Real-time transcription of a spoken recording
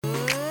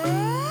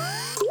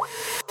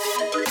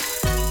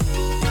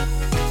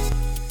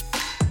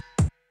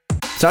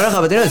सारा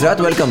ख़वातीन हज़रात,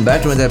 welcome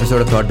back to another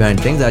episode of thought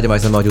behind things. आज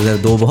हमारे साथ मौजूद है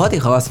दो बहुत ही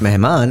ख़ास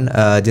मेहमान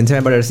जिनसे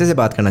मैं बड़े अरसे से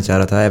बात करना चाह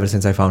रहा था. Ever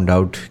since I found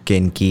out कि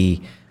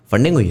इनकी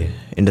फंडिंग हुई है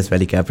Indus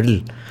valley capital.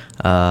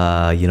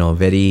 You know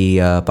very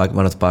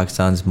one of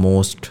Pakistan's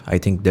most, I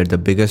think that the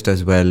biggest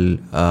as well,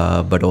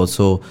 but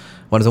also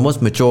one of the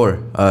most mature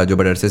जो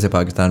बड़े अरसे से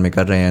पाकिस्तान में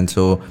कर रहे हैं. And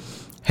so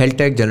health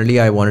tech generally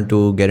I wanted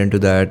to get into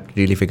that,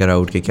 really figure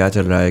out कि क्या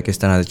चल रहा है,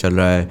 किस तरह से चल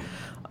रहा है.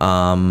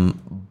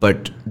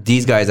 But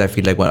these guys, I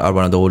feel like, are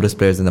one of the oldest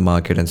players in the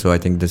market, and so I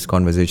think this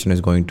conversation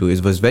is going to. It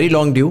was very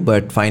long due,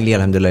 but finally,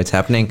 alhamdulillah, it's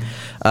happening.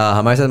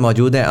 हमारे साथ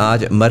मौजूद हैं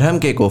आज मरहम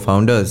के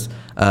co-founders,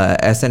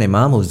 Ehsan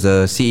Imam, who's the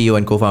CEO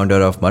and co-founder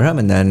of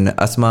Marham, and then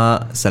Asma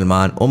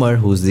Salman Umar,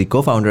 who's the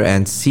co-founder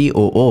and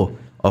COO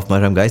of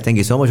Marham. Guys,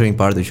 thank you so much for being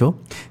part of the show.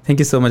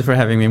 Thank you so much for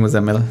having me,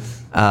 Muzammil.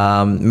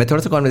 मैं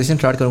थोड़ा सा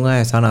conversation start करूँगा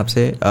एहसान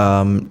आपसे.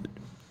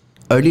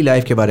 Early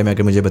life के बारे में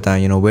अगर मुझे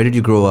बताएं, you know where did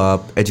you grow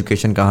up,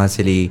 education कहाँ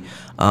से ली,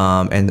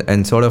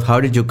 and sort of how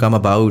did you come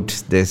about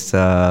this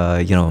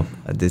you know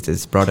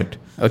this product.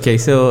 Okay,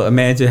 सो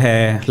मैं जो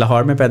है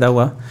लाहौर में पैदा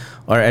हुआ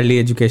और अर्ली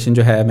एजुकेशन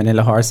जो है मैंने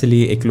लाहौर से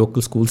ली, एक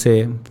लोकल स्कूल से,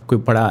 कोई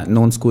बड़ा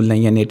नॉन स्कूल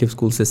नहीं है, नेटिव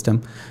स्कूल सिस्टम,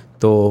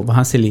 तो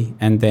वहाँ से ली.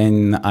 And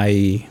then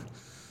I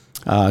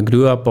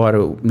grew up और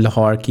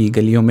लाहौर की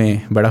गलियों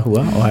में बड़ा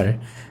हुआ. और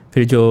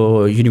फिर जो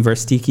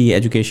यूनिवर्सिटी की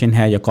एजुकेशन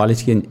है या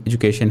कॉलेज की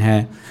एजुकेशन है,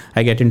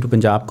 I get into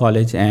Punjab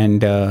college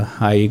and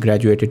I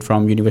graduated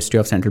from university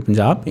of central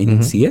Punjab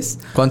in CS.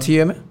 कौन सी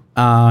ईयर में?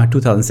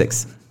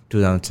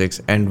 2006.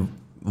 And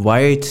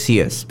why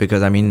CS?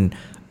 Because I mean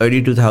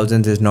early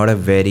 2000s is not a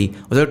very,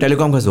 मतलब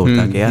टेलीकॉम का जोर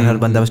था कि यार हर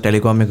बंदा बस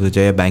टेलीकॉम में घुस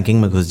जाए,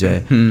 बैंकिंग में घुस जाए.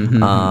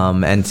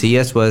 एंड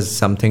CS वाज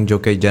समथिंग जो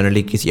कि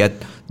जनरली किसी या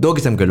दो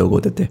किस्म के लोग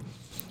होते थे.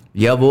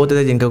 या वो होते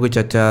थे जिनका कोई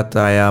चचा,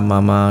 ताया,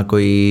 मामा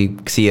कोई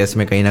CS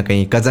में कहीं ना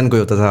कहीं कज़न कोई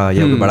होता था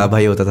या कोई बड़ा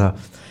भाई होता था,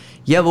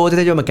 या वो होते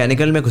थे जो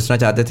मैकेनिकल में घुसना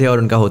चाहते थे और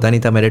उनका होता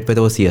नहीं था मेरिट पे,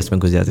 तो वो CS में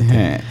घुस जाते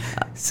थे.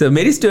 सो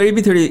मेरी स्टोरी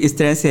भी थोड़ी इस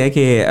तरह से है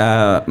कि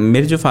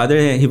मेरे जो फादर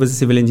है, he was a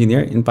civil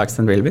engineer in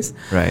Pakistan railways.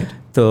 Right.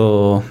 तो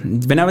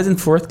when I was in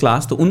 4th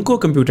class तो उनको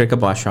कंप्यूटर का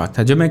बहुत शौक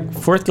था. जब मैं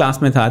 4th क्लास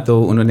में था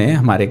तो उन्होंने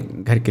हमारे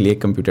घर के लिए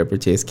एक कंप्यूटर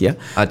परचेज किया.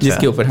 अच्छा.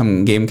 जिसके ऊपर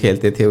हम गेम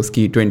खेलते थे.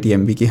 उसकी 20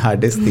 MB की हार्ड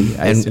डिस्क थी.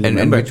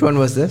 And which one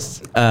was this?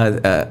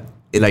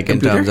 Like in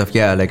terms of,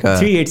 yeah, like a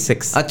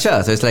 386. अच्छा,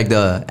 so it's like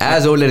the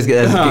as old as you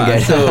can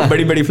get. So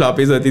बड़ी बड़ी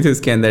फ्लॉपीज होती थी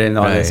उसके अंदर and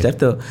all that stuff.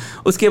 तो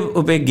उसके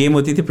ऊपर एक गेम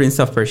होती थी प्रिंस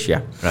ऑफ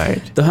पर्शिया.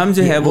 Right. तो हम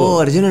जो है वो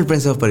ओरिजिनल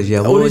प्रिंस ऑफ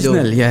पर्शिया, वो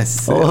original, yes,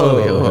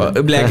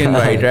 black and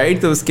white,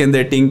 right. तो उसके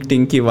अंदर टिंग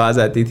टिंग की आवाज़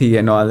आती थी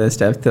and all that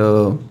stuff. तो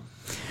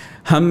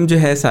हम जो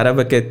है सारा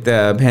वक्त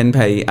बहन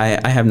भाई,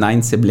 आई हैव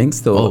 9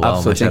 siblings. तो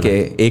आप सोचें कि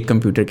एक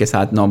कंप्यूटर के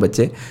साथ 9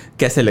 बच्चे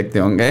कैसे लगते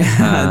होंगे.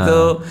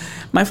 तो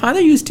my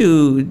father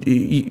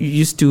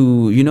used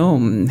to you know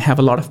have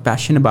a lot of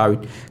passion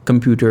about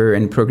computer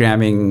and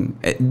programming.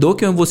 दो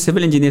क्यों, वो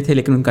सिविल इंजीनियर थे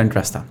लेकिन उनका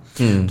इंटरेस्ट था.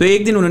 तो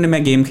एक दिन उन्होंने,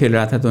 मैं गेम खेल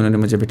रहा था तो उन्होंने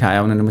मुझे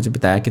बिठाया, उन्होंने मुझे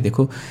बताया कि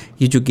देखो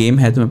ये जो गेम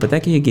है तुम्हें पता है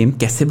कि ये गेम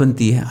कैसे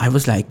बनती है. आई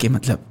वॉज लाइक कि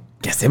मतलब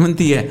कैसे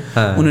बनती है.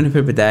 उन्होंने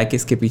फिर बताया कि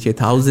इसके पीछे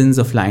thousands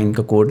of line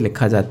का कोड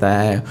लिखा जाता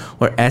है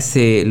और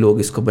ऐसे लोग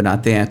इसको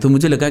बनाते हैं. तो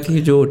मुझे लगा कि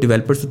ये जो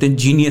डेवलपर्स होते हैं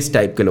जीनियस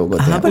टाइप के लोग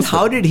होते हैं. But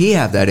how did he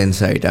have that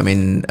insight? I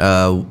mean,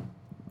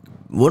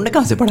 वो ने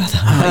कहाँ से पढ़ा था?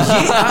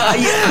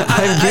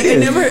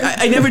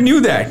 I never knew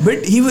that, but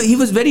he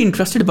was very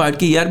interested about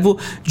कि यार वो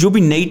जो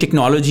भी नई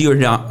टेक्नोलॉजी और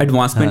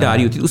एडवांसमेंट आ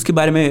रही होती है उसके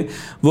बारे में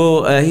वो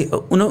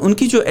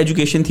उनकी जो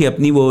एजुकेशन थी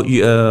अपनी, वो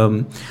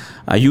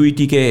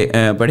UET के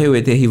पढ़े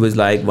हुए थे. He was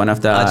like one of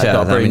the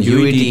topper in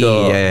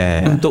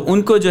UET. तो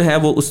उनको जो है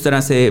वो उस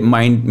तरह से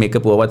माइंड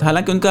मेकअप हुआ था.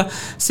 हालांकि उनका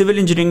सिविल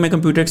इंजीनियरिंग में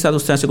कंप्यूटर के साथ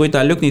उस तरह से कोई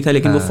ताल्लुक नहीं था,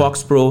 लेकिन वो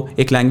फॉक्स प्रो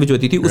एक लैंग्वेज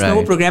होती थी, उसमें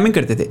वो प्रोग्रामिंग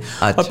करते थे.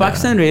 और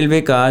पाकिस्तान रेलवे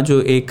का जो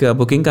एक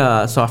बुकिंग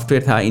का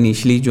सॉफ्टवेयर था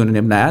इनिशियली जो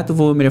उन्होंने बनाया, तो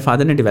वो मेरे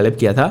फादर ने डेवलप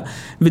किया था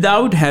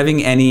without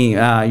having any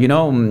you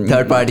know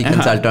third party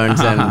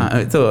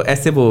consultants. तो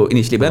ऐसे वो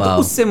इनिशियली बनाया.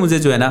 तो उससे मुझे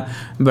जो है ना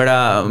बड़ा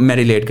मैं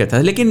रिलेट करता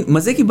था. लेकिन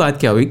मज़े की बात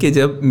क्या हुई कि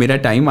जब मेरा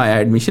टाइम आया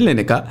एडमिशन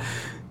लेने का,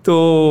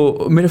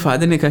 तो मेरे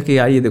फादर ने कहा कि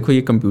यार ये देखो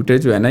ये कंप्यूटर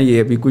जो है ना ये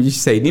अभी कुछ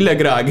सही नहीं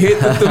लग रहा आगे,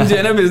 तो तुम जो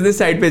है ना बिजनेस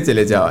साइड पे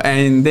चले जाओ.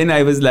 And then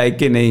I was like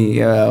कि नहीं,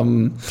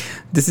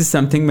 दिस इज़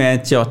समथिंग.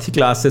 मैं 4th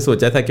क्लास से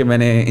सोचा था कि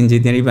मैंने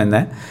इंजीनियर ही बनना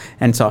है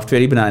एंड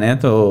सॉफ्टवेयर ही बनाना है,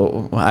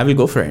 तो I will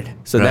go for it.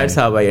 So that's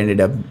how I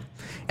ended up.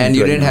 And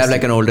you didn't have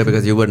like an older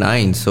because you were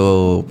 9, so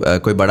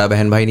कोई बड़ा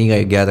बहन भाई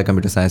नहीं गया था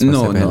कंप्यूटर साइंस में?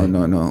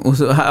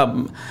 No.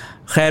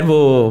 खैर वो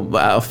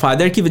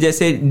फादर की वजह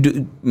से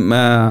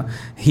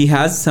ही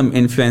हैज़ सम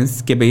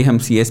इन्फ्लुएंस कि भाई हम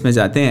CS में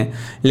जाते हैं,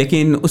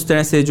 लेकिन उस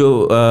तरह से जो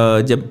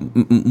जब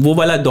वो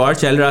वाला दौर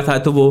चल रहा था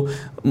तो वो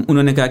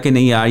उन्होंने कहा कि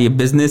नहीं यार ये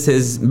बिजनेस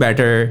इज़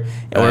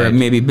बेटर और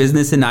may be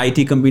business and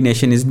IT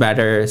combination is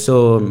better.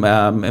 सो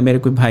मेरे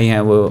कुछ भाई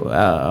हैं वो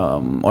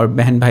और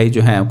बहन भाई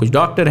जो हैं कुछ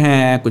डॉक्टर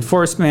हैं, कुछ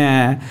फोर्स में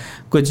हैं,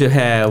 कुछ जो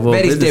है वो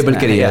very stable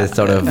career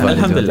sort of.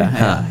 Alhamdulillah.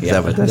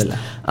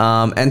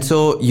 And so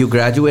you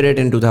graduated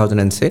in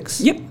 2006?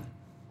 Yep.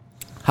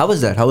 How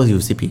was that? How was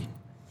UCP?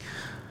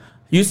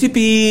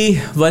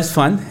 UCP was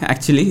fun,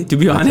 actually, to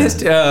be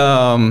honest.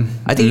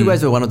 I think you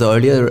guys were one of the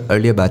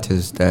earlier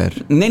batches there.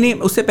 نہیں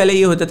اس سے پہلے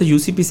یہ ہوتا تھا.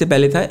 UCP سے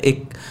پہلے تھا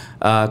ایک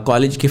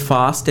کالج کے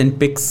فاسٹ اینڈ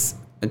پکس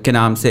کے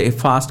نام سے,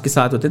 فاسٹ کے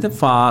ساتھ ہوتے تھے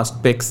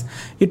فاسٹ پکس.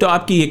 یہ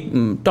ٹاپ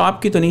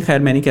کی تو نہیں, خیر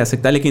میں نہیں کہہ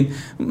سکتا, لیکن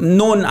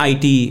نون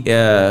IT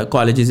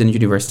کالجز اینڈ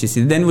یونیورسٹیز.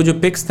 دین وہ جو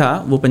پکس تھا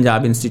وہ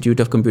Punjab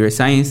institute of computer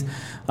science,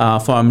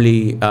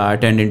 formally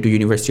turned to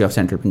university of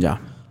central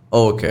Punjab.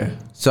 Okay,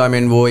 سو آئی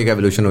مین وہ ایک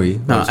ایولیوشن ہوئی.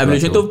 ہاں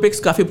ایولیوشن تو پکس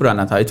کافی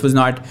پرانا تھا, it was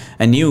not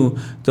a new.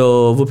 تو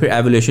وہ پھر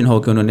ایولیوشن ہو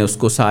کے انہوں نے اس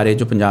کو سارے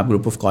جو پنجاب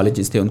گروپ آف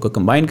کالجز تھے ان کو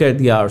کمبائن کر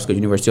دیا اور اس کو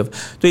یونیورسٹی آف.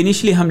 تو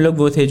انیشلی ہم لوگ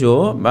وہ تھے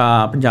جو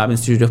Punjab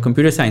institute of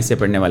computer science سے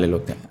پڑھنے والے لوگ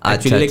تھے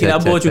ایکچولی, لیکن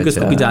اب وہ چونکہ اس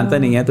کو بھی جانتا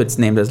نہیں ہے تو it's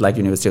named as like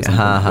university of.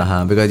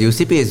 ہاں because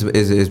UCP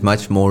is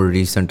much more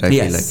recent, I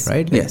feel like,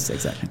 right? Yes,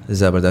 exactly.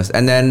 Zabardast.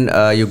 And then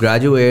you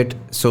graduate,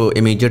 so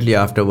immediately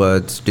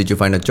afterwards did you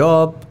find a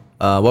job?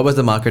 What was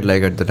the market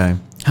like at the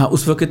time? ہاں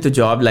اس وقت تو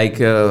job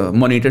like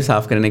monitor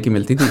صاف کرنے کی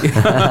ملتی تھی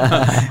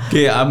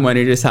کہ آپ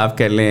مانیٹر صاف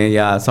کر لیں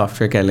یا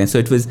سافٹ ویئر کر لیں. So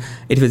it was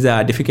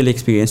a difficult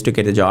experience to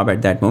get a job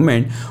at that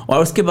moment.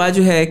 اور اس کے بعد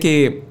جو ہے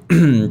کہ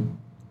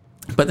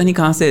پتہ نہیں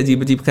کہاں سے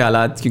عجیب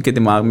خیالات کیونکہ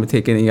دماغ میں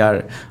تھے کہ نہیں یار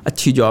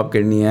اچھی جاب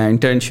کرنی ہے,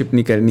 انٹرنشپ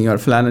نہیں کرنی اور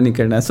فلانا نہیں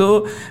کرنا.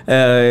 سو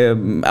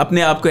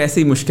اپنے آپ کو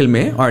ایسے ہی مشکل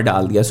میں اور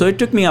ڈال دیا. So it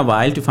took me a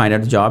while to find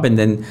out job, and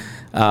then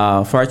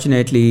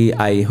fortunately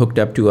I hooked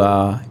up to a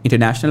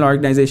international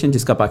organization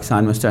جس کا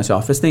پاکستان میں اس طرح سے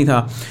آفس نہیں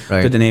تھا.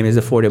 So the name is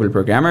Affordable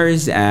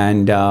Programmers,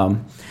 and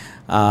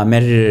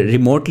میں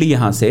ریموٹلی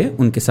یہاں سے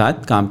ان کے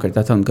ساتھ کام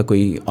کرتا تھا, ان کا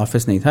کوئی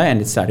آفس نہیں تھا.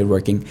 And it started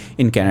working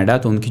in Canada,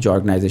 تو ان کی جو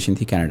آرگنائزیشن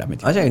تھی کینیڈا میں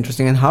تھی. اچھا,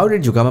 interesting. And how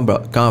did you come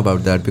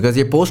about that? Because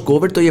یہ پوسٹ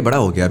کووڈ تو یہ بڑا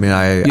ہو گیا. I mean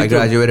I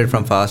graduated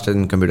from FAST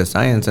in computer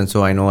science, and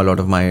so I know a lot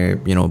of my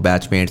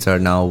batchmates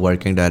are now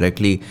working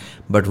directly.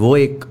 But وہ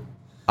ایک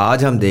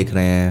آج ہم دیکھ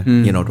رہے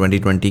ہیں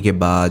 2020 کے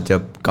بعد جب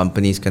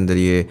کمپنیز کے اندر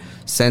یہ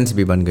سینس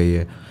بھی بن گئی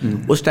ہے.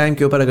 اس ٹائم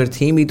کے اوپر اگر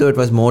تھیم بھی تو it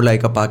was more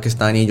like a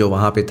Pakistani جو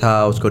وہاں پہ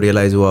تھا, اس کو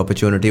ریئلائز ہوا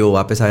اپرچونیٹی, وہ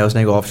واپس آیا, اس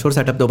نے ایک آف شور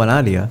سیٹ اپ تو بنا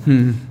لیا.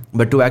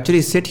 بٹ ٹو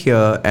ایکچولی سٹ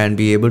here and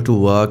be able to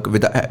work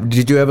with,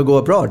 did you ever go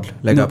abroad?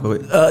 Like آپ کو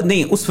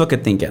نہیں اس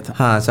وقت نہیں کیا تھا.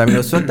 ہاں, سو آئی مین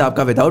اس وقت آپ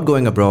کا وداؤٹ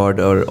گوئنگ ابراڈ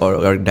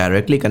اور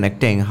directly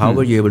connecting, how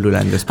were you able to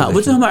land دس؟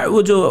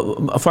 وہ جو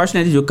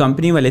فارچونیٹلی جو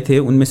کمپنی والے تھے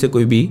ان میں سے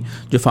کوئی بھی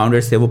جو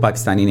فاؤنڈرس تھے وہ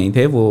پاکستانی نہیں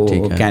تھے, وہ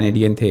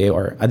کینیڈین تھے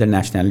اور ادر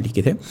نیشنلٹی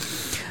کے تھے.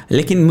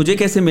 لیکن مجھے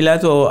کیسے ملا,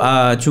 تو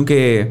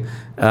چونکہ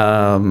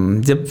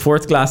جب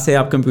 4th کلاس سے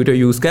آپ کمپیوٹر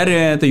یوز کر رہے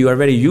ہیں تو you are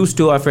very use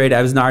to of it.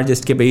 I was not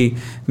just کہ بھائی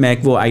میں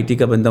ایک وہ IT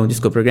کا بندہ ہوں جس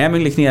کو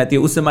پروگرامنگ لکھنی آتی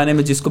ہے. اس زمانے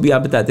میں جس کو بھی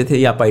آپ بتاتے تھے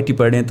یا آپ IT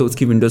پڑھ رہے ہیں تو اس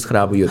کی ونڈوز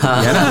خراب ہوئی ہوتی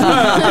ہے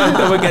نا,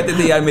 تو وہ کہتے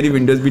تھے یار میری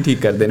ونڈوز بھی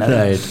ٹھیک کر دینا.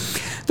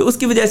 تو اس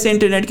کی وجہ سے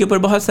انٹرنیٹ کے اوپر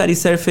بہت ساری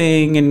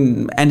surfing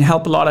and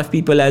help lot of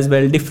people as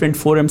well, different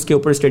forums کے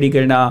اوپر اسٹڈی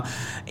کرنا.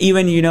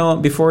 Even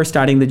before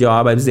starting the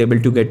job I was able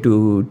to get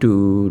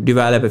to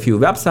develop a few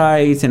web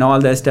sites and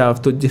all that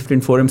stuff. تو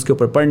different forums کے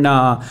اوپر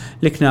پڑھنا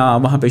لکھنا,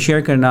 وہاں پہ شیئر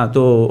کرنا.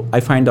 تو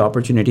I find the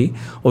opportunity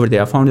over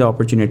there, found the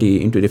opportunity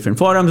in to different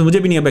forums. مجھے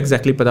بھی نہیں اب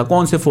ایگزیکٹلی پتا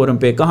کون سے فورم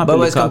پہ کہاں پہ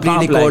لکھا,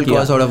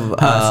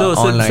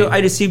 سو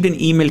آئی ریسیوڈ این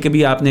ای میل کہ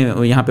بھی آپ نے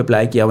یہاں پہ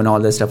اپلائی کیا,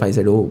 all that stuff. I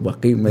said او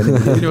واقعی میں نے.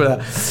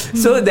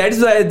 سو دیٹ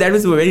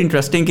واز ویری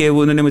انٹرسٹنگ کہ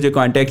انہوں نے مجھے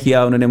کانٹیکٹ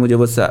کیا, انہوں نے مجھے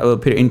وہ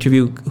پھر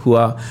انٹرویو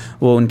ہوا,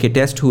 وہ ان کے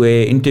ٹیسٹ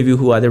ہوئے, انٹرویو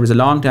ہوا. دیر واز اے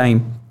لانگ ٹائم.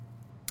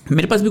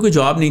 میرے پاس بھی کوئی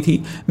جاب نہیں تھی.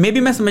 مے بی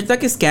میں سمجھتا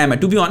کہ اسکیم ہے,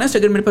 ٹو بی آنیسٹ.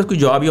 اگر میرے پاس کوئی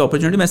جاب یا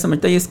اپرچونیٹی میں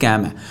سمجھتا یہ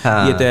اسکیم ہے,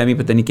 یہ تو ابھی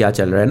پتہ نہیں کیا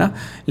چل رہا ہے نا.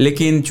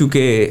 لیکن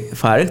چونکہ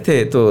فارغ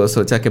تھے تو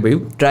سوچا کہ بھائی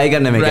ٹرائی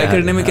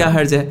کرنے میں کیا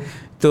حرج ہے.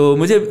 تو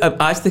مجھے اب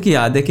آج تک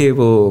یاد ہے کہ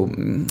وہ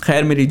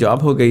خیر میری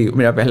جاب ہو گئی,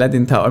 میرا پہلا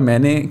دن تھا, اور میں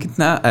نے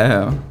کتنا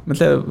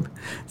مطلب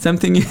سم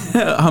تھنگ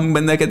ہم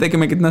بندہ کہتا ہے کہ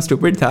میں کتنا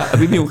اسٹوپڈ تھا,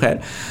 ابھی بھی ہوں خیر.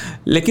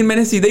 لیکن میں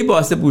نے سیدھا ہی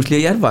باس سے پوچھ لیا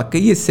یار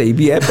واقعی یہ صحیح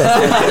بھی ہے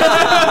پیسے.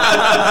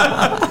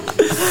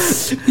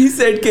 He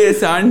said کہ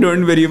احسان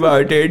ڈونٹ وری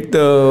اباؤٹ اٹ.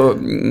 تو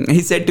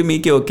he said to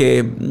me کہ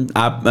اوکے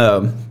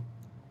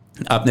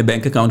آپ نے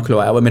بینک اکاؤنٹ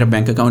کھلوایا ہوا. میرا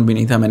بینک اکاؤنٹ بھی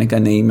نہیں تھا. میں نے کہا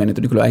نہیں میں نے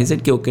تو نہیں کھلوایا.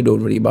 سیٹ کہ okay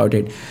don't worry about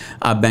it,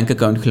 آپ bank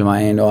account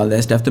کھلوائیں and all that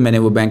stuff. تو میں نے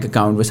وہ بینک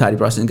اکاؤنٹ وہ ساری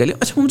پروسیسنگ کر لی.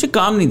 اچھا وہ مجھے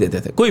کام نہیں دیتے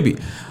تھے کوئی بھی.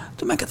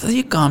 تو میں کہتا تھا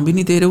یہ کام بھی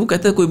نہیں دے رہے. وہ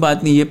کہتا ہے کوئی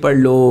بات نہیں, یہ پڑھ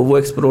لو, وہ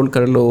ایکسپلور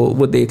کر لو,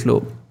 وہ دیکھ لو.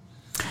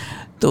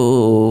 تو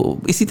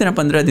اسی طرح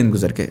 15 دن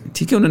گزر گئے.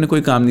 ٹھیک ہے, انہوں نے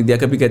کوئی کام نہیں دیا.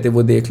 کبھی کہتے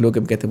وہ دیکھ لو,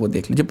 کبھی کہتے وہ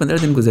دیکھ لو. جب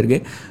 15 دن گزر گئے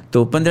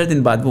تو 15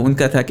 دن بعد وہ ان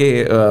کا تھا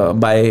کہ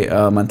بائی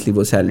منتھلی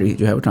وہ سیلری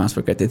جو ہے وہ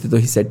ٹرانسفر کرتے تھے. تو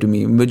ہی سیڈ ٹو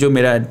می, جو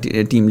میرا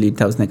ٹیم لیڈ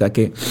تھا اس نے کہا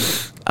کہ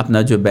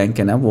اپنا جو بینک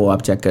ہے نا وہ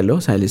آپ چیک کر لو,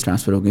 سیلریز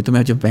ٹرانسفر ہو گئی. تو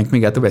میں جب بینک میں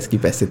گیا تو ویسے کی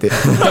پیسے تھے.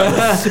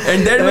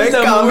 دیٹ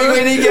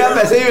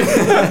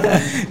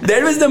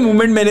واز دا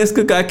مومنٹ میں نے اس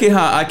کو کہا کہ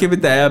ہاں آ کے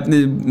بتایا اپنے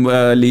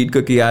لیڈ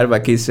کو کہ یار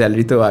باقی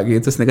سیلری تو آ گئی.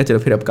 تو اس نے کہا چلو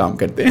پھر اب کام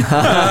کرتے ہیں.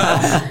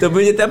 تو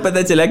مجھے تب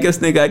پتہ چلا کہ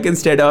اس نے کہا کہ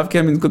انسٹیڈ آف کہ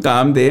ہم ان کو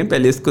کام دیں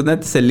پہلے اس کو نا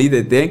تسلی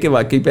دیتے ہیں کہ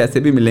واقعی پیسے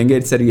بھی ملیں گے,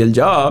 it's a real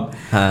job.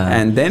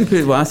 And then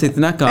پھر وہاں سے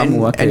اتنا کام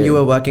ہوا. And you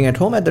were working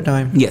at home at the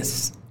time?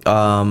 Yes.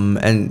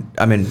 And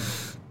I mean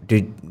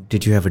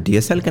Did you have a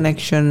DSL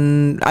connection?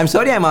 I'm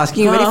sorry, I'm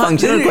asking you very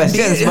functional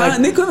questions.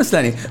 नहीं कोई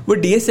मसला नहीं. वो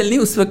DSL नहीं,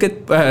 उस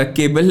वक्त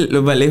केबल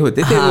वाले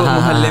होते थे. वो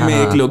मोहल्ले में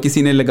एक लोग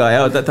किसी ने लगाया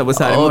होता था, वो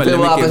सारे मोहल्ले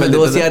में केबल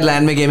दोस्त यार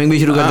लैंड में गेमिंग भी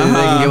शुरू कर देते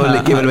थे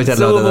क्योंकि केबल में चल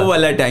रहा था. वो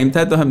वाला टाइम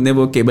था, तो हमने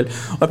वो केबल.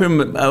 और फिर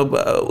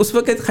उस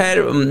वक्त खैर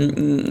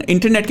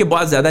इंटरनेट के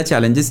बहुत ज़्यादा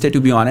चैलेंजेस थे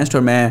टू बी ऑनेस्ट.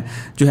 और मैं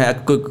जो है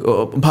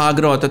भाग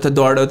रहा होता था,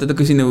 दौड़ रहा होता था,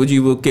 किसी ने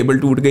वो केबल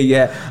टूट गई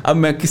है, अब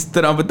मैं किस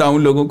तरह बताऊँ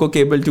लोगों को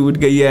केबल टूट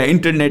गई है,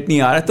 इंटरनेट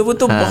नहीं आ रहा. तो वो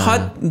तो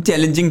बहुत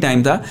चैलेंजिंग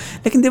टाइम था.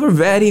 लेकिन दे were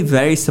very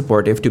very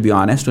supportive to be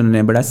honest.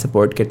 उन्होंने बड़ा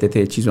सपोर्ट करते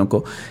थे चीज़ों को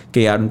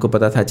कि यार उनको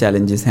पता था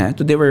चैलेंजेस हैं.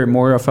 तो दे वर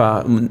more of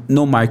a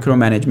know micro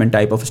management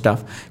type of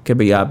stuff कि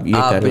भाई आप ये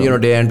कर रहे हो,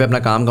 डे एंड पे अपना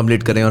काम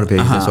कंप्लीट करें और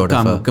भेज दें, सॉर्ट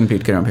ऑफ काम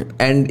कंप्लीट करें.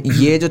 एंड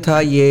ये जो था,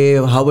 ये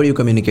how were you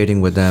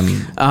communicating with them?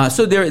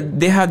 So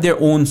they have their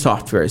own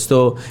softwares.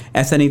 तो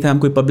ऐसा नहीं था हम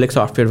कोई पब्लिक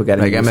सॉफ्टवेयर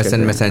वगैरह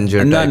MSN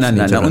मैसेंजर.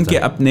 ना उनके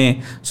अपने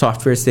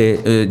सॉफ्टवेयर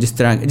से जिस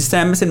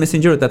तरह MSN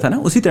मैसेंजर होता था ना,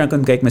 उसी तरह का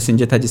उनका एक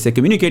मैसेंजर था जिससे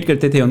कम्युनिकेट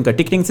करते थे. उनका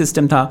टिकटिंग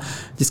सिस्टम था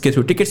जिसके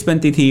थ्रू टिकट्स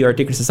बनती थी और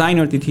टिकट्स असाइन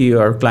होती थी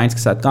और क्लाइंट्स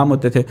के साथ काम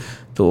होते थे.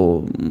 तो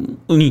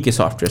उन्हीं के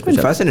सॉफ्टवेयर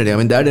पे. Fascinating. I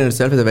mean, that in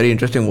itself is a very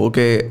interesting work.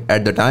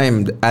 At the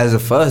time, as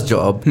a first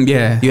job,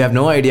 you have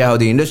no idea how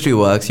the industry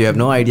works. You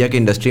have no idea कि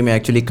industry में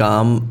actually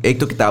काम एक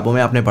तो किताबों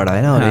में आपने पढ़ा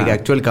है ना, और एक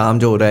एक्चुअल काम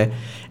जो हो रहा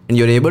है. And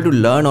you're able to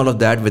learn all of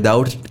that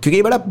without, क्योंकि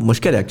ये बड़ा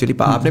मुश्किल है एक्चुअली.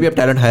 आपने भी अब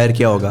टैलेंट हायर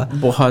किया होगा.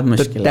 बहुत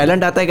मुश्किल. तो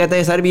टैलेंट आता है, कहता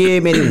है सर भी ये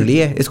मेरी उंगली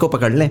है, इसको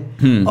पकड़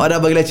लें, और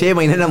अब अगले 6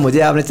 महीने ना मुझे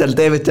आपने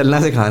चलते हुए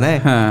चलना सिखाना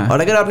है.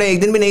 और अगर आपने एक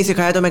दिन भी नहीं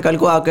सिखाया तो मैं कल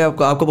को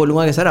आपको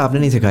बोलूंगा कि सर आपने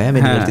नहीं सिखाया,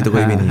 मेरी गलती तो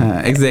कोई भी नहीं.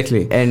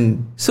 एग्जैक्टली. एंड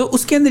सो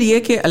उसके अंदर ये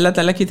कि अल्लाह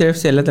ताला की तरफ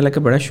से, अल्लाह ताला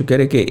का बड़ा शुक्र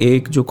है कि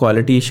एक जो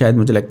क्वालिटी शायद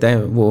मुझे लगता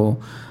है वो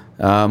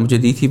मुझे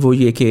दी थी, वो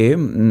ये कि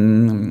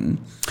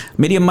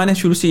मेरी अम्मा ने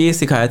शुरू से ये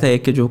सिखाया था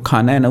कि जो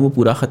खाना है ना वो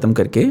पूरा ख़त्म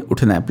करके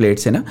उठना है प्लेट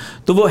से ना.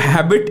 तो वो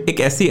हैबिट एक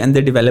ऐसी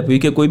अंदर डेवलप हुई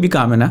कि कोई भी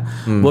काम है ना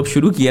वो अब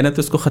शुरू किया ना तो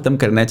उसको ख़त्म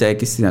करना चाहिए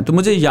किसी तरह. तो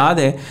मुझे याद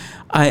है,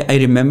 आई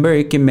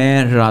रिमेंबर कि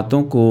मैं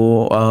रातों को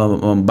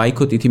बाइक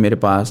होती थी मेरे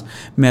पास,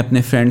 मैं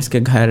अपने फ्रेंड्स के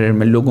घर,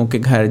 मैं लोगों के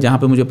घर जहाँ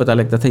पे मुझे पता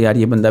लगता था यार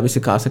ये बंदा भी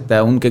सिखा सकता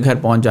है, उनके घर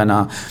पहुँच जाना,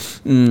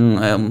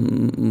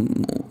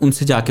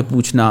 उनसे जाके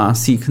पूछना,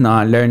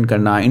 सीखना, लर्न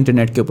करना,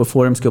 इंटरनेट के ऊपर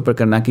फोरम्स के ऊपर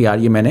करना कि यार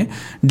ये मैंने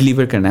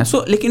डिलीवर करना है.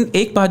 सो लेकिन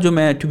एक बात जो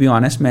मैं टू बी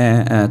ऑनेस्ट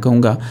मैं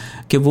कहूँगा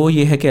कि वो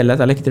ये है कि अल्लाह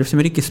ताला की तरफ से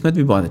मेरी किस्मत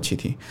भी बहुत अच्छी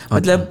थी.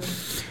 मतलब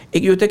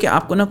एक ये होता है कि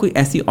आपको ना कोई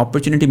ऐसी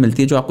अपॉर्चुनिटी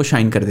मिलती है जो आपको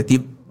शाइन कर देती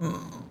है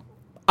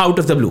out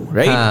of the blue,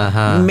 right?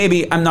 Maybe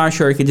I'm not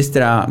sure कि जिस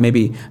तरह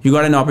maybe you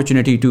got an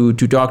opportunity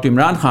to talk to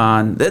Imran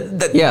Khan.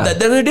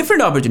 That's a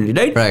different opportunity,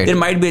 right? There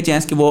might be a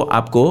chance कि वो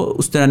आपको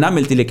उस तरह ना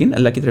मिलती, लेकिन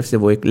अल्लाह की तरफ से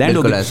वो एक लैंड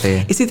हो गई.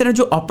 इसी तरह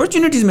जो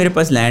अपॉर्चुनिटीज़ मेरे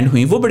पास लैंड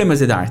हुई वो बड़े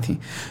मज़ेदार थी.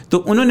 तो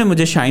उन्होंने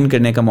मुझे शाइन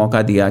करने का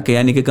मौका दिया कि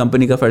यानी कि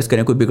कंपनी का फ़र्ज़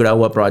करें कोई बिगड़ा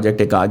हुआ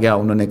प्रोजेक्ट एक आ गया,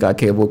 उन्होंने कहा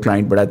कि वो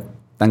क्लाइंट बड़ा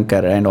तंग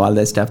कर रहा है एंड ऑल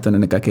दैट स्टफ. तो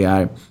उन्होंने कहा कि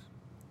यार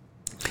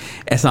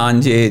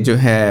एहसान जे जो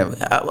है,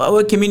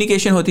 वो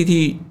कम्युनिकेशन होती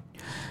थी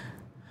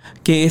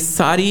कि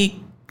सारी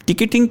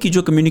टिकटिंग की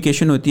जो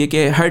कम्युनिकेशन होती है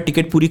कि हर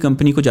टिकट पूरी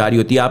कंपनी को जारी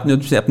होती है, आपने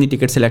उससे अपनी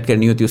टिकट सेलेक्ट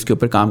करनी होती है, उसके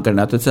ऊपर काम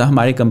करना. तो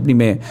हमारी कंपनी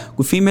में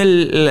कोई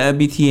फीमेल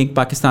भी थी एक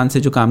पाकिस्तान से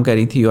जो काम कर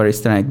रही थी, और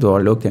इस तरह 1-2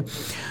 और लोग थे.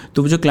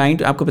 तो वो जो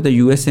क्लाइंट आपको पता है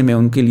USA में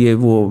उनके लिए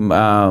वो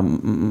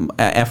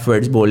एफ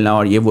वर्ड्स बोलना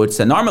और ये वो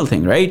it's a normal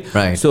thing, right?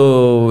 सो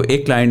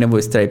एक क्लाइंट ने वो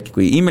इस तरह की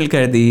कोई ईमेल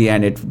कर दी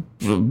and it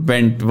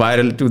went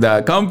viral to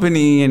the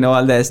company and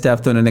all that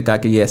stuff. तो उन्होंने कहा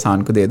कि ये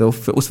एहसान को दे दो.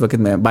 उस वक्त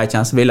मैं बाय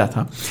चांस वेला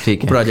था,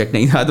 प्रोजेक्ट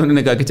नहीं था, तो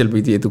उन्होंने कहा कि चल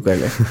प्रीति ये तू कर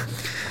ले.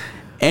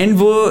 एंड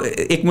वो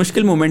एक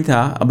मुश्किल मोमेंट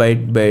था,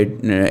 but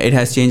it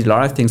has change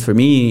lot of things for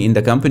me in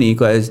the company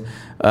because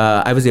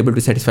I was able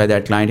to satisfy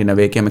that client in a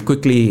way कि मैं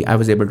quickly I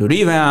was able to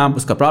revamp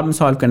उसका problem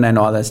solve करना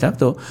and all that stuff.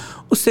 तो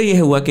उससे ये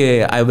हुआ कि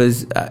I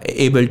was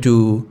able to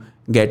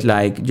get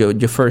like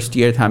जो first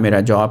year था मेरा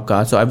जॉब का,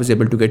 so I was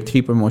able to get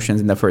 3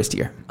 promotions in the first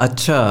year.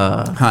 अच्छा.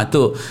 हाँ, तो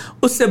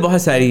उससे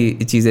बहुत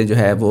सारी चीज़ें जो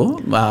है वो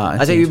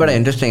अच्छा, ये बड़ा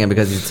इंटरेस्टिंग है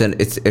because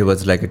it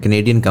was like a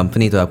Canadian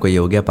company. तो आपको ये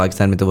हो गया.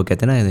 पाकिस्तान में तो वो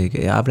कहते हैं ना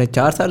कि आपने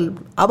 4 साल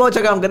अब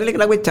अच्छा काम करें,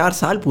 लेकिन आपके 4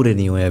 साल पूरे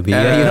नहीं हुए अभी.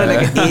 You know,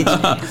 like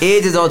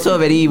age is also a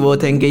very वो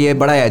थिंग कि ये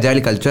बड़ा एजाइल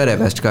कल्चर है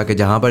वेस्ट का, कि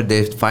जहाँ पर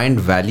they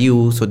find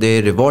value so they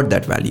reward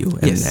that value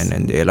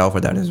and they allow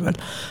for that as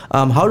well.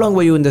 How long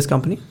were you in this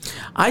company?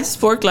 I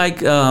just worked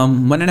like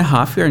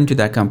 1.5 year into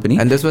that company.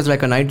 And this was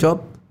like a night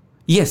job?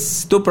 Yes.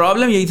 तो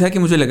problem यही था कि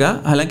मुझे लगा,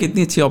 हालांकि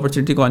इतनी अच्छी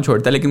opportunity कौन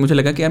छोड़ता, लेकिन मुझे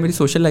लगा कि यार मेरी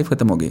सोशल लाइफ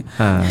खत्म हो गई.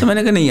 तो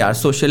मैंने कहा नहीं यार,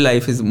 social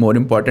life is more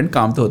important,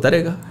 काम तो होता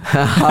रहेगा.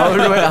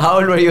 How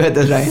old were you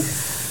at this time?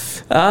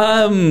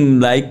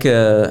 Like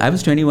I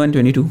was 21,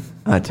 22.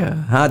 अच्छा,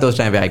 हाँ, तो उस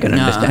टाइम पे आई कैन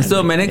अंडरस्टैंड.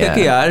 सो मैंने कहा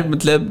कि यार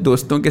मतलब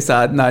दोस्तों के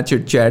साथ ना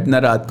चिट चैट, ना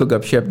रात को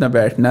गपशप, ना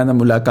बैठना, ना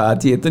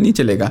मुलाकात, ये तो नहीं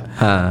चलेगा.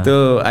 तो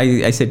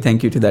I said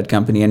thank you to that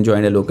company and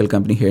joined a local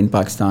company here in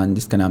Pakistan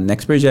जिसका नाम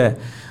नेक्सब्रिज है.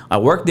 I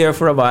worked there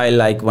for a while,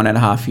 like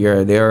 1.5 year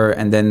there,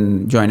 and then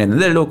joined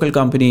another local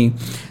company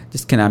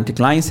जिसका नाम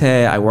Declines है.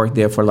 I worked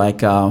there for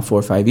like 4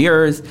 or 5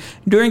 years.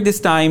 During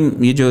this time,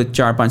 ये जो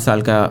 4-5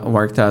 साल का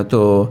work था,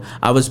 तो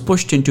I was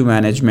pushed into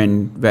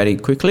management very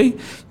quickly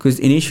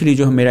because initially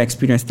जो मेरा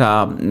experience था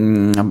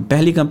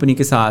پہلی کمپنی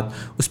کے ساتھ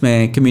اس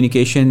میں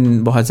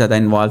کمیونیکیشن بہت زیادہ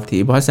انوالو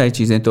تھی, بہت ساری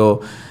چیزیں, تو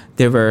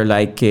دیور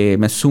لائک کہ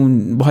میں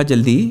بہت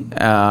جلدی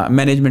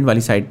مینجمنٹ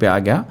والی سائڈ پہ آ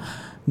گیا.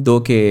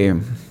 کہ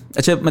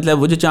اچھا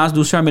مطلب وہ جو چانس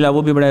دوسرا ملا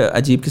وہ بھی بڑا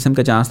عجیب قسم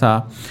کا چانس تھا.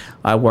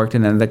 I worked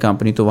in another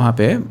company, تو وہاں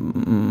پہ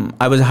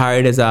I was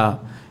hired as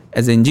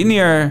a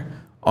engineer,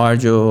 اور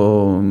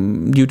جو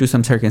due to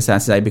some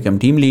circumstances I become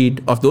team lead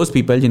of those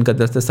people جن کا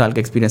 10 سال کا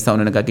ایکسپیرینس تھا.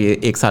 انہوں نے کہا کہ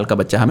 1 سال کا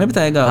بچہ ہمیں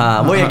بتائے گا.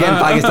 ہاں وہ اگین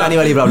پاکستانی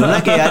والی پرابلم نا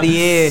کہ یار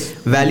یہ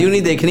ویلیو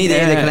نہیں دیکھنی,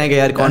 دیکھنا ہے کہ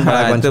یار کون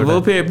بڑا کون چھوٹا. تو وہ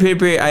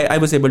پھر آئی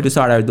was able to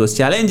sort out those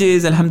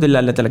challenges. الحمدللہ,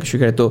 اللہ تعالیٰ کا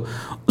شکر ہے. تو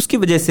اس کی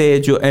وجہ سے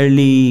جو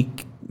ارلی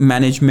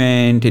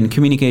مینجمنٹ ان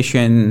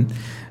کمیونیکیشن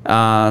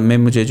میں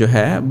مجھے جو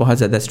ہے بہت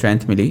زیادہ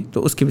اسٹرینتھ ملی.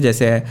 تو اس کی وجہ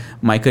سے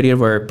my career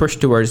were push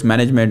towards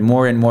management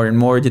more and more and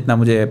مور. جتنا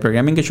مجھے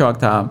پروگرامنگ کا شوق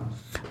تھا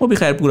وہ بھی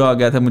خیر پورا ہو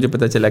گیا تھا. مجھے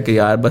پتہ چلا کہ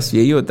یار بس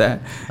یہی ہوتا ہے,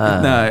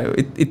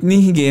 اتنی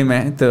ہی گیم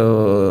ہے. تو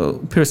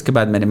پھر اس کے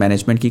بعد میں نے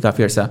مینجمنٹ کی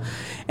کافی عرصہ.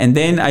 And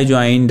then I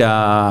joined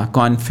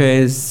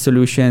کانفیز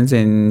solutions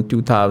ان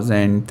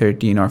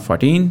 2013 اور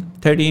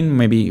 13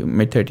 may be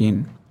mid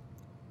 13.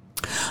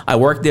 I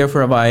worked there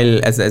for a while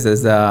as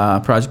a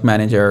project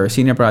manager,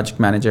 senior project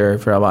manager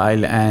for a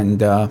while,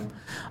 and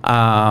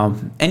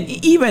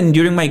even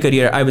during my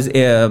career I was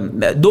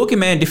though کہ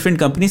میں different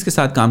companies کے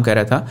ساتھ کام کر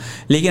رہا تھا,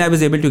 لیکن I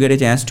was able to get a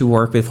chance to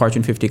work with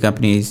Fortune 50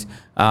 companies.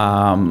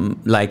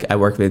 Like I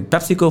worked with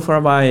PepsiCo for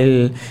a while,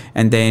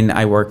 and then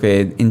I worked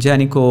with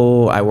Ingenico,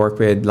 I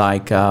worked with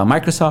like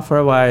Microsoft for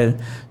a while.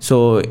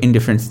 So in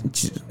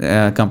different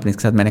companies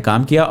کے ساتھ میں نے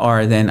کام کیا,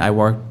 اور then I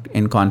worked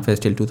in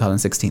Confess till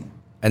 2016.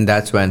 And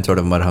that's when sort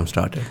of Marham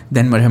started.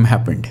 Then Marham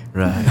happened.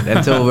 Right.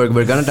 And so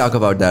we're going to talk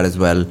about that as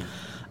well.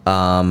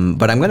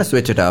 But I'm going to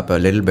switch it up a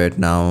little bit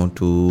now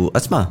to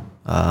Asma.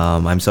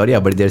 I'm sorry,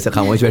 آپ بڑی دیر سے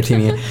خاموش بیٹھی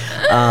ہوئی ہیں.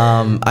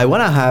 I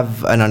want to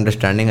have an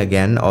understanding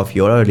again of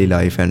your early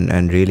life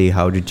and really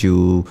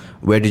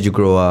where did you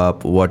grow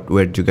up,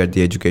 where did you get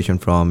the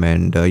education from,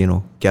 and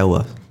کیا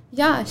ہوا?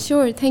 Yeah,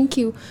 sure.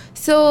 Thank you.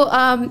 So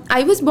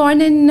I was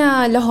born in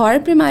Lahore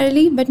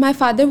primarily, but my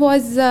father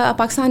was a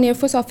Pakistan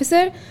Air Force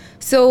officer.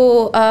 So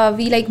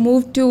we like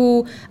moved to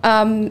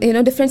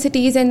different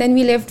cities, and then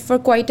we lived for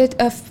quite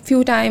a few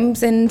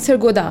times in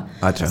Sargodha.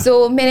 Achha. So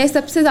میں نے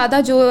سب سے زیادہ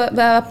جو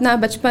اپنا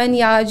بچپن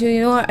یا جو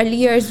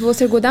early years وہ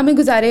سرگودا میں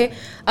گزارے,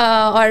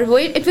 اور وہ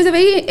it was a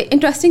very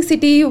interesting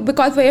city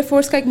because وہ ایئر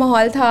فورس کا ایک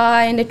ماحول تھا,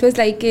 and it was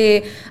like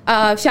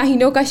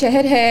شاہینوں کا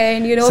شہر ہے,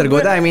 and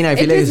Sargodha, I mean, I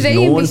feel like it's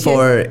known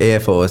for Air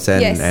Force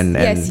and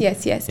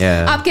yes.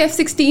 آپ کے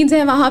F-16s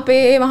ہیں وہاں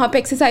پہ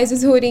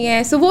ایکسرسائزز ہو رہی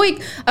ہیں. سو وہ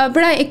ایک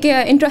بڑا ایک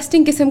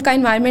انٹرسٹنگ قسم کا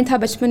انوائرمنٹ تھا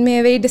بچپن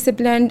میں, ویری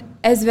ڈسپلنڈ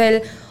ایز ویل.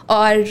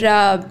 اور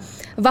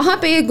وہاں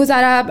پہ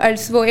گزارا,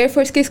 وہ ایئر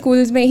فورس کے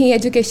اسکولز میں ہی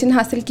ایجوکیشن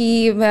حاصل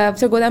کی.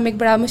 سرگودا میں ایک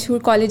بڑا مشہور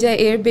کالج ہے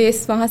ایئر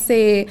بیس, وہاں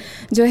سے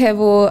جو ہے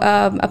وہ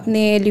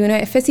اپنے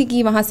FSC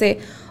کی وہاں سے.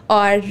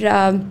 اور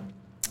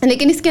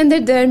لیکن اس کے اندر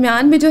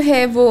درمیان میں جو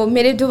ہے وہ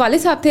میرے جو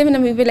والد صاحب تھے,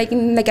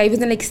 like I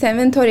was in like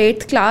 7th اور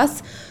 8th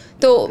کلاس,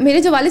 تو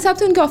میرے جو والد صاحب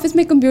تھے ان کے آفس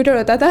میں کمپیوٹر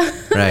ہوتا تھا.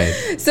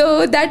 سو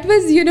that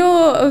was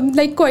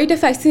like quite a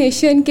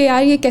fascination کہ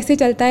یار یہ کیسے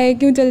چلتا ہے,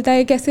 کیوں چلتا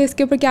ہے, کیسے اس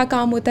کے اوپر کیا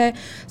کام ہوتا ہے.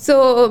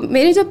 سو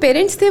میرے جو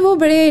پیرنٹس تھے وہ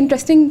بڑے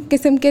انٹرسٹنگ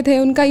قسم کے تھے.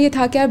 ان کا یہ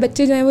تھا کہ یار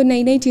بچے جو ہیں وہ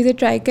نئی چیزیں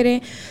ٹرائی کریں.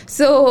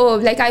 So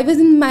like I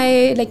was in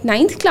my like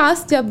 9th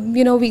class جب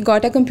we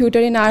got a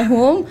computer in are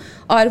home,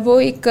 اور وہ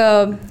ایک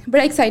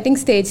بڑا ایکسائٹنگ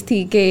اسٹیج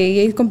تھی کہ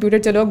یہ کمپیوٹر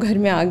چلو گھر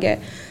میں آ گیا.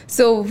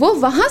 سو وہ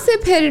وہاں سے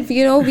پھر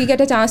we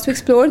get a chance to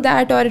explore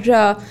that. اور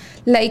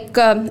like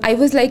I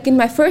was like in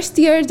my first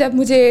year جب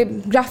مجھے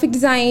گرافک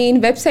ڈیزائن,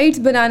 ویب سائٹس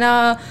بنانا,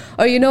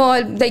 اور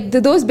like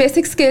those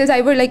basic skills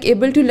I were like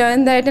able to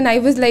learn that. And I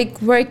was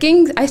like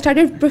working, I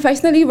started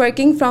professionally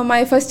working from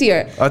my first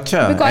year,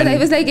 because I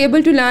was like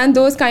able to learn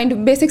those kind of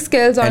basic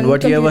skills on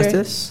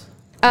computer.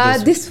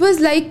 This was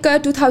like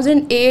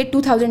 2008,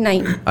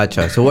 2009.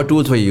 Acha. So what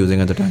tools were you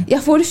using at the time? Yeah,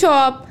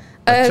 Photoshop,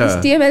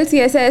 HTML,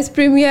 CSS,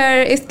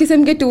 Premiere, اس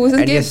قسم کے tools.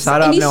 ان کے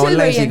سارا آپ نے on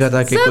line سیکھا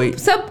تھا کہ کوئی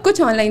سب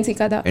کچھ آن لائن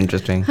سیکھا تھا.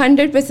 انٹرسٹنگ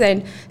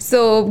 100%.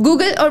 سو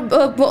گوگل, اور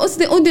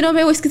ان دنوں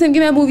میں اس قسم کی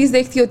میں موویز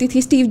دیکھتی ہوتی تھی,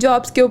 اسٹیو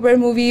جابس کے اوپر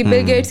مووی,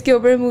 بل گیٹس کے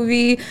اوپر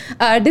مووی,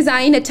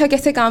 ڈیزائن اچھا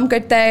کیسے کام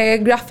کرتا ہے,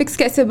 گرافکس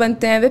کیسے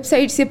بنتے ہیں, ویب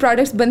سائٹ سے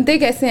پروڈکٹس بنتے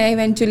کیسے ہیں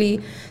ایونچولی.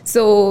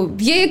 سو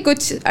یہ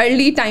کچھ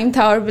ارلی ٹائم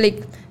تھا, اور like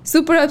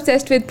super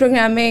obsessed with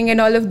programming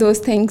and all of those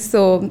things.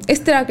 So اس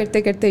طرح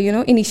کرتے کرتے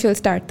initial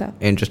start تھا.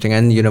 Interesting.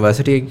 And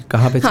university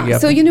کہاں پہ سیکھی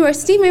آپ؟ So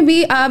university میں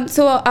بھی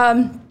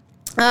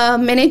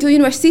میں نے جو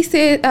یونیورسٹی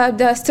سے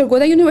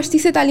سرگودا یونیورسٹی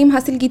سے تعلیم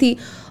حاصل کی تھی,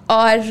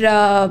 اور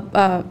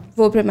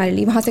وہ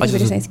primarily وہاں سے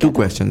computer science. Two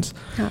questions.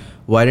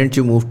 Why didn't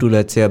you move to,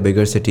 let's say, a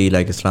bigger city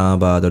like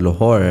Islamabad or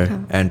Lahore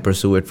and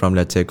pursue it from,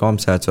 let's say,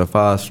 ComStats or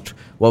FAST,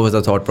 what was the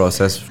thought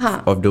process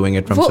of doing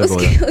it from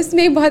Sargodha?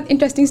 उसमें बहुत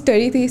interesting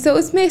story थी. सो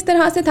उसमें इस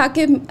तरह से था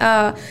कि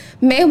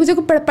मुझे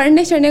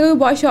पढ़ने चढ़ने का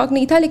बहुत शौक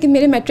नहीं था, लेकिन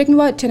मेरे मैट्रिक में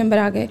बहुत अच्छे नंबर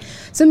आ गए.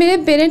 सो मेरे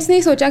पेरेंट्स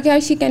ने सोचा कि यार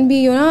शी कैन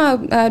बी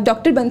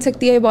डॉक्टर बन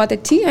सकती है बहुत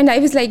अच्छी. And I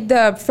was like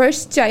the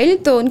first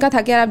child, तो उनका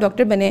था कि यार आप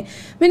डॉक्टर बने.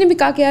 मैंने भी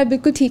कहा कि यार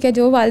बिल्कुल ठीक है,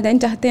 जो वालिदैन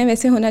चाहते हैं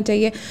वैसे होना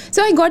चाहिए.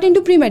 सो I got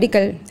into pre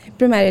medical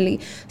primarily.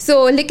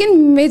 सो लेकिन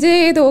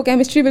मुझे तो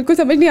केमिस्ट्री बिल्कुल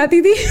समझ नहीं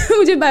आती थी.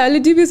 मुझे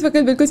बायोलॉजी भी उस वक्त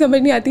बिल्कुल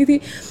समझ नहीं आती थी.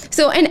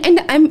 सो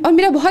और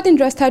मेरा बहुत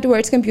इंटरेस्ट था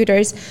टुवर्ड्स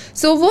कंप्यूटर्स.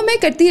 सो वो मैं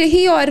करती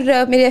रही, और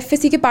मेरे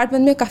FSC के पार्ट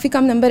 1 में काफ़ी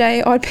कम नंबर आए,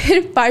 और फिर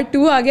पार्ट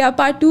 2 आ गया.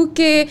 पार्ट 2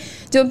 के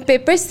जो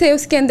पेपर्स थे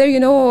उसके अंदर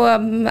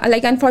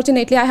like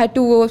unfortunately I had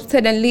to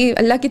suddenly,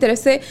 Allah की तरफ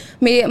से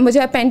मुझे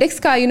अपेंडिक्स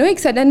का एक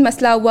सडन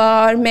मसला हुआ,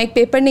 और मैं एक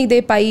पेपर नहीं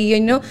दे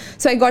पाई.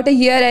 सो I got a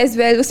year as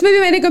well. उसमें भी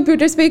मैंने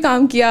कंप्यूटर्स पे ही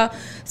काम किया.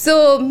 सो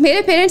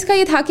मेरे पेरेंट्स का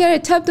ये था कि यार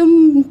अच्छा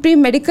तुम प्री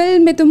मेडिकल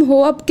में तुम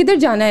हो, अब किधर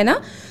जाना है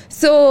ना.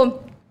 सो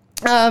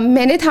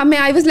मैं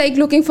I was like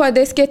looking for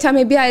this कि अच्छा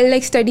maybe I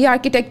like study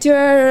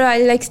architecture,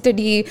 I like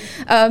study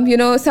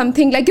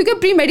something like, क्योंकि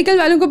प्री मेडिकल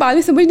वालों को बाद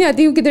में समझ नहीं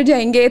आती किधर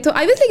जाएंगे. तो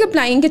आई वॉज लाइक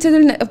अप्लाइंग कि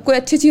चलो कोई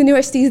अच्छी अच्छी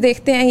यूनिवर्सिटीज़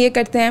देखते हैं, ये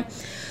करते हैं.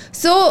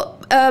 So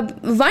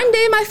one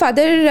day my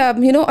father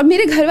और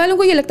मेरे घर वालों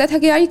को ये लगता था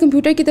कि यार ये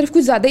कंप्यूटर की तरफ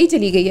कुछ ज़्यादा ही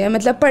चली गई है,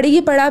 मतलब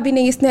पढ़ा भी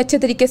नहीं इसने अच्छे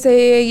तरीके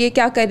से, ये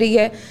क्या कर रही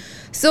है.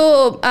 सो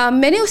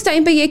मैंने उस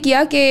टाइम पे ये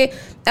किया कि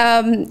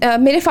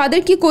मेरे फादर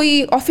की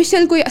कोई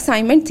ऑफिशियल कोई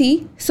असाइनमेंट थी.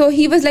 सो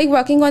he was like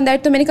working on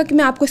that. तो मैंने कहा कि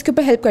मैं आपको इसके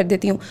ऊपर हेल्प कर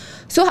देती हूँ.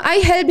 सो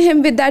I help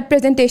him with that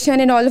presentation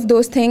and all of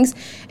those things.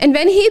 And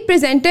when he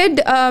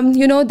presented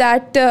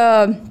that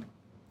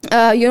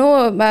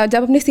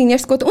जब अपने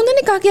सीनियर्स को, तो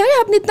उन्होंने कहा कि यार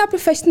आपने इतना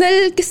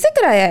प्रोफेशनल किससे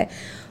कराया है,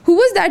 who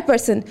was that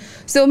person?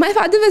 So my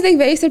father was like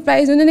very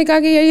surprised. उन्होंने कहा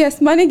कि यार ये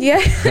अस्मा ने किया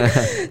है.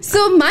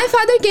 So my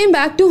father came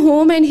back to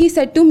home and he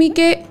said to me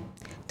कि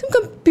तुम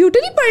कंप्यूटर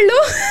ही पढ़ लो.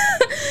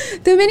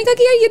 तो मैंने कहा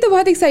कि यार ये तो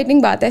बहुत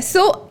एक्साइटिंग बात है.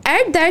 सो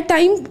एट दैट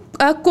टाइम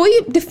कोई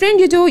डिफरेंट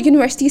ये जो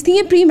यूनिवर्सिटीज़ थी,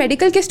 ये प्री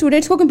मेडिकल के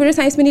स्टूडेंट्स को कंप्यूटर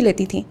साइंस में नहीं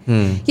लेती थी.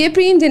 ये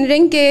प्री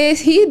इंजीनियरिंग के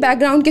ही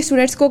बैकग्राउंड के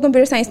स्टूडेंट्स को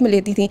कंप्यूटर साइंस में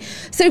लेती थी.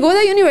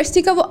 सरगोधा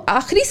यूनिवर्सिटी का वो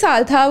आखिरी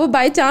साल था, वो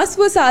बाई चांस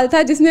वो साल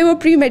था जिसमें वो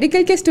प्री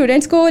मेडिकल के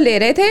स्टूडेंट्स को ले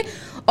रहे थे.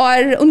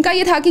 और उनका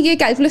ये था कि ये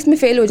कैलकुलस में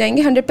फ़ेल हो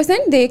जाएंगे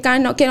 100%. They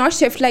can not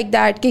shift like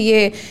that कि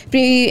ये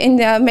प्री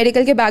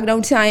मेडिकल के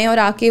बैकग्राउंड से आएँ और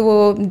आके वो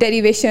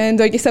डेरिवेशन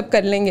और ये सब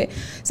कर लेंगे.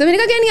 सो मैंने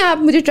कहा कि नहीं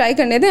आप मुझे ट्राई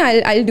करने दें,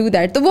 आई डू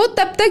दैट. तो वो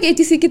तब तक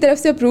ATC की तरफ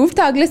से अप्रूव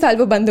था. अगले साल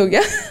वो बंद हो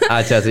गया.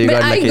 अच्छा,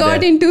 I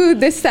got into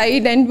this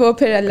side and वो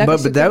फिर अल्लाह.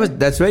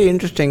 दैट्स वेरी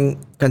इंटरेस्टिंग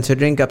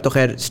considering कि अब तो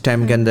खैर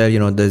STEM के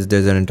अंदर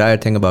there's an entire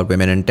thing about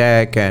women in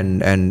tech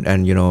and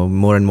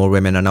more and more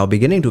women are now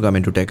beginning to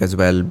come into tech as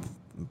well,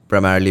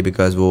 primarily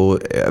because वो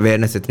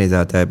awareness इतनी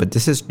ज़्यादा है. But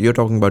this is, you're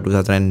talking about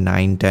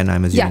 2009-10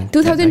 I'm assuming. Yeah,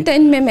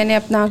 2010 में मैंने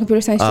अपना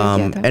computer science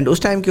किया था. And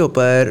उस टाइम के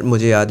ऊपर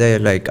मुझे याद है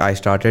like I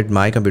started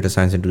my computer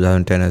science in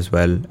 2010 as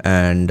well,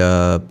 and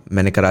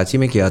मैंने कराची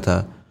में किया था.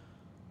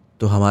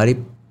 तो हमारी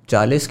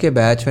 40 के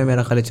बैच में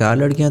मेरा ख्याल 4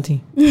 लड़कियाँ थीं.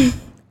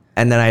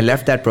 And then I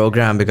left that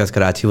program because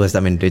Karachi was,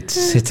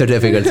 it's a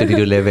difficult city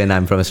to live in.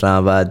 I'm from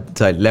Islamabad.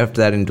 So I left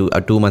that into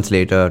 2 months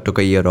later,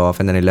 took a year off,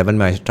 and then 11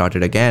 में I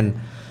started again.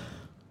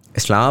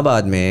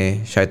 Islamabad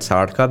में शायद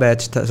 60 का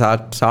batch था,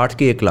 60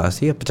 की एक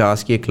class थी या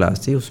 50 की एक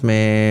क्लास थी.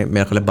 उसमें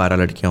मेरा ख्याल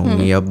 12 लड़कियाँ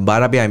होंगी, या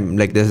 12 भी. I'm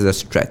like this is a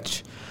stretch.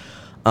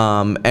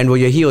 And वो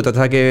यही होता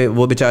था कि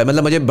वो बेचारे,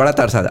 मतलब मुझे बड़ा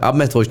तरस आता, अब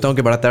मैं सोचता हूँ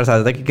कि बड़ा तरस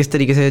आता था कि किस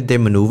तरीके से दे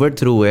मैन्यूवर्ड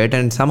through it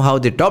and somehow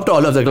they topped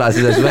all of the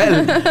classes as well.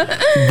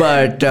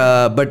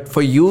 But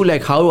for you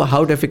like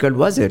how difficult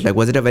was it? Like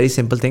was it a very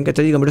simple thing?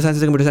 अच्छा जी कंप्यूटर साइंस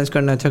से कंप्यूटर साइंस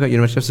करना, अच्छा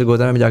university of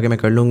Sargodha में जाके मैं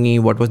कर लूँगी.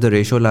 What was the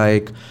ratio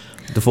like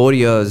the 4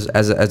 years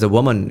as a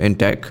woman in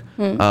tech?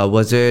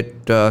 Was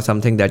it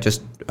something that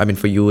just, I mean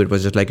for you it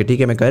was just like ठीक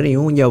है मैं कर रही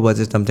हूँ, या was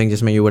it something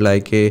जिसमें you were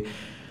like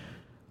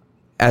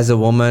as a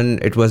woman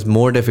it was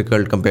more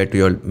difficult compared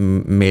to your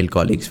male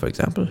colleagues, for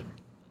example?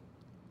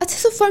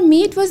 So for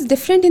me it was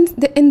different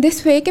in this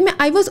way कि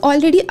I was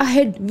already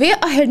way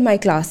ahead my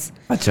class.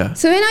 अच्छा.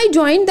 So when I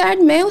joined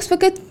that, मैं उस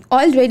वक्त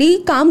already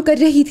काम कर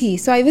रही थी.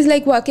 So I was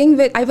like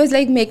I was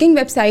like making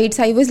websites.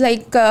 I was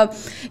like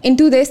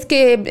into this के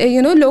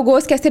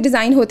logos कैसे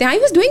design होते हैं. I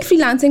was doing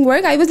freelancing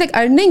work. I was like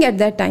earning at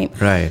that time.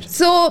 Right.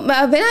 So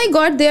when I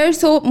got there,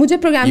 so मुझे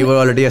programming. You were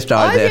already a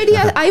star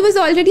there. I was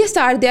already a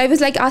star there. I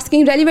was like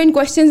asking relevant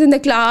questions in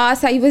the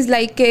class. I was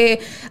like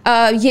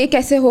ये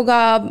कैसे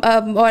होगा,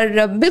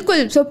 और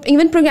बिल्कुल. So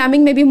even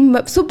programming में भी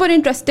super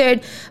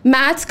interested.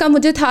 Maths का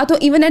मुझे था,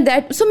 तो even at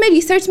that, so मैं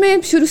research में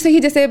शुरू से ही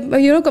जैसे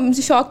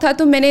शौक था.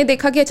 तो मैंने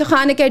देखा कि अच्छा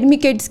खान एकेडमी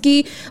किड्स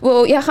की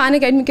वो, या खान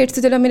एकेडमी किड्स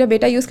तो चलो मेरा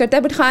बेटा यूज़ करता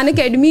है, बट खान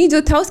एकेडमी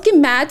जो था उसकी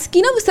मैथ्स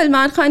की ना वो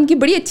सलमान खान की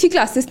बड़ी अच्छी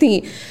क्लासेस थी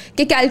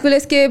कि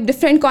कैलकुलस के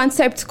डिफरेंट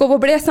कॉन्सेप्ट्स को वो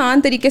बड़े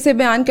आसान तरीके से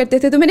बयान करते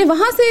थे. तो मैंने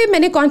वहाँ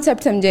से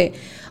कॉन्सेप्ट समझे.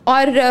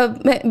 اور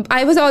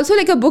I was also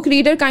like a book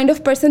reader kind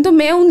of person. تو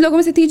میں ان لوگوں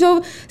میں سے تھی جو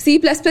C++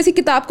 کی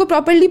کتاب کو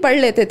پراپرلی پڑھ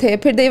لیتے تھے.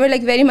 پھر دے were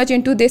like very much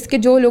into this کہ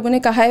جو لوگوں نے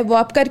کہا ہے وہ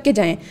آپ کر کے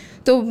جائیں.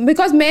 تو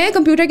بیکاز میں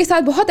کمپیوٹر کے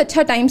ساتھ بہت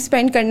اچھا ٹائم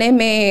اسپینڈ کرنے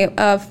میں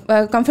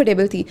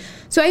کمفرٹیبل تھی.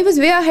 سو I was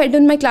way head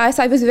in my class.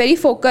 I was very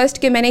focused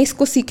کہ میں نے اس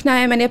کو سیکھنا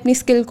ہے, میں نے اپنی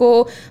اسکل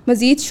کو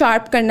مزید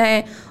شارپ کرنا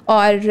ہے.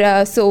 اور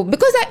so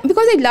because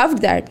I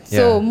load that,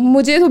 سو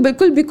مجھے تو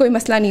بالکل بھی کوئی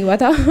مسئلہ نہیں ہوا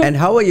تھا. And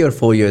how are your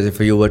 4 years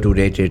if you were to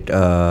rate it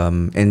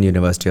in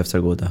University of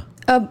Sargodha?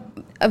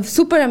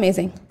 Super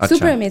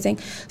amazing.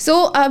 سو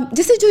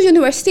جیسے جو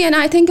یونیورسٹی ہے نا,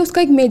 آئی تھنک اس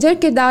کا ایک میجر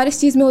کردار اس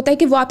چیز میں ہوتا ہے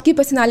کہ وہ آپ کی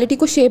پرسنالٹی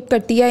کو شیپ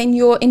کرتی ہے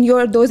in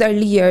your those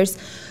early years.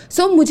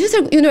 سو مجھے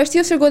یونیورسٹی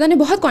آف سرگودا نے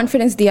بہت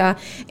کانفیڈنس دیا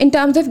ان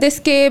ٹرمز آف دس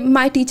کہ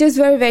my teachers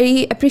were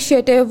very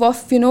اپریشیٹیو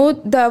of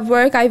the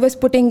work I was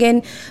putting in.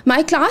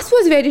 My class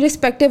was very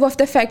respective of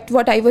the fact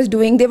what I was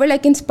doing. They were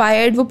like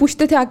inspired. وہ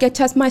پوچھتے تھے آ کے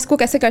اچھا اسما اس کو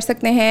کیسے کر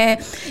سکتے ہیں.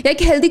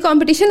 ایک ہیلدی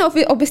کمپٹیشن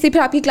اوبیسلی پھر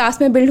آپ کی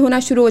کلاس میں بلڈ ہونا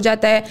شروع ہو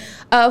جاتا ہے.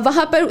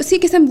 وہاں پر اسی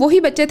قسم وہی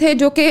بچے تھے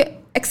جو کہ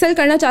ایکسل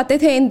کرنا چاہتے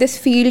تھے ان دس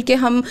فیلڈ کہ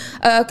ہم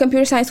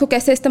کمپیوٹر سائنس کو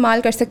کیسے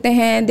استعمال کر سکتے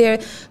ہیں دیر.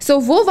 سو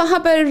وہ وہاں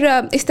پر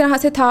اس طرح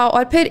سے تھا.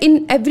 اور پھر in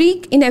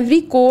every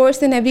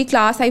course in every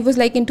class I was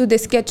like in to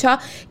this کہ اچھا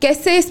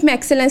کیسے اس میں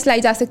ایکسلنس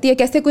لائی جا سکتی ہے,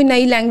 کیسے کوئی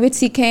نئی لینگویج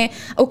سیکھیں.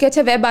 اوکے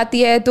اچھا ویب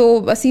آتی ہے تو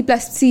C#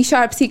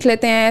 سیکھ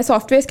لیتے ہیں,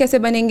 سافٹ ویئرس کیسے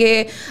بنیں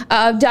گے,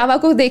 جاوا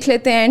کو دیکھ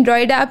لیتے ہیں,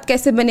 اینڈرائڈ ایپ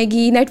کیسے بنے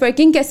گی, نیٹ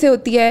ورکنگ کیسے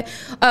ہوتی ہے.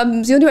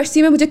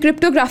 یونیورسٹی میں مجھے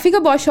کرپٹوگرافی کا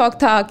بہت شوق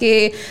تھا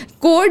کہ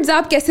کوڈز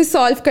آپ کیسے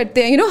سالو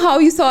کرتے ہیں, how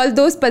you solve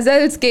those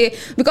puzzles کے.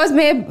 بیکاز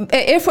میں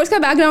ایئر فورس کا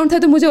بیک گراؤنڈ تھا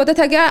تو مجھے ہوتا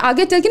تھا کہ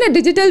آگے چل کے نا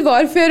ڈیجیٹل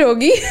وارفیئر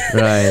ہوگی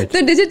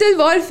تو ڈیجیٹل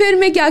وارفیئر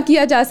میں کیا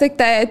کیا جا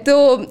سکتا ہے.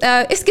 تو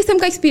اس قسم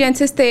کا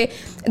ایکسپیرینسز تھے.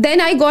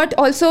 دین آئی گاٹ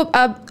آلسو,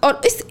 اور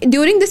اس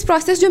ڈیورنگ دس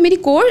پروسیس جو میری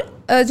کور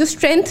جو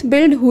اسٹرینتھ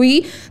بلڈ ہوئی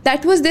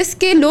دیٹ واز دس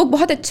کہ لوگ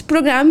بہت اچھے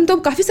پروگرام تو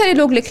کافی سارے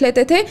لوگ لکھ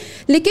لیتے تھے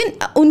لیکن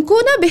ان کو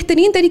نا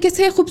بہترین طریقے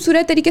سے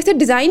خوبصورت طریقے سے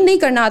ڈیزائن نہیں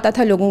کرنا آتا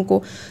تھا لوگوں کو.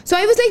 سو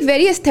آئی واز لائک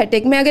ویری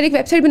ایستھیٹک. میں اگر ایک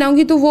ویب سائٹ بناؤں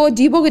گی تو وہ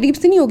عجیب و غریب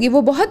سے نہیں ہوگی,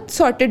 وہ بہت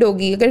سارٹیڈ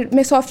ہوگی. اگر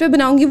میں سافٹ ویئر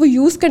بناؤں گی وہ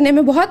یوز کرنے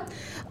میں بہت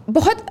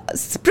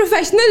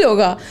پروفیشنل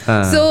ہوگا.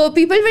 سو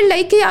پیپل ول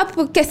لائک کہ آپ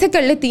کیسے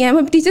کر لیتی ہیں.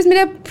 ٹیچرس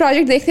میرا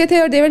پروجیکٹ دیکھتے تھے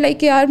اور دے ور لائک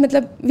کہ یار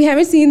مطلب we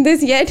haven't seen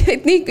this yet.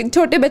 اتنی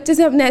چھوٹے بچے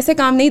سے ہم نے ایسے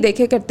کام نہیں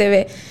دیکھے کرتے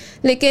ہوئے.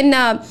 لیکن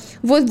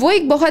وہ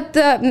ایک بہت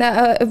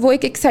وہ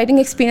ایک ایکسائٹنگ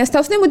ایکسپیرینس تھا.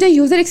 اس نے مجھے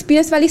یوزر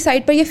ایکسپیرینس والی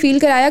سائٹ پر یہ فیل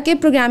کرایا کہ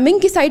پروگرامنگ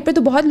کی سائٹ پر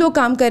تو بہت لوگ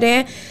کام کر رہے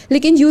ہیں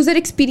لیکن user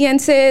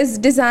experiences,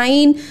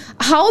 design,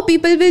 how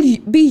people will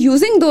be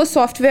using those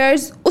soft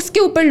wears, اس کے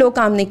اوپر لوگ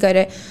کام نہیں کر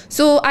رہے.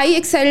 سو آئی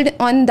ایکسیلڈ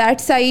آن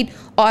دیٹ سائڈ.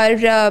 اور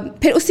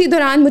پھر اسی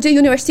دوران مجھے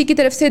یونیورسٹی کی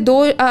طرف سے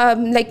 2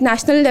 لائک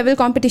نیشنل لیول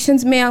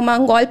کمپٹیشنز میں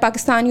امنگ آل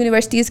پاکستان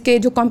یونیورسٹیز کے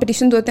جو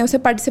کمپٹیشنز ہوتے ہیں اسے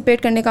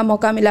پارٹیسپیٹ کرنے کا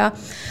موقع ملا.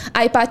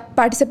 آئی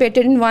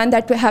participated in one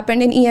that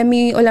happened in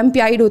EME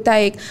olympiad ہوتا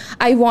ہے ایک.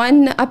 آئی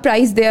وان اے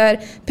پرائز دیئر.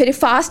 پھر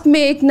فاسٹ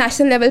میں ایک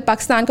نیشنل لیول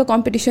پاکستان کا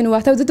کمپٹیشن ہوا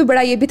تھا. تو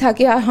بڑا یہ بھی تھا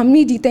کہ ہم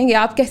نہیں جیتیں گے,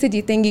 آپ کیسے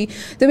جیتیں گی.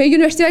 تو میری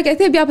یونیورسٹی والے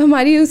کہتے ہیں ابھی آپ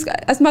ہماری اس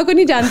اسما کو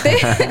نہیں جانتے,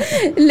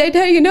 let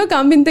her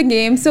come in the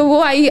game. سو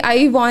وہ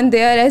آئی وان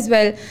there as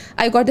well.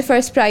 I got the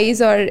first prize.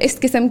 اور اس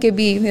قسم کے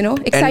بھی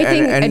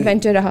ایکسائٹنگ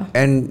ایڈونچر رہا.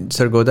 And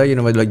Sargodha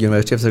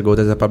university of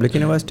Sargodha is a public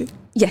university.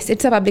 Yes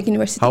it's a public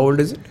university. How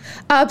old is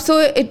it? So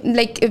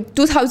like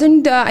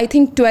 2000 I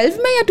think 12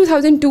 میں یا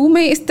 2002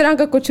 میں اس طرح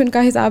کا کچھ ان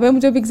کا حساب ہے,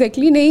 مجھے اب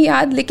ایگزیکٹلی نہیں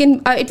یاد. لیکن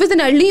it was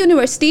an early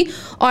university.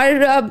 اور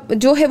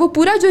جو ہے وہ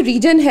پورا جو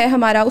ریجن ہے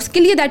ہمارا اس کے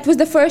لیے that was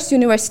the first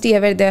university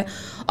ever their.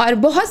 اور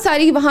بہت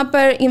ساری وہاں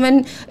پر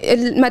ایون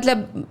مطلب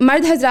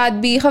مرد حضرات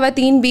بھی,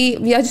 خواتین بھی,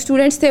 یا جو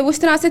اسٹوڈنٹس تھے وہ اس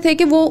طرح سے تھے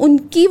کہ وہ ان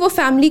کی وہ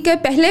فیملی کے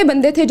پہلے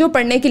بندے تھے جو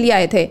پڑھنے کے لیے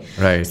آئے تھے.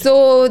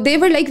 سو دے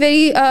were like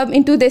very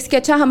in to this کہ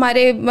اچھا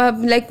ہمارے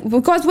لائک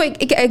بیکاز وہ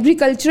ایک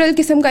ایگریکلچرل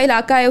قسم کا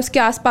علاقہ ہے اس کے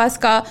آس پاس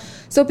کا.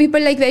 So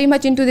people like very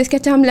much in to this کہ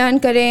اچھا ہم لرن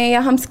کریں یا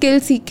ہم اسکل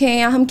سیکھیں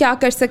یا ہم کیا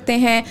کر سکتے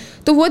ہیں.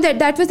 تو وہ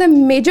that was a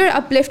major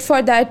up lift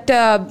for that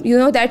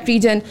that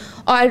region.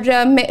 اور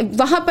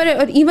وہاں پر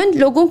ایون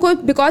لوگوں کو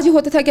بیکاز یہ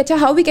ہوتا تھا کہ اچھا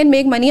how we can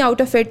make money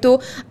out of it. تو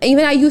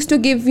even I use to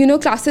give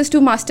classes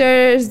to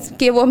masters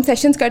کے وہ ہم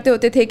سیشنس کرتے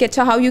ہوتے تھے کہ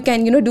اچھا how you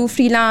can do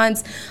free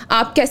lance.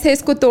 آپ کیسے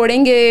اس کو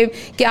توڑیں گے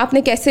کہ آپ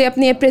نے کیسے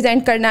اپنے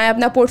پریزنٹ کرنا ہے,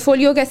 اپنا پورٹ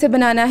فولیو کیسے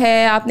بنانا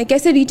ہے, آپ نے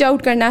کیسے ریچ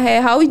آؤٹ کرنا ہے,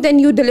 how then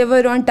you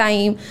deliver on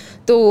time.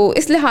 تو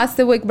اس لحاظ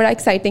سے وہ ایک بڑا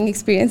ایکسائٹنگ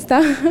ایکسپیرینس تھا.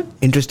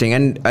 Interesting.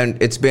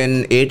 And it's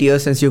been 8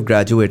 years since you've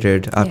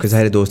graduated. آپ کے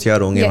سارے دوست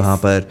یار ہوں گے وہاں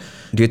پر.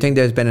 Do you think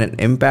there is been an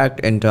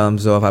impact in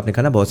terms of, آپ نے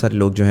کہا نا بہت سارے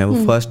لوگ جو ہیں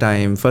وہ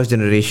فرسٹ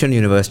جنریشن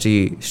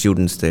یونیورسٹی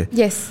اسٹوڈنٹس تھے.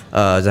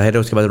 ظاہر ہے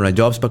اس کے بعد انہوں نے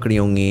جابس پکڑی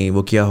ہوں گی,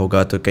 وہ کیا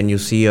ہوگا. تو can you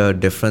C a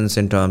difference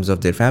in terms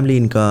of their family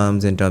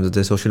incomes, in terms of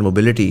their social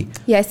mobility?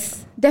 Yes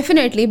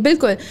definitely,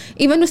 بالکل.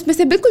 ایون اس میں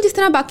سے بالکل جس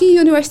طرح باقی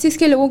یونیورسٹیز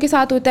کے لوگوں کے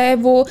ساتھ ہوتا ہے,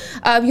 وہ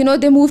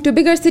they move to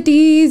bigger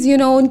cities,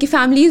 ان کی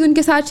فیملیز ان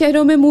کے ساتھ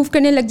شہروں میں موو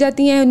کرنے لگ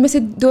جاتی ہیں. ان میں سے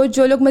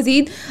جو لوگ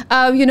مزید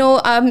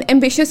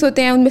ایمبیشیس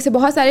ہوتے ہیں, ان میں سے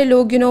بہت سارے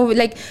لوگ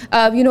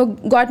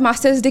got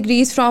masters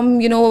degrees from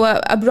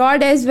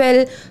abroad as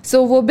well.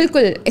 سو وہ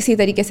بالکل اسی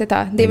طریقے سے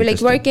تھا. they were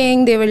like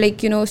working, they were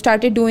like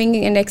started doing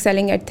and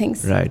excelling at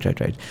things. Right.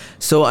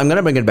 So I'm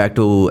gonna bring it back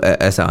to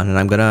Ehsan,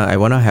 and I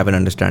wanna have an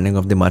understanding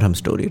of the Marham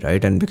story,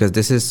 right? And because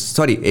this is,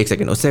 sorry, ek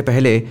second, usse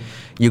pehle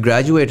you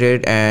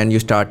graduated and you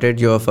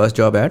started your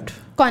first job at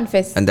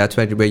Confess. And that's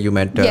where you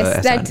met Yes,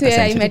 Ehsan, that's where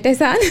I met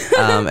Ehsan.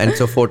 And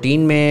so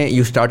 14 mein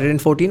you started in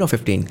 14 or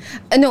 15?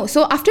 No,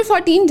 so after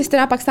 14 جس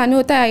طرح پاکستان میں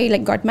ہوتا ہے, I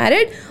like got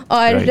married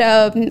اور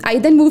I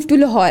then moved to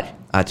Lahore.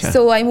 Achha.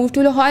 So I moved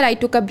to Lahore. I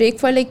took a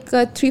break for like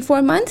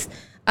 3-4 months.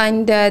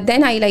 And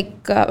then I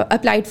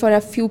applied for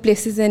a few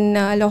places in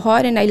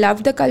Lahore, and I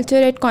loved the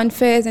culture at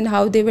Confess and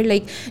how they were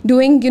like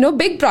doing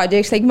big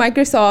projects like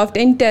Microsoft,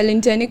 Intel,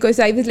 and Ingenico.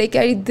 So I was like,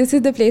 this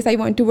is the place I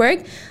want to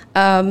work.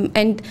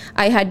 And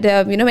I had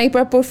my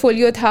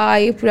portfolio tha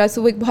pura,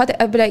 so ایک بہت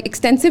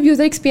extensive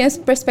user experience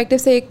perspective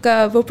سے ایک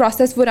وہ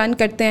process وہ run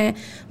کرتے ہیں.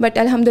 But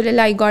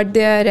alhamdulillah I got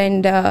there,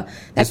 and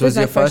this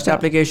was your first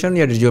application,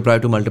 or did you apply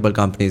to multiple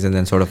companies and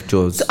then sort of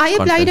chose? So I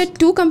applied at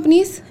 2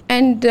 companies,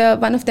 and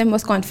one of them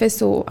was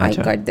Confess, so I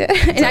got there.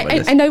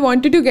 And I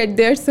wanted to get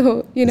there,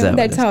 so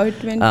that's how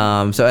it went.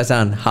 So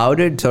Ehsan, how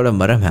did sort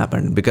of Marham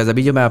happen? Because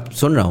ابھی جو میں آپ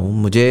سن رہا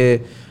ہوں,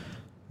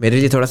 میرے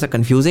لیے تھوڑا سا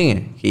کنفیوزنگ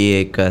ہے کہ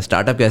ایک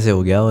اسٹارٹ اپ کیسے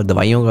ہو گیا, اور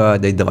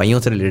دوائیوں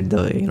سے ریلیٹڈ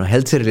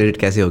ہیلتھ سے ریلیٹڈ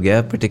کیسے ہو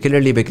گیا,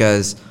 particularly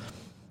because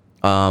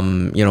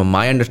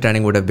my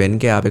understanding would have been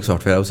کہ آپ ایک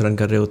سافٹ ویئر ہاؤس رن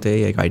کر رہے ہوتے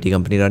یا ایک آئی ٹی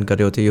کمپنی رن کر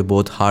رہے ہوتے, you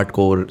both hard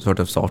core sort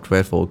of soft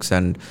where focus.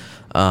 And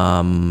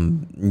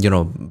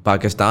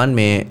Pakistan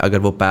میں اگر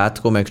وہ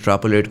پیتھ کو میں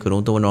ایکسٹراپولیٹ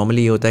کروں تو وہ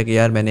نارملی یہ ہوتا ہے کہ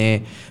یار میں نے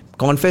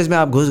کانفیس میں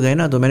آپ گھس گئے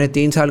نا, تو میں نے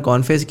 3 سال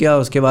کانفیس کیا,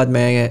 اس کے بعد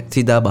میں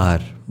سیدھا باہر.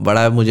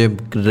 بڑا مجھے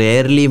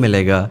ریئرلی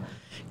ملے گا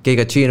کہ ایک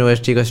اچھی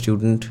یونیورسٹی کا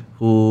اسٹوڈنٹ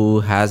ہو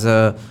has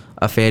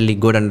a fairly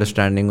good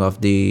understanding of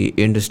the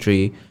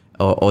industry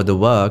اور دا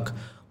ورک,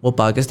 وہ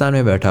پاکستان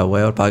میں بیٹھا ہوا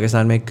ہے اور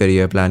پاکستان میں ایک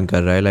کریئر پلان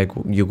کر رہا ہے. Like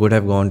you could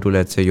have gone to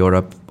let's say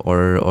Europe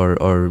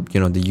اور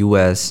the U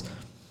S,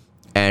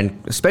 and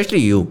especially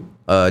you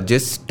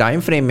جس ٹائم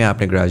فریم میں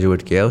آپ نے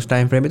گریجویٹ کیا, اس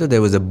ٹائم فریم میں تو there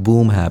was a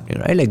boom happening,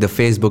 right, like the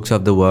Facebooks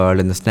of the world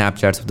and the snap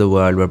chats of the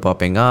world were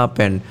popping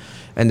up,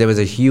 and there was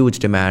a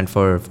huge demand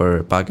for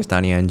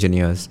Pakistani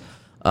engineers.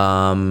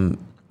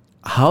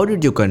 How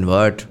did you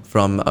convert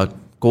from a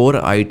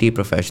core IT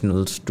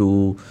professionals to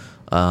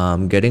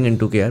getting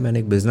into کہ یار میں نے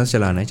ایک business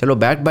چلانا ہے, چلو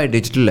back by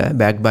digital ہے,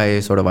 back by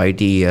sort of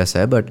ITES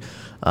ہے, بٹ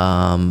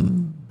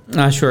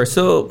sure.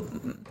 So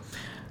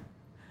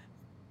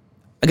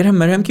اگر ہم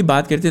مرہم کی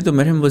بات کرتے ہیں تو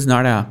Marham was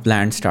not a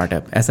planned start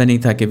up نہیں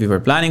تھا کہ we were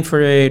planning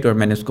for it اور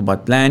میں نے اس کو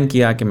بہت پلان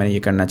کیا کہ میں یہ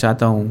کرنا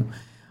چاہتا ہوں.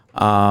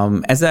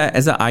 As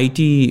a IT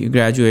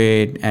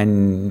graduate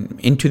and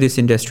into this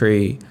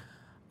industry,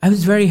 I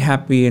was very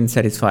happy and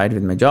satisfied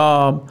with my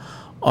job.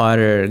 اور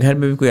گھر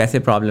میں بھی کوئی ایسے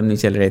پرابلم نہیں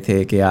چل رہے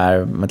تھے کہ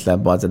یار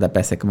مطلب بہت زیادہ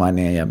پیسے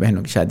کمانے ہیں یا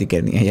بہنوں کی شادی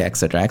کرنی ہے یا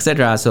etcetera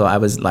etcetera. So I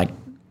was like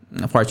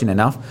fortunate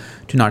enough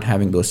to not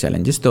having those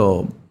challenges. So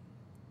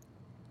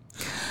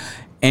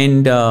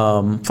and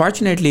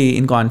fortunately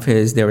in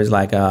Confess there was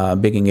like a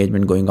big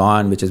engagement going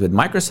on which is with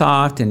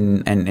Microsoft,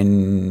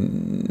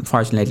 and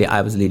fortunately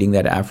I was leading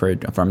that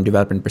effort from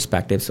development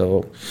perspective. So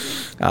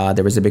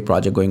there was a big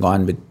project going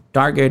on with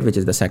Target, which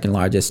is the second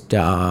largest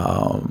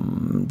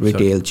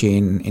retail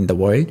chain in the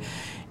world,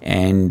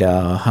 and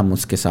ہم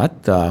اس کے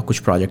ساتھ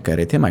کچھ project کر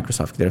رہے تھے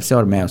Microsoft کی طرف سے,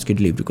 اور میں اس کی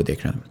ڈلیوری کو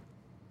دیکھ رہا تھا.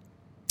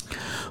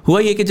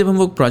 ہوا یہ کہ جب ہم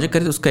وہ پروجیکٹ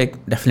کرتے تو اس کا ایک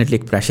ڈیفینیٹلی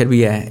ایک پریشر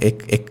بھی ہے,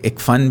 ایک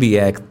فن بھی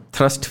ہے, ایک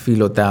تھرسٹ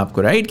فیل ہوتا ہے آپ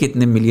کو, رائٹ, کہ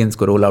اتنے ملینس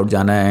کو رول آؤٹ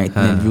جانا ہے,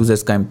 اتنے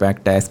یوزرس کا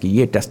امپیکٹ ہے, اس کی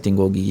یہ ٹیسٹنگ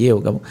ہوگی, یہ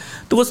ہوگا,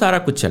 تو وہ سارا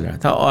کچھ چل رہا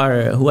تھا. اور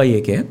ہوا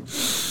یہ کہ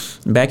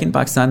بیک ان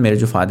پاکستان میرے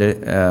جو فادر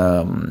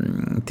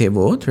تھے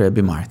وہ تھوڑے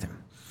بیمار تھے,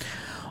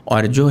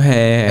 اور جو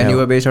ہے And you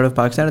were based out of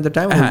Pakistan at the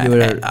time?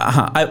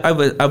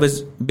 I was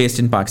based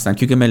in Pakistan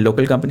کیونکہ میں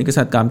لوکل کمپنی کے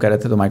ساتھ کام کر رہا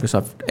تھا, تو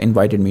Microsoft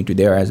invited me to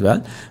there as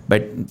well,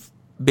 but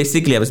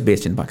basically I was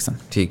based in Pakistan.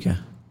 ٹھیک ہے.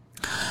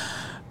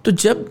 تو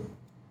جب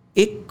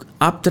ایک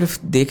آپ طرف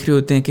دیکھ رہے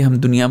ہوتے ہیں کہ ہم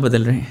دنیا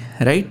بدل رہے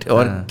ہیں, رائٹ,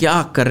 اور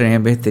کیا کر رہے ہیں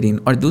بہترین,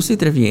 اور دوسری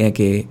طرف یہ ہے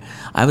کہ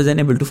I was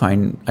unable to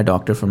find a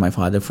doctor for my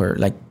father for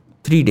like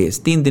 3 days.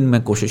 3 دن میں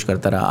کوشش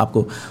کرتا رہا. آپ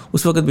کو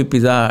اس وقت بھی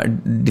پیزا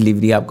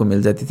ڈلیوری آپ کو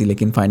مل جاتی تھی,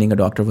 لیکن finding a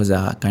doctor was a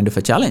kind of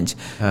a challenge.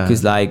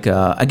 Because like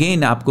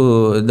again آپ کو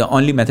دا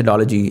اونلی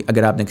میتھڈالوجی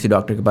اگر آپ نے کسی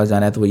ڈاکٹر کے پاس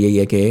جانا ہے تو وہ یہی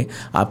ہے کہ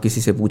آپ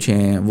کسی سے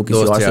پوچھیں, وہ کسی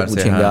اور سے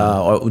پوچھیں گا,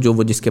 اور جو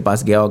وہ جس کے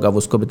پاس گیا ہوگا وہ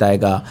اس کو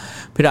بتائے گا,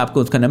 پھر آپ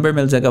کو اس کا نمبر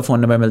مل جائے گا,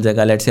 فون نمبر مل جائے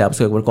گا. لیٹ سے آپ اس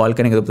کو ایک بار کال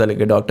کریں گے تو پتہ لگے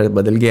کہ ڈاکٹر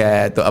بدل گیا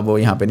ہے, تو اب وہ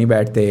یہاں پہ نہیں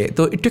بیٹھتے.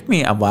 تو it took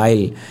me a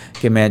while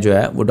کہ میں جو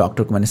ہے وہ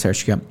ڈاکٹر کو میں نے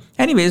سرچ کیا.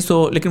 اینی ویز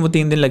تو لیکن وہ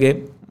 3 دن لگے,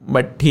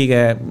 بٹ ٹھیک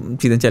ہے,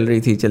 چیزیں چل رہی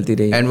تھی, چلتی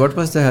رہی. And what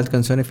was the health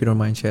concern if you don't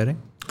mind sharing?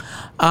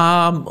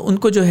 ان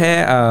کو جو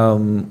ہے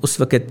اس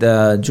وقت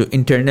جو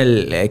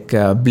انٹرنل ایک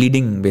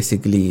بلیڈنگ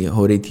بیسیکلی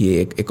ہو رہی تھی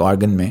ایک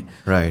آرگن میں,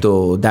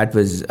 تو دیٹ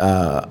واز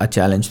اے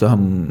چیلنج. تو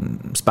ہم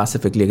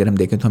اسپیسیفکلی اگر ہم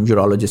دیکھیں تو ہم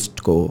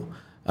یورولوجسٹ کو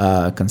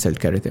کنسلٹ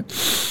کر رہے تھے.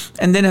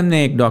 اینڈ دین ہم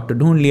نے ایک ڈاکٹر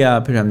ڈھونڈ لیا,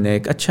 پھر ہم نے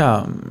ایک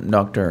اچھا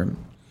ڈاکٹر,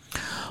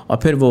 اور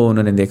پھر وہ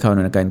انہوں نے دیکھا,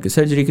 انہوں نے کہا ان کی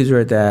سرجری کی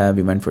ضرورت ہے.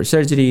 وی وینٹ فار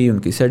سرجری, ان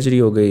کی سرجری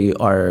ہو گئی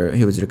اور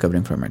he was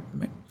recovering from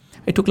it.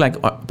 It took like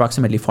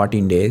approximately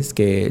 14 days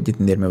کہ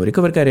جتنی دیر میں وہ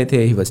ریکور کر رہے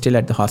تھے. He was still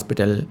at the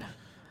hospital.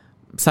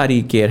 ساری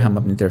کیئر ہم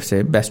اپنی طرف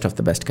سے بیسٹ آف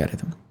دا بیسٹ کر رہے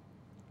تھے.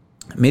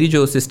 میری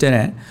جو سسٹر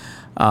ہیں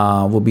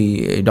وہ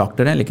بھی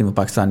ڈاکٹر ہیں, لیکن وہ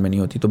پاکستان میں نہیں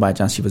ہوتی, تو by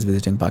chance she was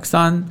visiting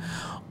Pakistan.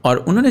 اور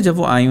انہوں نے جب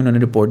وہ آئی, انہوں نے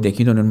رپورٹ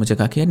دیکھی, تو انہوں نے مجھے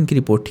کہا کہ یار ان کی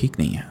رپورٹ ٹھیک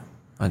نہیں ہے.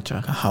 اچھا,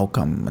 ہاؤ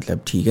کم, مطلب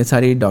ٹھیک ہے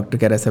ساری ڈاکٹر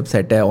کہہ رہا ہے سب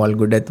سیٹ ہے, آل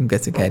گڈ ہے, تم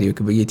کیسے کہہ رہی ہو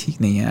کہ بھائی یہ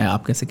ٹھیک نہیں ہے,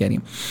 آپ کیسے کہہ رہی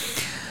ہو.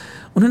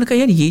 انہوں نے کہا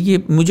یار یہ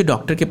مجھے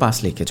ڈاکٹر کے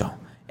پاس لے کے جاؤ.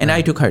 اینڈ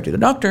آئی ٹوک ہر ٹو دا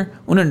ڈاکٹر.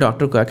 انہوں نے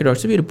ڈاکٹر کو کہا کہ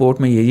ڈاکٹر صاحب یہ رپورٹ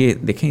میں یہ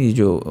دیکھیں, یہ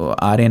جو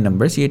آ رہے ہیں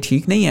نمبرس یہ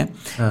ٹھیک نہیں ہے,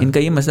 ان کا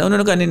یہ مسئلہ. انہوں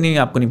نے کہا نہیں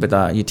آپ کو نہیں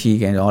پتا, یہ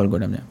ٹھیک ہے, آل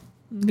گڈ. ہم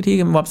نے ٹھیک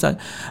ہے, میں واپس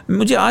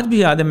مجھے آج بھی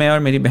یاد ہے, میں اور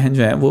میری بہن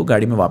جو ہے وہ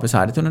گاڑی میں واپس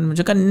آ رہے تھے. انہوں نے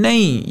مجھے کہا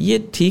نہیں یہ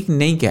ٹھیک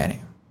نہیں کہہ رہے.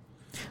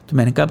 تو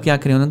میں نے کہا اب کیا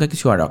کریں. انہوں نے کہا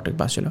کسی اور ڈاکٹر کے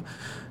پاس چلو.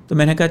 تو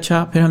میں نے کہا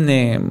اچھا. پھر ہم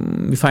نے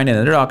we find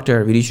another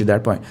doctor, we reach to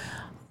that point.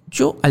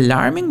 جو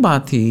الارمنگ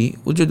بات تھی,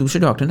 وہ جو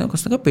دوسرے ڈاکٹر نے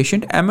اس نے کہا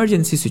پیشنٹ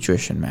ایمرجنسی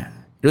سچویشن میں ہے.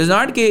 اٹ واز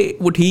ناٹ کہ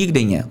وہ ٹھیک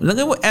نہیں ہے, اس نے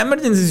کہا وہ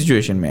ایمرجنسی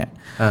سچویشن میں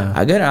ہے.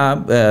 اگر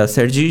آپ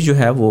سرجری جو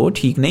ہے وہ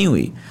ٹھیک نہیں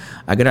ہوئی,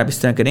 اگر آپ اس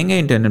طرح کریں گے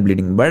انٹرنل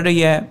بلیڈنگ بڑھ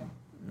رہی ہے,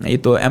 یہ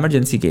تو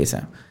ایمرجنسی کیس ہے.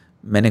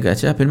 میں نے کہا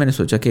اچھا. پھر میں نے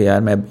سوچا کہ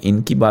یار میں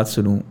ان کی بات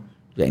سنوں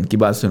یا ان کی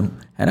بات سنوں,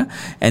 ہے نا.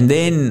 اینڈ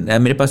دین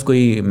میرے پاس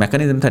کوئی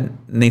میکانزم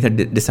نہیں تھا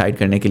ڈیسائڈ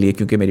کرنے کے لیے,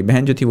 کیونکہ میری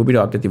بہن جو تھی وہ بھی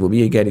ڈاکٹر تھی, وہ بھی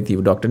یہی کہہ رہی تھی,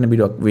 وہ ڈاکٹر نے بھی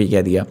وہی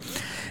کہہ دیا.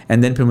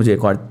 اینڈ دین پھر مجھے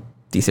ایک اور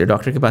تیسرے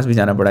ڈاکٹر کے پاس بھی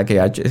جانا پڑا کہ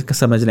یار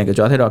سمجھ لیں کہ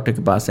چوتھے ڈاکٹر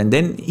کے پاس. And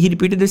then he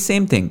repeated the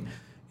same thing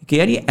کہ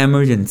یار یہ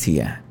ایمرجنسی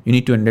ہے, یو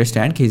نیڈ ٹو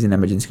انڈرسٹینڈ کہ ان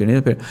ایمرجنسی.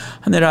 پھر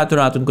ہم نے راتوں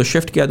رات ان کو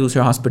شفٹ کیا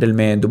دوسرے ہاسپٹل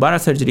میں, دوبارہ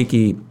سرجری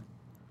کی,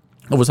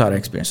 وہ سارا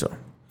ایکسپیرینس ہوا.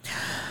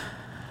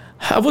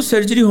 اب وہ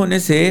سرجری ہونے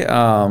سے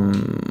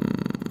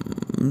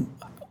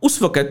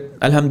اس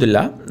وقت الحمدللہ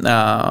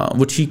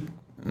وہ ٹھیک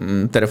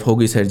طرف ہو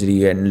گئی سرجری,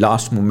 اینڈ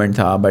لاسٹ مومنٹ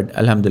تھا, بٹ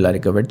الحمدللہ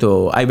ریکورڈ.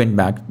 تو آئی وینٹ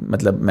بیک,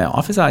 مطلب میں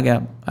آفس آ گیا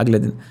اگلے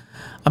دن.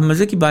 اب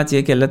مزے کی بات یہ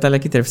ہے کہ اللہ تعالیٰ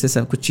کی طرف سے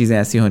سب کچھ چیزیں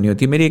ایسی ہونی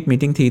ہوتی. میری ایک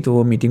میٹنگ تھی, تو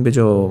وہ میٹنگ پہ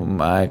جو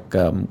ایک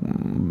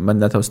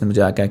بندہ تھا اس نے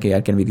مجھے آ کہا کہ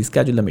یار can we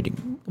reschedule the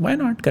meeting, why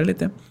not, کر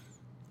لیتے ہیں.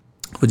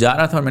 وہ جا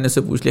رہا تھا اور میں نے اس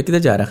سے پوچھ لیا کدھر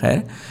جا رہا ہے.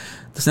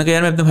 تو اس نے کہا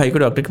یار میں اپنے بھائی کو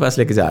ڈاکٹر کے پاس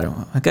لے کے جا رہا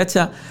ہوں. کہا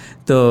اچھا.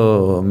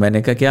 تو میں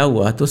نے کہا کیا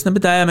ہوا. تو اس نے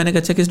بتایا. میں نے کہا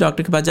اچھا کس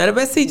ڈاکٹر کے پاس جا رہا ہے.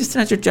 ویسے ہی جس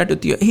طرح چٹ چاٹ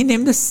ہوتی ہے. ہی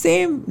نیم دا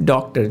سیم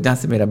ڈاکٹر جہاں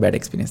سے میرا بیڈ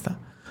ایکسپیرینس تھا.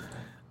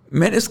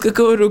 میں نے اس کو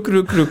کہا رک.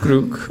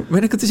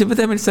 میں نے کہا تجھے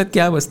پتا ہے میرے ساتھ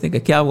کیا ہوا. اس نے کہا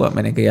کیا ہوا.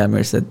 میں نے کہا یار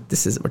میرے ساتھ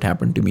this is what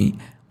happen to me.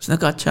 اس نے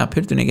کہا اچھا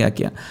پھر تو نے کیا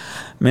کیا.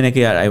 میں نے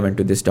کہا یار I went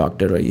to this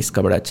doctor, اور اس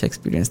کا بڑا اچھا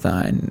ایکسپیرینس تھا,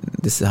 and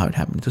this is how it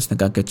happen. تو اس نے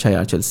کہا کہ اچھا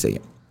یار چل صحیح ہے.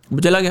 وہ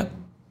چلا گیا.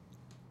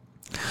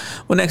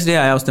 وہ نیکسٹ ڈے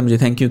آیا, اس نے مجھے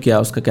تھینک یو کیا.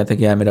 اس کا کہتا ہے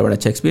کہ یار میرا بڑا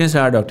اچھا ایکسپیرینس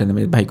رہا, ڈاکٹر نے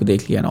میرے بھائی کو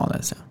دیکھ لیا نا آل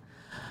ایسا.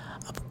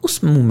 اب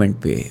اس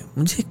مومنٹ پہ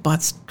مجھے ایک بات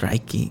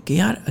اسٹرائک کی کہ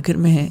یار اگر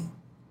میں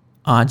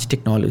آج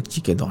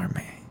ٹیکنالوجی کے دور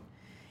میں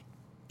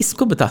اس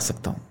کو بتا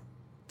سکتا ہوں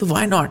تو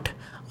why not,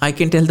 I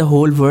can tell the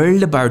whole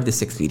world about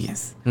this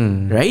experience,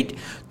 right.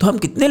 تو ہم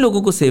کتنے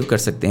لوگوں کو سیو کر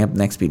سکتے ہیں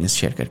اپنا ایکسپیرینس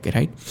شیئر کر کے,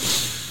 رائٹ.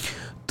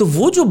 تو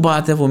وہ جو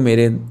بات ہے وہ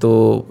میرے تو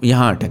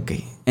یہاں اٹک گئی.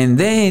 And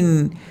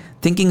then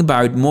thinking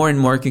about more and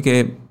more,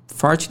 کیونکہ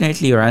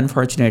فارچونیٹلی اور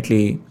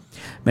انفارچونیٹلی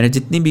میں نے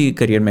جتنی بھی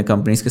کریئر میں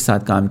کمپنیز کے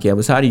ساتھ کام کیا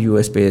وہ ساری یو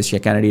ایس بیسڈ یا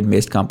کینیڈین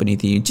بیسڈ کمپنی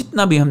تھی.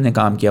 جتنا بھی ہم نے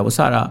کام کیا وہ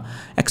سارا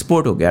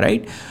ایکسپورٹ ہو گیا,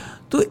 رائٹ.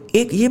 تو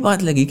ایک یہ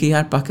بات لگی کہ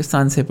یار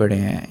پاکستان سے پڑھے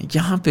ہیں,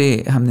 یہاں پہ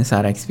ہم نے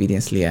سارا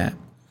ایکسپیرینس لیا ہے,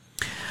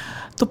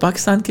 تو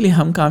پاکستان کے لیے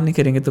ہم کام نہیں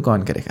کریں گے تو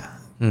کون کرے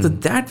گا. تو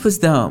دیٹ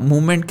واز دا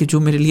مومنٹ کہ جو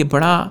میرے لیے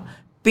بڑا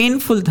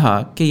پینفل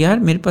تھا کہ یار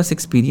میرے پاس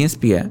ایکسپیرینس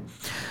بھی ہے.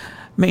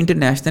 میں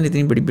انٹرنیشنل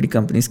اتنی بڑی بڑی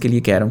کمپنیز کے لیے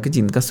کہہ رہا ہوں کہ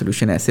جن کا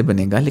سلوشن ایسے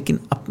بنے گا, لیکن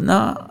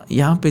اپنا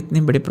یہاں پہ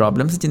اتنے بڑے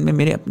پرابلمس جن میں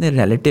میرے اپنے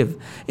ریلیٹیو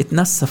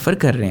اتنا سفر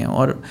کر رہے ہیں,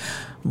 اور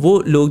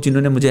وہ لوگ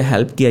جنہوں نے مجھے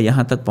ہیلپ کیا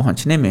یہاں تک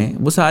پہنچنے میں,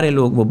 وہ سارے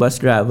لوگ, وہ بس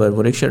ڈرائیور,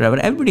 وہ rickshaw driver,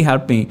 everybody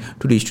help me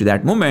to reach to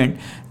that moment.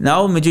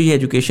 Now مجھے یہ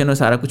ایجوکیشن اور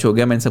سارا کچھ ہو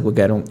گیا, میں ان سب کو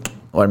کہہ رہا ہوں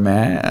اور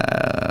میں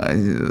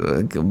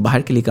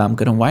باہر کے لیے کام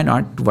کر رہا ہوں, why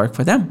not work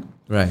for them,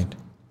 right.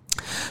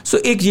 So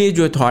ایک یہ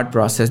جو تھاٹ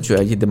پروسیس جو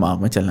ہے یہ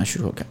دماغ میں چلنا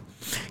شروع ہو گیا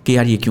کہ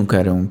یار یہ کیوں کہہ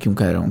رہا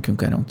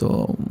ہوں.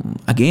 تو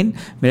اگین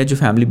میرا جو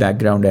فیملی بیک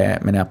گراؤنڈ ہے,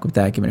 میں نے آپ کو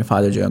بتایا کہ میرے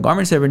فادر جو ہے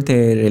گورنمنٹ سرونٹ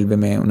تھے, ریلوے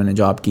میں انہوں نے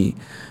جاب کی,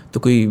 تو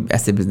کوئی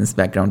ایسے بزنس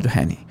بیک گراؤنڈ تو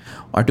ہے نہیں.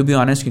 اور ٹو بی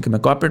آنیسٹ کیونکہ میں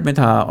کارپوریٹ میں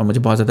تھا اور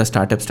مجھے بہت زیادہ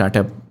اسٹارٹ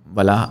اپ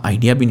والا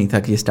آئیڈیا بھی نہیں تھا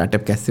کہ یہ اسٹارٹ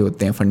اپ کیسے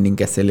ہوتے ہیں, فنڈنگ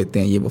کیسے لیتے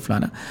ہیں, یہ وہ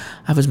فلانا.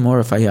 آئی واز مور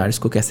آف یار اس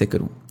کو کیسے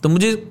کروں. تو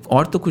مجھے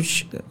اور تو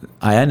کچھ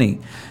آیا نہیں,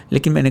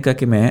 لیکن میں نے کہا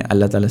کہ میں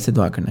اللہ تعالیٰ سے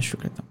دعا کرنا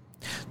شروع کرتا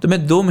ہوں. تو میں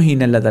 2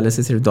 مہینے اللہ تعالیٰ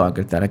سے صرف دعا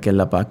کرتا رہا کہ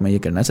اللہ پاک میں یہ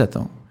کرنا چاہتا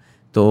ہوں,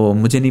 تو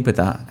مجھے نہیں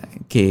پتا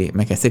کہ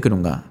میں کیسے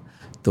کروں گا,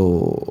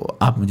 تو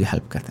آپ مجھے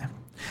ہیلپ کرتے ہیں.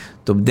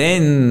 تو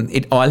دین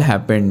اٹ آل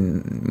ہیپن.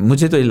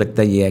 مجھے تو یہ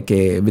لگتا یہ ہے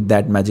کہ ود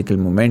دیٹ میجیکل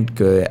مومنٹ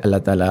کہ اللہ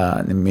تعالیٰ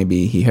may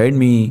be he heard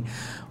me,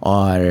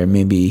 or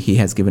maybe he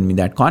has given me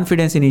that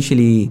confidence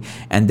initially,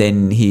 and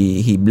then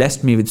he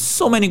blessed me with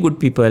so many good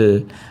people,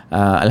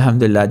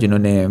 alhamdulillah,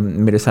 जिन्होंने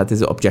मेरे साथ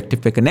इस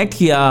objective पे connect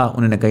किया,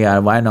 उन्होंने कहा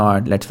यार why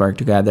not, let's work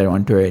together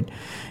onto it.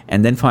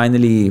 And then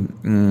finally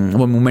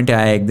वो moment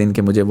आया एक दिन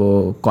कि मुझे वो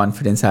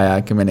confidence आया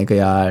कि मैंने कहा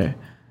यार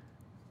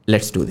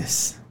let's do this.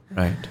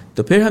 Right.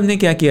 تو پھر ہم نے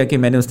کیا کیا کہ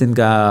میں نے اس دن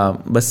کا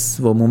بس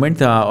وہ مومنٹ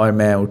تھا اور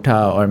میں اٹھا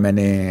اور میں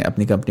نے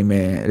اپنی کمپنی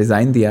میں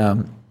ریزائن دیا.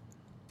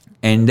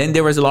 And then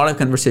there was a lot of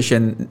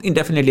conversation.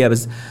 Definitely I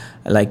was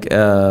like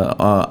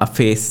a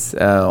face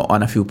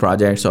on a few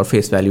projects, اور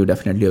face value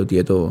definitely ہوتی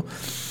ہے, تو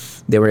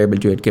they were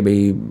able to it کہ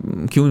بھئی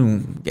کیوں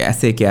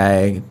ایسے کیا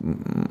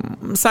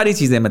ہے ساری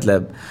چیزیں,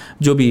 مطلب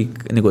جو بھی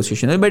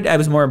نیگوسیشن ہے, but I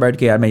was more about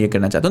کہ یار میں یہ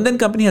کرنا چاہتا ہوں. Then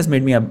company has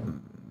made me a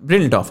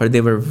brilliant offer.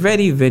 They were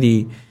very very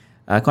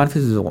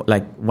Conference is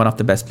like one of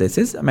the best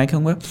places میں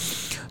کہوں گا.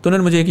 تو انہوں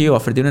نے مجھے ایک یہ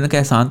آفر دی, انہوں نے کہا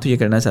احسان تو یہ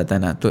کرنا چاہتا ہے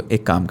نا, تو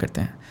ایک کام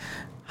کرتے ہیں,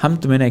 ہم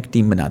تمہیں نا ایک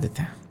ٹیم بنا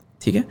دیتے ہیں,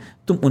 ٹھیک ہے,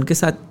 تم ان کے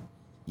ساتھ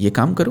یہ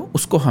کام کرو,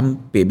 اس کو ہم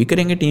پے بھی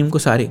کریں گے ٹیم کو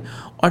سارے,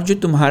 اور جو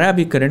تمہارا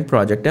ابھی کرنٹ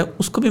پروجیکٹ ہے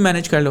اس کو بھی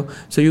مینیج کر لو,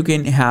 سو you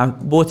can have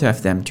both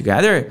of them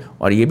together,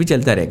 اور یہ بھی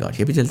چلتا رہے گا اور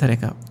یہ بھی چلتا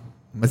رہے گا.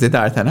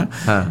 مزیدار تھا نا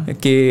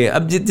کہ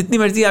اب جتنی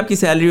مرضی آپ کی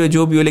سیلری ہو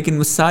جو بھی ہو, لیکن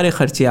وہ سارے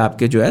خرچے آپ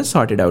کے جو ہے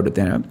سارٹیڈ آؤٹ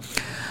ہوتے ہیں.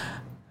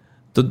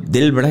 تو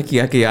دل بڑا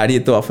کیا کہ یار یہ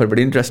تو آفر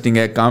بڑی انٹرسٹنگ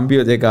ہے, کام بھی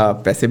ہو جائے گا,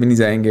 پیسے بھی نہیں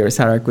جائیں گے اور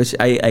سارا کچھ.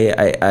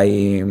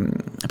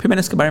 پھر میں نے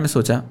اس کے بارے میں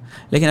سوچا,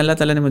 لیکن اللہ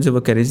تعالیٰ نے مجھے وہ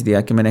کریج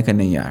دیا کہ میں نے کہا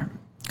نہیں یار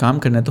کام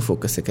کرنا ہے تو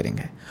فوکس سے کریں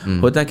گے.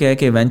 ہوتا کیا ہے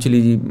کہ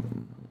ایونچولی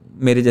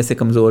میرے جیسے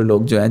کمزور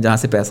لوگ جو ہیں جہاں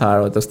سے پیسہ آ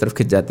رہا ہوتا ہے اس طرف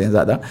کھنچ جاتے ہیں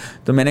زیادہ.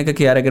 تو میں نے کہا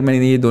کہ یار اگر میں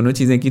نے یہ دونوں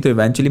چیزیں کی تو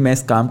ایونچولی میں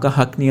اس کام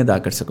کا حق نہیں ادا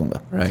کر سکوں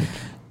گا.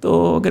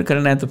 تو اگر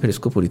کرنا ہے تو پھر اس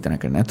کو پوری طرح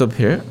کرنا ہے. تو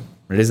پھر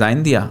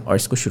ریزائن دیا اور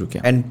اس کو شروع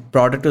کیا. اینڈ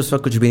پروڈکٹ اس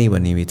وقت کچھ بھی نہیں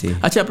بنی ہوئی تھی.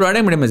 اچھا,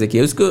 پروڈکٹ بڑے مزے کی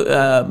ہے. اس کو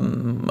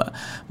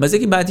مزے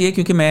کی بات یہ ہے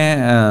کیونکہ میں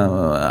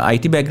آئی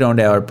ٹی بیک گراؤنڈ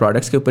ہے اور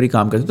پروڈکٹس کے اوپر ہی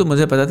کام کرتا ہوں, تو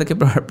مجھے پتا تھا کہ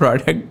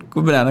پروڈکٹ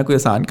کو بنانا کوئی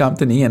آسان کام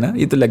تو نہیں ہے نا.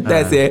 یہ تو لگتا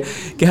ہے ایسے ہے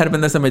کہ ہر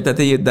بندہ سمجھتا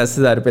تھا یہ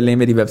 10,000 روپے لیں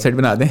میری ویب سائٹ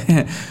بنا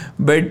دیں,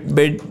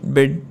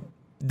 but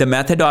the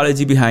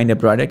methodology behind a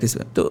product is,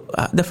 so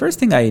the first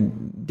thing I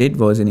did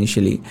was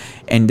initially,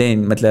 and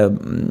then مطلب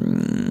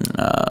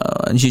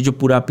یہ جو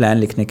پورا پلان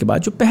لکھنے کے بعد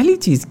جو پہلی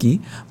چیز کی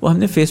وہ ہم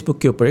نے فیس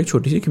بک کے اوپر ایک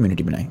چھوٹی سی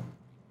کمیونٹی بنائی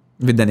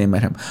ود دا نیم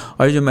مرہم.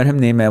 اور جو مرہم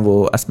نیم ہے وہ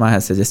اسما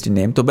ہیز سجیسٹڈ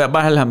نیم, تو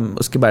بہرحال ہم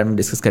اس کے بارے میں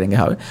ڈسکس کریں گے.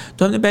 ہاؤ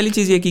تو ہم نے پہلی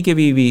چیز یہ کی کہ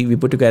وی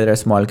پٹ ٹوگیدر اے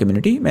اسمال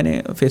کمیونٹی. میں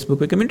نے فیس بک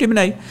پہ کمیونٹی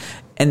بنائی,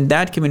 اینڈ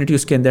دیٹ کمیونٹی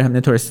اس کے اندر ہم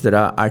نے تھوڑے سی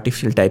ذرا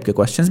آرٹیفیشیل ٹائپ کے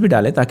کوشچنس بھی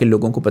ڈالے تاکہ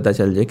لوگوں کو پتہ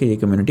چل جائے کہ یہ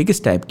کمیونٹی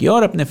کس ٹائپ کی ہے,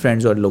 اور اپنے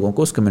فرینڈز اور لوگوں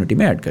کو اس کمیونٹی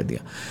میں ایڈ کر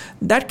دیا.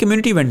 دیٹ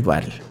کمیونٹی وینٹ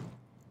وائرل,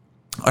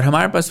 اور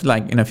ہمارے پاس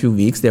like in a few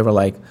weeks there were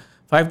like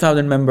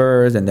 5,000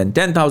 members and then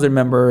 10,000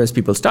 members.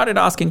 People started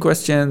asking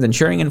questions and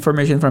sharing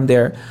information from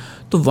there.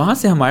 تو وہاں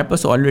سے ہمارے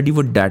پاس آلریڈی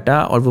وہ ڈاٹا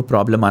اور وہ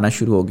پرابلم آنا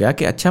شروع ہو گیا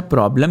کہ اچھا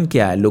پرابلم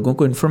کیا ہے, لوگوں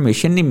کو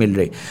انفارمیشن نہیں مل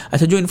رہی.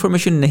 اچھا جو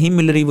انفارمیشن نہیں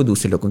مل رہی وہ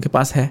دوسرے لوگوں کے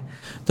پاس ہے.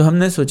 تو ہم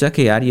نے سوچا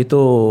کہ یار یہ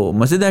تو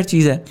مزیدار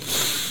چیز ہے.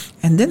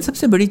 اینڈ دین سب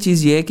سے بڑی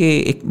چیز یہ ہے کہ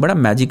ایک بڑا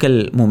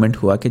میجیکل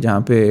مومنٹ ہوا کہ جہاں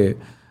پہ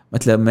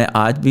مطلب میں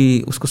آج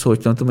بھی اس کو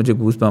سوچتا ہوں تو مجھے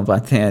گوز بمپ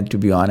آتے ہیں ٹو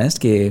بی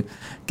آنیسٹ, کہ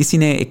کسی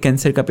نے ایک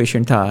کینسر کا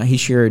پیشنٹ تھا, he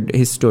shared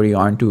his story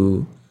on to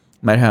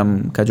Marham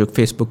کا جو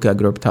فیس بک کا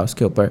گروپ تھا اس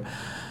کے اوپر,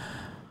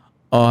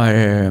 اور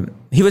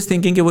ہی واز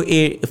تھنکنگ کہ وہ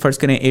فرض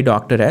کریں اے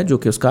ڈاکٹر ہے جو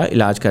کہ اس کا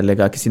علاج کر لے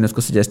گا. کسی نے اس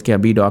کو سجیسٹ کیا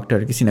بی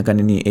ڈاکٹر, کسی نے کہا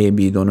نہیں اے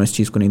بی دونوں اس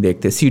چیز کو نہیں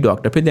دیکھتے, سی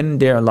ڈاکٹر. پھر then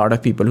there are lot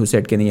of people who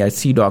said کہ نہیں یار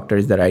C doctor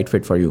is the right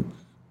fit for you.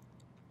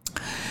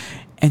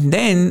 And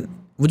then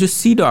وہ جو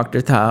سی ڈاکٹر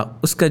تھا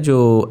اس کا جو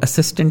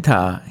اسسٹنٹ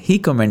تھا ہی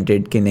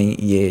کمنٹڈ کہ نہیں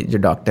یہ جو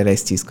ڈاکٹر ہے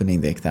اس چیز کو نہیں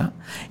دیکھتا,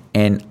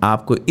 اینڈ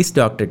آپ کو اس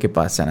ڈاکٹر کے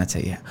پاس جانا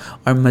چاہیے.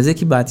 اور مزے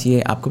کی بات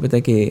یہ آپ کو پتہ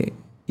ہے کہ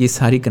یہ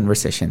ساری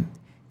کنورسیشن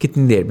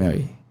کتنی دیر میں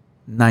ہوئی,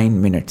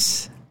 9 minutes.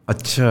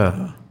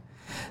 اچھا,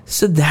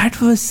 so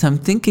that was some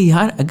thing کہ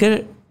یار اگر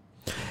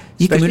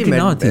یہ کمیونٹی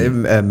نہ ہوتی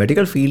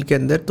میڈیکل فیلڈ کے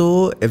اندر تو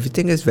every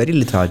thing is very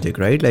lethargic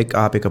right. Like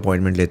آپ ایک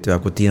اپوائنٹمنٹ لیتے ہو,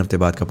 آپ کو 3 ہفتے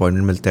بعد کا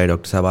اپوائنٹمنٹ ملتا ہے,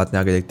 ڈاکٹر صاحب آتے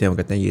ہیں آ کے دیکھتے ہیں, وہ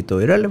کہتے ہیں یہ تو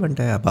ارریلیونٹ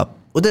ہے, آپ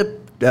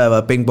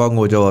ادھر پنگ پونگ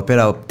ہو جاؤ, پھر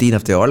آپ 3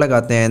 ہفتے اور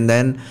لگاتے ہیں, and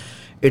then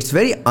it's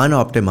very in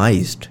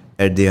optimised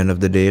at the end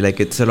of the day.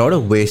 Like it's a lot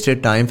of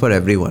wasted time for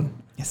everyone.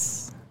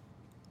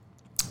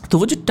 تو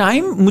وہ جو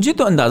ٹائم مجھے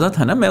تو اندازہ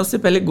تھا نا, میں اس سے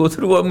پہلے گو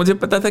تھرو ہوا, مجھے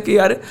پتا تھا کہ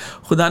یار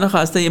خدا نہ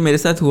خواستہ یہ میرے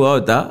ساتھ ہوا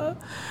ہوتا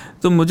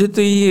تو مجھے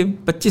تو یہ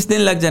 25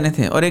 دن لگ جانے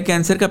تھے. اور ایک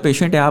کینسر کا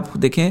پیشنٹ ہے, آپ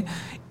دیکھیں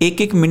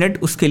ایک منٹ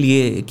اس کے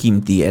لیے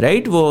قیمتی ہے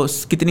رائٹ, وہ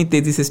کتنی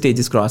تیزی سے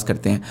اسٹیجز کراس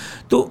کرتے ہیں.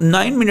 تو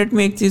 9 منٹ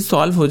میں ایک چیز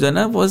سالو ہو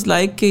جانا واز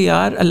لائک کہ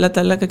یار اللہ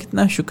تعالیٰ کا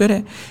کتنا شکر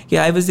ہے کہ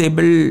I was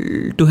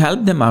able to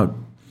help them out.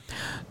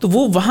 تو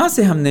وہ وہاں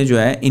سے ہم نے جو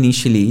ہے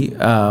انیشلی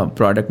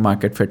پروڈکٹ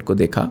مارکیٹ فٹ کو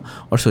دیکھا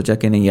اور سوچا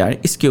کہ نہیں یار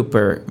اس کے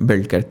اوپر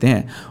بلڈ کرتے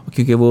ہیں,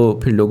 کیونکہ وہ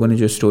پھر لوگوں نے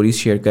جو اسٹوریز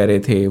شیئر کر رہے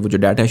تھے, وہ جو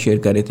ڈاٹا شیئر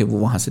کر رہے تھے وہ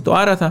وہاں سے تو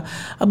آ رہا تھا.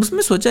 اب اس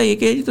میں سوچا یہ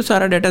کہ یہ تو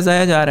سارا ڈاٹا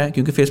ضائع جا رہا ہے,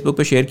 کیونکہ فیس بک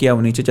پہ شیئر کیا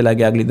وہ نیچے چلا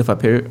گیا, اگلی دفعہ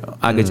پھر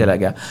آگے چلا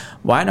گیا.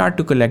 Why not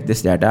to collect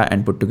this data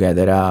and put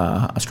together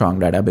a strong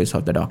database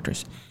of the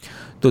doctors.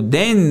 تو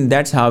then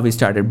that's how we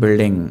started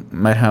building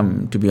Marham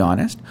to be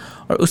honest.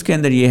 اور اس کے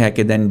اندر یہ ہے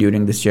کہ then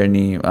during this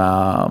journey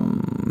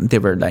they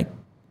were like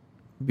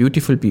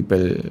beautiful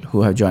people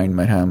who have joined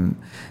Marham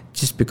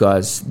just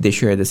because they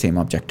share the same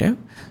objective.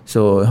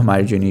 So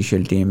ہماری جو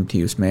انیشیل ٹیم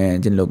تھی اس میں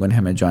جن لوگوں نے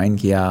ہمیں جوائن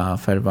کیا,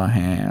 فروا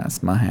ہیں,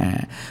 اسما ہیں,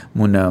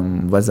 منم,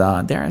 وضا,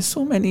 دیر آر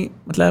سو مینی,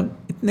 مطلب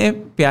اتنے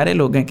پیارے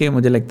لوگ ہیں کہ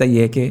مجھے لگتا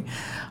یہ ہے کہ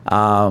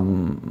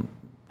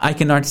I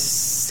can not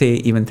say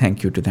even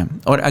thank you to them.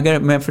 اور اگر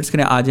میں فرض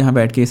کریں آج یہاں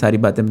بیٹھ کے یہ ساری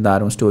باتیں بتا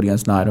رہا ہوں, اسٹوریاں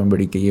سنا رہا ہوں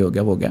بڑی کہ یہ ہو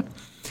گیا وہ ہو گیا,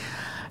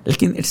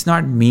 لیکن it's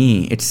not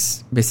me,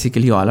 it's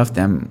basically all of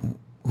them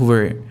who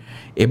were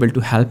able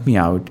to help me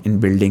out in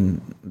building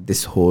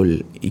this whole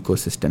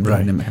ecosystem.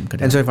 Right.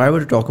 And so if I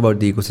were to talk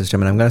about the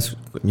ecosystem, and I'm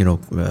going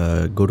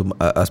to go to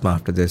Asma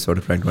after this,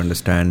 sort of trying to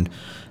understand,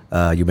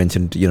 you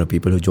mentioned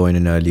people who joined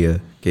in earlier,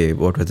 okay,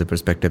 what was the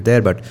perspective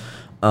there, but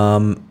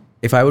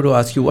if I were to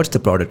ask you what's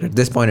the product at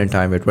this point in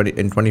time,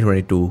 in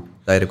 2022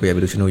 ظاہر کوئی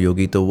evolution ہوئی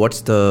ہوگی, تو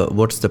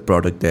what's the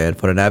product there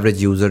for an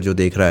average user جو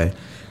دیکھ رہا ہے,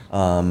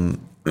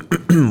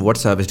 what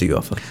service do you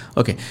offer?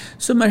 Okay,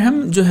 so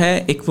مرہم جو ہے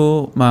ایک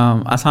وہ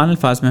آسان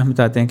الفاظ میں ہم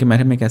بتاتے ہیں کہ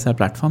مرہم ایک ایسا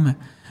پلیٹ فارم ہے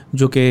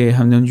جو کہ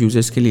ہم نے ان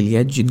یوزرس کے لیے لیا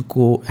ہے جن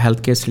کو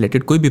ہیلتھ کیئر سے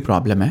ریلیٹڈ کوئی بھی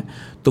پرابلم ہے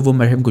تو وہ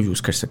مرہم کو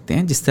یوز کر سکتے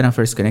ہیں. جس طرح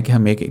فرض کریں کہ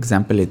ہم ایک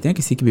ایگزامپل لیتے ہیں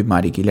کسی کی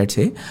بیماری کی, لیٹ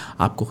سے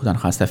آپ کو خدا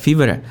نخواستہ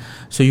فیور ہے,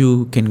 so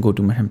you can go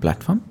to Marham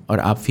platform اور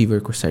آپ فیور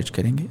کو سرچ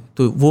کریں گے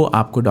تو وہ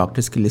آپ کو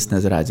ڈاکٹرس کی لسٹ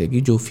نظر آ جائے گی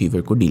جو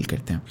فیور کو ڈیل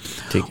کرتے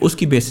ہیں. اس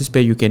کی بیسس پہ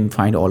you can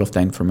find all of the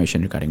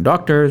information regarding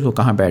doctors, وہ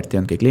کہاں بیٹھتے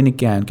ہیں, ان کے کلینک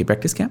کیا ہے, ان کی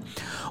پریکٹس کیا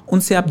ہے.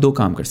 ان سے آپ دو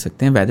کام کر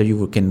سکتے ہیں, whether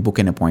you can book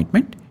an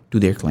appointment to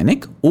their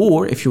clinic,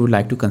 اور if you would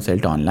like to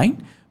consult online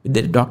with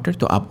their doctor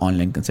تو آپ آن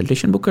لائن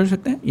کنسلٹیشن بک کر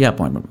سکتے ہیں یا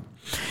appointment.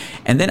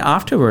 And then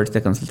afterwards the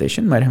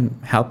consultation Marham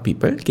help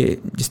people کہ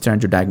جس طرح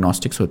جو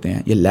ڈائگنوسٹکس ہوتے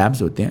ہیں یا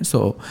لیبز ہوتے ہیں,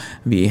 سو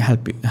وی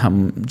ہیلپ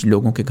ہم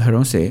لوگوں کے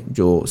گھروں سے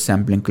جو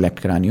سیمپلنگ کلیکٹ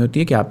کرانی ہوتی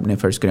ہے کہ آپ نے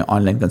فرض کریں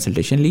آن لائن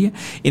کنسلٹیشن لی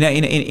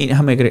ہے.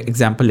 ہم اگر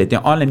ایگزامپل لیتے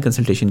ہیں آن لائن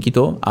کنسلٹیشن کی,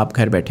 تو آپ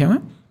گھر بیٹھے ہوئے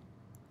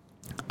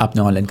آپ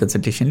نے آن لائن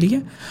کنسلٹیشن لی ہے,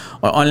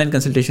 اور آن لائن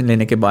کنسلٹیشن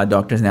لینے کے بعد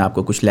ڈاکٹرز نے آپ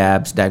کو کچھ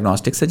لیبس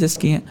ڈائگنوسٹک سجیسٹ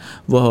کیے ہیں,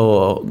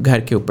 وہ گھر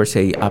کے اوپر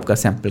سے ہی آپ کا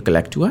سیمپل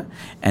کلیکٹ ہوا.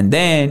 And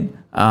then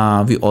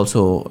we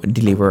also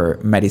deliver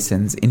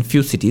medicines in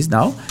few cities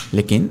now,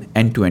 لیکن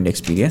اینڈ ٹو اینڈ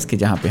ایکسپیرینس کہ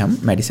جہاں پہ ہم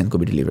میڈیسن کو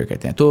بھی ڈیلیور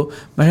کرتے ہیں. تو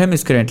Marham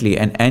is currently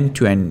an end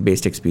to end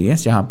based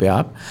experience جہاں پہ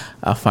آپ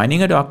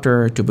finding a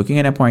doctor to booking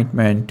an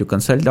appointment to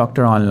consult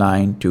doctor on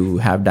line to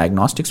have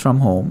diagnostics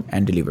from home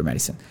and deliver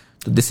medicine.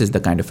 So this is the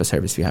kind of a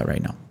service we have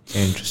right now.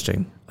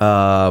 Interesting.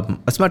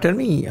 Asma, tell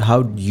me how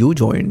you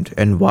joined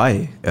and why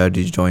did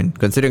you join?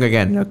 Considering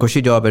again a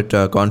cushy job at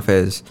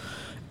Confez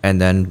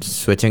and then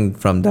switching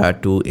from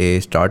that to a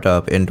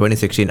startup in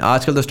 2016.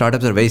 Aajkal the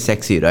startups are very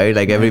sexy, right?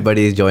 Like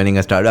everybody is joining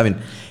a startup. I mean,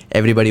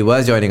 everybody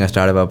was joining a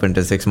startup up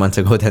until 6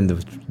 months ago. Then the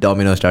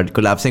domino started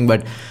collapsing.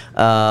 But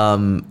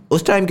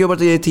us time ke upar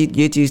to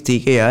ye cheez thi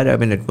कि यार, I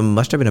mean, it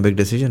must have been a big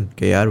decision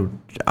कि यार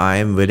I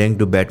am willing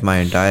to bet my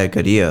entire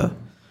career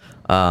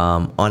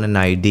on an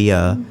idea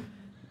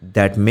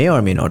that may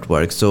or may not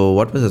work. So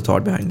what was the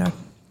thought behind that?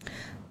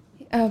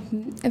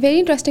 Very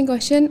interesting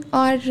question.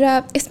 اور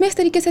اس میں اس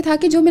طریقے سے تھا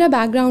کہ جو میرا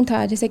بیک گراؤنڈ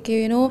تھا, جیسے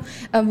کہ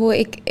وہ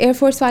ایک ایئر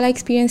فورس والا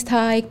ایکسپیرینس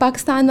تھا, ایک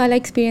پاکستان والا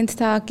ایکسپیرینس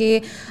تھا کہ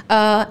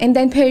اینڈ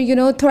دین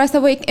پھر تھوڑا سا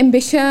وہ ایک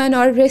ایمبیشن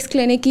اور رسک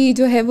لینے کی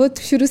جو ہے وہ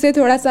شروع سے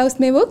تھوڑا سا اس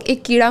میں وہ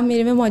ایک کیڑا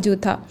میرے میں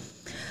موجود تھا.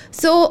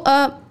 سو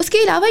اس کے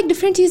علاوہ ایک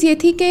ڈفرینٹ چیز یہ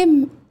تھی کہ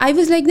I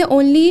was like the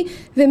only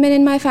women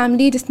in my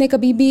family جس نے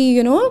کبھی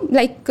بھی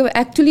like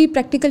actually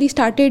practically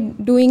started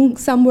doing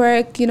some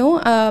work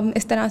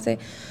اس طرح سے.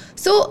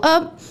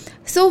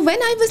 So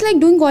when I was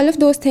like doing all of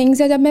those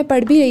things, یا جب میں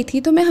پڑھ بھی رہی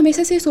تھی تو میں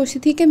ہمیشہ سے سوچتی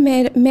تھی کہ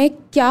میں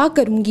کیا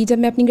کروں گی جب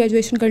میں اپنی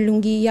گریجویشن کر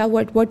لوں گی, یا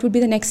what would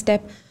be the next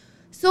step.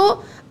 So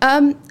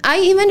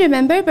I even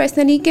remember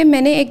personally کہ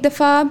میں نے ایک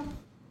دفعہ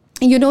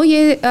یہ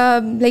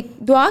لائک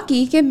دعا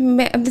کی کہ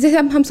میں جیسے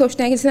ہم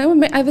سوچتے ہیں کہ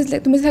جیسے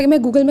تمہیں کہ میں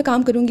گوگل میں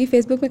کام کروں گی,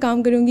 فیس بک میں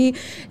کام کروں گی,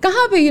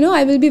 کہاں پہ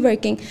I will be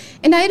working.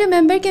 And I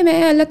remember کہ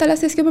میں اللہ تعالیٰ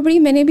سے اس کے اوپر بڑی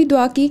میں نے بھی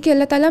دعا کی کہ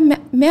اللہ تعالیٰ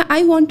میں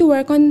I want to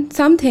work on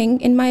some thing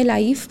in my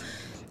life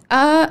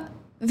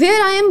where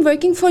I am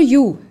working for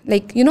you,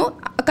 like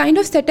a kind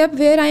of setup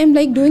where I am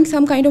like doing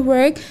some kind of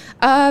work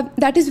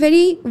that is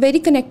very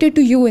very connected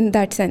to you in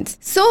that sense.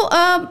 So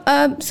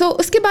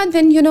uske baad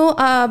when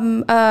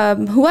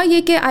hua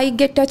ye ke I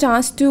get a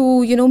chance to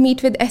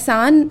meet with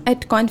Ehsan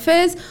at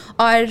Confez,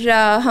 aur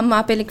hum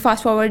wahan pe like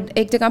fast forward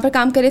ek jagah par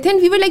kaam kar rahe the,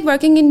 and we were like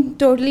working in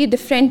totally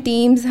different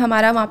teams.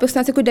 hamara wahan pe us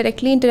tarah se koi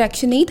directly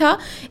interaction nahi tha,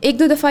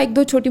 ek do dafa ek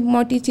do choti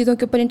moti cheezon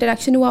ke upar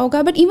interaction hua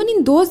hoga, but even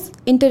in those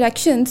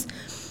interactions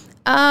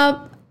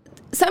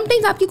some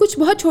times آپ کی کچھ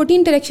بہت چھوٹی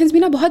interactions بھی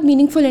نا بہت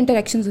meaning فل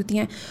interactions ہوتی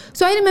ہیں.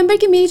 سو آئی ریممبر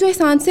کہ میری جو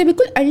احسان سے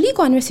بالکل ارلی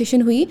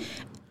کانورسیشن ہوئی,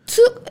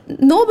 سو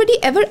نو بڈی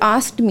ever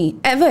asked me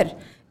ever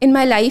in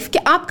my life کہ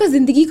آپ کا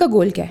زندگی کا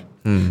گول کیا ہے.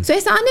 سو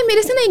احسان نے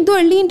میرے سے نا ایک دو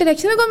ارلی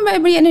انٹریکشن میں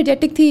بڑی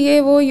انرجیٹک تھی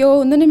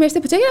انہوں نے میرے سے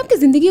پوچھا کہ آپ کی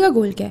زندگی کا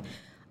گول کیا ہے.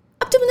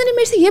 اب جب انہوں نے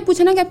میرے سے یہ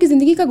پوچھا نا کہ آپ کی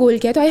زندگی کا گول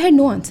کیا ہے, تو I had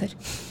no answer.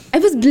 I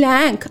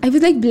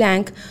was like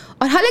blank.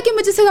 और हालांकि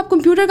मुझे से आप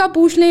कंप्यूटर का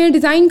पूछ लें,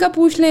 डिज़ाइन का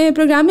पूछ लें,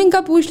 प्रोग्रामिंग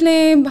का पूछ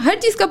लें, हर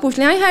चीज़ का पूछ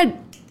लें, I had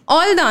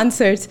all the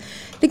answers.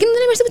 लेकिन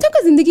उन्होंने मेरे से पूछा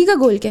आपका ज़िंदगी का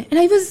गोल क्या है, and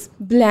I was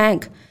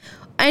blank.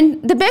 And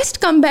the best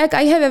come back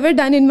I have ever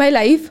done in my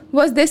life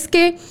was this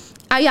के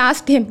I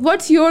asked him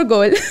what's your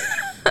goal.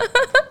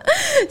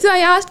 So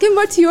I asked him,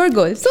 what's your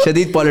goal? So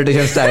शदीद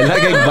politician style,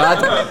 like एक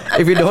बात,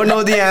 if you don't know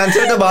the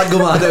answer तो बात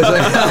घुमा दो.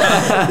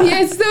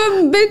 Yes, so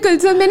बिल्कुल.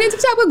 So मैंने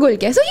पूछा आपका गोल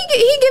क्या है? So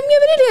he gave me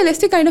a very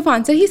realistic kind of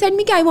answer. He said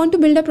me कि I want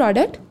to build a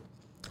product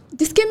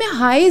जिसके मैं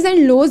highs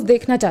and lows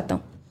देखना चाहता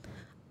हूँ.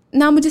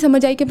 ना मुझे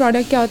समझ आई कि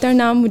प्रोडक्ट क्या होता है,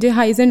 ना मुझे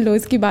हाइज एंड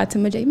लोज की बात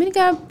समझ आई. मैंने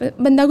कहा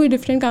बंदा कोई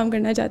डिफरेंट काम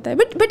करना चाहता है,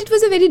 but it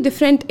was a very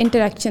different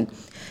interaction.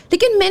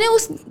 लेकिन मैंने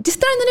जिस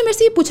तरह इन्होंने मेरे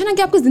से ये पूछा ना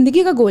कि आपको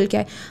ज़िंदगी का गोल क्या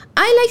है,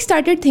 आई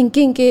स्टार्टेड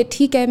थिंकिंग कि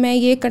ठीक है मैं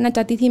ये करना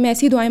चाहती थी, मैं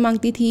ऐसी दुआएं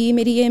मांगती थी,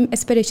 मेरी ये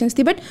एस्पिरेशंस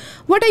थी, but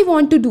what I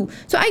want to do.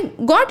 So I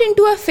got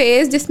into a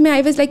phase जिसमें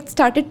I was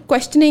started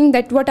questioning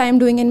that what I am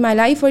doing in my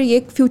life, और ये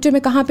फ्यूचर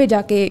में कहाँ पे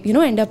जाके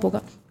एंड अप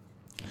होगा.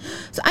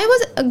 सो I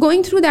was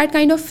going through that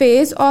kind of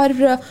phase.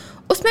 और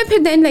उसमें फिर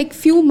देन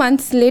फ्यू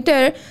मंथ्स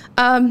लेटर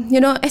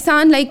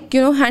एहसान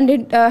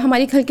हैंडेड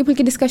हमारी हल्की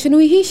फुल्की डिस्कशन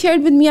हुई. ही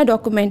shared with me a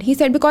document. He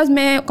said because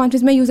मैं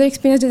कॉन्फ्रेंस में यूज़र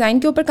एक्सपीरियंस डिज़ाइन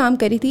के ऊपर काम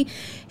करी थी.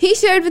 ही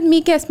शेयर्ड विद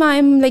मी कि अस्मा I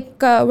am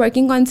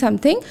working on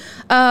something,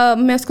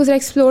 मैं उसको ज़रा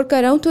एक्सप्लोर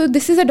कर रहा हूँ, तो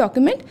दिस इज़ अ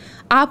डॉक्यूमेंट,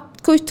 आप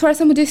कुछ थोड़ा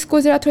सा मुझे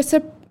इसको थोड़ा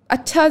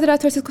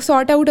सा इसको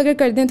सॉर्ट आउट अगर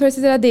कर दें, थोड़ा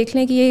सा ज़रा देख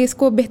लें कि ये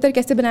इसको बेहतर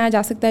कैसे बनाया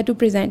जा सकता है टू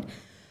प्रेजेंट.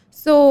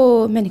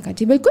 सो मैंने कहा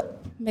जी बिल्कुल,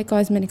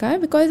 because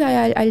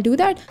I'll do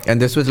that.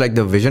 And this was like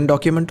the vision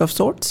document of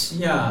sorts?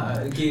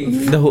 Yeah,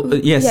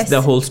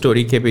 the whole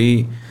story के भी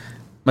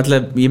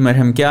मतलब ये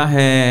मरहम क्या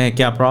है,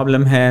 क्या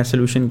प्रॉब्लम है,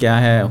 सोल्यूशन क्या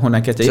है, होना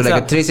क्या चाहिए. So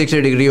like a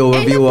 360-degree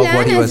overview of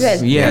what he was.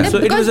 Well. Yeah,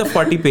 so it was a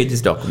 40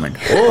 pages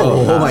document.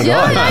 Oh my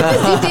God. Yeah,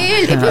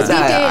 it was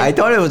detailed. I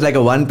thought it was like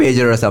a one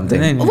pager or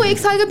something. वो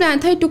 1 साल का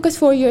plan था. It took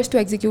us 4 years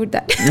to execute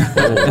that.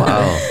 Oh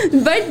wow.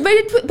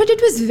 But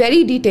it was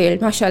very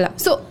detailed, mashallah.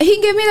 So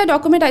he gave me the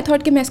document. I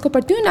thought कि मैं इसको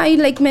पढ़ती हूँ.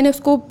 मैंने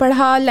उसको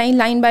पढ़ा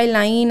line by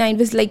line. I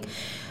was like,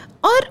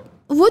 और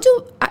वो जो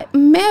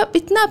मैं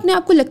इतना अपने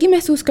आप को लकी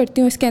महसूस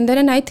करती हूँ इसके अंदर.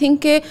 एंड आई थिंक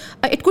कि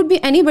it could be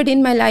any buddy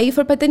in my life.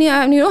 और पता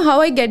नहीं how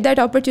I get that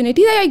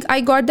opportunity.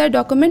 I got that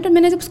document, और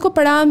मैंने जब उसको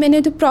पढ़ा,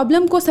 मैंने जो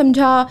प्रॉब्लम को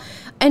समझा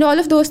and all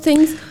of those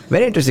things.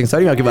 Very interesting.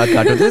 Sorry, आपकी बात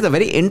काटो. This is a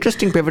very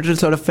interesting pivotal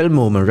sort of film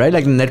moment, right?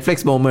 Like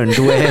Netflix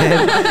moment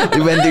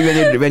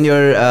where when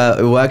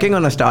you're working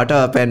on a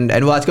startup and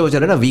वो आजकल वो चल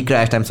रहा है ना, we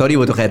crashed. I'm sorry,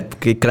 वो तो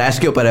खैर crash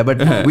के ऊपर है,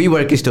 but we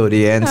work की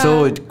story है. And so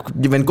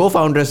when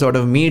co-founders sort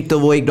of meet, तो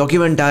वो एक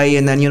document आई,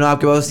 and then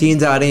आपके पास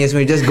scenes आ रहे हैं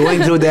इसमें just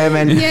going through them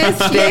and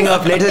staying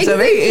up late. It's a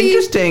very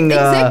interesting.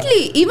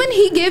 Exactly. Even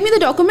he gave me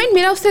the document.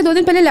 मेरा उससे 2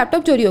 दिन पहले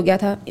लैपटॉप चोरी हो गया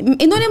था.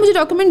 इन्होंने मुझे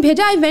डॉक्यूमेंट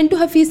भेजा. I went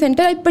to Hafiz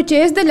Center. I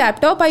purchased the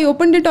laptop. I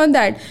opened it on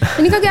that.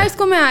 मैंने कहा यार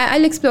इसको मैं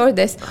I'll explore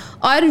this.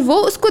 और वो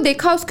उसको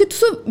देखा, उसके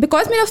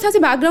बिकॉज मेरा उस तरह से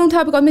बैकग्राउंड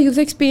था, बिकॉज मेरा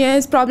यूजर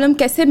एक्सपीरियंस, प्रॉब्लम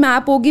कैसे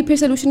मैप होगी फिर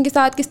सोल्यूशन के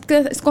साथ,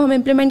 इसको हम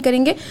इम्प्लीमेंट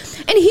करेंगे.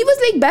 And he was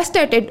like best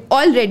at it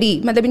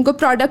already. मतलब इनको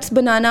प्रोडक्ट्स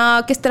बनाना,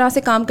 किस तरह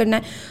से काम करना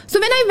है. So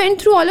when I went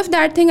through all of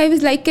that thing, I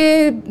was like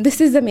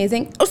this is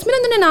amazing. उसमें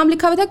उन्होंने नाम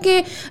लिखा हुआ था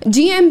कि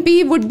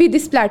GMP would be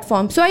this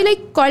platform. So I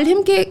called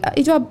him कि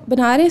जो आप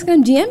बना रहे हैं इसका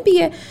नाम GMP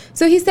है.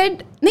 सो ही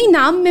सेड नहीं,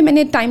 नाम में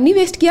मैंने टाइम नहीं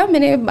वेस्ट किया,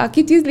 मैंने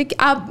बाकी चीज़ लिखी,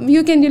 आप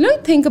you can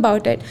think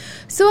about it.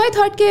 So I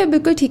thought कि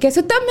बिल्कुल ठीक है.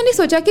 सो तब मैंने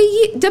सोचा कि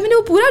ये जब मैंने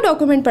वो पूरा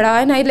डॉक्यूमेंट पढ़ा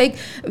and I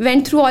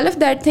went through all of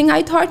that thing,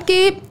 I thought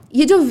कि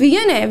ये जो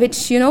विजन है which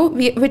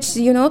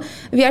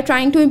we are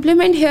trying to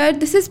implement here,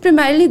 this is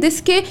primarily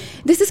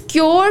this is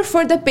cure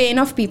for the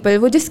pain of people.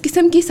 वो जिस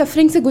किस्म की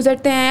सफरिंग से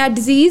गुजरते हैं या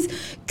डिजीज़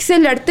से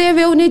लड़ते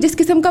हुए उन्हें जिस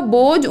किस्म का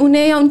बोझ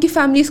उन्हें या उनकी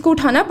फैमिलीज को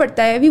उठाना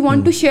पड़ता है, we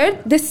want to share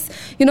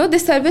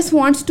this service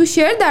wants to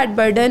share that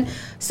burden.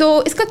 So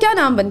इसका क्या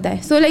नाम बनता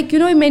है? So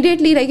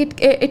immediately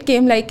it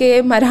came like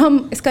a मरहम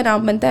इसका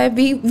नाम बनता है.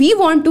 We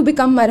want to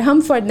become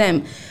मरहम for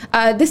them.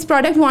 This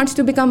product wants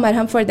to become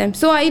marham for them.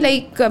 So I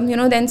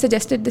then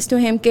suggested this to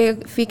him कि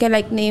if we can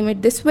name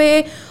it this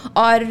way.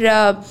 और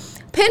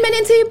फिर मैंने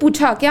इनसे ये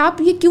पूछा कि आप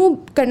ये क्यों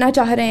करना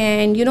चाह रहे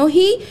हैं. And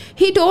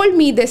he told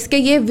me this कि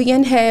ये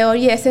विजन है और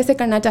ये ऐसे ऐसे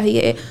करना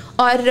चाहिए.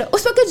 और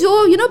उस वक्त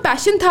जो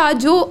पैशन था,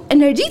 जो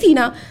एनर्जी थी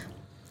ना,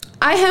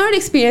 I haven't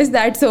experienced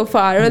that so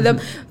far. मतलब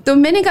तो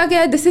मैंने कहा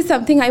कि this is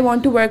something I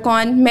want to work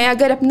on. मैं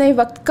अगर अपने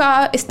वक्त का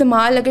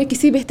इस्तेमाल अगर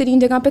किसी बेहतरीन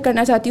जगह पे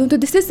करना चाहती हूँ तो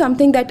this is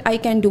something that I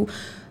can do.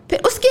 फिर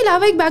उसके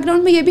अलावा एक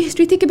बैकग्राउंड में ये भी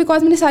हिस्ट्री थी कि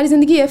बिकॉज मैंने सारी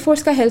ज़िंदगी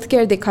एयरफोर्स का हेल्थ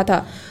केयर देखा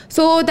था.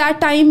 सो दैट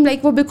टाइम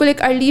वो बिल्कुल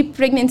एक अर्ली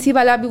प्रेगनेंसी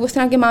वाला भी उस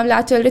तरह के मामला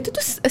चल रहे थे.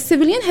 तो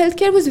civilian health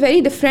care was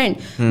very different.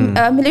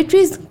 Military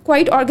is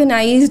quite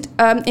organised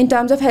in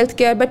terms of health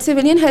care, but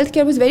civilian health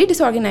care was very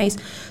disorganised.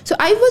 So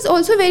I was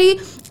also very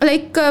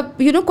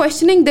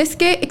questioning this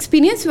के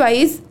एक्सपीरियंस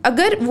वाइज,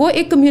 अगर वो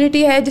एक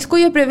community है जिसको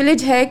ये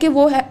privilege है कि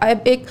वो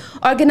एक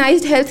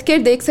ऑर्गेनाइज्ड हेल्थ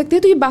केयर देख सकते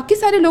हैं, तो ये बाकी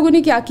सारे लोगों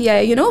ने क्या किया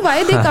है,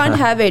 why they can't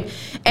have it.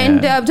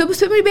 And जब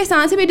उस पर मेरी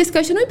बेहसान से मेरी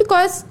डिस्कशन हुई,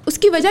 बिकॉज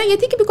उसकी वजह ये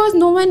थी कि because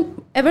no one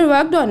ever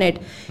worked on it.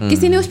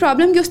 किसी ने उस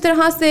प्रॉब्लम की उस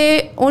तरह से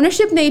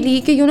ओनरशिप नहीं ली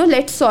कि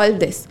let's solve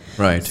this.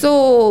 Right. So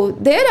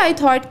there I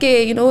thought कि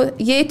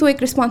ये तो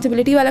एक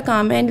responsibility वाला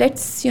काम है, and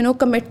let's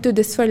commit to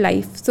this for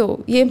life. So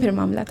ये फिर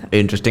मामला था.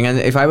 Interesting.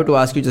 And if I were to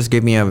ask you, just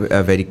give me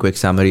a very quick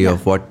summary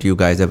of what you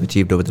guys have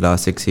achieved over the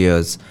last 6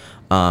 years.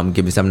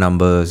 Give me some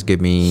numbers.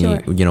 Give me,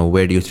 sure.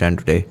 Where do you stand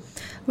today?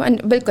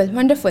 Bilkul,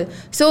 wonderful.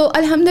 So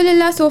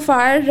alhamdulillah, so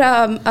far,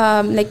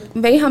 like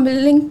very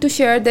humbling to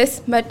share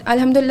this, but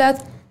alhamdulillah,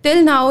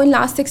 till now in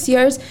last 6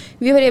 years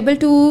we were able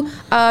to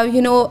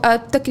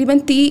تقریباً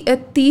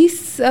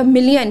 30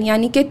 million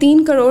یعنی کہ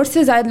 3 کروڑ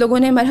سے زائد لوگوں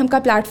نے مرہم کا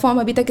plate form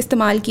ابھی تک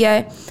استعمال کیا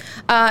ہے.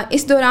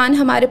 اس دوران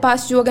ہمارے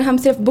پاس جو اگر ہم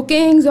صرف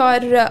بکنگز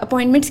اور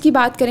اپوائنٹمنٹس کی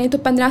بات کریں تو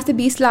 15 سے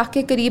 20 لاکھ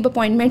کے قریب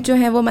اپوائنٹمنٹ جو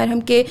ہیں وہ مرہم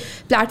کے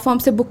پلیٹ فارم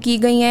سے بک کی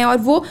گئی ہیں,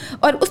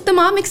 اور اس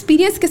تمام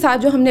ایکسپیرینس کے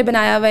ساتھ جو ہم نے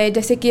بنایا ہوا ہے,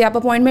 جیسے کہ آپ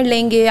اپوائنٹمنٹ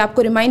لیں گے, آپ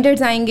کو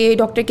ریمائنڈرز آئیں گے,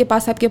 ڈاکٹر کے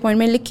پاس آپ کی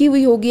اپوائنٹمنٹ لکھی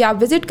ہوئی ہوگی,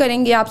 آپ وزٹ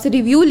کریں گے, آپ سے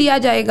ریویو لیا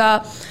جائے گا,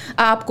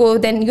 آپ کو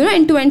دین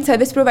and to and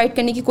service provide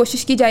کرنے کی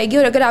کوشش کی جائے گی.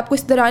 اور اگر آپ کو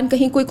اس دوران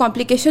کہیں کوئی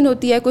کمپلیکیشن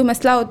ہوتی ہے, کوئی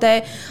مسئلہ ہوتا ہے,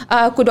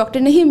 کوئی ڈاکٹر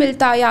نہیں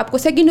ملتا یا آپ کو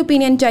سیکنڈ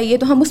اوپینین چاہیے,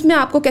 تو ہم اس میں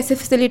آپ کو کیسے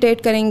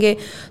فیسیلیٹیٹ کریں گے.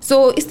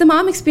 سو اس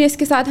تمام ایکسپیرینس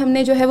کے ساتھ ہم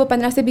نے جو ہے وہ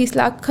 15 سے 20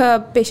 لاکھ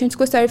پیشنٹس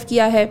کو سرو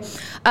کیا ہے.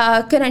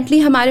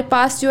 کرنٹلی ہمارے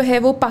پاس جو ہے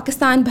وہ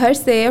پاکستان بھر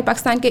سے اور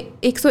پاکستان کے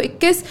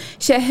 121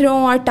 شہروں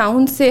اور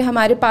ٹاؤن سے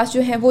ہمارے پاس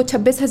جو ہیں وہ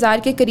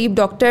 26,000 کے قریب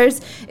ڈاکٹرز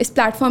اس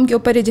پلیٹ فارم کے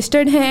اوپر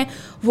رجسٹرڈ ہیں.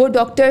 وہ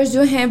ڈاکٹرز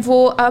جو ہیں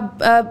وہ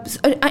اب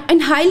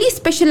and highly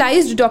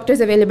specialised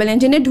doctors available ہیں,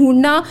 جنہیں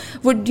ڈھونڈنا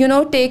would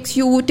take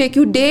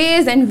you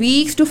days and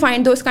weeks to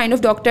find those kind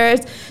of doctors.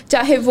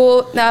 چاہے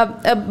وہ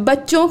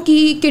بچوں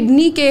کی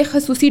کڈنی کے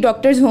خصوصی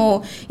ڈاکٹرز ہوں,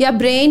 یا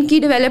برین کی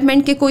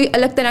ڈیولپمنٹ کے کوئی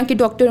الگ طرح کے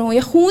ڈاکٹر ہوں,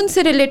 یا خون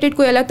سے ریلیٹڈ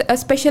کوئی الگ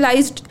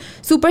اسپیشلائزڈ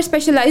سپر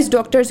اسپیشلائزڈ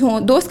ڈاکٹرز ہوں,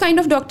 those kind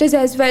of doctors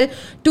as well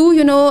to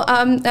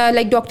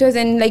like doctors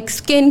in like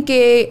skin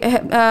کے,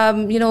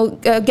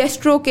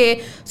 گیسٹرو کے.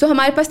 سو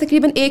ہمارے پاس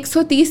تقریباً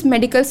 130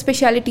 میڈیکل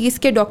اسپیشلٹیز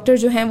کے ڈاکٹر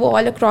جو ہیں وہ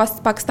آل اکراس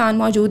پاکستان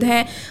موجود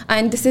ہیں.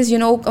 And this is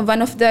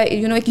one of the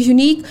ایک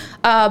unique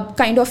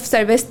kind of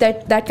service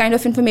that kind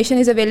of information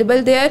is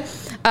available their.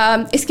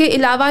 اس کے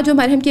علاوہ جو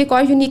مرہم کی ایک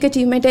اور یونیک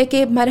اچیومنٹ ہے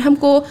کہ مرہم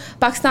کو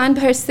پاکستان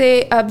بھر سے,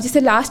 جیسے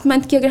لاسٹ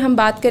منتھ کی اگر ہم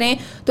بات کریں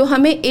تو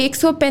ہمیں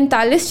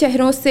 145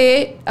 شہروں سے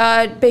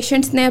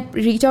پیشنٹس نے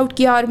ریچ آؤٹ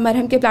کیا اور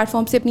مرہم کے پلیٹ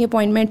فارم سے اپنی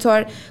اپوائنٹمنٹس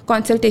اور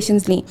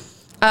کنسلٹیشنز لیں.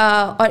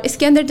 اور اس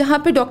کے اندر جہاں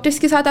پہ ڈاکٹرس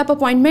کے ساتھ آپ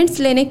اپوائنٹمنٹس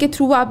لینے کے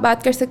تھرو آپ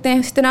بات کر سکتے ہیں.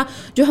 اس طرح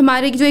جو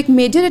ہمارے جو ایک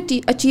میجر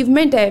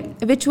اچیومنٹ ہے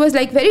which was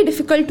like very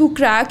difficult to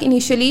crack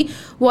initially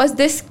was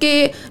this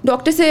کہ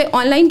ڈاکٹر سے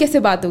آن لائن کیسے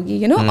بات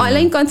ہوگی, آن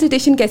لائن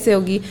کنسلٹیشن کیسے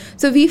ہوگی.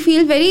 So we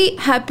feel very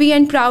happy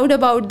and proud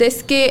about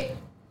this کہ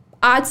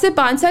آج سے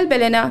 5 سال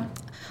پہلے نا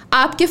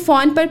آپ کے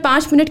فون پر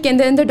 5 منٹ کے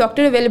اندر اندر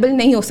ڈاکٹر اویلیبل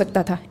نہیں ہو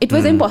سکتا تھا. It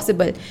was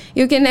impossible.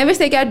 You can never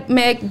say کہ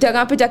میں ایک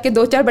جگہ پہ جا کے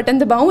 2-4 بٹن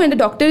دباؤں and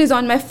doctor is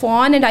on my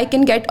phone and I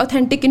can get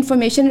authentic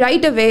information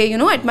right away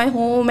at my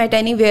home at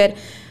anywhere.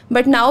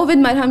 But now with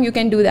Marham you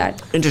can do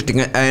that. Interesting.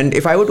 And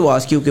if I would to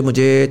ask you کہ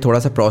مجھے تھوڑا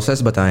سا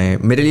process بتائیں.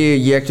 میرے لیے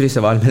یہ actually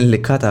سوال میں نے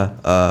لکھا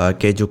تھا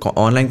کہ جو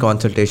آن لائن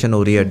کنسلٹیشن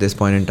ہو رہی ہے at this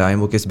point in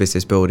time وہ کس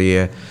بیسس پہ ہو رہی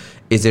ہے.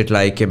 از اٹ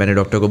لائک کہ میں نے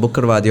ڈاکٹر کو بک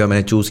کروا دیا اور میں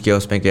نے چوز کیا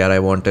اس میں کہ یار I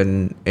want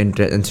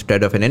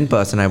instead of an in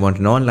person I want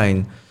an on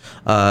line.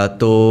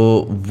 تو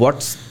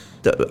واٹس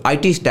آئی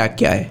ٹی اسٹیک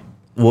کیا ہے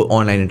وہ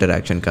آن لائن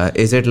انٹریکشن کا؟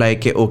 از اٹ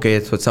لائک کہ okay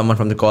someone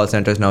from the call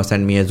centres now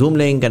send me a Zoom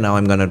link and now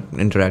I am gonna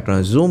interact on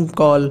a Zoom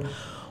call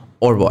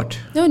اور what?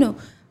 نو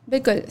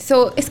بالکل. سو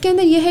اس کے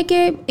اندر یہ ہے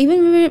کہ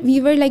even we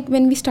were like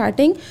when we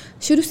starting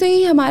شروع سے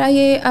ہی ہمارا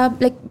یہ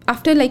like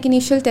after like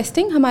initial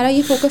testing ہمارا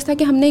یہ فوکس تھا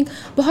کہ ہم نے ایک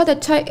بہت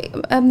اچھا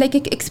لائک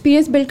ایک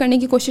ایکسپیرینس بلڈ کرنے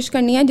کی کوشش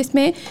کرنی ہے جس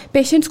میں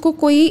پیشنٹس کو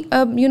کوئی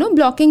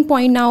بلاکنگ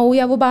پوائنٹ نہ ہو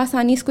یا وہ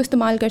بآسانی اس کو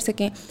استعمال کر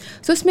سکیں.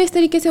 سو اس میں اس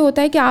طریقے سے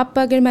ہوتا ہے کہ آپ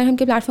اگر مرہم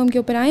کے پلیٹ فارم کے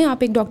اوپر آئیں, آپ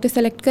ایک ڈاکٹر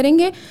سلیکٹ کریں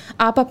گے,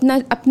 آپ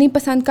اپنی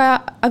پسند کا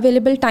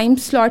اویلیبل ٹائم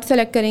سلاٹ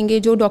سلیکٹ کریں گے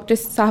جو ڈاکٹر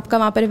صاحب کا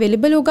وہاں پر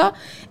اویلیبل ہوگا,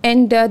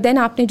 اینڈ دین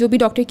آپ نے جو بھی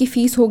ڈاکٹر کی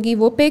فیس ہوگی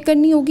وہ پے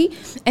کرنی ہوگی,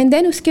 اینڈ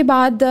دین اس کے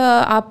بعد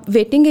آپ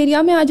ویٹنگ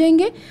ایریا میں آ جائیں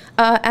گے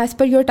as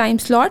per your time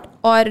slot.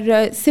 اور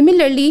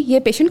سملرلی یہ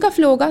پیشنٹ کا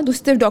فلو ہوگا.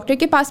 دوسری طرف ڈاکٹر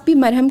کے پاس بھی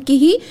مرہم کی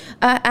ہی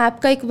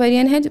ایپ کا ایک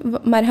ویرین ہے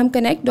مرہم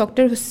کنیکٹ.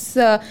 ڈاکٹر اس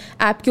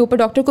ایپ کے اوپر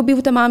ڈاکٹر کو بھی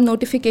وہ تمام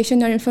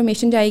نوٹیفیکیشن اور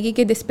انفارمیشن جائے گی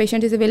کہ this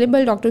patient is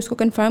available. Doctor اس کو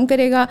کنفرم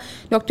کرے گا.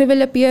 Doctor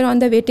will appear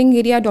on the waiting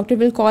area. Doctor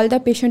will call the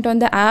patient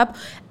on the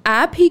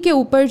app ہی کے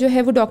اوپر جو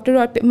ہے وہ ڈاکٹر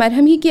اور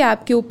مرہم ہی کی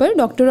ایپ کے اوپر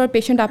ڈاکٹر اور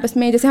پیشنٹ آپس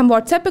میں جیسے ہم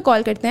واٹس ایپ پہ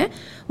کال کرتے ہیں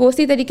وہ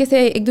اسی طریقے سے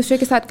ایک دوسرے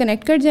کے ساتھ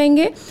کنیکٹ کر جائیں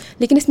گے.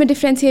 لیکن اس میں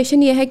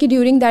ڈفرینسیشن یہ ہے کہ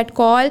during that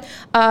call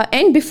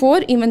and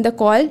before even the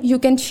call you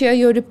can share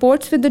your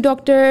reports with the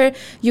doctor.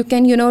 You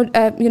can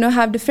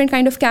have different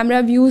kind of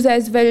camera views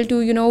as well to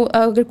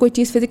اگر کوئی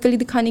چیز فزیکلی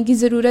دکھانے کی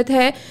ضرورت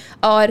ہے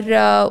اور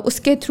اس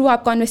کے تھرو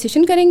آپ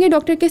کانورسیشن کریں گے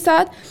ڈاکٹر کے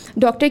ساتھ.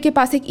 ڈاکٹر کے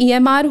پاس ایک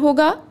EMR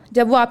ہوگا.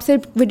 جب وہ آپ سے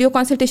ویڈیو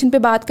کنسلٹیشن پہ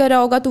بات کر رہا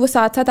ہوگا تو وہ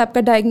ساتھ ساتھ آپ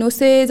کا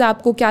ڈائگنوسز,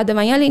 آپ کو کیا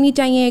دوائیاں لینی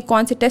چاہیے,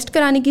 کون سے ٹیسٹ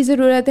کرانے کی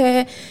ضرورت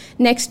ہے,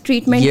 نیکسٹ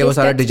ٹریٹمنٹ وہ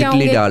سارا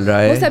ڈیجیٹلی ڈال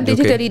رہا ہے, وہ سب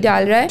ڈیجیٹلی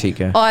ڈال رہا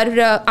ہے. اور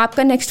آپ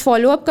کا نیکسٹ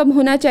فالو اپ کب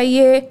ہونا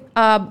چاہیے,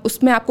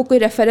 اس میں آپ کو کوئی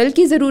ریفرل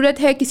کی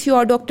ضرورت ہے کسی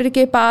اور ڈاکٹر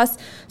کے پاس.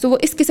 سو وہ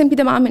اس قسم کی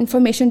تمام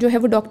انفارمیشن جو ہے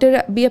وہ ڈاکٹر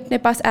بھی اپنے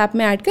پاس ایپ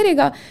میں ایڈ کرے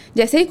گا.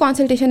 جیسے ہی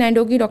کنسلٹیشن اینڈ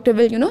ہوگی, doctor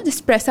will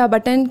just press a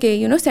button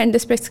کہ send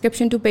this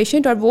prescription to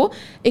patient, اور وہ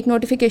ایک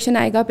نوٹیفیکیشن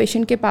آئے گا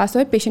پیشنٹ کے پاس,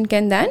 اور patient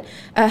can then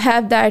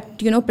have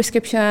that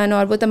prescription,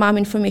 اور وہ تمام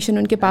انفارمیشن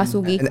ان کے پاس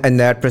ہوگی. And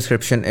that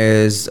prescription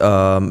is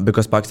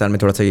because Pakistan میں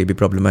تھوڑا سا یہ بھی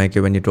پرابلم ہے کہ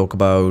when you talk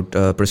about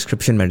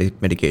prescription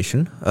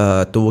medication,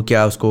 تو وہ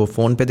کیا اس کو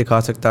فون پہ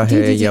دکھا سکتا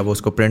ہے یا وہ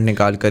اس کو پرنٹ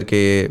نکال کر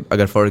کے,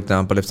 اگر for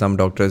example if some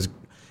doctors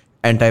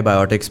anti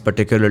biotics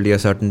particularly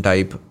certain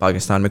type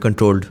Pakistan میں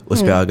کنٹرولڈ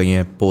اس پہ آ گئی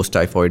ہیں پوسٹ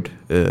ٹائیفائڈ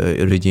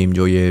رجیم,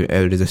 جو یہ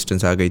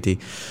ریزسٹنس آ گئی تھی,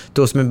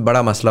 تو اس میں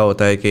بڑا مسئلہ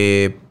ہوتا ہے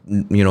کہ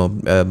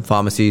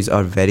pharmacies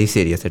are very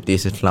serious, at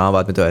least اسلام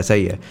آباد میں تو ایسا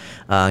ہی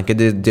ہے کہ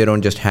they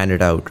don't just hand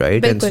it out,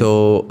 right. And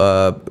so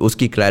اس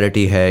کی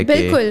کلیئرٹی ہے کہ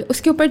بالکل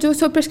اس کے اوپر جو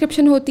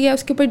پرسکرپشن ہوتی ہے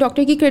اس کے اوپر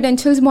ڈاکٹر کی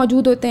کریڈینشیلز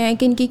موجود ہوتے ہیں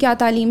کہ ان کی کیا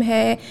تعلیم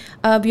ہے,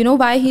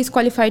 why he is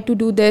qualified to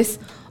do this,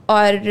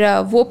 اور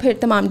وہ پھر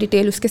تمام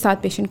ڈیٹیل اس کے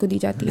ساتھ پیشنٹ کو دی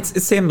جاتی ہے.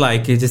 سیم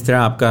لائک جس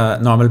طرح آپ کا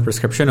نارمل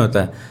پرسکرپشن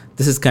ہوتا ہے,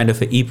 دس is kind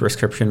of a E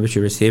prescription which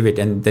you receive it,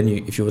 and then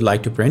if you would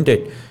like to print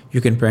it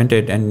you can print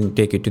it and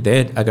take it to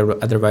that,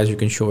 otherwise you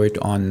can show it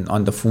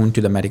on the phone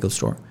to the medical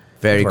store.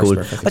 Very cool.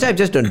 Achha, I've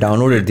just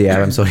downloaded the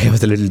app. I'm sorry, I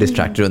was a little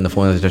distracted on the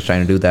phone. I was just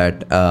trying to do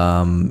that.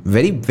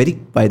 Very,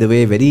 by the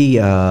way, very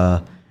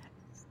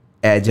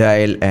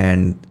agile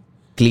and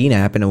clean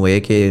app in a way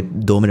کہ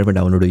 2 minute میں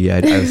down load ہوئی ہے.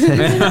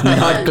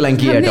 Not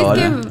clunky at all.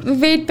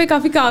 Wait پہ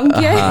کافی کام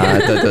کیا ہے.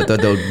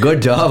 تو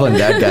good job on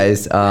that,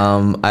 guys.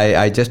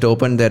 I just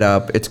opened that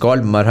up. It's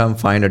called Marham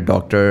Find a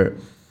Doctor.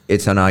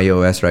 It's on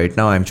iOS right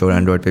now. I'm sure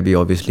Android pe bhi,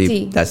 obviously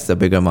that's the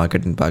bigger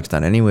market in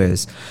Pakistan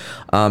anyways.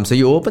 So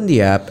you open the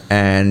app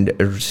and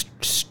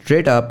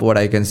straight up what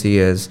I can see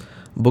is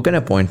book an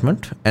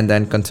appointment and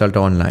then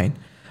consult online.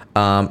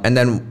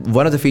 And then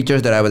one of the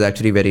features that I was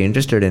actually very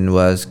interested in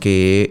was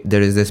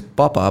there is this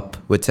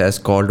pop-up which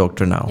says call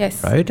doctor now.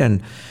 Yes. Right?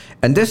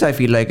 And this I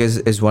feel like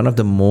is one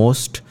of the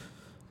most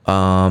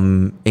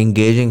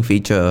engaging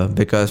feature,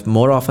 because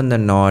more often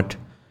than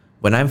not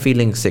when I'm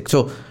feeling sick,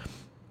 so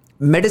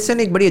medicine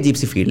ایک بڑی عجیب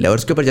سی field ہے, اور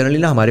اس کے اوپر generally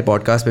نا ہمارے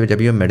پوڈ کاسٹ پہ جب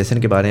بھی ہم میڈیسن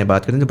کے بارے میں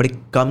بات کرتے ہیں تو بڑے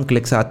کم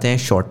کلکس آتے ہیں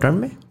شارٹ ٹرم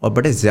میں, اور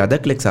بڑے زیادہ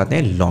کلکس آتے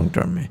ہیں لانگ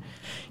ٹرم میں,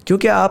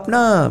 کیونکہ آپ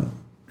نا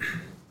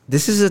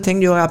دس از اے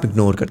تھنگ جو آپ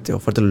اگنور کرتے ہو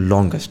فار دا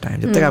لانگسٹ ٹائم,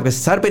 جب تک آپ کے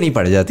سر پہ نہیں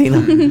پڑ جاتی نا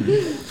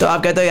تو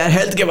آپ کہتے ہو یار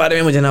ہیلتھ کے بارے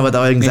میں مجھے نہ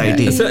بتاؤ,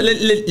 anxiety.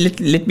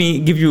 Let me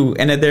give you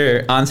another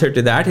answer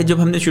to that.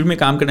 جب ہم نے شروع میں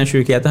کام کرنا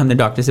شروع کیا تو ہم نے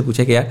ڈاکٹر سے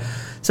پوچھا کہ یار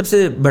سب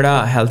سے بڑا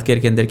ہیلتھ کیئر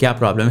کے اندر کیا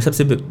پرابلم ہے, سب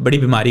سے بڑی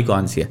بیماری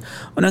کون سی ہے.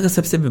 انہوں نے کہا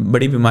سب سے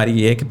بڑی بیماری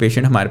یہ ہے کہ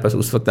پیشنٹ ہمارے پاس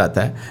اس وقت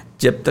آتا ہے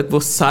جب تک وہ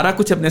سارا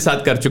کچھ اپنے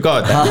ساتھ کر چکا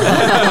ہوتا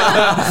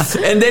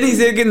ہے, اینڈ دین ہی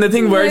سے کہ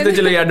نتھنگ ورک, تو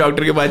چلو یار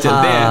ڈاکٹر کے پاس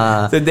چلتے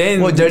ہیں. تو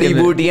دین وہ جڑی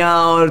بوٹیاں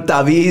اور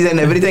تعویذ and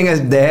everything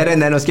is there,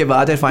 and then اس کے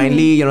بعد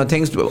فائنلی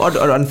تھنگس,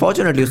 اور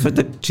انفارچونیٹلی اس وقت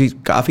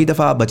تک کافی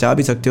دفعہ آپ بچا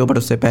بھی سکتے ہو, بٹ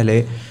اس سے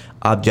پہلے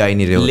آپ جا ہی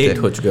نہیں رہے ہوتے, لیٹ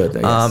ہو چکے ہوتے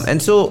ہیں.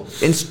 اینڈ سو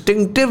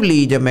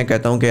انسٹنکٹیولی جب میں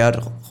کہتا ہوں کہ یار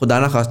خدا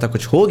نہ خواستہ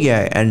کچھ ہو گیا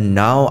ہے and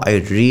now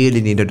I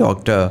really need a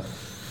doctor,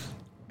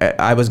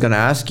 I was going to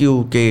ask you,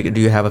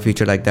 do you have a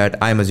feature like that?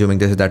 I'm assuming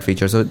this is that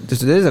feature. So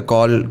there is a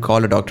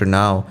call a doctor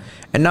now,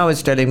 and now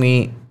it's telling me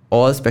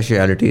all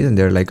specialties,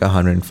 and there are like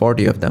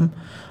 140 of them.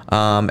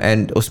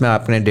 And اس میں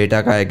آپ نے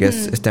data کا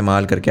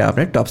استعمال کر کے آپ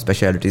نے ٹاپ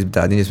اسپیشلٹیز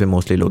بتا دیں جس میں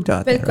موسٹلی لوگ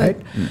جاتے ہیں, رائٹ.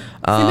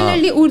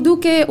 سملرلی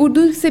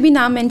اردو سے بھی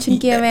نام مینشن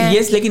کیا ہوا ہے.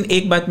 یس, لیکن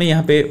ایک بات میں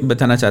یہاں پہ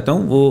بتانا چاہتا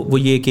ہوں, وہ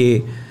یہ کہ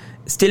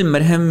still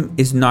Marham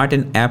is not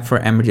an app for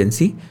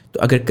emergency. تو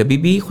اگر کبھی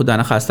بھی خدا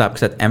نہ خواستہ آپ کے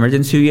ساتھ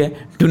ایمرجنسی ہوئی ہے,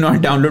 do not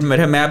download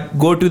Marham app,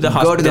 go to the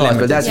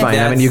hospital. That's fine.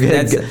 I mean, you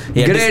get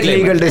great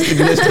legal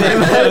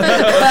disclaimer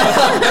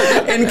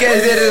in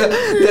case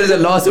there is a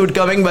lawsuit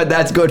coming, but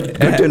that's good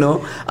to know.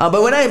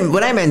 But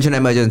when I mention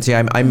emergency,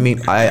 I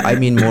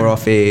mean more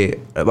of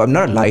I'm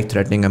not a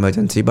life-threatening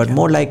emergency, but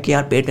more like کہ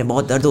یار پیٹ میں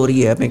بہت درد ہو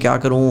رہی ہے, میں کیا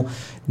کروں.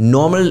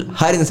 نارمل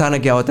ہر انسان کا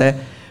کیا ہوتا ہے,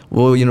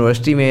 وہ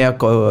یونیورسٹی میں یا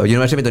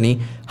یونیورسٹی میں تو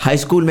نہیں, ہائی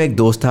اسکول میں ایک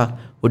دوست تھا,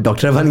 وہ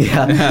ڈاکٹر بن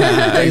گیا.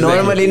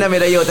 نارملی نا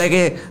میرا یہ ہوتا ہے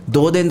کہ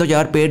 2 دن تو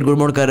یار پیٹ گڑ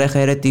مڑ کر رہا ہے,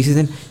 خیر ہے, تیسرے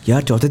دن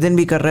یار چوتھے دن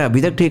بھی کر رہا ہے,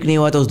 ابھی تک ٹھیک نہیں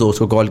ہوا, تو اس دوست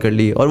کو کال کر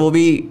لی, اور وہ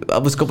بھی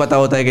اب اس کو پتا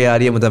ہوتا ہے کہ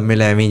یار یہ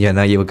مدمل ہے جو ہے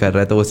نا, یہ وہ کر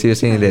رہا ہے, تو وہ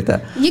سیریسلی نہیں لیتا.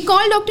 یہ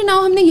کال ڈاکٹر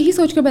ناؤ ہم نے یہی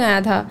سوچ کر بنایا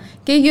تھا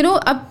کہ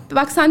اب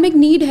پاکستان میں ایک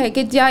نیڈ ہے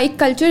کہ یا ایک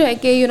کلچر ہے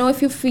کہ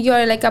اف یو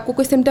فیل لائک آپ کو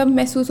کوئی سمٹم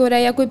محسوس ہو رہا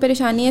ہے یا کوئی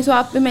پریشانی ہے, سو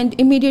آپ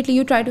immediately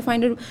you try to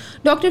find a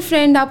doctor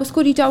friend, آپ اس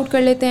کو ریچ آؤٹ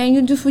کر لیتے ہیں,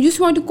 you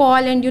just want to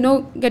call and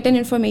get an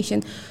information.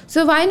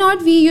 So why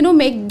not we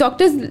make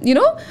doctors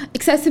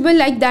accessible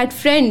like that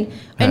friend,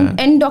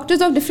 and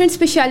doctors of different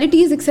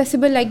specialities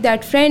accessible like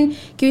that friend,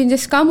 کہ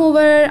just come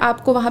over,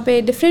 آپ کو وہاں پہ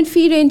different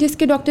fee ranges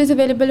کے doctors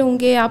available ہوں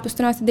گے, آپ اس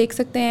طرح سے دیکھ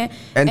سکتے ہیں.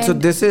 And so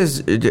this is,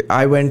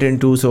 I went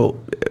into, so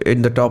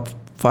in the top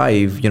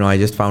 5, I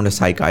just found a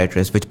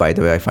psychiatrist, which, by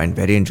the way, I find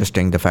very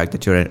interesting, the fact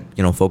that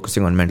you're,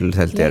 focusing on mental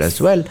health there as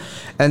well.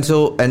 And so,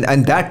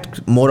 and that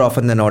more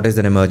often than not is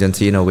an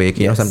emergency in a way.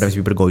 Sometimes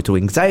people go through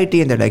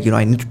anxiety and they're like,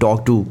 I need to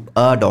talk to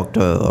a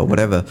doctor or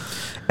whatever.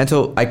 And so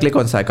I click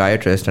on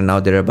psychiatrist, and now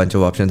there are a bunch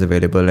of options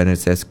available, and it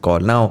says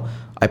call now.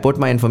 I put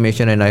my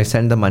information and I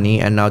send the money,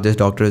 and now this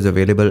doctor is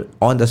available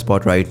on the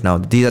spot right now.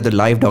 These are the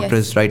live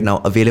doctors right now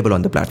available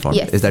on the platform.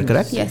 Yes. Is that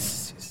correct? Yes.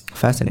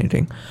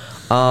 Fascinating.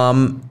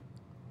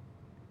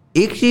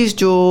 ایک چیز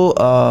جو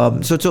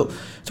so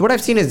what I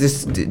scene is this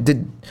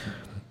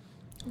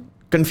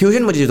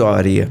confusion مجھے جو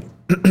آ رہی ہے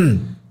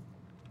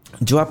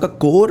جو آپ کا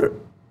کور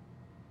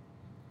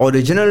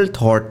اوریجنل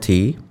تھاٹ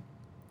تھی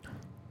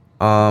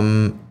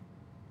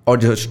اور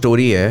جو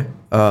اسٹوری ہے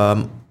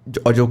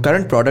اور جو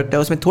کرنٹ پروڈکٹ ہے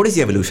اس میں تھوڑی سی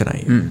ایولیوشن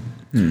آئی ہے.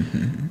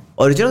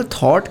 اوریجنل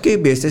تھاٹ کے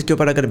بیسس کے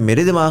اوپر اگر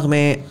میرے دماغ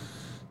میں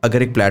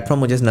اگر ایک پلیٹ فارم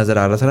مجھے نظر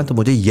آ رہا تھا نا تو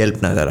مجھے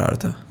یلپ نظر آ رہا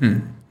تھا.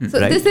 So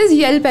this is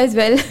Yelp as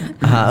well.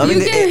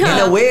 In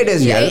a way it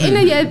is Yelp. In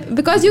a Yelp,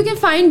 because you can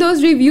find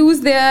those reviews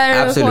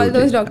there for all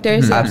those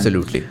doctors.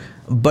 Absolutely.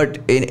 But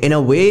in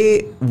a way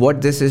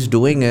what this is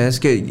doing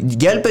is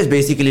Yelp is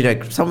basically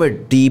like somewhere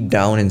deep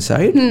down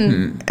inside.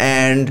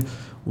 And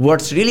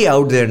what's really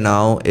out there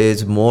now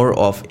is more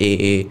of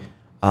a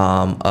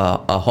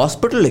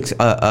hospital,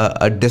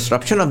 a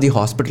disruption of the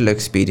hospital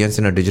experience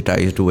in a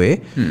digitized way.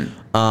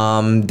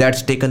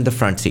 That's taken the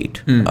front seat.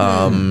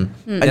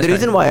 And the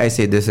reason why I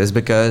say this is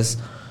because,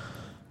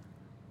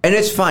 and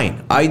it's fine.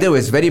 Either way,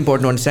 it's very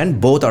important to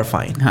understand. Both are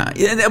fine.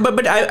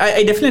 But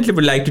I definitely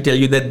would like to tell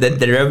you that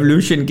the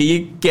revolution ki ye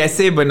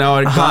kaise bana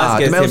aur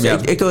kahan kaise bana.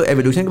 Ek to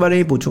evolution ke bare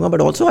mein puchunga,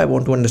 but also I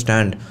want to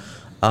understand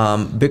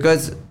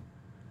because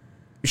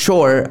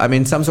sure, I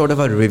mean some sort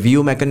of a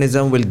review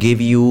mechanism will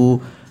give you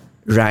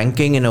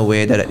ranking in a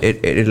way that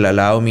it'll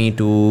allow me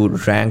to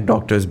rank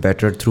doctors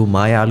better through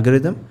my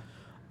algorithm,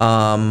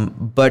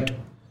 but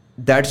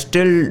that's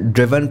still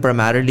driven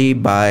primarily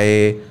by,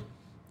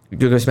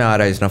 because اس میں آ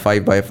رہا ہے اس نا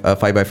 5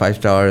 by 5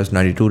 stars,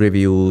 92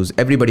 reviews,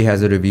 everybody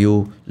has a review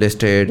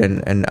listed,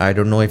 and I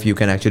don't know if you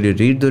can actually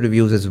read the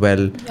reviews as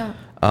well.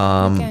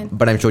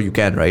 But I'm sure you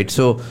can, right?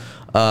 So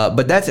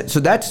but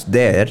that's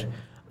there,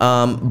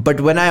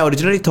 but when I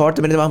originally thought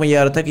میرے دماغ میں یہ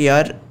آ رہا تھا کہ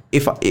یار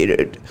if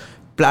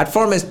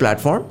platform is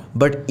platform,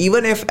 but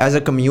even if as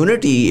a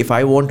community if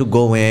I want to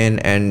go in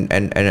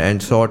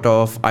and sort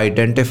of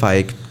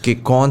identify کہ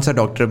کون سا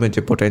ڈاکٹر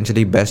مجھے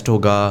potentially best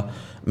ہوگا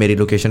میری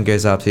لوکیشن کے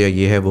حساب سے یا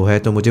یہ ہے وہ ہے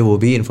تو مجھے وہ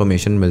بھی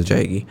انفارمیشن مل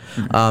جائے گی.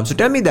 So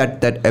tell me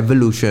that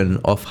evolution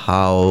of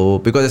how,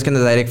 because اس کے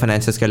اندر ڈائریکٹ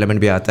فائنینسز کا ایلیمنٹ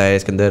بھی آتا ہے,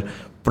 اس کے اندر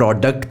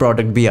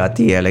پروڈکٹ بھی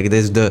آتی ہے, like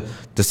this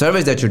the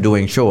service that you're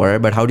doing, sure,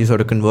 but how do you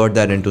sort of convert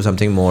that into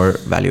something more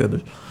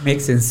valuable?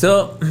 Makes sense. So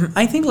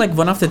I think like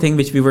one of the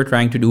thing which we were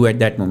trying to do at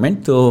that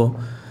moment, تو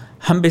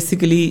ہم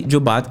basically جو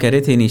بات کر رہے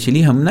تھے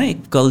initially, ہم نا ایک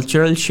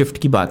کلچرل شفٹ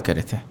کی بات کر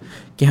رہے تھے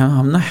کہ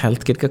ہم نا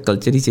ہیلتھ کیئر کا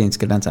کلچر ہی چینج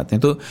کرنا چاہتے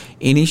ہیں. تو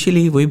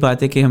انیشلی وہی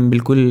بات ہے کہ ہم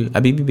بالکل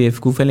ابھی بھی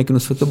بیوقوف ہیں, لیکن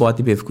اس وقت تو بہت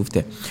ہی بیوقوف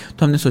تھے.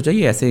 تو ہم نے سوچا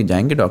یہ ایسے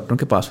جائیں گے ڈاکٹروں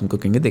کے پاس, ان کو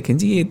کہیں گے دیکھیں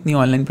جی یہ اتنی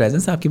آن لائن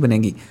پریزنس آپ کی بنے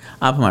گی,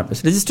 آپ ہمارے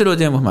پاس رجسٹر ہو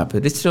جائیں, وہ ہمارے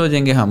پاس رجسٹر ہو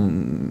جائیں گے, ہم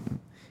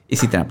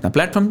اسی طرح اپنا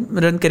پلیٹ فارم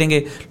رن کریں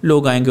گے,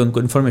 لوگ آئیں گے, ان کو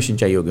انفارمیشن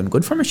چاہیے ہوگی, ان کو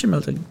انفارمیشن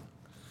مل سکے.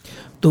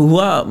 تو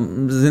ہوا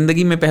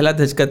زندگی میں پہلا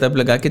دھچکا تب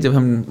لگا کہ جب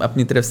ہم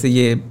اپنی طرف سے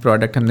یہ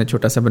پروڈکٹ ہم نے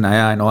چھوٹا سا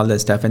بنایا and all the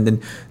stuff, and then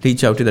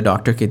reach out to the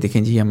doctor کہ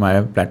دیکھیں جی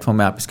ہمارا پلیٹ فارم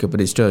ہے, آپ اس کے اوپر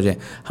رجسٹر ہو جائیں,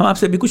 ہم آپ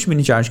سے ابھی کچھ بھی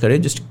نہیں چارج کریں,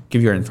 just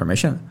give your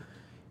information.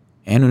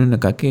 And انہوں نے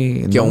کہا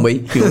کہ کیوں بھائی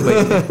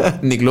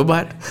نکلو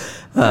باہر.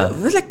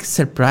 Like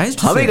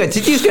surprised. ہم ایک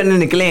اچھی چیز کرنے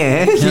نکلے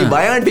ہیں.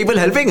 Why aren't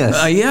people helping us?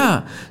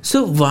 Yeah.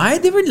 So why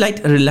they were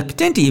like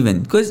reluctant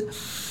even? Because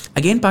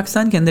again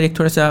Pakistan کے اندر ایک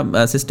تھوڑا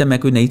سا سسٹم ہے,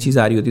 کوئی نئی چیز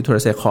آ رہی ہوتی ہے, تھوڑا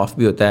سا خوف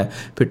بھی ہوتا ہے,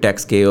 پھر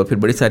ٹیکس کے اور پھر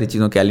بڑی ساری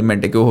چیزوں کے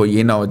ایلیمنٹ ہے کہ وہ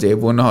یہ نہ ہو جائے,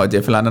 وہ نہ ہو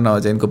جائے, فلانا نہ ہو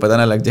جائے, ان کو پتہ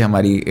نہ لگ جائے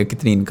ہماری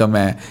کتنی انکم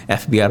ہے,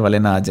 FBR والے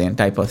نہ آ جائیں,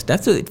 type of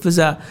stuff. So it was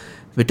a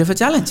but of a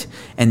challenge.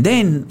 And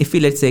then if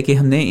you let's say کہ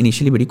ہم نے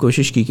انیشلی بڑی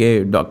کوشش کی کہ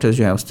ڈاکٹرز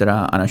جو ہیں اس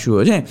طرح آنا شروع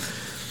ہو جائیں,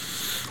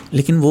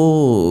 لیکن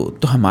وہ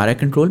تو ہمارے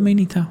کنٹرول میں ہی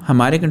نہیں تھا.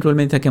 ہمارے کنٹرول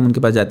میں نہیں تھا کہ ہم ان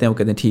کے پاس جاتے ہیں, وہ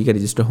کہتے ہیں ٹھیک ہے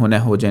رجسٹر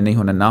ہونا ہو جائے, نہیں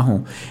ہونا نہ ہو,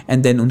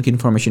 اینڈ دین ان کی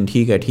انفارمیشن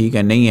ٹھیک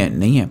ہے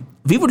نہیں ہے.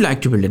 We would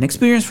like to build an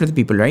experience for the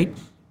people, right.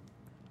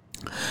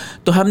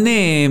 تو ہم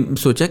نے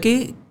سوچا کہ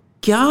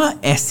کیا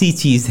ایسی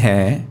چیز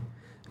ہے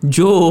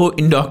جو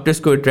ان ڈاکٹرس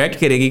کو اٹریکٹ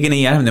کرے گی کہ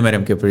نہیں یار ہم نے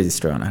مریم کے اوپر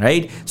رجسٹر ہونا,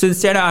 right. So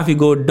instead of you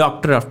go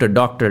doctor after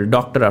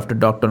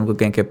doctor ان کو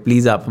کہیں کہ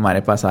پلیز آپ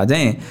ہمارے پاس آ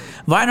جائیں,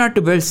 Y not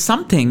to build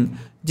some thing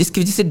جس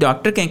کی وجہ سے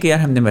ڈاکٹر کہیں کہ یار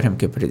ہم نے مرہم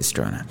کے اوپر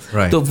رجسٹر ہونا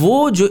ہے. تو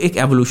وہ جو ایک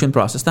ایولیوشن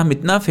پروسیس تھا, ہم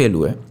اتنا فیل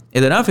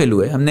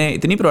ہوئے, ہم نے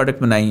اتنی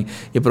پروڈکٹ بنائی,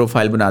 یہ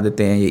پروفائل بنا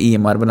دیتے ہیں, یہ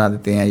EMR بنا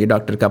دیتے ہیں, یہ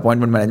ڈاکٹر کا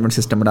اپوائنٹمنٹ مینجمنٹ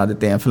سسٹم بنا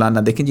دیتے ہیں, فلانا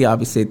دیکھیں جی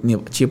آپ اس سے اتنی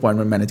اچھی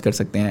اپوائنٹمنٹ مینیج کر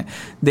سکتے ہیں,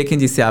 دیکھیں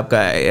جس سے آپ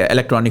کا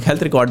الیکٹرانک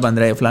ہیلتھ ریکارڈ بن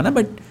رہا ہے, فلانا.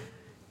 But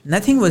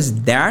nothing was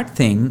that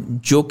thing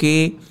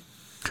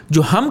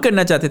جو ہم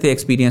کرنا چاہتے تھے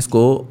ایکسپیرینس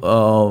کو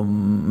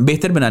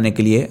بہتر بنانے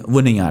کے لیے,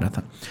 وہ نہیں آ رہا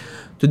تھا.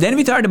 تو دین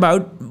we thought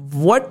about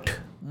what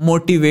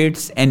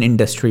motivates an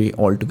industry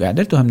all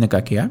together. تو ہم نے کہا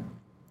کہ یار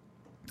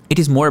It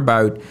is more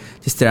about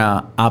जिस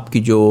तरह आपकी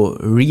जो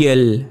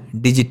real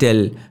digital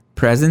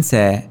presence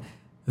है,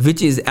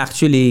 which is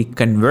actually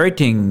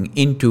converting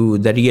into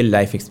the real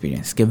life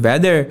experience. कि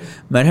whether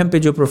मरहम पे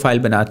जो प्रोफाइल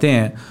बनाते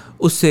हैं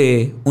उससे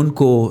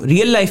उनको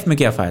real life में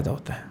क्या फ़ायदा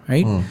होता है,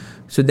 right?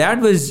 So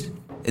that was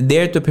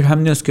देर तो फिर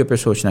हमने उसके ऊपर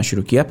सोचना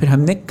शुरू किया. फिर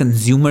हमने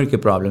कंज्यूमर के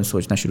प्रॉब्लम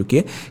सोचना शुरू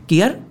किए कि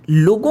यार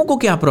लोगों को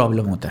क्या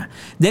प्रॉब्लम होता है.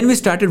 Then we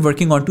started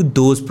working on to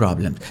those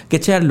problems कि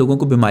अच्छा यार लोगों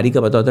को बीमारी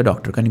का पता होता है,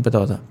 डॉक्टर का नहीं पता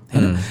होता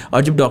है ना.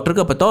 और जब डॉक्टर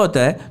का पता होता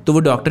है तो वो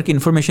डॉक्टर की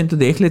इन्फॉर्मेशन तो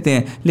देख लेते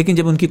हैं, लेकिन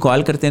जब उनकी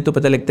कॉल करते हैं तो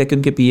पता लगता है कि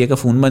उनके पीए का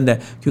फ़ोन बंद है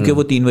क्योंकि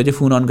वो 3 बजे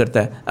फ़ोन ऑन करता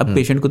है. अब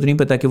पेशेंट को तो नहीं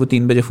पता कि वो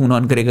 3 बजे फ़ोन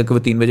ऑन करेगा, कि वो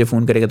 3 बजे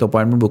फ़ोन करेगा तो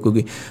अपॉइंटमेंट बुक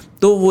होगी.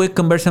 तो वो एक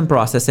कम्बरसम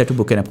प्रोसेस है to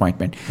book an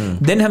appointment.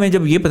 Then हमें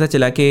जब ये पता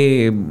चला कि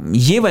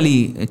ये वाली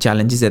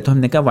चैलेंजेस है तो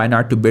हमने कहा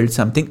not to build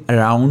something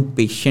around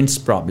patient's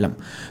problem.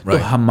 तो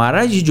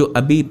हमारा ये जो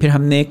अभी फिर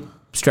हमने एक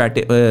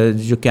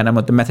जो क्या नाम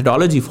होता है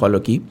मेथडोलॉजी फॉलो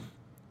की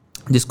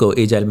जिसको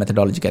एजाइल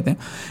मेथडोलॉजी कहते हैं,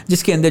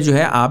 जिसके अंदर जो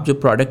है आप जो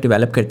प्रोडक्ट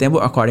डेवलप करते हैं वो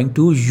अकॉर्डिंग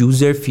टू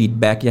यूज़र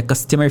फीडबैक या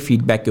कस्टमर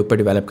फीडबैक के ऊपर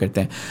डेवलप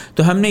करते हैं.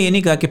 तो हमने ये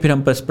नहीं कहा कि फिर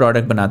हम बस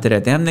प्रोडक्ट बनाते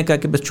रहते हैं, हमने कहा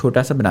कि बस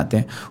छोटा सा बनाते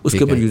हैं,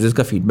 उसके ऊपर यूज़र्स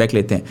का फीडबैक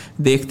लेते हैं,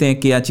 देखते हैं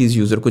क्या चीज़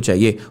यूज़र को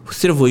चाहिए,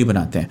 सिर्फ वही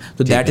बनाते हैं.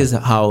 तो that is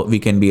how we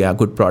can be a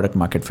good product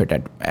market fit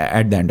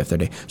eight the end of the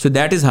day. So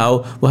that is how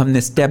वो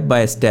हमने स्टेप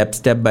बाय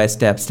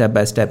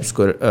स्टेप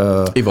इसको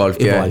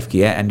इवॉल्व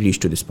किया and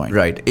reach to this point.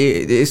 Right.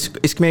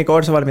 इसमें एक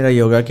और सवाल मेरा ये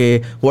होगा कि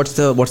what's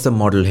the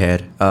model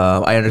here?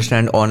 I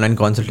understand online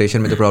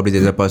consultation with probably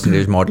there's a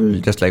percentage model,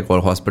 just like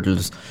all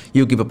hospitals.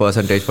 You keep a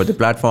percentage for the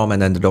platform,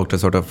 and then the doctor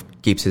sort of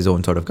keeps his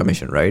own sort of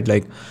commission, right?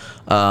 Like,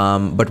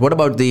 but what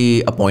about the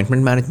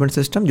appointment management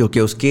system, जो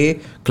कि उसके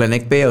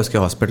clinic पे या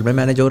उसके hospital में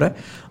manage हो रहा है?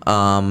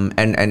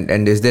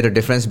 And is there a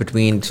difference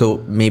between? So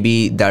maybe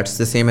that's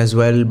the same as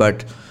well,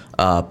 but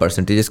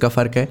percentages का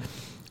फर्क है.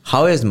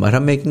 How is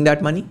Marham making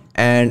that money?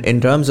 And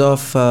in terms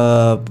of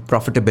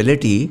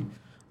profitability.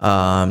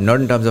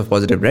 Not in terms of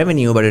positive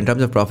revenue, but in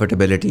terms of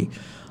profitability,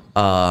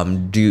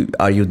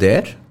 are you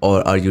there,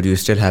 or do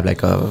you still have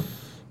like a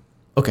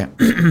Okay.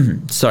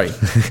 Sorry.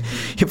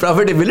 ये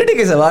profitability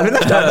के सवाल में ना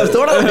startups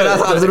थोड़ा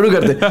सा जरूर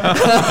करते.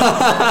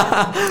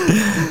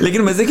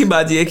 लेकिन मजे की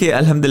बात ये है कि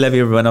अल्हम्दुलिल्लाह we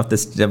are one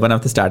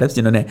of the startups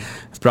जिन्होंने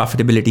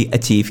profitability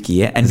achieve की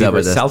है, and we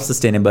were self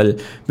sustainable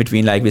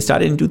between like we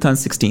started in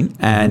 2016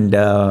 and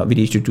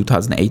we reached to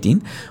 2018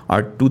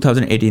 और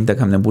 2018 तक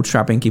हमने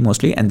bootstrapping की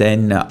mostly, and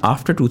then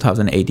after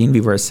 2018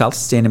 we were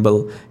self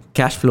sustainable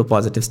cash flow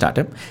positive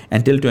startup.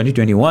 Until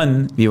 2021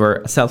 we were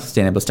a self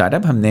sustainable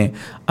startup. हमने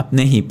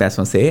अपने ही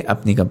पैसों से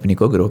अपनी company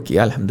को ग्रो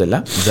किया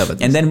अल्हम्दुलिल्लाह.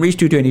 And then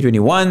reached to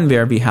 2021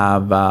 where we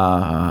have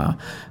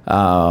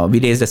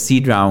we raised a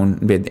seed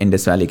round with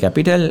Indus Valley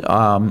Capital,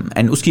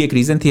 and उसकी एक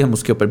रीज़न थी, हम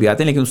उसके ऊपर भी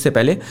आते हैं, लेकिन उससे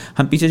पहले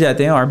हम पीछे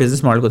जाते हैं और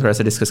बिजनेस मॉडल को थोड़ा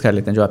सा डिस्कस कर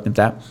लेते हैं जो आपने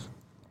बताया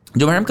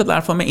जो मैडम का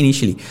प्लेटफॉर्म है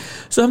इनिशियली.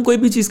 सो हम कोई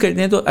भी चीज़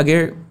करते हैं तो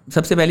अगर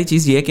सबसे पहली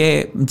चीज़ ये है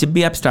कि जब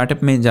भी आप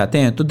स्टार्टअप में जाते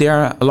हैं तो there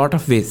are a lot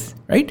of ways,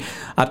 right.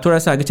 आप थोड़ा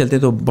सा आगे चलते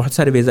हैं तो बहुत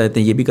सारे वेज आते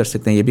हैं, ये भी कर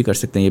सकते हैं, ये भी कर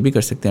सकते हैं, ये भी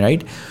कर सकते हैं,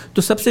 राइट.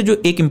 तो सबसे जो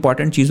एक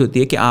इंपॉर्टेंट चीज़ होती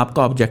है कि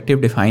आपका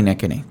ऑब्जेक्टिव डिफाइन है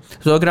कि नहीं.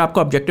 तो अगर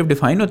आपका ऑब्जेक्टिव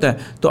डिफाइन होता है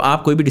तो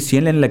आप कोई भी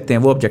डिसीजन लेने लगते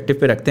हैं, वो ऑब्जेक्टिव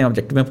पे रखते हैं,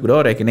 ऑब्जेक्टिव में पूरा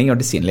हो रहा है कि नहीं, और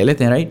डिसीजन ले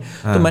लेते हैं, राइट.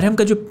 तो मरहम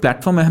का जो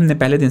प्लेटफॉर्म है हमने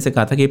पहले दिन से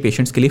कहा था कि ये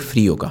पेशेंट्स के लिए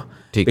फ्री होगा.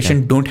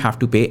 Patient don't have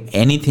to pay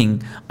anything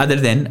other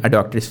than a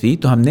doctor's फी.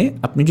 तो हमने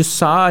अपनी जो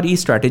सारी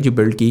स्ट्रैटेजी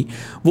बिल्ड की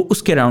वो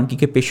उसके अराउंड की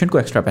कि पेशेंट को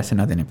एक्स्ट्रा पैसे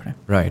ना देने पड़े,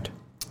 राइट.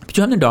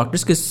 जो हमने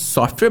डॉक्टर्स के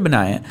सॉफ्टवेयर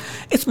बनाए हैं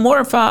इट्स मोर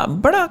ऑफ अ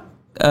बड़ा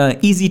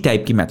ईजी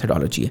टाइप की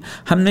मैथडोलॉजी है.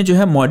 हमने जो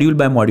है मॉड्यूल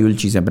बाय मॉड्यूल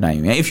चीज़ें बनाई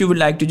हुई हैं. If you would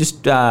like to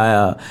just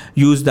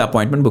use the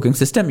appointment booking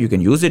system you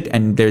can use it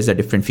and there is a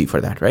different fee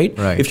for that, right.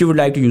 If you would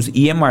like to use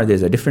EMR there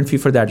is a different fee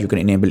for that, you can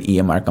enable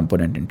EMR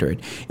component into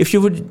it. If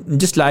you would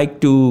just like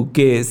to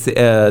के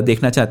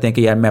देखना चाहते हैं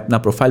कि यार मैं अपना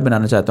profile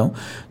बनाना चाहता हूँ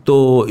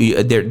तो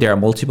there are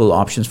multiple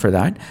options for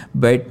that.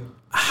 But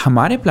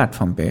हमारे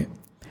प्लेटफॉर्म पे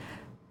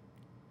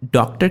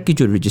डॉक्टर की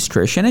जो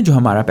रजिस्ट्रेशन है, जो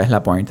हमारा पहला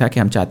पॉइंट था कि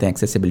हम चाहते हैं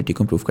एक्सेसिबिलिटी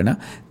को इम्प्रूव करना,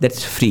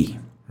 दैट्स फ्री,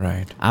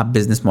 राइट. आप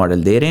बिजनेस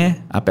मॉडल दे रहे हैं,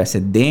 आप पैसे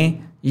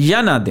दें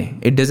या ना दें,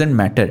 इट डजेंट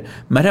मैटर,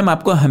 मरहम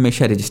आपको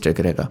हमेशा रजिस्टर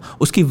करेगा.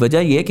 उसकी वजह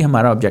यह है कि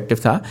हमारा ऑब्जेक्टिव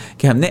था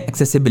कि हमने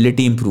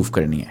एक्सेसिबिलिटी इंप्रूव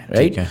करनी है,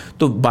 राइट.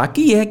 तो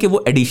बाकी यह है कि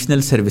वो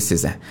एडिशनल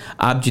सर्विसेज हैं,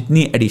 आप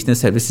जितनी एडिशनल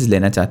सर्विसेज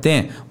लेना चाहते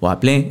हैं वो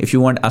आप लें. If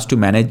you want us to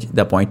manage the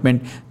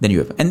appointment then you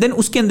have. And then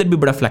उसके अंदर भी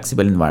बड़ा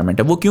फ्लेक्सिबल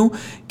इन्वायरमेंट है. वो क्यों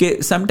कि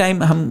सम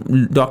टाइम हम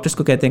डॉक्टर्स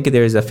को कहते हैं कि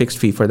there is a fixed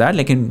fee for that,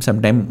 लेकिन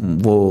सम टाइम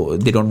वो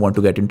they don't want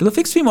to get into the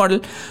fixed fee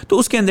model. तो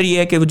उसके अंदर ये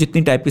है कि वो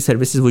जितनी टाइप की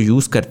सर्विसेज वो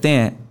यूज़ करते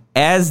हैं,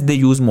 as they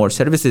use more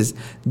services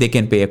they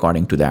can pay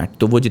according to that.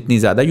 तो वो जितनी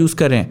ज़्यादा यूज़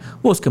कर रहे हैं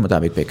वो उसके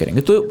मुताबिक पे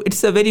करेंगे. तो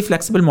it's a very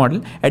flexible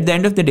model. At the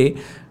end of the day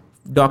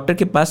doctor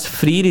के पास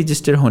फ्री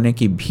रजिस्टर होने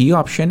की भी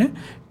ऑप्शन है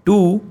टू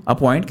अ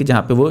पॉइंट कि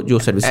जहाँ पे वो जो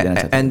सर्विस लेना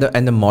चाहते हैं.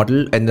 And the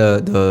model and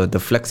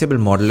the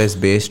flexible model is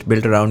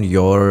built around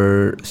your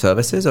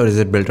services, or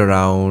is it built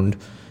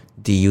around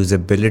the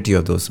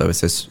usability of those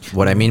services?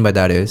 What I mean by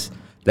that is,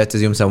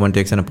 let's assume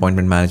someone takes an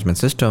appointment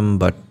management system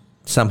but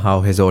somehow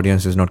his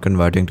audience is not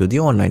converting to the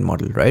online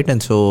model, right?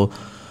 And so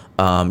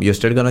you're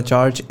still going to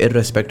charge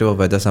irrespective of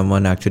whether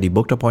someone actually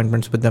booked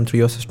appointments with them through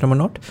your system or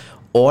not?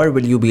 Or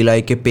will you be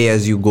like a pay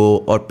as you go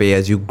or pay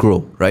as you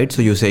grow, right?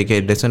 So you say,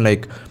 okay, listen,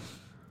 like,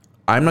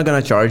 I'm not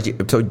going to charge you.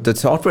 So the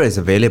software is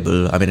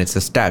available. I mean, it's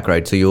a stack,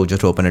 right? So you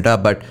just open it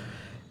up. But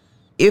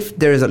if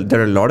there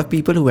are a lot of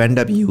people who end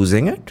up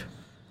using it,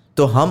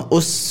 تو ہم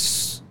اس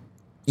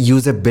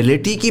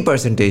usability کی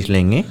percentage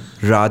لیں گے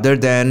rather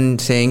than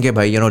seeing کہ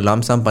بھائی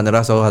لم سم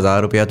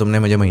 1500-1000 روپیہ تم نے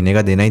مجھے مہینے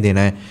کا دینا ہی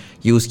دینا ہے,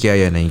 یوز کیا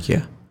یا نہیں کیا.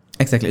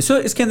 ایگزیکٹلی. سو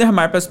اس کے اندر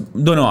ہمارے پاس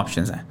دونوں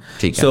آپشنز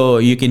ہیں.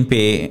 So you can pay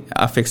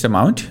a fixed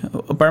amount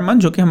per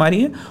month جو کہ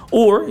ہماری ہے,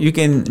 اور you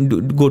can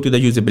go to the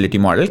usability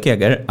model کہ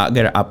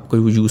اگر آپ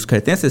کوئی یوز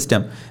کرتے ہیں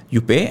system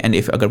you pay, and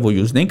if اگر وہ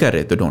یوز نہیں کر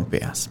رہے تو don't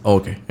pay us.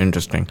 Okay,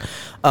 interesting.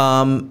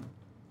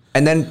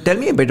 And then tell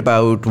me a bit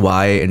about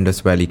why Indus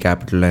Valley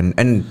Capital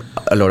and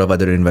a lot of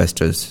other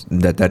investors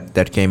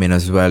that came in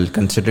as well,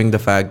 considering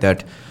the fact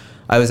that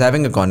I was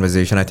having a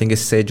conversation, I think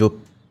is se jo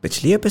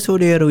pichli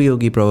episode air hui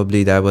hogi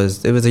probably, it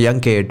was a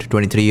young kid,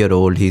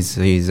 23-year-old,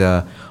 he's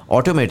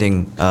automating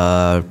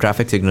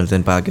traffic signals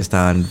in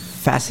Pakistan,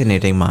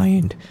 fascinating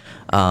mind,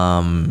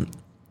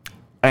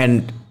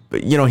 and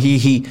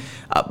he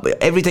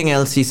everything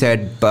else he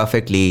said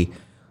perfectly.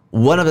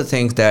 One of the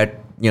things that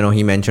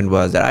he mentioned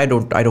was that I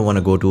don't want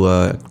to go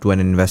to an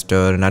investor,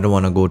 and I don't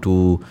want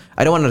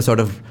to sort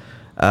of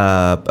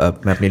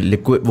میں اپنی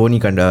liquid وہ نہیں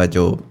کرنا,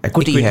 جو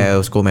equity ہے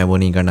اس کو میں وہ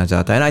نہیں کرنا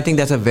چاہتا. And I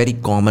think that's a very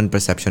common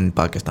perception in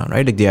Pakistan,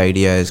 right? Like the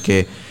idea is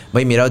کہ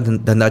بھائی میرا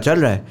دھندا چل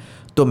رہا ہے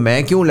تو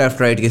میں کیوں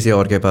لیفٹ رائٹ کسی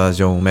اور کے پاس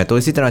جاؤں, میں تو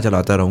اسی طرح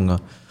چلاتا رہوں گا.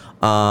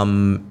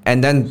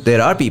 And then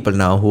there are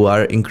people now who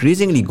are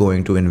increasingly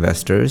going to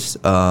investors.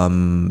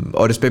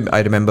 اور اس پہ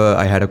I remember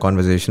I had a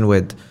conversation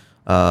with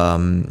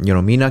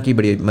مینا کی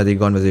بڑی مزید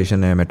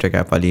کانورزیشن ہے میٹرک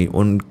ایپ والی.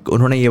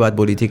 انہوں نے یہ بات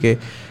بولی تھی کہ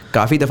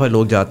کافی دفعہ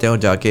لوگ جاتے ہیں اور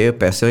جا کے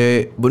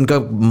پیسے, ان کا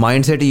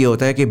مائنڈ سیٹ یہ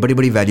ہوتا ہے کہ بڑی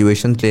بڑی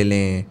ویلیویشن لے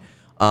لیں,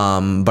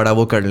 بڑا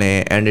وہ کر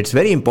لیں, and it's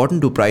very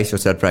important to price your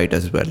self right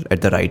as well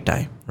at the right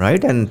time,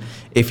 right. And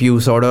if you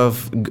sort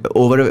of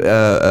over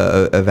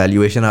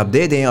valuation آپ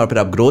دے دیں اور پھر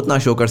آپ گروتھ نہ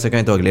شو کر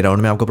سکیں تو اگلے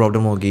راؤنڈ میں آپ کو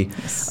پرابلم ہوگی.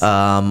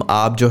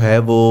 آپ جو ہے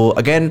وہ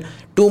again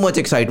too much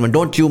excitement,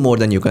 don't chew more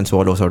than you can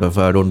swallow, sort of,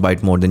 don't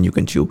bite more than you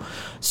can chew.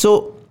 So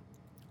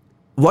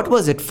what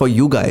was it for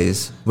you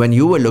guys when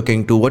you were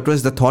looking to, what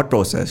was the thought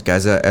process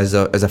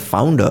as a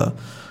founder?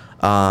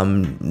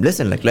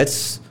 Listen, like, let's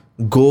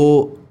go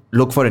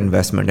look for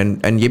investment,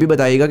 and ye bhi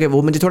bataiega ki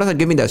wo mujhe thoda sa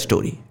give me that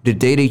story.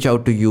 Did they reach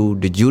out to you?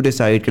 Did you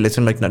decide ki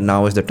listen, like,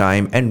 now is the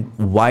time,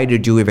 and why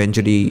did you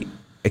eventually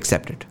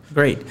accept it?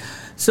 Great.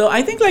 So I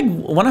think like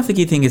one of the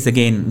key thing is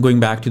again going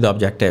back to the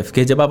objective,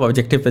 کہ جب آپ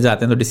objective پہ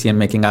جاتے ہیں تو decision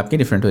making آپ کی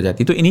different ہو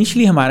جاتی ہے. تو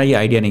initially ہمارا یہ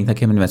idea نہیں تھا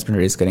کہ ہم investment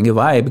raise کریں گے.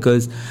 Why?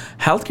 Because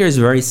healthcare is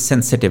a very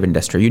sensitive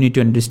industry. You need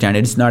to understand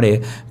it's not a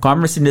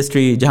commerce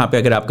industry جہاں پہ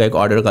اگر آپ کا ایک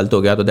order غلط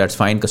ہو گیا تو that's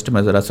fine,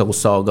 customer ذرا سا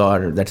غصہ ہوگا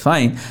اور that's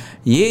fine.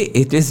 یہ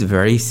it is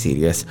very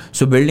serious.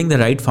 So building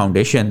the right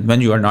foundation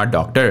when you are not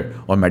doctor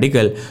or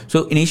medical.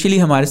 So initially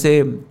ہمارے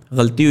سے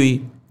غلطی ہوئی,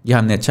 یہ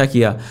ہم نے اچھا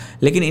کیا,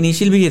 لیکن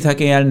انیشیل بھی یہ تھا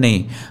کہ یار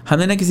نہیں, ہم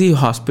نے نا کسی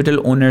ہاسپٹل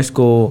اونرس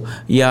کو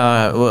یا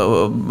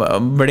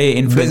بڑے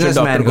انفلوئنسر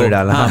ڈاکٹر کو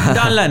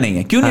ڈالنا نہیں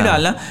ہے. کیوں نہیں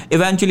ڈالنا؟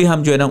 ایونچولی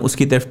ہم جو ہے نا اس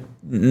کی طرف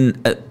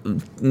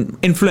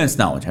انفلوئنس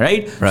نہ ہو جائے,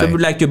 right. So we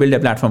would like to build a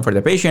platform for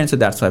the patient, so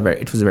that's why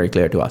it was very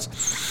clear to us.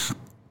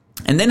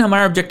 And then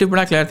ہمارا آبجیکٹیو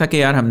بڑا کلیئر تھا کہ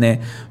یار ہم نے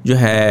جو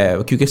ہے,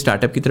 کیونکہ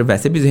اسٹارٹ اپ کی طرف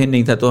ویسے بھی ذہن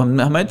نہیں تھا, تو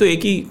ہمیں تو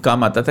ایک ہی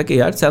کام آتا تھا کہ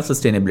یار سیلف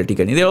سسٹینیبلٹی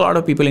کرنی. دیر are lot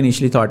of people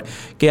initially thought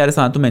کہ یار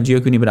ساتھ تم این جی او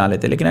کیوں نہیں بنا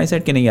لیتے, لیکن آئی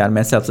سیڈ کہ نہیں یار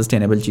میں سیلف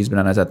سسٹینیبل چیز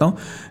بنانا چاہتا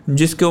ہوں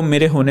جس کو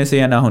میرے ہونے سے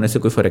یا نہ ہونے سے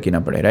کوئی فرق ہی نہ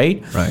پڑے,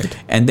 رائٹ.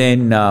 اینڈ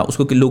دین اس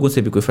کو لوگوں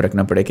سے بھی کوئی فرق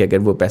نہ پڑے کہ اگر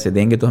وہ پیسے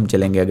دیں گے تو ہم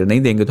چلیں گے, اگر نہیں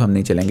دیں گے تو ہم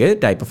نہیں چلیں گے,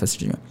 ٹائپ آف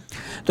اسٹریٹجی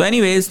میں. تو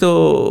اینی ویز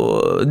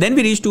تو دین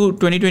وی ریچ ٹو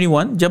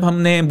 2021 جب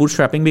ہم نے بوٹ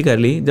اسٹریپنگ بھی کر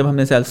لی, جب ہم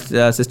نے سیلف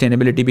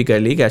سسٹینیبلٹی بھی کر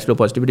لی, کیش فلو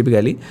پازیٹیوٹی بھی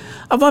کر لی.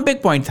 اب وہاں پہ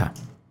ایک پوائنٹ تھا,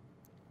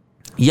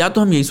 یا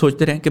تو ہم یہی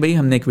سوچتے رہیں کہ بھائی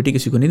ہم نے ایکویٹی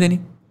کسی کو نہیں دینی,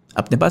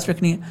 اپنے پاس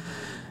رکھنی ہے,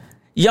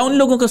 یا ان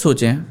لوگوں کا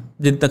سوچیں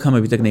جن تک ہم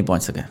ابھی تک نہیں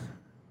پہنچ سکے,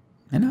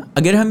 ہے نا.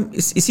 اگر ہم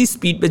اسی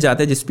اسپیڈ پہ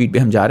جاتے ہیں جس اسپیڈ پہ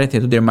ہم جا رہے تھے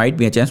تو there might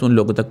be a chance ان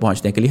لوگوں تک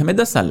پہنچنے کے لیے ہمیں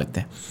 10 سال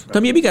لگتے ہیں. تو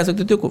ہم یہ بھی کہہ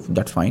سکتے تھے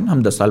دیٹس فائن,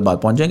 ہم 10 سال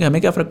بعد پہنچ جائیں گے, ہمیں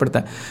کیا فرق پڑتا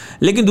ہے.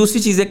 لیکن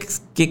دوسری چیز ہے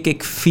کہ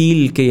ایک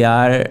فیل کہ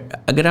یار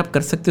اگر آپ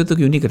کر سکتے ہو تو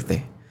کیوں نہیں کرتے,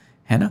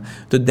 ہے نا.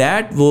 تو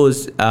that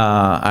was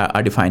a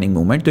defining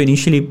moment. تو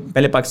انیشیلی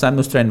پہلے پاکستان میں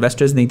اس طرح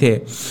انویسٹرز نہیں تھے,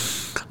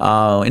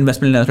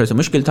 انویسٹمنٹ لینا تھوڑا سا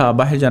مشکل تھا,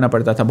 باہر جانا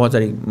پڑتا تھا, بہت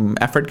ساری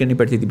ایفرٹ کرنی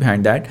پڑتی تھی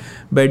بیہائنڈ دیٹ.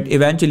 بٹ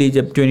ایونچولی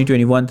جب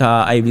 2021 تھا,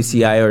 آئی وی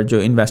سی آئی اور جو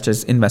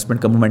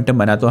انویسٹمنٹ کا مومنٹم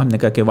بنا, تو ہم نے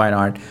کہا کہ Y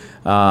not.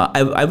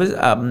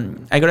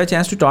 I got a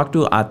chance to talk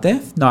to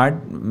Atif, not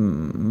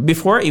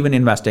before even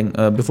investing,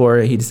 before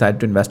he decided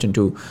to invest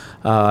into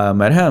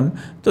Marham.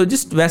 تو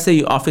just ویسے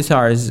ہی آفس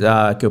آورز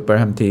کے اوپر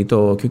ہم تھی, تو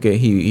کیونکہ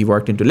he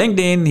worked into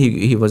LinkedIn,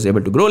 he was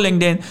able to grow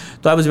LinkedIn.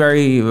 تو I was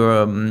very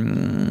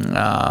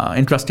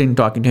interested in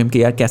talking to him کہ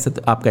یار کیسا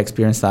آپ کا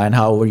ایکسپیرینس تھا and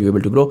how were you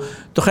able to grow.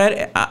 تو خیر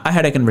I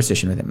had a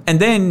conversation with him.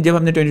 And then جب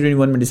ہم نے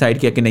 2021 میں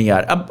ڈیسائڈ کیا کہ نہیں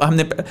یار, اب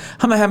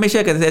ہم ہمیشہ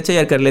کہتے تھے اچھا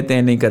یار کر لیتے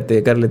ہیں, نہیں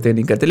کرتے, کر لیتے ہیں,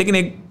 نہیں کرتے, لیکن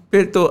ایک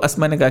پھر تو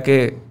اسما نے کہا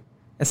کہ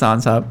احسان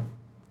صاحب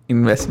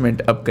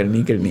انویسٹمنٹ اب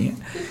کرنی ہے.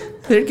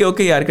 پھر کہ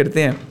اوکے یار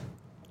کرتے ہیں.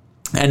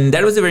 And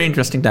that was a very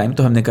interesting time.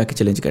 تو ہم نے کہا کہ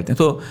چیلنج کرتے ہیں.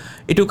 تو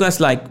it took us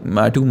like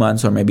 2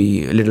 months اور may be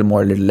little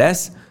more little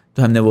less.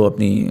 تو ہم نے وہ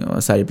اپنی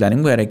ساری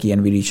پلاننگ وغیرہ کی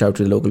and we reach out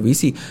to local we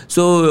C.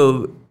 So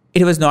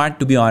it was not,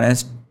 to be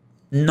honest,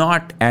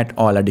 not at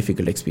all a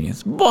difficult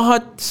experience.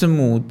 بہت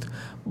اسموتھ,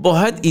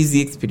 بہت ایزی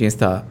ایکسپیرینس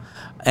تھا.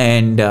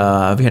 And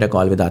we had a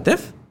call with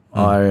Atif,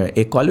 اور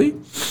ایک کال ہوئی,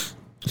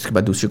 اس کے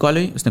بعد دوسری کال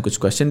ہوئی, اس نے کچھ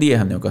کوشچن دیے,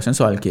 ہم نے وہ کوشچن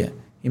سالو کیا,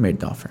 he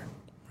made the offer.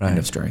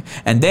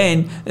 And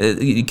then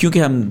کیونکہ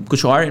ہم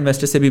کچھ اور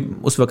انویسٹر سے بھی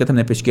اس وقت ہم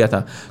نے پچ کیا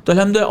تھا, تو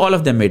الحمدللہ آل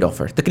آف دیم میڈ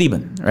آفر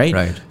تقریباً,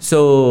 رائٹ.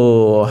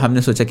 سو ہم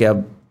نے سوچا کہ اب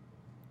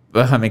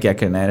ہمیں کیا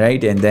کرنا ہے,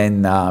 right. And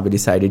then we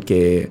decided کہ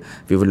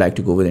we would like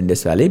to go with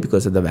Indus valley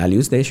because of the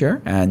values they share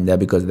and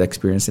because of the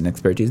experience and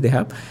expertise they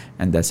have,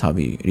 and that's how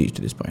we reach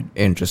to this point.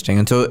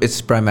 Interesting. And so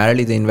it's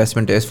primarily the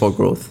investment is for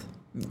growth.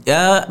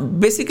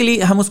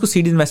 Basically ہم اس کو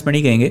sad investment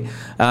ہی کہیں گے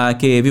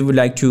کہ we would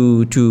like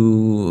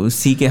to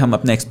سی کہ ہم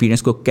اپنا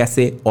experience کو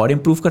کیسے اور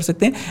امپروو کر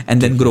سکتے ہیں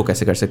اینڈ دین گرو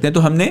کیسے کر سکتے ہیں.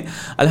 تو ہم نے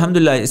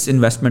الحمدللہ اس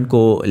انویسٹمنٹ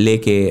کو لے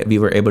کے وی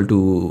were able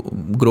to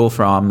grow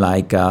from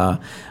like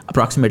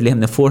approximately ہم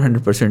نے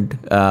 400%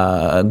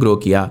 گرو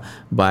کیا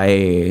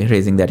by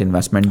raising that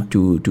investment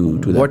to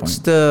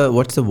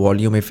What's the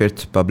volume if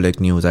it's public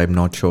news? I'm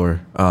not sure.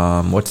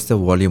 What's the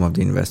volume of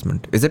the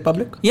investment? Is it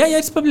public? Yeah,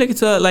 it's public.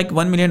 It's like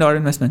 $1 million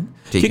investment.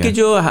 کیونکہ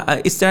جو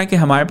اس طرح کے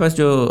ہمارے پاس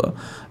جو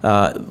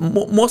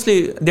mostly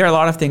there are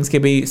lot of things کہ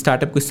بھائی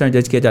start up کو اس طرح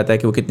جج کیا جاتا ہے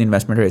کہ وہ کتنی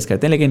انویسٹمنٹ ریز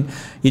کرتے ہیں, لیکن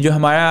یہ جو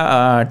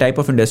ہمارا ٹائپ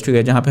آف انڈسٹری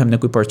ہے جہاں پہ ہم نے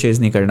کوئی پرچیز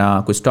نہیں کرنا,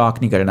 کوئی اسٹاک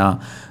نہیں کرنا,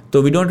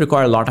 تو we don't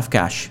require lot of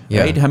cash,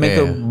 right. ہمیں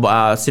تو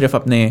صرف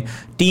اپنے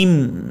ٹیم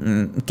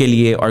کے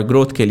لیے اور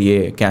گروتھ کے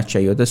لیے کیش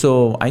چاہیے ہوتا ہے.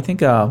 سو آئی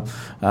تھنک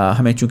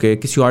ہمیں چونکہ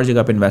کسی اور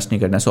جگہ پہ انویسٹ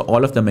نہیں کرنا, so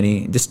all of the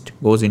money just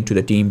goes into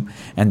the team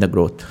and the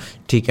growth.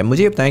 ٹھیک ہے,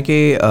 مجھے بتائیں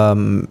کہ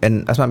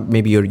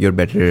may be your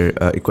better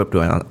equipped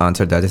to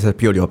answer that. This is a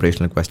purely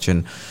operational question.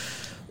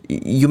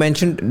 You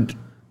mentioned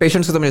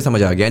patients کو تو مجھے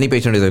سمجھ آ گیا, any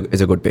patient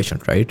is a good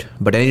patient, right?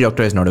 But any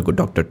doctor is not a good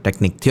doctor,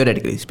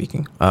 theoretically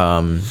speaking.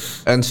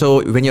 And so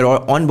when you're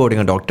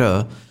onboarding a doctor,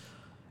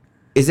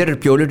 is it a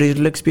purely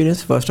digital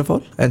experience, first of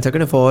all? And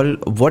second of all,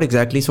 what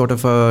exactly sort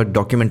of a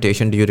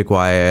documentation do you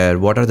require?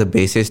 What are the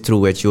bases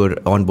through which you're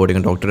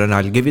onboarding a doctor? And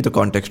I'll give you the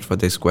context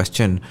for this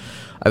question.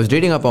 I was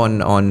reading up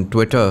on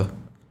Twitter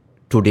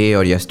today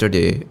or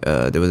yesterday,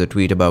 there was a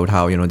tweet about how,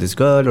 this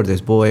girl or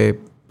this boy,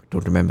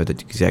 don't remember the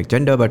exact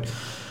gender, but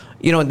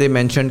they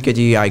mentioned کہ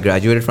I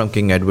graduated from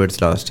King Edward's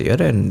last year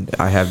and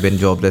I have been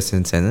jobless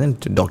since then,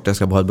 and doctors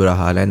کا بہت برا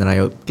حال ہے. And then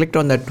I clicked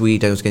on that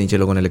tweet and اس کے نیچے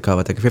لوگوں نے لکھا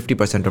ہوا تھا کہ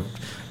 50% of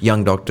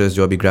young doctors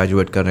جو ابھی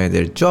graduate کر رہے ہیں,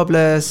 they're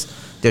jobless,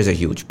 there's a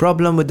huge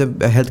problem with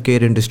the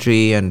healthcare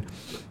industry, and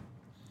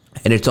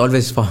it's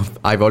always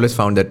I've always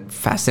found that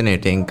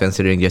fascinating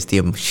considering just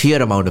the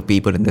sheer amount of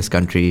people in this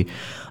country,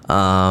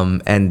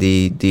 and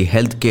the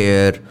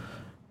healthcare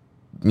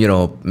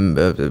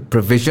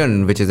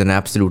provision which is an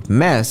absolute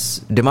mess.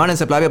 Demand and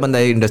supply پہ بندہ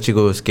industry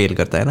کو scale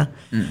کرتا ہے نا.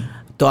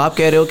 تو آپ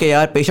کہہ رہے ہو کہ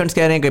یار پیشنٹس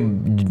کہہ رہے ہیں کہ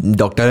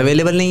ڈاکٹر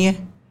اویلیبل نہیں ہے,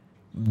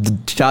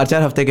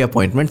 4 ہفتے کے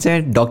اپوائنٹمنٹس ہیں,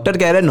 ڈاکٹر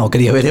کہہ رہے ہیں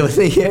نوکری اویلیبل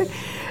نہیں ہے.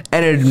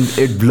 And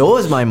it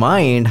blows my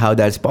mind how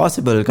that's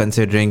possible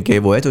considering کہ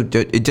وہ ہے. So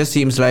it just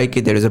seems like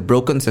there is a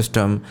broken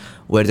system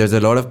where there's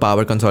a lot of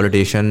power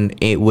consolidation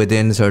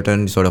within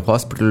certain sort of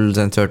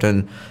hospitals and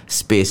certain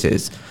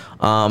spaces.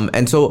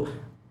 And so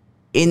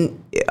in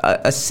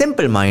a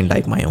simple mind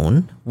like my own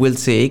will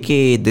say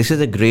that this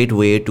is a great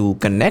way to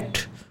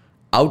connect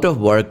out of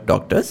work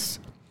doctors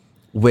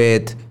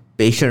with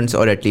patients,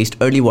 or at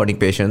least early warning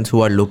patients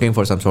who are looking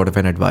for some sort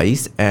of an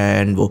advice.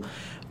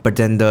 But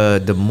then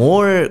the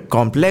more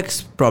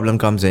complex problem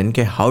comes in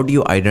کہ how do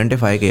you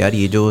identify کہ یار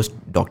یہ جو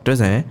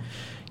doctors ہیں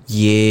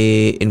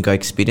یہ ان کا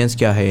experience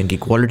کیا ہے, ان کی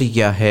کوالٹی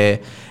کیا ہے,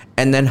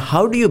 and then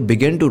how do you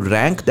begin to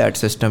rank that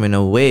system in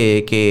a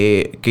way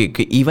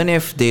کہ even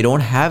if they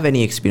don't have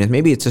any experience,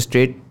 maybe it's a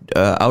straight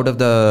out of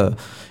the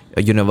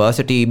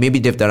university, maybe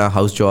they've done a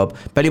house job.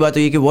 پہلی بات تو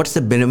یہ کہ what's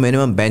the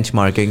minimum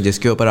benchmarking جس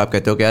کے اوپر آپ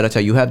کہتے ہو کہ یار اچھا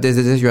you have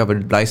this, you have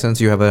a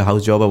license, you have a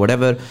house job or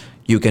whatever,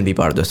 you can be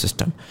part of the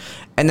system.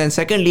 And then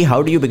secondly,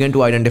 how do you begin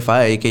to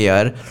identify کہ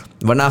یار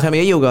ورنہ آخر میں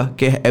یہی ہوگا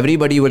کہ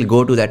everybody will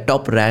go to that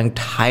top ranked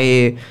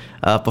high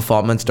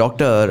performance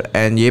doctor,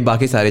 and یہ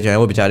باقی سارے جو ہیں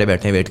وہ بیچارے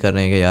بیٹھے ہیں ویٹ کر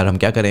رہے ہیں کہ یار ہم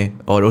کیا کریں,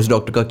 اور اس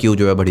ڈاکٹر کا کیو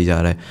جو ہے بڑھی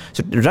جا رہا ہے.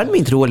 So run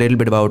me through a little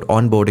bit about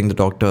onboarding the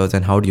doctors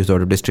and how do you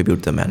sort of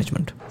distribute the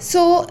management.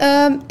 So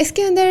اس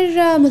کے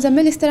اندر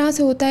مزمل اس طرح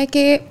سے ہوتا ہے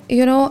کہ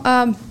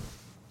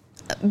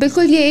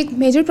بالکل یہ ایک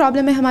میجر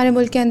پرابلم ہے ہمارے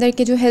ملک کے اندر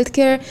کہ جو ہیلتھ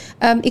کیئر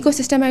ایکو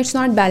سسٹم ہے اٹس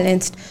ناٹ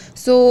بیلنسڈ.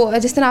 سو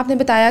جس طرح آپ نے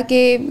بتایا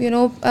کہ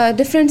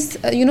ڈفرینٹ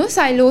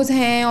سائلوز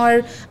ہیں اور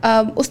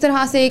اس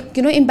طرح سے ایک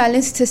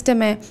امبیلنسڈ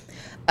سسٹم ہے.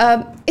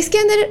 اس کے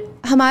اندر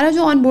ہمارا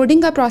جو آن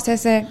بورڈنگ کا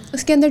پروسیس ہے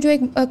اس کے اندر جو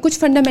ایک کچھ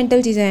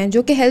فنڈامنٹل چیزیں ہیں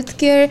جو کہ ہیلتھ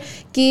کیئر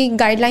کی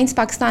گائیڈ لائنس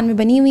پاکستان میں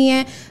بنی ہوئی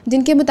ہیں,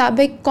 جن کے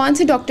مطابق کون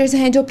سے ڈاکٹرز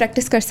ہیں جو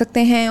پریکٹس کر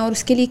سکتے ہیں اور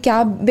اس کے لیے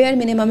کیا بیئر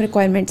منیمم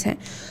ریکوائرمنٹس ہیں.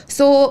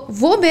 سو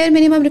وہ بیئر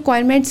منیمم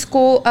ریکوائرمنٹس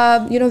کو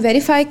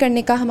ویریفائی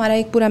کرنے کا ہمارا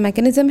ایک پورا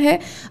میکینزم ہے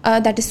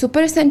that is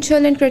super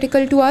essential and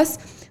critical to us.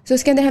 سو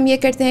اس کے اندر ہم یہ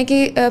کرتے ہیں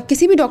کہ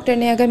کسی بھی ڈاکٹر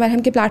نے اگر مرہم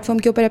کے پلیٹ فارم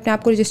کے اوپر اپنے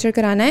آپ کو رجسٹر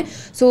کرانا ہے,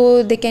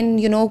 so they can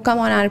come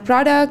on our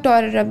product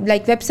اور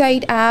لائک ویب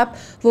سائٹ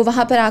ایپ, وہ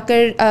وہاں پر آ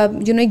کر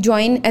ایک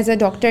جوائن ایز اے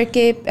ڈاکٹر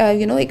کے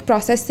ایک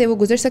پروسیس سے وہ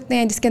گزر سکتے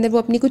ہیں, جس کے اندر وہ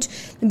اپنی کچھ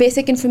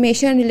basic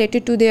information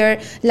related to their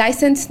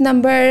licence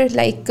number,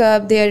 like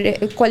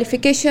their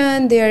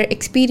qualification, their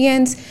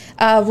experience,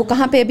 وہ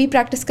کہاں پہ ابھی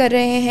پریکٹس کر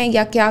رہے ہیں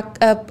یا کیا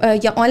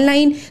یا آن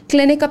لائن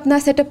کلینک اپنا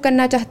سیٹ اپ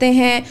کرنا چاہتے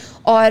ہیں,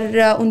 اور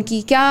ان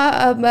کی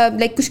کیا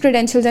لائک کچھ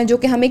کریڈینشلز ہیں جو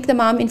کہ ہم ایک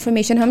تمام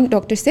انفارمیشن ہم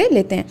ڈاکٹر سے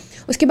لیتے ہیں.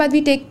 اس کے بعد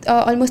we take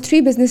almost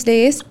 3 business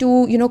days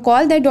to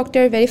call that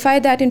doctor, verify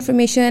that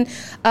information,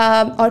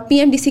 اور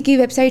PMDC کی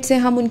ویب سائٹ سے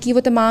ہم ان کی وہ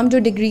تمام جو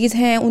ڈگریز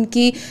ہیں ان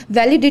کی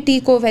ویلیڈیٹی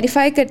کو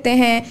ویریفائی کرتے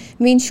ہیں,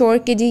 وی انشور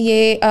کہ جی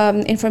یہ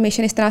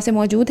انفارمیشن اس طرح سے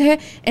موجود ہے,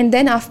 and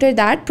then after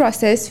that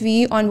process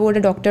we onboard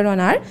a doctor on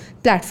our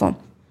platform.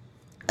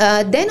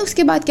 Then اس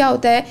کے بعد کیا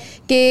ہوتا ہے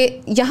کہ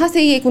یہاں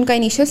سے یہ ایک ان کا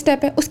انیشیل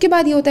اسٹیپ ہے. اس کے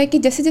بعد یہ ہوتا ہے کہ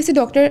جیسے جیسے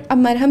ڈاکٹر اب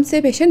مرہم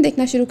سے پیشنٹ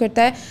دیکھنا شروع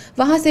کرتا ہے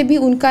وہاں سے بھی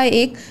ان کا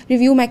ایک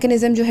ریویو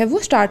میکینزم جو ہے وہ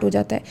اسٹارٹ ہو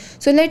جاتا ہے.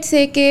 سو لیٹ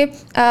سے کہ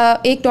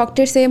ایک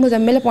ڈاکٹر سے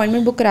مزمل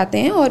اپوائنٹمنٹ بک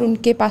کراتے ہیں اور ان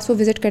کے پاس وہ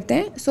وزٹ کرتے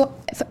ہیں. سو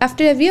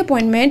آفٹر ایوری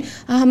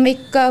اپوائنٹمنٹ ہم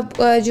ایک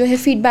جو ہے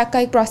فیڈ بیک کا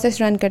ایک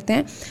پروسیس رن کرتے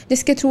ہیں,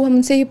 جس کے تھرو ہم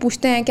ان سے یہ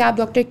پوچھتے ہیں کہ آپ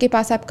ڈاکٹر کے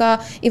پاس آپ کا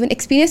ایون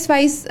ایکسپیرینس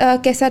وائز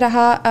کیسا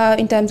رہا,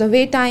 in terms of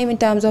wait time, in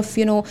terms of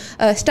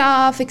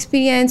staff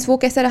experience وہ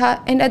کیسا رہا,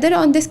 اینڈ ادر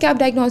آن دس کہ آپ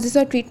ڈائگنوسس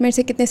اور ٹریٹمنٹ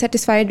سے کتنے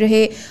سیٹسفائڈ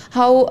رہے,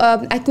 how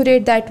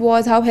accurate that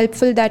was, how help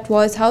full that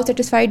was, how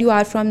satisfied you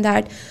are from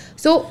that.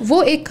 So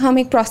وہ ہم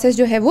ایک پروسیس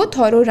جو ہے وہ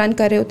تھورو رن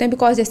کر رہے ہوتے ہیں,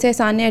 بیکاز جیسے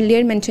احسان نے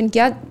ارلیئر مینشن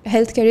کیا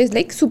health care is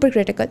like super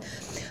critical.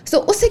 So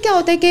اس سے کیا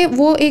ہوتا ہے کہ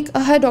وہ ایک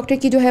ہر ڈاکٹر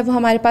کی جو ہے وہ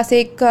ہمارے پاس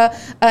ایک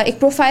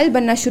پروفائل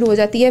بننا شروع ہو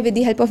جاتی ہے with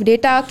the help of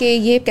data کہ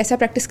یہ کیسا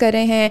پریکٹس کر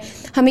رہے ہیں.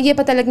 ہمیں یہ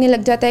پتہ لگنے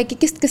لگ جاتا ہے کہ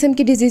کس قسم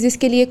کی ڈیزیزز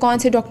کے لیے کون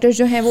سے ڈاکٹر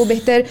جو ہیں وہ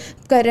بہتر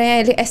کر رہے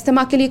ہیں,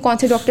 استھما کے لیے کون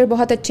سے ڈاکٹر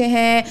بہت اچھے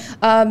ہیں,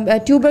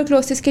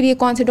 ٹیوبرکلوسس کے لیے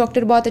کون سے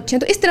ڈاکٹر بہت اچھے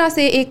ہیں. تو اس طرح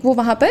سے ایک وہ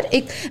وہاں پر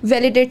ایک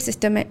ویلیڈیٹ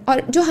سسٹم ہے. اور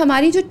جو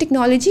ہماری جو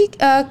ٹیکنالوجی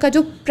کا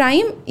جو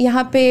پرائم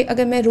یہاں پہ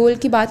اگر میں رول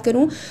کی بات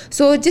کروں,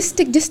 سو جس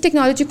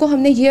ٹیکنالوجی کو ہم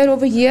نے ایئر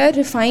اوور ایئر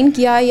ریفائن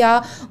کیا یا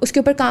اس کے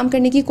اوپر کام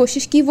کرنے کی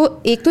کوشش کی, وہ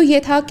ایک تو یہ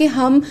تھا کہ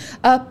ہم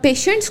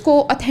پیشنٹس کو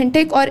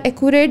اوتھینٹک اور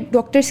ایکوریٹ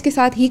ڈاکٹرس کے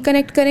ساتھ ہی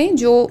کنیکٹ کریں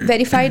جو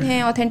ویریفائڈ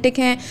ہیں, اوتھینٹک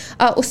ہیں,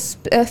 اس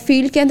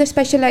فیلڈ کے اندر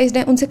اسپیشلائزڈ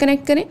ہیں, ان سے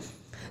کنیکٹ کریں.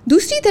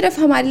 دوسری طرف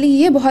ہمارے لیے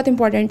یہ بہت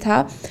امپورٹنٹ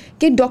تھا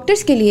کہ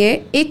ڈاکٹرس کے لیے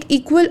ایک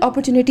ایکول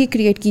اپرچونیٹی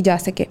کریٹ کی جا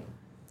سکے.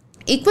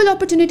 ایکول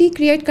اپرچونیٹی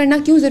کریٹ کرنا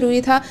کیوں ضروری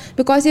تھا؟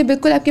 بیکاز یہ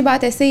بالکل آپ کی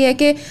بات ایسے ہی ہے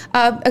کہ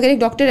اگر ایک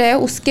ڈاکٹر ہے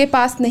اس کے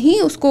پاس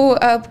نہیں, اس کو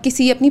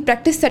کسی اپنی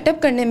پریکٹس سیٹ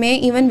اپ کرنے میں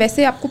ایون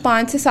ویسے آپ کو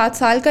 5 سے 7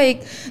 سال کا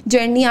ایک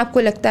جرنی آپ کو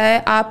لگتا ہے.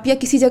 آپ یا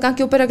کسی جگہ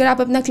کے اوپر اگر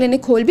آپ اپنا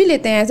کلینک کھول بھی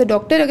لیتے ہیں ایز اے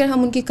ڈاکٹر, اگر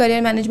ہم ان کی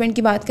کریئر مینجمنٹ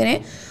کی بات کریں,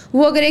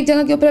 وہ اگر ایک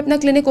جگہ کے اوپر اپنا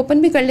کلینک اوپن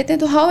بھی کر لیتے ہیں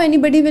تو ہاؤ اینی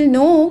بڈی ول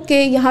نو کہ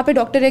یہاں پہ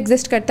ڈاکٹر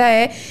ایگزسٹ کرتا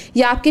ہے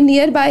یا آپ کے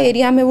نیئر بائی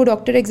ایریا میں وہ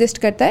ڈاکٹر ایگزسٹ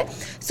کرتا ہے.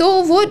 سو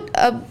وہ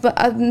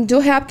جو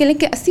ہے آپ کلینک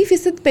کے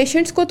 80%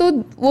 پیشنٹس کو تو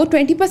وہ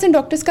 20%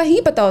 ڈاکٹرس کا ہی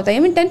پتہ ہوتا ہے,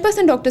 ایون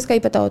 10% ڈاکٹرس کا ہی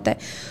پتہ ہوتا ہے.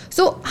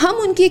 سو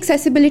ہم ان کی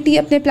ایکسیسیبلٹی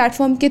اپنے پلیٹ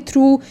فارم کے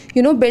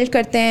تھرو بلڈ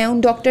کرتے ہیں ان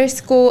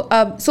ڈاکٹرس کو.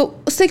 سو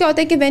اس سے کیا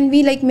ہوتا ہے کہ when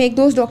we like make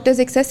those doctors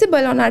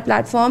accessible on our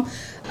platform,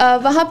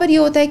 وہاں پر یہ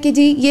ہوتا ہے کہ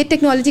جی یہ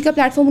ٹیکنالوجی کا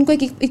پلیٹ فارم ان کو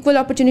ایک ایکول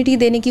اپرچونیٹی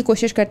دینے کی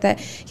کوشش کرتا ہے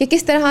کہ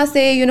کس طرح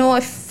سے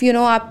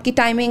آپ کی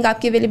ٹائمنگ,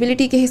 آپ کی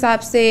اویلیبلٹی کے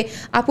حساب سے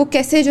آپ کو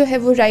کیسے جو ہے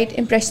وہ رائٹ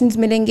امپریشنز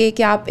ملیں گے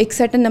کہ آپ ایک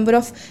سرٹن نمبر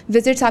آف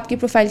وزٹس آپ کی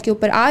پروفائل کے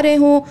اوپر آ رہے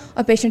ہوں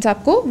اور پیشنٹس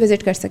آپ کو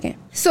وزٹ کر سکیں.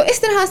 سو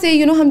اس طرح سے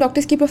ہم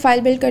ڈاکٹرس کی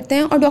پروفائل بلڈ کرتے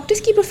ہیں. اور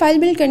ڈاکٹرس کی پروفائل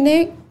بلڈ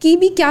کرنے کی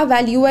بھی کیا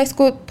ویلیو ہے اس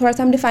کو تھوڑا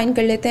سا ہم ڈیفائن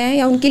کر لیتے ہیں,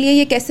 یا ان کے لیے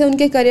یہ کیسے ان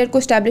کے کریئر کو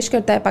اسٹیبلش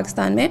کرتا ہے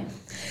پاکستان میں.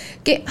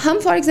 کہ ہم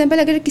فار ایگزامپل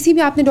اگر کسی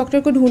بھی آپ نے ڈاکٹر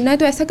کو ڈھونڈنا ہے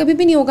تو ایسا کبھی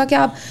بھی نہیں ہوگا کہ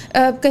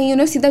آپ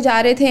کہیں سیدھا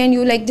جا رہے تھے اینڈ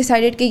یو لائک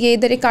ڈیسائڈیڈ کہ یہ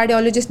ادھر ایک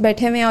کارڈیولوجسٹ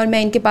بیٹھے ہوئے ہیں اور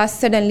میں ان کے پاس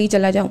سڈنلی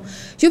چلا جاؤں.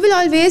 You will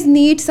always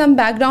need some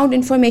background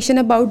information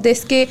about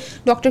this کہ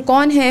ڈاکٹر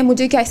کون ہے,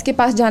 مجھے کیا اس کے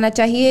پاس جانا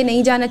چاہیے,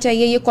 نہیں جانا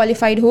چاہیے, یہ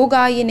کوالیفائڈ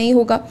ہوگا, یہ نہیں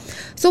ہوگا.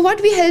 So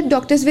what we help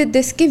doctors with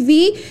this کہ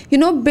we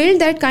build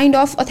that kind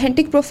of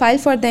authentic profile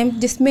for them,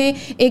 جس میں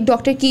ایک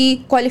ڈاکٹر کی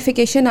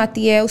کوالیفیکیشن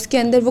آتی ہے, اس کے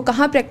اندر وہ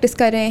کہاں پریکٹس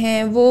کر رہے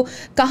ہیں, وہ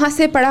کہاں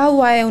سے پڑھا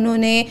ہوا ہے انہوں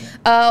نے,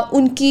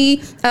 ان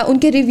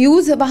کے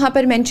ریویوز وہاں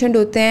پر مینشنڈ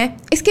ہوتے ہیں.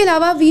 اس کے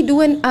علاوہ we do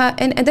N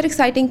other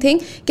exciting thing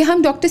کہ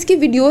ہم ڈاکٹرس کی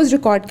ویڈیوز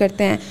ریکارڈ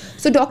کرتے ہیں.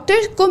 سو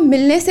ڈاکٹر کو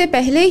ملنے سے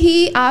پہلے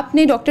ہی آپ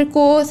نے ڈاکٹر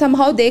کو سم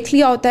ہاؤ دیکھ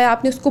لیا ہوتا ہے,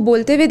 آپ نے اس کو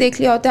بولتے ہوئے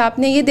دیکھ لیا ہوتا ہے, آپ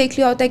نے یہ دیکھ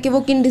لیا ہوتا ہے کہ وہ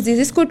کن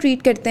ڈیزیزز کو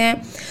ٹریٹ کرتے ہیں.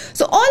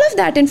 So all of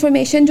that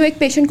information جو ایک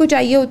پیشنٹ کو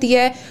چاہیے ہوتی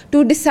ہے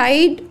ٹو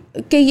ڈیسائڈ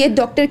کہ یہ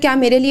ڈاکٹر کیا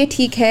میرے لیے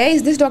ٹھیک ہے,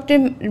 is this doctor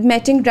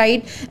matching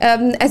right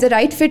as a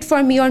right fit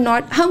for me اور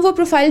ناٹ, ہم وہ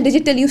پروفائل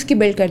ڈیجیٹلی اس کی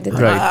بلڈ کر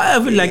دیتے ہیں. I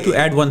would like to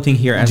add one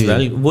thing here as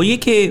well. وہ یہ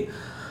کہ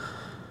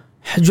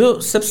جو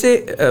سب سے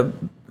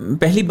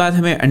پہلی بات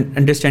ہمیں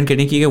انڈرسٹینڈ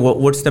کرنے کی کہ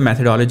واٹس دا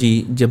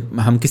میتھڈالوجی, جب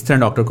ہم کس طرح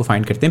ڈاکٹر کو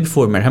فائنڈ کرتے ہیں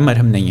بفور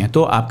مرہم نہیں ہے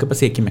تو آپ کے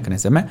پاس ایک ہی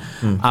میکانزم ہے,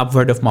 آپ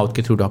ورڈ آف ماؤتھ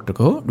کے تھرو ڈاکٹر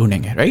کو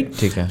ڈھونڈیں گے, رائٹ.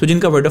 ٹھیک ہے. تو جن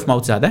کا ورڈ آف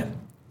ماؤتھ زیادہ ہے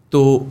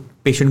تو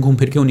پیشنٹ گھوم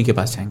پھر کے انہیں کے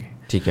پاس جائیں گے.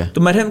 ٹھیک ہے.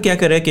 تو مرہم کیا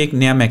کر رہا ہے کہ ایک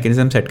نیا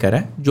میکینزم سیٹ کر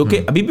رہا ہے جو کہ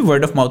ابھی بھی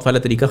ورڈ آف ماؤتھ والا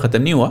طریقہ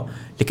ختم نہیں ہوا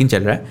لیکن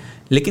چل رہا ہے,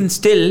 لیکن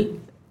still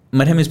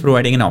Marham is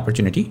providing an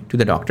opportunity to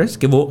the doctors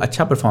کہ وہ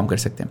اچھا پرفارم کر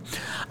سکتے ہیں.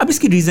 اب اس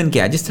کی ریزن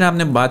کیا ہے؟ جس طرح آپ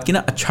نے بات کی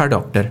نا اچھا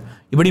ڈاکٹر,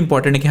 یہ بڑی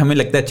امپورٹنٹ ہے کہ ہمیں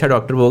لگتا ہے اچھا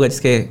ڈاکٹر وہ ہوگا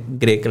جس کے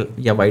گرے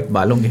یا وائٹ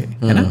بال ہوں گے,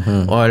 ہے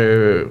نا, اور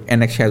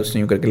این ایکس شاید اس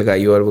نے یوں کر کے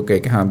لگائی اور وہ کہے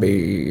کہ ہاں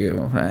بھائی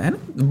ہے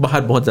نا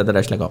باہر بہت زیادہ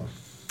رش لگاؤ.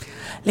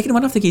 لیکن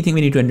ون آف دا کی thing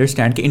we need to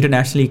understand کہ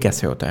انٹرنیشنلی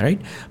کیسے ہوتا ہے,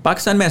 رائٹ.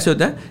 پاکستان میں ایسے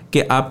ہوتا ہے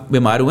کہ آپ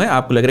بیمار ہوئے ہیں,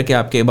 آپ کو لگ رہا ہے کہ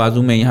آپ کے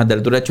بازو میں یہاں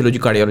درد ہو رہا ہے, چلو جی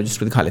کارڈیالوجسٹ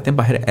کو دکھا لیتے ہیں.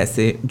 باہر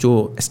ایسے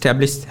جو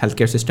اسٹیبلش ہیلتھ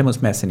کیئر سسٹم ہے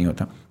اس میں ایسے نہیں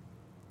ہوتا.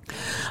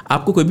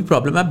 آپ کو کوئی بھی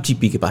پرابلم ہے آپ جی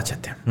پی کے پاس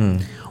جاتے ہیں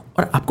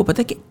اور آپ کو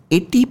پتا ہے کہ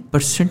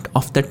 80%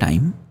 آف دا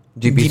ٹائم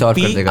جی پی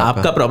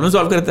آپ کا پرابلم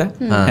سالو کرتا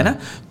ہے نا.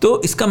 تو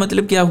اس کا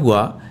مطلب کیا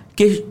ہوا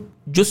کہ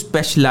جو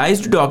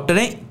اسپیشلائزڈ ڈاکٹر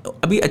ہیں,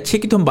 ابھی اچھے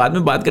کی تو ہم بعد میں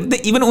بات کرتے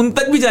ہیں, ایون ان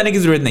تک بھی جانے کی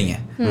ضرورت نہیں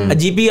ہے,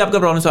 جی پی آپ کا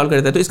پرابلم سالو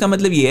کرتا ہے. تو اس کا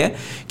مطلب یہ ہے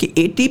کہ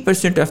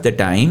 80% of the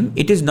time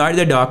it is not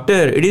the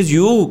doctor, it is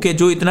you کہ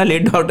جو اتنا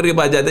لیٹ ڈاکٹر کے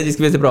پاس جاتا ہے جس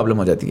کی وجہ سے پرابلم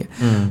ہو جاتی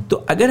ہے.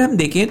 تو اگر ہم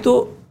دیکھیں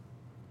تو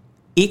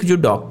ایک جو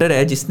ڈاکٹر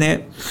ہے جس نے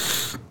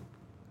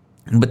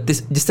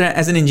جس طرح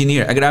ایز این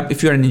انجینئر, اگر آپ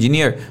if you are an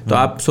engineer تو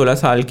آپ 16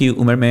 سال کی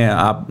عمر میں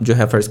آپ جو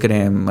ہے فرض کریں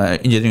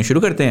انجینئرنگ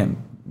شروع کرتے ہیں,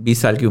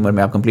 20 سال کی عمر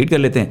میں آپ کمپلیٹ کر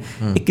لیتے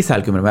ہیں, 21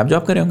 سال کی عمر میں آپ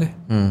جاب کر رہے ہوں گے,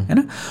 ہے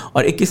نا,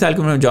 اور 21 سال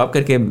کی عمر میں جاب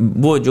کر کے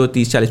وہ جو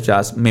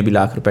 30-40-50 میں بھی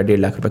لاکھ روپے 1.5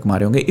 لاکھ روپے کما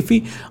رہے ہوں گے. If you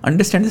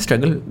understand the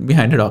struggle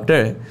behind a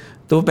doctor,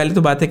 تو پہلے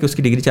تو بات ہے کہ اس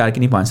کی ڈگری 4 کی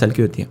نہیں 5 سال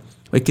کی ہوتی ہے,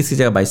 وہ 21 کی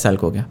جگہ 22 سال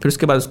کا ہو گیا. پھر اس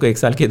کے بعد اس کو 1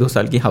 سال کی 2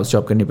 سال کی ہاؤس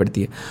جاب کرنی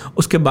پڑتی ہے.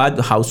 اس کے بعد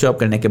ہاؤس جاب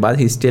کرنے کے بعد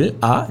ہی اسٹل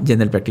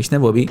جنرل پریکٹیشنر,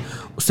 وہ بھی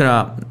اس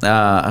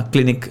طرح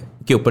کلینک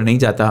کے اوپر نہیں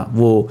جاتا,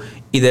 وہ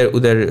ادھر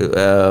ادھر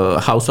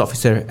ہاؤس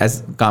آفیسر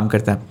ایز کام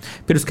کرتا ہے.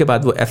 پھر اس کے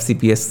بعد وہ ایف سی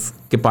پی ایس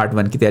کے پارٹ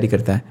 1 کی تیاری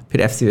کرتا ہے, پھر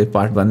F C P S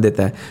part 1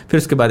 دیتا ہے, پھر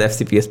اس کے بعد F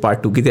C P S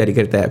part 2 کی تیاری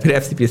کرتا ہے, پھر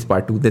F C P S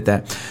part 2 دیتا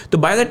ہے. تو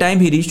by the time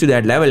he reach to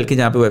that level کہ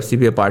جہاں پہ وہ F C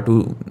P S part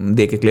 2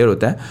 دے کے کلیئر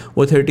ہوتا ہے,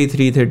 وہ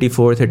 33,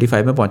 34,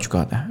 35 میں پہنچ چکا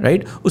ہوتا ہے,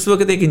 رائٹ. اس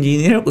وقت ایک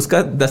انجینئر اس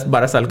کا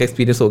 10-12 سال کا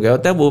ایکسپیرینس ہو گیا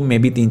ہوتا ہے, وہ may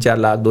be 3-4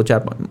 lakh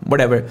 2-4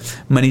 whatever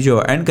money جو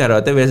ارن کر رہا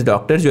ہوتا ہے, ویسے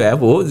ڈاکٹر جو ہے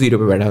وہ 0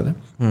 پہ بیٹھا ہوتا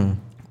ہے.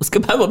 اس کے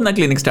بعد وہ اپنا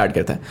کلینک اسٹارٹ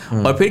کرتا ہے,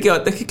 اور پھر کیا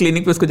ہوتا ہے کہ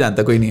کلینک پہ اس کو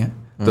جانتا کوئی نہیں ہے,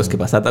 تو اس کے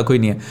پاس آتا کوئی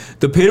نہیں ہے,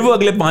 تو پھر وہ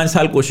اگلے 5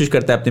 سال کوشش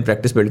کرتا ہے اپنی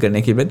پریکٹس بلڈ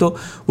کرنے کی. تو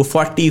وہ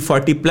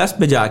 40+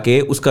 پہ جا کے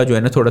اس کا جو ہے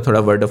نا تھوڑا تھوڑا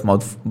ورڈ آف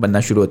ماؤتھ بننا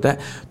شروع ہوتا ہے.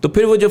 تو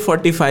پھر وہ جو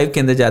 45 کے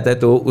اندر جاتا ہے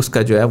تو اس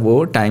کا جو ہے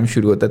وہ ٹائم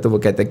شروع ہوتا ہے, تو وہ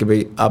کہتا ہے کہ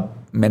بھائی اب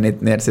میں نے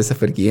اتنے عرصے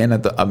سفر کیا ہے نا,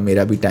 تو اب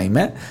میرا بھی ٹائم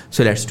ہے,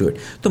 سو لیٹس ڈو اٹ.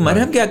 تو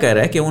مرہم کیا کہہ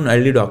رہا ہے کہ ان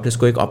ارلی ڈاکٹرس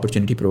کو ایک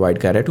اپرچونیٹی پرووائڈ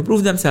کر رہا ہے ٹو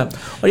پروو دیم سیلف.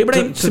 اور یہ بڑا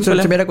سمپل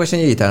ہے. میرا کوشچن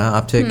یہی تھا نا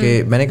آپ سے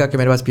کہ میں نے کہا کہ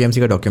میرے پاس PMC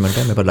کا ڈاکیومنٹ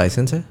ہے, میرے پاس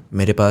لائسنس ہے,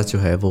 میرے پاس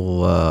جو ہے وہ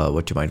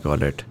what you might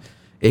call it,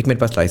 ایک میرے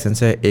پاس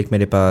لائسنس ہے, ایک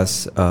میرے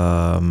پاس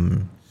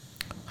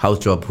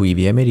ہاؤس جاب ہوئی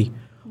بھی ہے میری,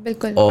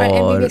 بالکل, اور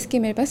MBBS کی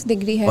میرے پاس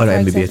ڈگری ہے, اور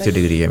MBBS کی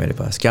ڈگری ہے میرے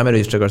پاس. کیا میں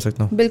رجسٹر کر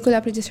سکتا ہوں؟ بالکل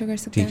آپ رجسٹر کر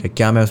سکتے ہیں. ٹھیک ہے.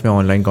 کیا میں اس میں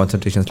آن لائن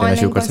کنسلٹیشن لینا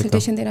شروع کر سکتا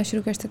ہوں؟ دینا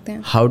شروع کر سکتے ہیں.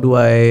 How do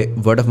I,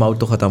 word of mouth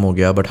تو ختم ہو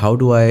گیا, but how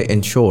do I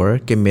ensure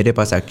کہ میرے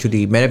پاس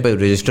ایکچولی میرے پہ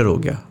رجسٹر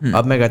ہو گیا.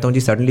 اب میں کہتا ہوں جی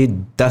سڈنلی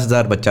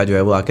 10,000 بچہ جو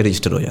ہے وہ آ کے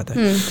رجسٹر ہو جاتا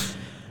ہے.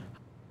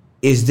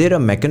 Is there a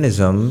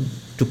mechanism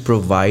to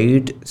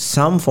provide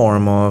some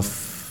form of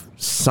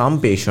some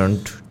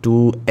patient to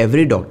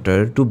every doctor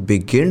to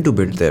begin to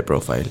build their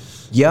profile,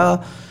 یا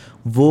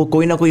وہ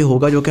کوئی نہ کوئی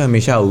ہوگا جو کہ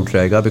ہمیشہ آؤٹ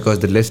رہے گا because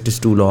the list is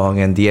too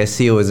long and the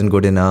SEO isn't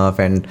good enough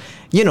and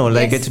you know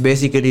like it's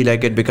basically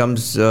like it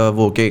becomes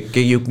وہ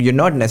کہ you're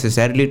not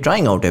necessarily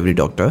trying out every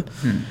doctor.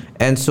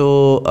 And so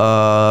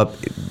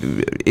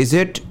is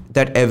it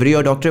that every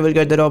doctor will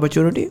get that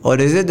opportunity, or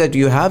is it that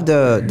you have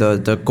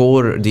the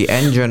core, the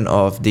engine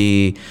of the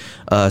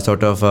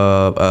sort of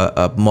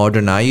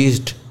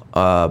modernized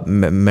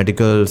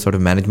medical sort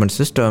of management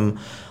system,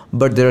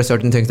 but there are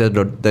certain things that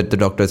the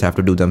doctors have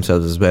to do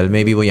themselves as well.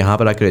 Maybe وہ یہاں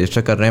پر آ کے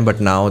register کر رہے ہیں,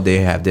 but now they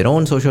have their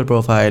own social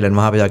profile, and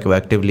وہاں پہ جا کے وہ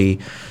actively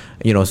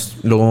you know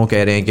لوگوں کو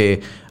کہہ رہے ہیں کہ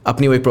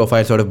اپنی وہ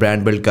profile sort of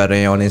brand build کر رہے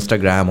ہیں on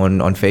Instagram,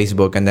 on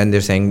Facebook, and then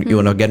they're saying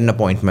you know get an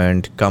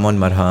appointment, come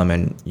on Marham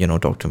and you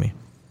know talk to me.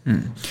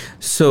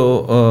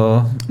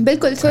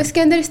 بالکل. سو اس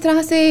کے اندر اس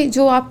طرح سے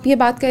جو آپ یہ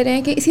بات کر رہے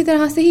ہیں کہ اسی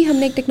طرح سے ہی ہم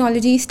نے ایک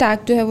ٹیکنالوجی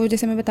اسٹیک جو ہے وہ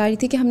جیسے میں بتا رہی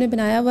تھی کہ ہم نے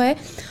بنایا ہوا ہے,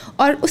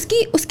 اور اس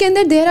کے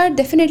اندر there are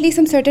definitely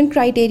some certain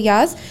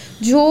criterias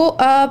جو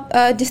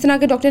جس طرح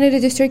کے ڈاکٹر نے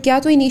رجسٹر کیا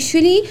تو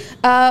انیشیلی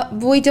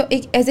وہی جو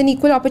ایک ایز این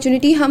ایکول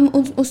اپرچونیٹی ہم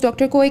اس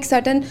ڈاکٹر کو ایک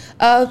سرٹن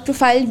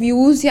پروفائل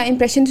ویوز یا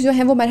امپریشنز جو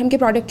ہیں وہ مرہم کے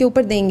پروڈکٹ کے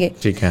اوپر دیں گے.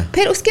 ٹھیک ہے.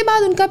 پھر اس کے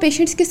بعد ان کا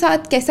پیشنٹس کے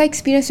ساتھ کیسا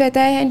ایکسپیرینس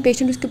رہتا ہے اینڈ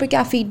پیشنٹ اس کے اوپر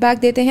کیا فیڈ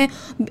بیک دیتے ہیں,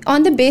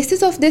 on the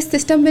basis of this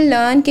system will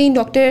learn کہ ان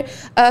ڈاکٹر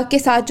کے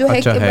ساتھ جو ہے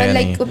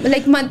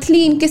like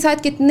monthly ان کے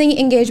ساتھ کتنی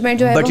engagement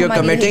جو ہے. But you're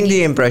committing the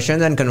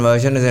impressions and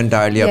conversion is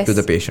entirely up to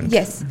the patient.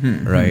 Yes.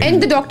 Right.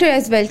 And the doctor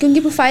as well,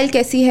 کیونکہ profile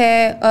کیسی ہے.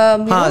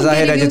 ہاں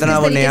ظاہر ہے جتنا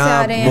وہ نیا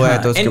وہ ہے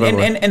تو اس کے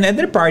بعد. And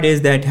another part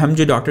is that ہم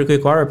جو ڈاکٹر کو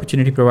ایک اور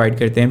opportunity provide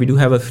کرتے ہیں, we do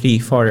have a free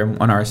forum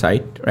on our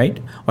site,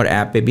 right, اور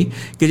ایپ پہ بھی,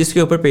 کہ جس کے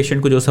اوپر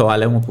پیشنٹ کو جو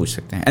سوال ہے وہ پوچھ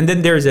سکتے ہیں. And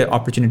then there is an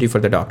opportunity for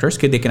the doctors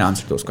کہ they can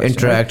answer those questions.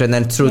 Interact and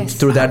then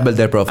through that build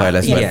their profile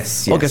as well. Yes.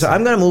 Okay, so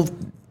I'm going to move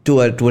to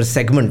a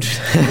segment.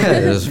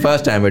 This is the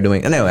first time we're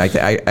doing. No,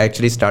 I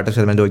actually started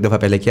with دو ایک دفعہ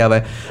پہلے کیا ہوا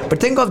ہے.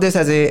 But think of this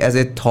as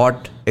a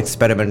thought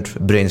experiment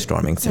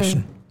brainstorming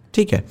session.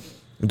 ٹھیک ہے,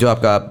 جو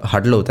آپ کا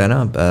ہڈل ہوتا ہے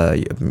نا,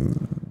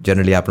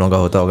 جنرلی آپ لوگوں کا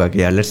ہوتا ہوگا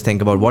کہ let's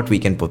think about what we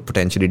can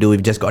potentially do.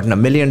 We've just gotten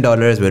 $1 million,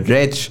 we're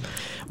rich,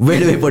 where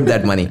do we put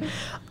that money?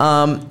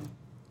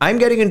 I'm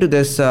getting into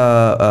this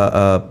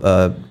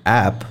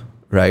app,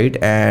 right?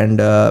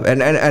 And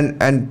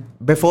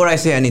before I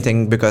say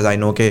anything, because I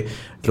know کہ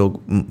لوگ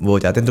وہ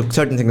جاتے ہیں, تو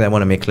certain things I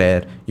want to make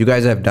clear. You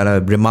guys have done a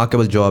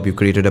remarkable job. You've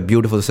created a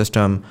beautiful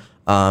system.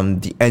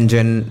 The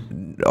engine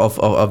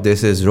of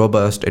this is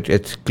robust.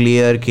 It's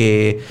clear کہ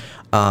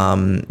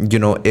you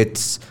know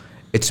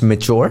it's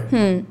mature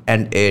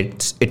and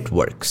it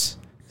works.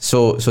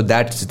 So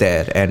that's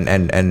there,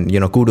 and you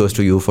know, kudos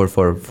to you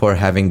for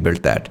having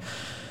built that.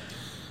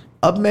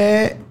 اب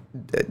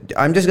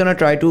I'm just gonna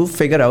try to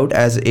figure out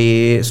as a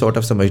sort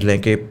of سمجھ لیں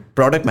کہ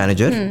product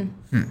manager,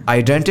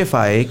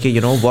 identify کہ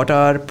you know what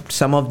are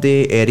some of the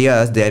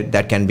areas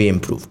that can be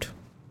improved.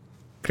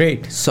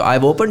 Great. So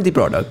I've opened the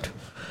product,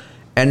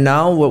 and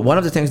now one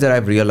of the things that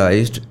I've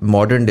realized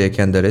modern day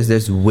کے اندر is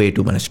there's way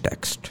too much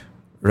text,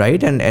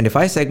 right? And if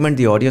I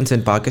segment the audience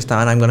in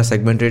Pakistan, I'm gonna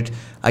segment it.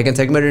 I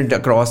can segment it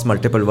across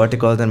multiple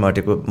verticals and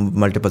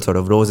multiple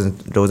sort of rows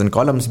and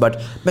columns.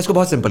 But میں اس کو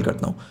بہت simple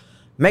کرتا ہوں.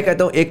 میں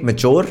کہتا ہوں ایک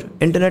mature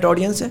internet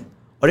audience ہے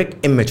اور ایک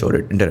امیچور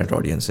انٹرنیٹ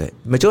آڈینس ہے.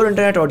 میچور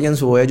انٹرنیٹ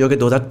آڈینس وہ ہے جو کہ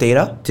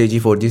 2013 3G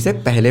 4G سے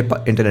پہلے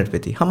انٹرنیٹ پہ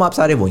تھی. ہم آپ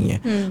سارے وہی ہیں.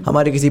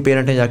 ہمارے کسی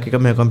پیرنٹ نے جا کے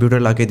کمپیوٹر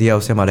لا کے دیا,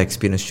 اس سے ہمارا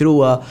ایکسپیرینس شروع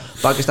ہوا.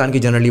 پاکستان کی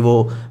جنرلی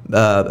وہ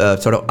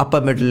sort of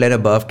upper middle and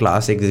above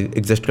class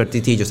exist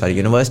کرتی تھی, جو ساری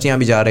یونیورسٹیاں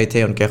بھی جا رہے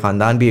تھے, ان کے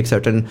خاندان بھی ایک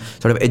certain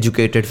sort of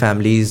educated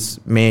families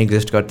میں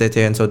ایگزسٹ کرتے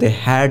تھے. And so they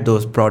had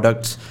those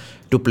products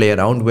to play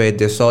around with.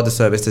 They saw the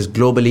services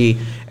globally,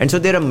 and so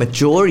they're a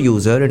mature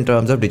user in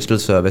terms of digital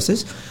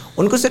services.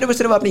 ان کو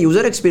صرف اپنے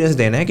user experience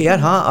دینا ہے کہ یار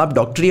ہاں آپ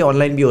ڈاکٹری آن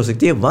لائن بھی ہو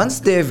سکتی ہے. once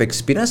they've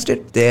experienced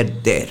it, they're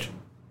there,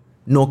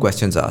 no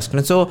questions asked.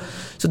 And so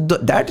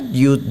that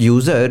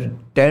user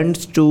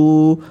tends to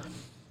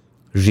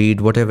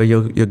read whatever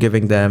you're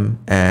giving them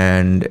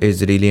and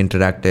is really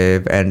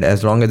interactive, and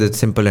as long as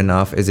it's simple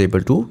enough is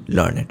able to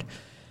learn it.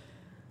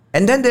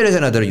 And then there is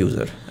another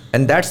user,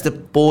 and that's the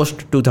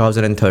post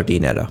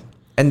 2013 era.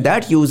 And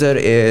that user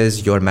is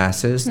your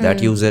masses.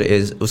 That user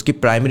is uski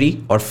primary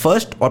or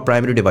first or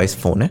primary device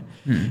phone hai.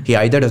 He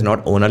either does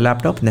not own a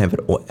laptop,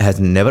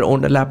 has never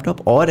owned a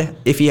laptop, or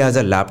if he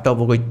has a laptop,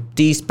 وہ کوئی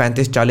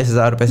 30-35-40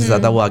 ہزار روپے سے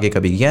زیادہ وہ آگے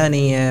کبھی گیا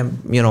نہیں ہے.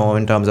 You know,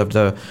 in terms of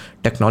the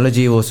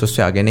technology وہ اس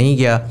سے آگے نہیں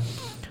گیا.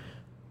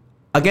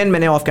 اگین میں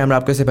نے آف کیمرہ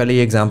آپ کو سے پہلے یہ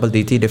ایگزامپل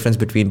دی تھی. Difference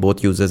between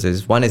both users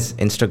is one is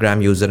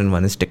Instagram user and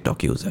one is tick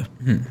talk user,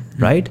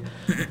 right.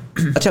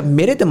 اچھا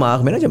میرے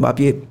دماغ میں نا جب آپ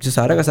یہ جو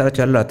سارا کا سارا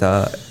چل رہا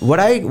تھا,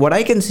 what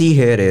I can see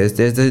here is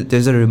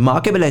there's a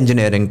remarkable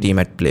engineering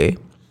team at play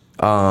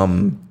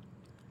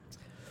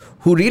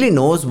who really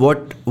knows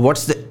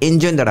what's the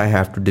engine that I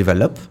have to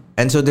develop,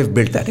 and so they've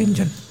built that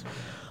engine.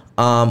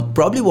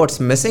 Probably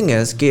what's missing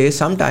is کہ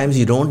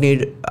sometimes you don't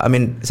need, I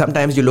mean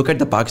sometimes you look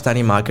at the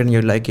Pakistani market and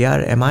you're like,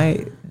 yaar,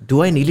 do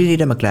I really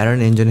need a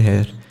McLaren engine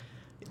here?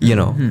 You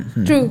know.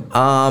 True.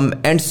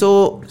 And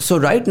so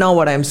right now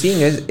what I'm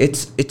seeing is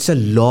it's a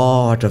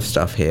lot of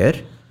stuff here,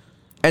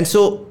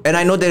 and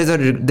I know there's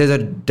a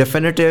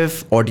definitive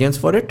audience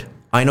for it.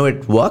 I know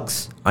it works.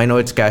 I know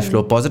it's cash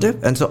flow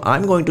positive, and so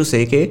I'm going to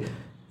say کہ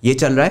یہ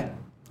چل رہا ہے,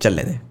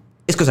 چلنے دیں,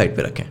 اس کو side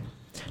پہ رکھیں.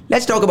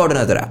 Let's talk about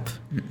another app.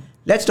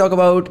 Let's talk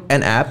about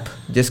an app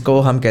جس کو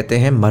ہم کہتے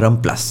ہیں مرم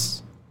پلس.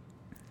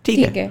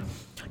 ٹھیک ہے.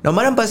 Now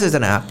Marham plus is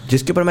an app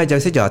جس کے اوپر میں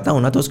جیسے جاتا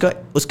ہوں نا, تو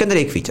اس کے اندر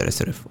ایک فیچر ہے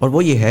صرف, اور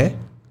وہ یہ ہے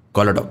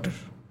کالر ڈاکٹر.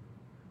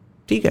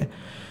 ٹھیک ہے.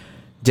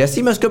 جیسے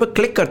ہی میں اس کے اوپر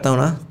کلک کرتا ہوں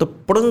نا, تو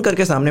پڑنگ کر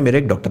کے سامنے میرے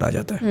ایک ڈاکٹر آ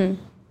جاتا ہے.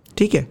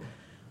 ٹھیک ہے.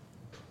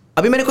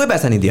 ابھی میں نے کوئی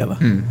پیسہ نہیں دیا ہوا.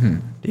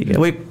 ٹھیک ہے.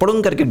 وہ ایک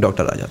پڑنگ کر کے ایک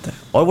ڈاکٹر آ جاتا ہے,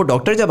 اور وہ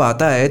ڈاکٹر جب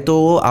آتا ہے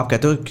تو آپ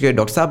کہتے ہو کہ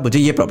ڈاکٹر صاحب مجھے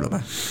یہ پرابلم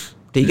ہے.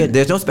 ٹھیک ہے.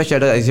 There is no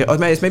specialization. اور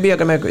میں اس میں بھی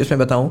اگر میں اس میں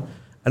بتاؤں,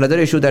 another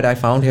issue that I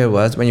found here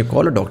was when you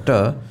call a doctor,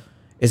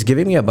 it's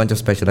giving me a bunch of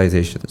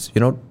specializations.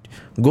 You know,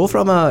 go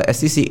from a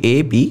SCC A,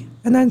 B,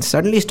 and then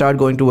suddenly start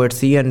going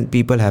towards C, and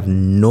people have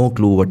no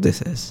clue what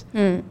this is.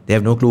 They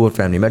have no clue what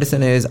family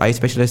medicine is, eye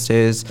specialist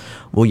is.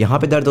 وہ یہاں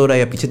پہ درد ہو رہا ہے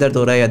یا پیچھے درد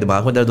ہو رہا ہے یا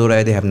دماغ میں درد ہو رہا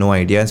ہے. They have no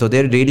idea. And so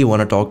they really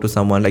want to talk to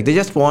someone. Like they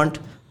just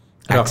want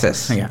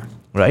access. Yeah.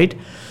 Right?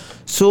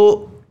 So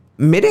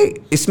میرے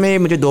اس میں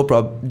مجھے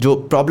جو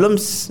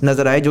پرابلمس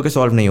نظر آئے جو کہ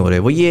سالو نہیں ہو رہے,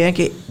 وہ یہ ہیں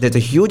کہ there's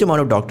a huge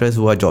amount of doctors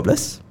who are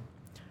jobless.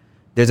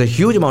 there's a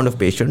huge amount of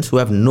patients who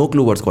have no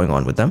clue what's going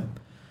on with them.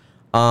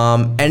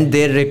 And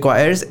there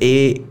requires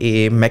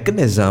a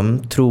mechanism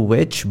through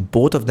which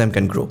both of them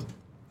can grow.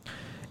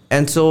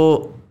 And so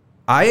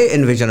I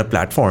envision a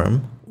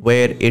platform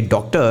where a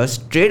doctor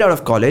straight out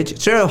of college,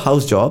 straight out of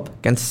house job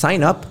can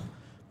sign up,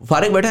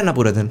 फारिग बैठा है ना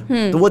पूरा दिन,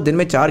 तो वो दिन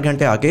में 4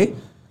 घंटे आके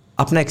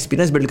अपना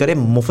एक्सपीरियंस बिल्ड करे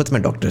मुफ्त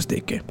में डॉक्टर्स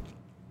देख के,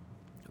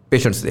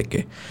 पेशेंट्स देख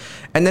के.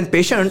 एंड देन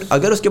पेशेंट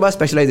अगर उसके पास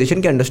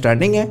स्पेशलाइजेशन की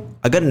अंडरस्टैंडिंग है,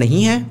 अगर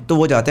नहीं है तो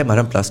वो जाता है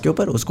मरहम प्लस के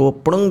ऊपर, उसको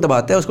पुड़ंग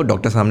दबाता है, उसको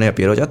डॉक्टर सामने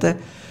अपीयर हो जाता है.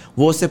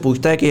 वो उससे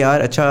पूछता है कि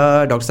यार अच्छा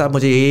डॉक्टर साहब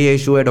मुझे ये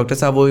इशू है, डॉक्टर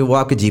साहब वो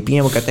आपके जीपी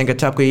हैं, वो कहते हैं कि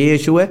अच्छा आपको ये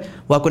इशू है,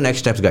 वो आपको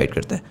नेक्स्ट स्टेप्स गाइड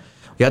करता है.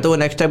 या तो वो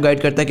नेक्स्ट स्टेप गाइड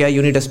करता है कि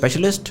you need a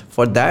specialist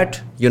for that,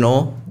 you know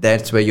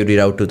that's way you read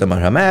out to the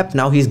Marham app.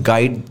 Now he is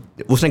guide,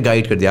 उसने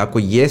गाइड कर दिया आपको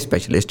ये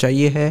स्पेशलिस्ट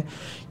चाहिए है,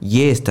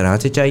 ये इस तरह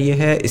से चाहिए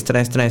है, इस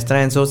तरह इस तरह इस तरह.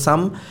 एंड सो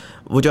सम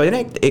वो जो है ना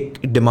एक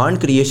डिमांड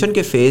क्रिएशन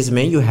के फेज़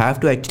में you have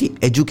to actually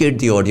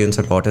educate the audience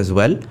about as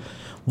well.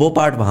 वो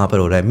पार्ट वहाँ पर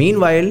हो रहा है.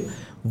 मीनवाइल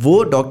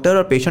वो डॉक्टर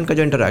और पेशेंट का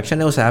जो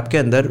इंटरेक्शन है उस ऐप के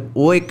अंदर,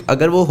 वो एक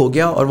अगर वो हो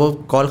गया और वो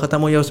कॉल ख़त्म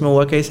हो गया, उसमें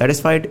हुआ कि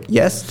सेटिस्फाइड,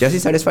 यस, जैसे ही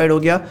सेटिस्फाइड हो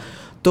गया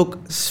तो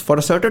फॉर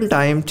अ सर्टन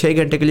टाइम 6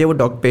 घंटे के लिए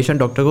वो पेशेंट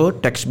डॉक्टर को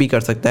टेक्स्ट भी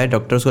कर सकता है,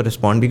 डॉक्टर उसको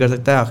रिस्पॉन्ड भी कर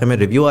सकता है, आखिर में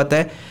रिव्यू आता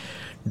है,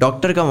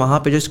 डॉक्टर का वहाँ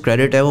पे जो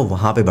क्रेडिट है वो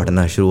वहाँ पे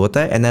बढ़ना शुरू होता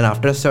है. And then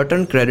after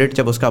certain credit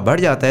जब उसका बढ़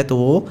जाता है तो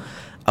वो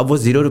अब वो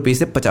 0 रुपये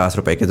से 50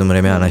 रुपये के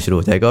ज़ुमरे में आना शुरू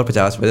हो जाएगा और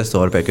 50 रुपये से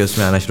 100 रुपये के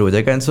उसमें आना शुरू हो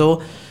जाएगा. And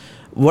so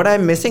what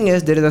I'm missing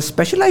is there is a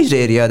specialized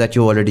area that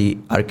you already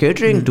are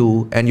catering to,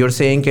 and you're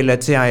saying okay,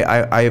 let's say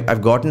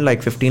I've gotten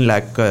like 15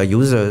 lakh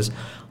users.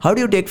 How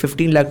do you take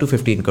 15 lakh to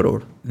 15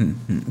 crore?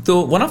 So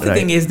one of the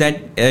thing is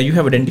that you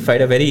have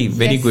identified a very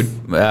Yes. good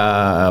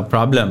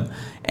problem,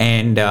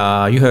 and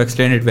you have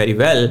explained it very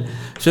well.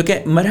 So क्या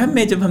मरहम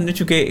में जब हमने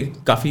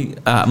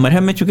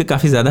चूँकि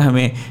काफ़ी ज़्यादा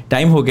हमें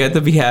time हो गया,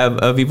 तो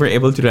we were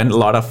able to run a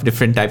lot of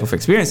different type of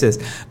experiences.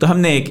 तो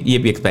हमने ये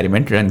भी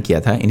एक्सपेरिमेंट रन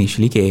किया था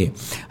इनिशियली कि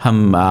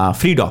हम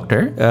फ्री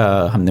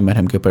डॉक्टर हमने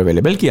मरहम के ऊपर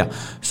अवेलेबल किया,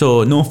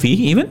 सो नो फी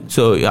इवन.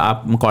 सो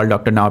आप कॉल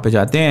डॉक्टर नाउ पे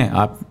जाते हैं,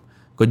 आप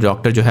कोई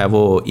डॉक्टर जो है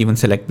वो इवन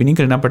सेलेक्ट भी नहीं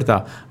करना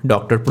पड़ता,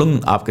 डॉक्टर पुड़ंग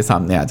आपके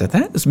सामने आ जाता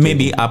है. उसमें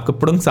भी आपका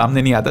पुड़ंग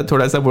सामने नहीं आता,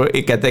 थोड़ा सा वो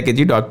एक कहता है कि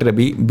जी डॉक्टर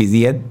अभी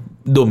बिजी है,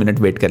 2 मिनट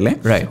वेट कर लें,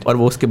 राइट, और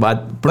वो उसके बाद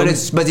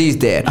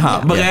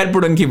हाँ बगैर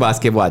पुड़ंग की बात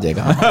के वो आ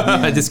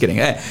जाएगा. जिस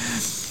करेंगे.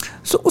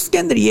 सो उसके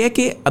अंदर ये है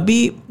कि अभी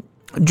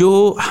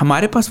जो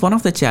हमारे पास वन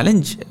ऑफ द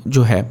चैलेंज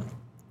जो है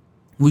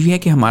वो ये है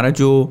कि हमारा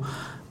जो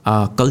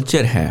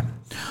कल्चर है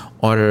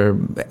और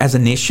एज अ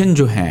नेशन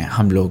जो है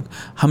हम लोग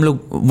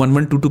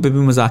 1122 पे भी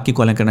मजाक की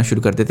कॉलें करना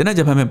शुरू कर देते ना,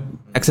 जब हमें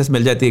एक्सेस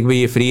मिल जाती है कि भाई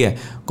ये फ्री है,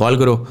 कॉल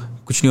करो,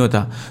 कुछ नहीं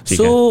होता.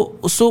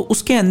 सो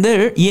उसके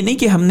अंदर ये नहीं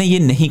कि हमने ये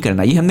नहीं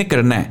करना, ये हमने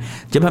करना है.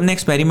 जब हमने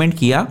एक्सपेरिमेंट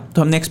किया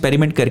तो हमने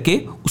एक्सपेरिमेंट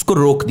करके उसको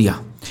रोक दिया,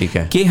 ठीक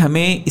है, कि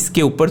हमें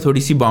इसके ऊपर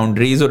थोड़ी सी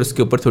बाउंड्रीज और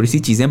इसके ऊपर थोड़ी सी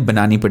चीज़ें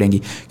बनानी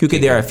पड़ेंगी, क्योंकि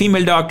there are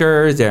female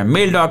doctors, there are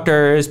mail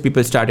doctors,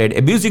 people started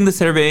abusing the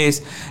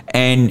service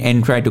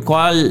and try to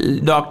call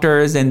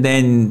doctors and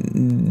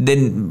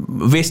then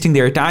wasting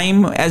their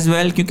time as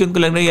well, क्योंकि उनको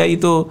लग रहा है यार ये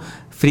तो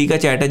फ्री का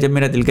चैट है, जब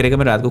मेरा दिल करेगा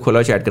मैं रात को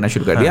खोला चैट करना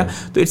शुरू कर दिया.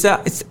 तो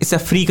इट्स अ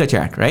फ्री का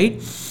चैट, राइट.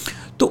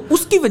 तो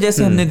उसकी वजह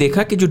से हमने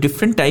देखा कि जो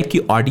डिफरेंट टाइप की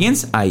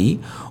ऑडियंस आई,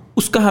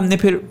 उसका हमने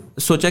फिर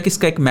सोचा कि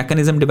इसका एक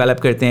मैकेनिज्म डेवलप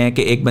करते हैं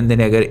कि एक बंदे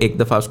ने अगर एक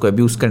दफ़ा उसको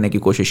अब्यूज़ करने की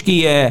कोशिश की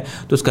है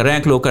तो उसका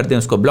रैंक लो कर दें,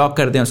 उसको ब्लॉक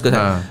कर दें, उसका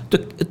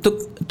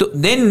तो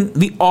then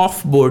we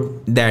of board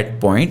that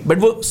point. But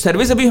वो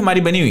सर्विस अभी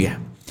हमारी बनी हुई है,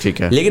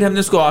 ठीक है, लेकिन हमने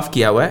उसको ऑफ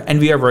किया हुआ है and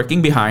we are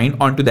working behind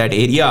on to that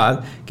area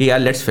कि यार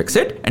let's fix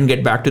it and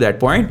get back to that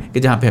point कि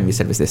जहाँ पे हम ये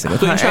सर्विस दे सकें.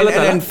 तो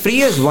इंशाल्लाह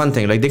free is one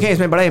thing. Like देखें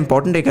इसमें बड़ा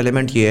इंपॉर्टेंट एक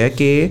एलिमेंट ये है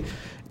कि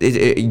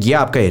ये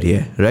आपका एरिया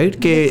है, राइट,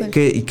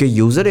 कि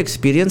यूज़र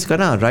एक्सपीरियंस का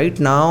ना right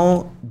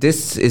now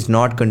this is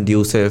not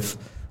conducive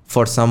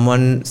for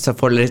someone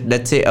for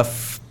let's say अ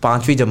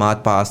 5वीं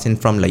जमात पास इन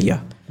फ्रॉम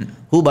लैया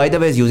who by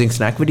the way is using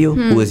snack video,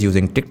 who is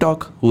using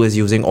TikTok, who is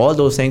using all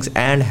those things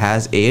and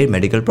has a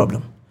medical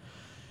problem.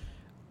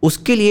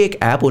 उसके लिए एक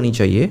app होनी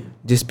चाहिए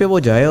जिस पे वो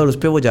जाए और उस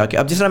पे वो जाके,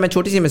 अब जिस तरह मैं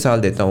छोटी सी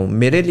मिसाल देता हूँ,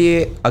 मेरे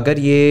लिए अगर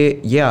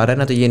ये आ रहा है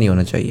ना तो ये नहीं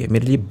होना चाहिए.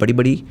 मेरे लिए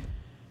बड़ी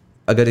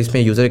अगर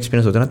इसमें यूज़र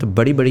एक्सपीरियंस होता है ना तो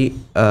बड़ी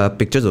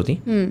पिक्चर्स होती,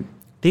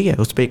 ठीक है,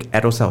 उस पर एक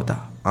एरो सा होता,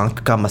 आँख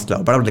का मसला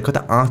हो, बड़ा लिखा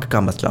होता आँख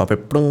का मसला हो, फिर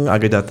पुंग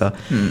आगे जाता,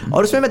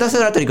 और उसमें मैं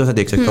 10,000 तरीक़ों से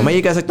देख सकता हूँ. मैं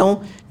ये कह सकता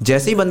हूँ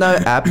जैसे ही बंदा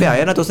ऐप पे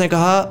आया ना तो उसने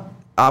कहा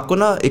आपको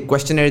ना एक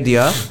क्वेश्चनर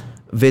दिया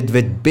with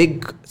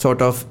big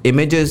sort of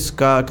images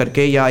का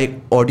करके या एक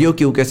ऑडियो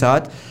क्यू के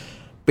साथ,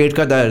 पेट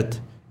का दर्द,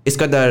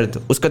 इसका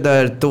दर्द, उसका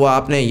दर्द, तो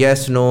आपने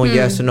येस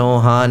नो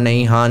हाँ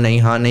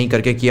नहीं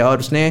करके किया और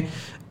उसने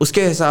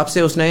उसके हिसाब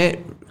से उसने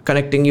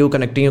कनेक्टिंग यू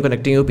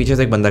पीछे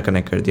से एक बंदा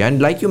कनेक्ट कर दिया.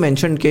 एंड लाइक यू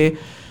मेंशन के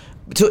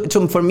so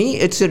for me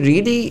it's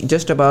really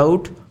just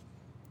about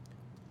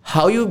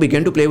how you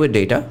begin to play with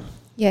data,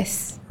 yes,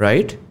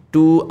 right,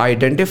 to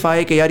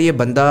identify कि यार ये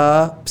बंदा,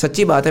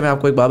 सच्ची बात है, मैं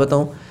आपको एक बात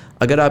बताऊँ,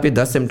 अगर आप ये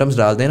 10 सिम्टम्स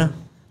डाल दें ना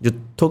जो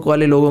थुक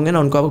वाले लोग होंगे ना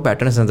उनको आपको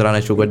पैटर्न्स नजर आना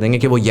शुरू कर देंगे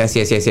कि वो yes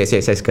yes yes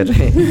yes yes कर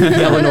रहे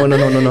हैं या वो no no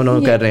no no no no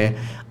कर रहे हैं.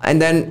 एंड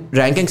देन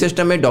रैंकिंग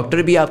सिस्टम में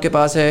डॉक्टर भी आपके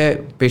पास है,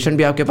 पेशेंट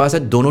भी आपके पास है,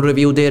 दोनों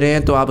रिव्यू दे रहे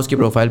हैं, तो आप उसकी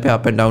प्रोफाइल पे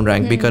अप एंड डाउन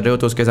रैंक भी कर रहे हो,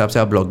 तो उसके हिसाब से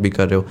आप ब्लॉक भी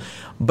कर रहे हो.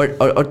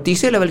 बट और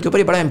तीसरे लेवल के ऊपर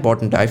ये बड़ा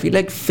इंपॉर्टेंट है. आई फील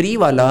लाइक फ्री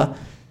वाला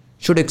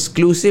should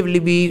exclusively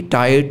be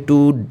tied to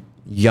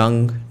young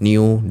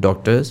new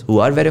doctors who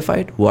are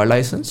verified, who are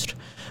licensed,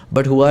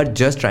 but who are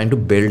just trying to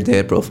build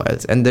their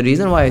profiles. And the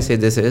reason why I say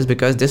this is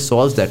because this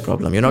solves that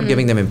problem. You're not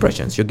giving them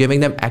impressions, you're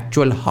giving them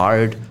actual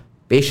hard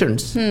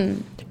patients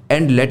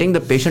and letting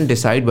the patient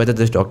decide whether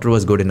this doctor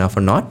was good enough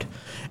or not.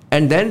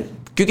 And then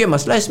क्योंकि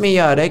मसला इसमें ये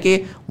आ रहा है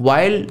कि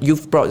while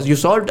you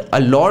solved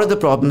a lot of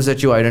the problems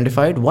that you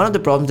identified, one of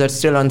the problems that's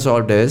still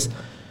unsolved is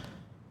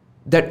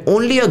that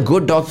only a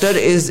good doctor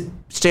is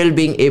still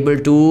being able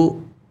to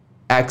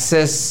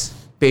access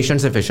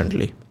patients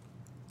efficiently.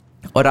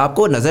 और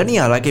आपको नज़र नहीं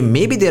आ रहा कि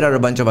maybe there are a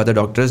bunch of other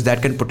doctors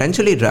that can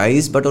potentially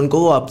rise, but उनको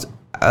वो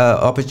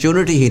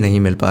opportunity ही नहीं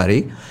मिल पा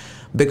रही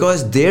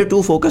because they're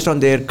too focused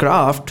on their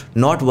craft,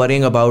 not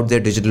worrying about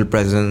their digital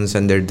presence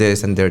and their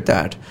this and their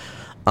that.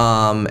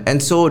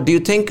 And so do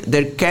you think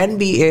there can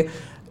be a,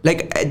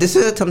 like this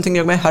is something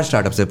मैं हर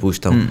startup से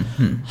पूछता हूँ,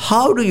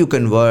 how do you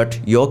convert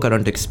your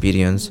current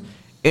experience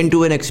into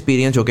an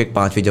experience जो कि एक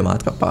 5वीं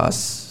जमात का पास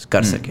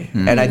कर सके?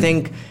 And I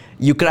think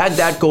you crack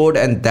that code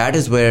and that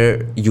is where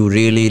you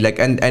really like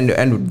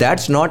and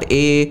that's not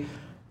a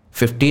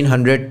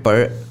 1,500 per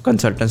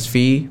consultant's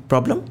fee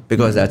problem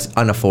because that's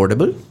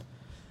unaffordable.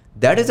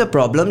 That is a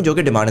problem जो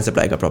कि demand and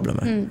supply का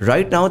problem है.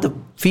 Right now the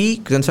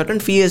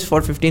consultant fee is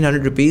for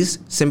 1,500 rupees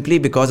simply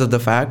because of the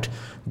fact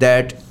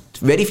that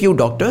very few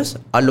doctors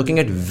are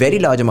looking at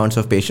very large amounts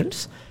of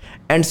patients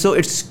and so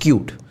it's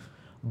skewed.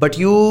 But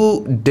you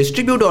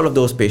distribute all of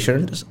those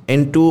patients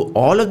into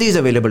all of these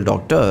available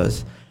doctors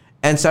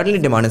and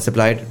suddenly demand and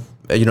supply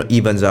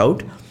evens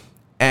out,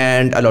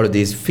 and a lot of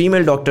these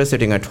female doctors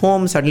sitting at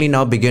home suddenly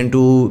now begin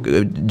to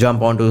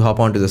hop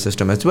onto the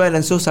system as well,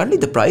 and so suddenly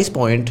the price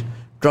point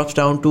drops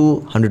down to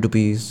 100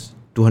 rupees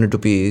 200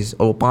 rupees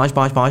और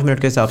 5 minute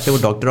के हिसाब से वो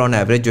doctor on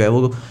average जो है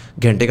वो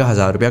घंटे का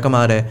 1,000 रुपया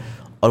कमा रहा है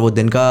और वो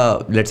दिन का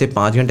लेट्स से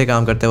 5 घंटे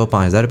काम करता है वो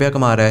 5,000 रुपया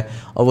कमा रहा है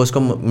और वो उसको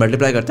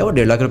मल्टीप्लाई करता है वो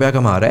 1.5 लाख रुपया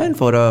कमा रहा है. And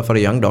for a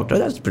young doctor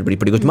that's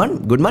pretty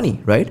good money,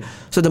 right?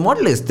 So the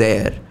model is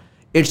there.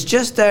 It's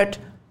just that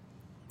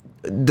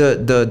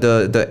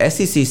the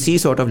SECC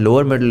sort of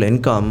lower middle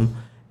income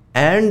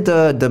and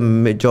the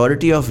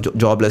majority of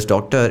jobless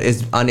doctor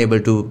is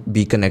unable to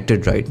be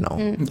connected right now.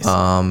 Yes.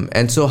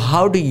 And so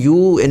how do you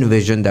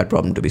envision that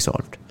problem to be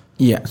solved?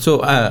 Yeah. So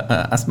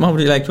Asma,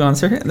 would you like to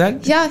answer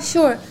that? Yeah,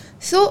 sure.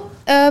 सो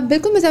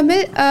बिल्कुल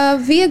Muzammil,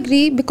 we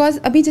agree because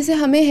अभी जैसे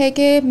हमें है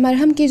कि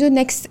मरहम की जो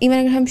next even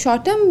अगर हम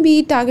शॉर्ट टर्म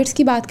भी टारगेट्स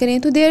की बात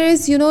करें तो there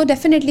is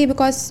definitely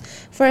because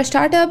for a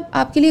startup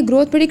आपके लिए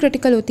ग्रोथ बड़ी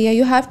क्रिटिकल होती है.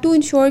 यू हैव टू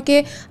इंश्योर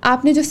कि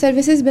आपने जो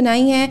सर्विसेज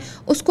बनाई हैं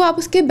उसको आप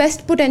उसके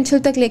बेस्ट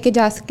पोटेंशियल तक लेके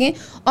जा सकें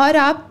और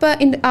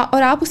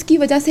आप उसकी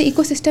वजह से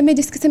इकोसिस्टम में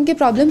जिस किस्म के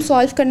प्रॉब्लम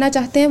सॉल्व करना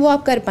चाहते हैं वो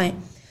आप कर पाएँ.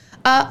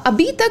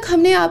 अभी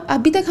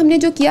तक हमने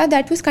जो किया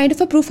that was kind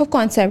of a proof of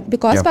concept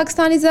because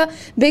Pakistan is a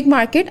big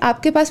market.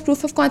 आपके पास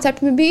प्रूफ ऑफ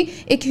कॉन्सेप्ट में भी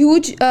एक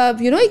ह्यूज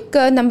एक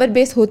नंबर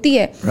बेस होती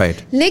है,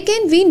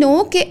 लेकिन वी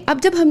नो कि अब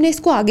जब हमने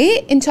इसको आगे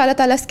इंशाल्लाह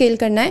ताला स्केल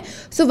करना है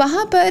सो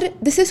वहाँ पर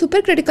this is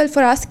super critical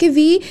for us कि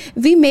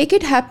वी मेक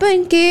इट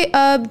हैपन कि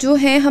जो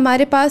है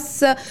हमारे पास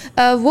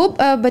वो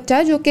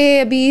बच्चा जो कि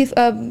अभी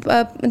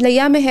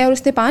लिया में है और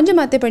उसने 5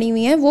 जमातें पढ़ी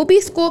हुई हैं वो भी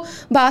इसको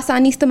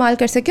बआसानी इस्तेमाल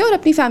कर सके और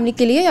अपनी फैमिली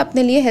के लिए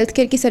अपने लिए हेल्थ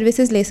केयर की सर्विस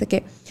ले सके.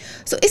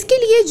 सो इसके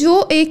लिए जो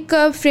एक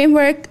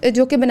फ्रेमवर्क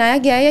जो कि बनाया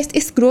गया है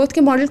इस ग्रोथ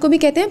के मॉडल को भी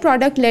कहते हैं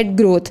प्रोडक्ट लेड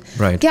ग्रोथ.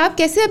 कि आप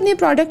कैसे अपने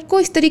प्रोडक्ट को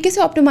इस तरीके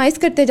से ऑप्टिमाइज़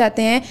करते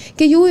जाते हैं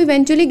कि you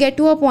eventually get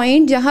to a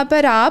point जहाँ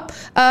पर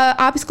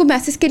आप इसको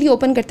मैसेज के लिए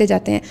ओपन करते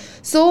जाते हैं.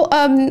 सो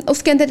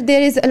उसके अंदर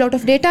there is a lot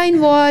of data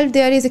involve,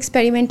 there is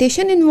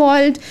experimentation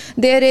involve,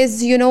 there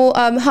is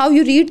how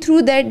you read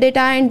through that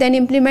data and then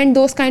implement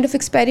those kind of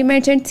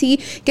experiments and see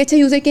कि अच्छा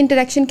user की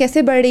interaction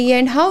कैसे बढ़ रही है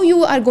and how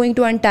you are going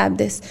to untap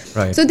this.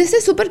 So this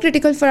is super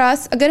critical for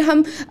us. अगर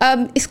हम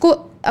इसको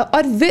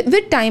और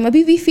विद टाइम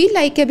अभी वी फील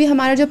लाइक कि अभी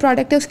हमारा जो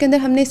प्रोडक्ट है उसके अंदर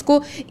हमने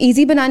इसको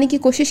ईजी बनाने की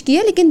कोशिश की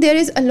है, लेकिन there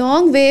is a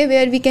long way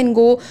where we can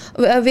go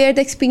where the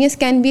experience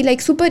can be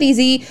like super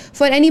easy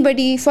for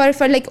anybody,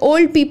 for like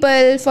old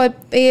people, for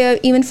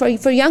even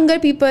for younger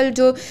people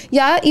जो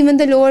या even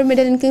the lower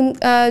middle income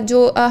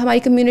जो हमारी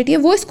community है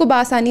वो इसको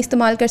बआसानी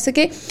इस्तेमाल कर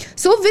सके.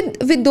 So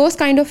with those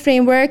kind of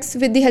frameworks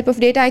with the help of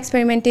data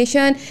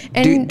experimentation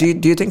and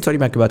do you think, sorry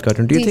मैं आपकी बात कर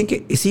रहा हूँ, डू यू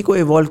थिंक इसी को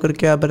इवॉल्व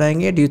करके आप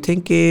बनाएंगे? डू यू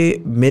थिंक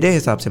कि मेरे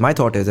हिसाब से my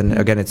thought is, and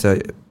again it's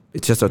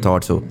just a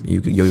thought, so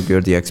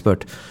you're the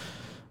expert.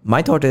 My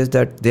thought is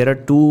that there are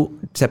two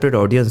separate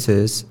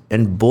audiences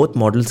and both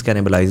models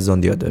cannibalizes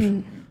on the other.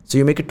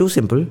 So you make it too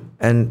simple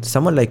and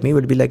someone like me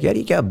would be like, यार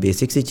ये क्या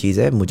basic सी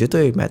चीज़ है,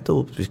 मैं तो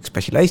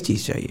specialized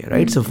चीज़ चाहिए,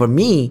 right? So for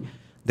me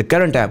the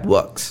current app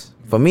works.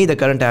 For me the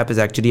current app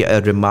is actually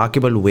a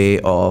remarkable way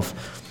of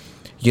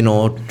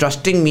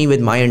trusting me with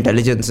my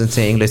intelligence and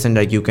saying, listen,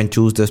 like you can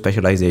choose the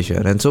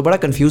specialization. And so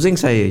bada confusing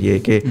sa hai ye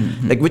ke,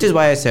 like, which is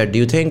why I said, do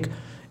you think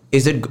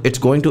it's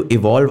going to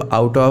evolve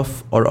out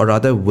of, or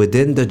rather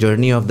within the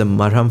journey of the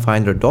Marham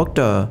Find a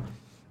Doctor,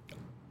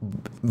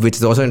 which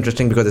is also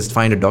interesting because it's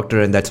Find a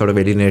Doctor and that sort of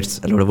alienates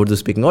a lot of Urdu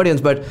speaking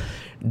audience, but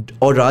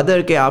or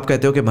rather ke aap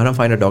kehte ho ki Marham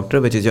Find a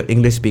Doctor, which is your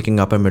English speaking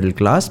upper middle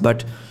class,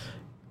 but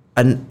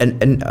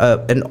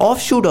an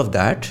offshoot of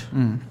that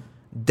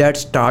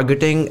that's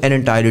targeting an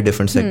entirely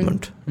different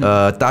segment,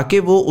 ताकि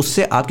वो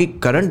उससे आपकी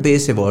current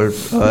base evolve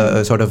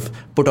sort of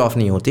put off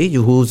नहीं होती,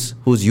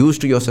 who's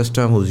used to your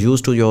system, who's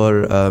used to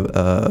your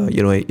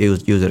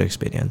user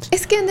experience.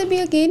 इसके अंदर भी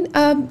again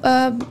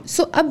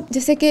so अब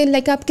जैसे कि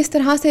like आप किस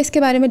तरह से इसके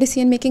बारे में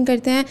decision making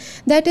करते हैं,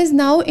 that is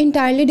now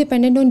entirely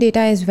dependent on data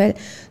as well.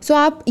 So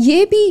आप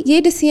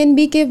ये decision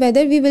भी कि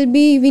whether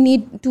we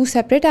need two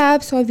separate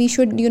apps or we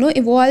should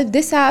evolve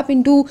this app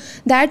into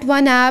that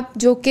one app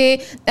जो कि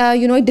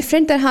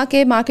different तरह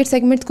के मार्केट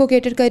सेगमेंट्स को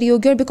कैटर कर रही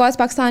होगी, और बिकॉज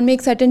पाकिस्तान में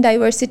एक सर्टेन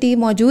डाइवर्सिटी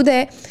मौजूद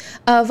है,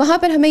 वहाँ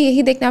पर हमें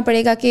यही देखना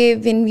पड़ेगा कि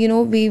व्हेन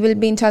वी विल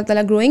बी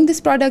इंशाअल्लाह growing this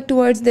product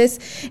towards this,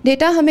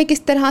 data हमें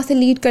किस तरह से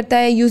लीड करता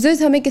है,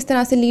 यूजर्स हमें किस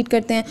तरह से लीड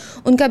करते हैं,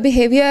 उनका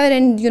behaviour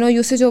and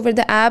usage over the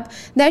app,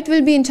 that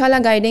will be इंशाअल्लाह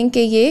गाइडिंग कि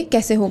ये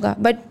कैसे होगा,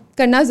 बट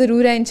करना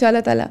ज़रूर है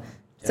इंशाअल्लाह ताला.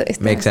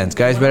 Makes sense,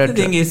 guys. But the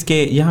thing is कि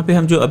यहाँ पे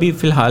हम जो अभी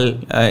फ़िलहाल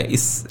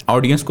इस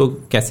ऑडियंस को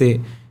कैसे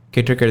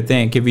कैटर करते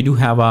हैं कि we do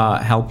have a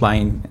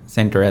helpline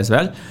centre as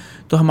well,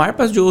 तो हमारे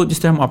पास जो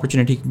जिस तरह हम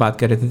अपॉर्चुनिटी की बात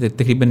कर रहे थे,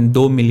 तकरीबन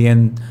 2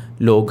 मिलियन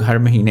लोग हर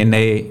महीने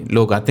नए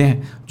लोग आते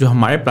हैं जो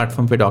हमारे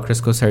प्लेटफॉर्म पे डॉक्टर्स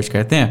को सर्च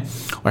करते हैं,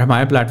 और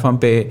हमारे प्लेटफॉर्म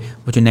पे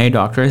वो जो नए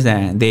डॉक्टर्स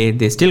हैं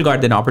they still got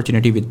that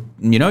opportunity with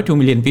 2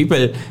 million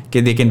people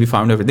कि they can be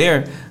found over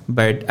there.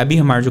 But अभी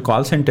हमारा जो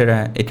कॉल सेंटर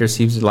है it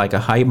receives like a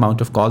high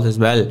amount of calls as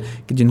well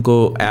कि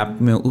जिनको ऐप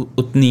में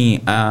उतनी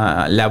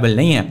लेवल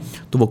नहीं है,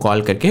 तो वो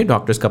कॉल करके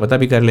डॉक्टर्स का पता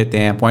भी कर लेते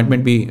हैं,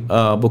 अपॉइंटमेंट भी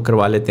बुक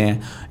करवा लेते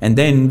हैं, and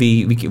then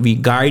we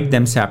guide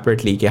them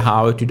separately कि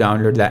how to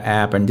download the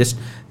app, and just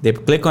they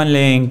click on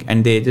link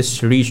and they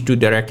just reach to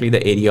directly the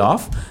area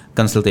of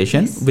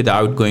consultation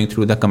without going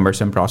through the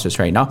cumbersome process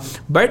right now.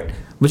 But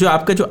जो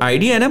आपका जो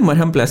idea है ना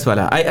मरहम plus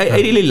वाला, I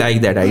really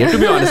like that idea, to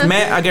be honest.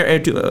 मैं अगर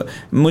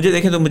मुझे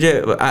देखें तो मुझे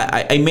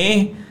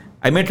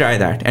I may try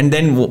that and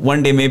then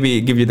one day maybe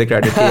give you the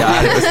credit.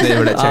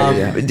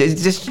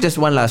 Just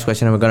one last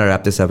question and we're going to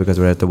wrap this up because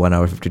we're at the 1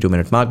 hour 52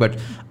 minute mark, but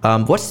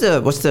what's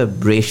the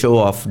ratio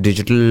of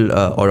digital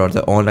or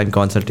the online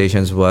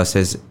consultations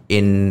versus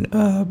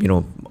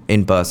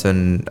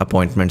in-person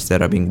appointments that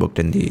are being booked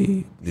in the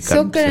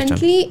current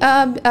currently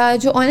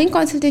जो online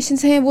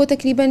consultations हैं वो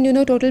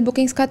तकरीबन total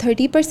bookings का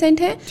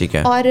 30% है,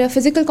 और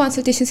physical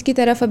consultations की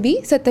तरफ अभी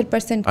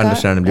 70% का.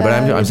 Understandably, but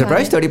I'm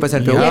surprised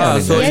 30% पे होगा.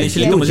 So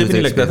initially तो मुझे भी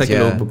नहीं लगता था कि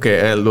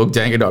लोग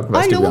जाएंगे डॉक्टर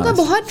पास. और लोगों का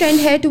बहुत ट्रेंड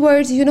है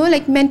towards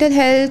like mental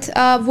health,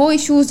 वो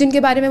issues जिनके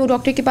बारे में वो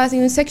डॉक्टर के पास,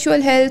 sexual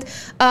health,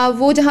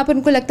 वो जहाँ पर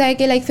उनको लगता है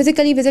कि like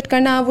physically visit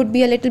करना would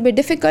be a little bit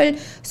difficult,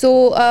 so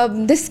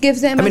this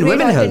gives them a great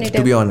women alternative. Health,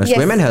 to be honest,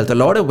 women health, a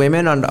lot of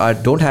women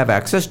don't have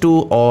access to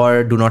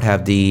or do not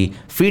have the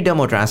freedom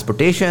or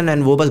transportation,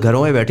 and वो बस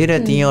घरों में बैठी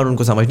रहती हैं और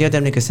उनको समझ नहीं आता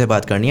हमने किससे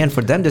बात करनी है, and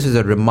for them this is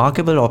a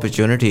remarkable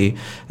opportunity.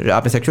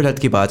 आपने sexual health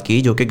की बात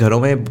की, जो कि घरों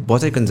में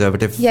बहुत सारी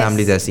conservative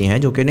families ऐसी हैं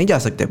जो कि नहीं जा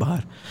सकते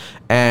बाहर,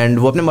 and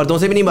वो अपने मर्दों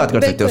से भी नहीं बात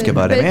कर सकते उसके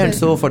बारे में, and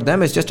so for them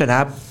it's just an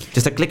app,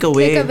 just a click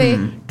away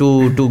to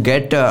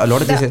get a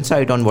lot of this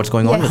insight on what's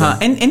going on. हाँ,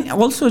 and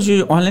also जो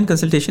online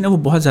consultation है वो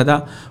बहुत ज़्यादा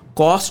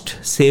cost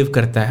save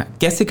करता है.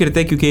 कैसे करता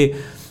है? क्योंकि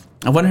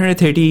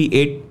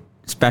 138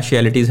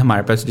 स्पेशलिटीज़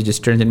हमारे पास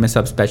रजिस्टर्ड जिनमें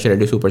सब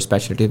स्पेशलिटी सुपर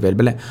स्पेशलिटी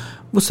अवेलेबल है,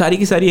 वो सारी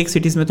की सारी एक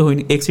सिटी में तो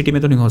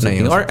नहीं हो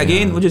सकती, और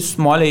अगेन वो जो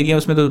स्मॉल एरिया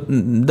उसमें तो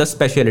 10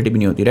 स्पेशलिटी भी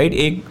नहीं होती, राइट,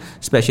 एक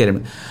स्पेशलिटी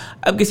में.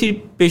 अब किसी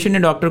पेशेंट ने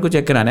डॉक्टर को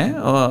चेक कराना है,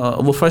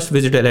 वो फर्स्ट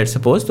विजिट है लेट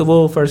सपोज, तो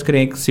वो फर्स्ट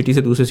करें एक सिटी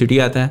से दूसरी सिटी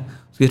आता है,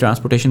 उसकी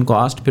ट्रांसपोर्टेशन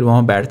कॉस्ट, फिर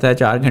वहाँ बैठता है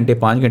 4 घंटे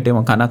 5 घंटे,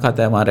 वहाँ खाना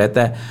खाता है, वहाँ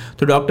रहता है,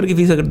 तो डॉक्टर की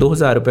फीस अगर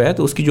 2,000 रुपये है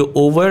तो उसकी जो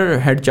ओवर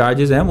हेड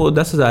चार्जेस हैं वो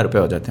 10,000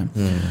 रुपये हो जाते हैं.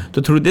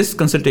 तो थ्रू दिस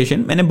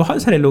कंसल्टेशन मैंने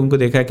बहुत सारे लोगों को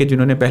देखा है कि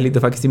जिन्होंने पहली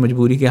दफ़ा किसी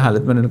मजबूरी की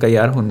हालत में उन्होंने कहा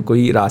यार उनको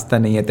ही रास्ता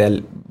नहीं है,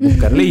 तय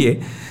कर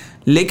लीजिए,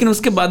 लेकिन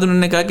उसके बाद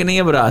उन्होंने कहा कि नहीं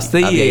अब रास्ता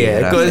ही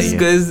है,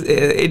 because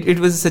it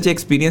was such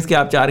experience कि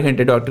आप 4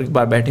 घंटे डॉक्टर के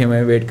पास बैठे हुए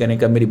हैं वेट करने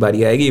का मेरी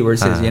बारी आएगी,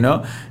 versus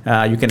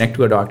you connect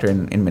to a doctor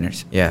in minutes.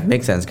 Yeah,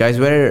 makes sense, guys.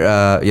 We're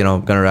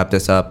gonna wrap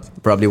this up,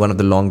 probably one of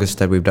the longest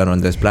that we've done on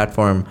this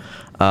platform,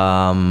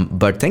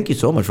 but thank you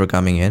so much for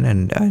coming in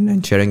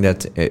and sharing that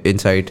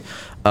insight.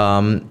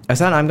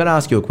 Ahsan, I'm gonna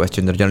ask you a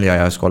question that generally I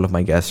ask all of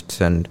my guests,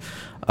 and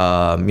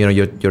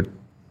you're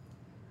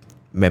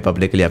मैं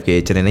publicly आपके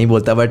age नहीं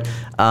बोलता, but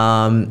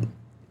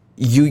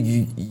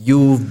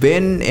you've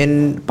been in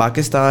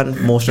Pakistan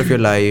most of your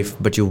life,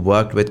 but you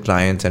worked with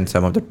clients and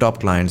some of the top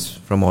clients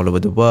from all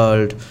over the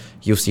world.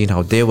 You've seen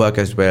how they work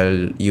as well.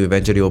 You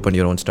eventually opened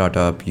your own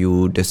startup. You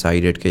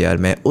decided कि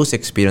यार मैं उस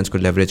experience को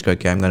leverage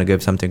करके I'm going to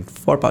give something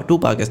to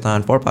Pakistan,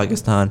 for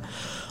Pakistan,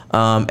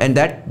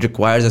 and that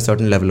requires a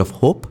certain level of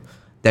hope.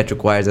 That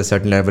requires a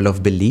certain level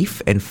of belief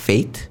and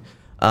faith.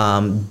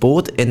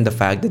 both in the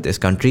fact that this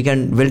country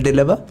will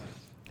deliver,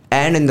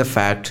 and in the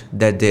fact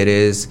that there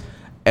is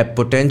a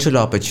potential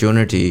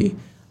opportunity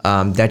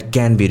that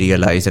can be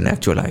realized and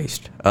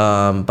actualized.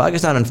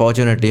 Pakistan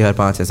unfortunately ہر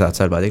 5 سے 7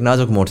 سال بعد ایک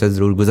نازک موڑ سے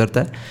ضرور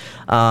گزرتا ہے.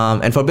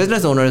 And for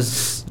business owners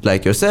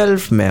like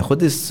yourself, میں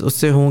خود اس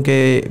سے ہوں کہ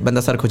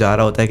بندہ سر کھجا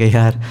رہا ہوتا ہے کہ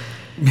یار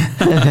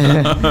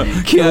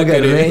کیوں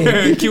کر رہے ہیں.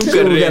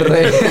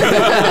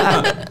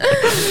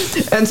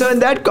 And so in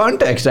that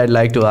context I'd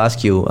like to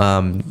ask you,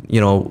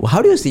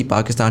 how do you see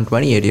Pakistan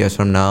 28 years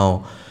from now?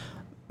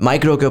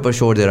 Micro کے اوپر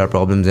sure there are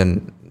problems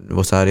and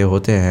وہ سارے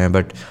ہوتے ہیں,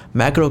 بٹ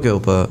میکرو کے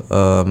اوپر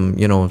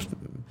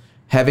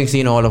having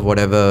seen all of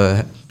whatever,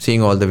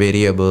 seeing all the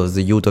variables,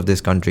 the youth of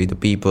this country, the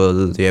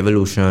people, the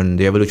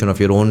evolution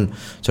of your own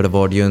sort of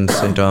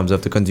audience in terms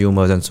of the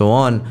consumers and so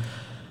on,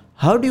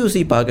 how do you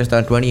see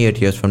Pakistan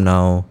 28 years from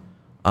now,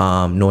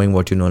 knowing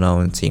what you know now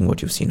and seeing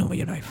what you've seen over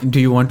your life? Do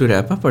you want to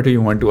wrap up or do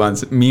you want to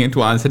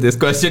answer this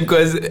question?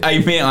 Because I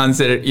may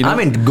answer it. I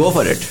mean, go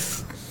for it.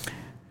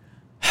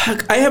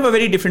 I have a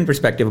very different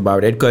perspective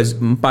about it, because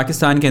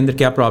Pakistan کے اندر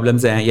کیا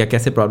problems ہیں یا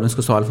کیسے problems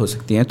کو solve ہو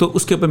سکتی ہیں, تو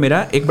اس کے اوپر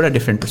میرا ایک بڑا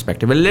ڈفرینٹ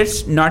پرسپیکٹیو ہے.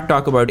 Let's not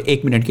talk about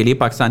 1 minute کے لیے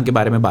پاکستان کے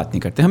بارے میں بات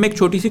نہیں کرتے, ہم ایک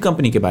چھوٹی سی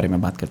کمپنی کے بارے میں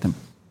بات کرتے ہیں.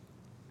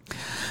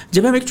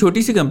 جب ہم ایک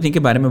چھوٹی سی کمپنی کے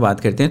بارے میں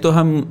بات کرتے ہیں تو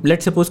ہم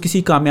لیٹ سپوز کسی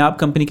کامیاب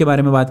کمپنی کے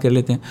بارے میں بات کر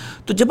لیتے ہیں.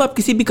 تو جب آپ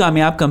کسی بھی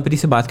کامیاب کمپنی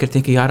سے بات کرتے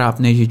ہیں کہ یار آپ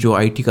نے یہ جو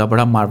IT کا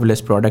بڑا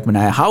مارولس پروڈکٹ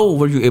بنایا, how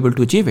were you able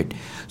to achieve it?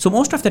 So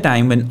most of the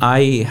time when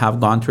I have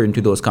gone through in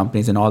to those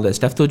companies and all that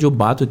stuff, تو جو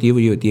بات ہوتی ہے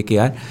وہ یہ ہوتی ہے کہ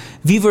یار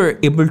وی were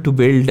able to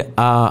build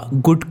a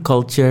good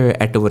culture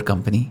at over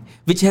company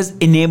which has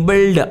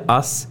enabled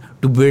us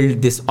to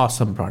build this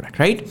Assam product,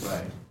 right?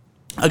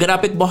 اگر آپ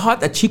ایک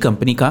بہت اچھی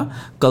کمپنی کا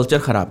کلچر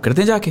خراب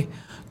کرتے ہیں جا کے,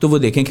 تو وہ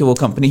دیکھیں کہ وہ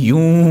کمپنی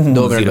یوں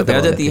 2 منٹ پہ آ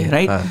جاتی ہے,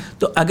 رائٹ؟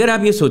 تو اگر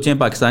آپ یہ سوچیں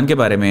پاکستان کے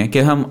بارے میں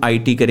کہ ہم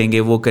IT کریں گے,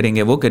 وہ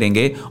کریں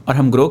گے اور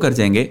ہم گرو کر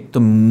جائیں گے, تو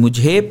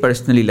مجھے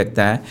پرسنلی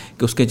لگتا ہے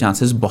کہ اس کے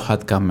چانسز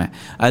بہت کم ہیں.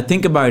 I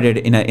think about it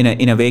in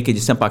a way کہ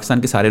جس طرح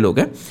پاکستان کے سارے لوگ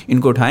ہیں ان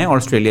کو اٹھائیں اور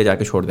آسٹریلیا جا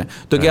کے چھوڑ دیں,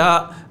 تو کیا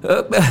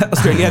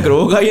آسٹریلیا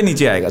گرو ہوگا یا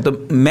نیچے آئے گا؟ تو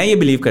میں یہ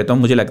بلیو کرتا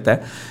ہوں, مجھے لگتا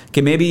ہے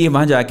کہ مے بی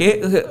وہاں جا کے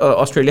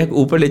آسٹریلیا کو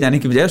اوپر لے جانے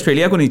کی بجائے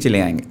آسٹریلیا کو نیچے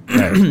لے آئیں گے.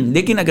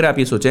 لیکن اگر آپ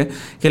یہ سوچیں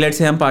کہ لیٹ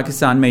سے ہم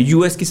پاکستان میں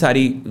US کی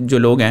ساری جو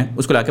لوگ ہیں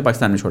اس کو لا کے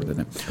پاکستان میں چھوڑ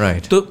دیتے ہیں,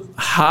 تو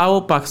how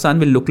Pakistan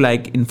will look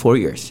like in 4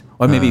 years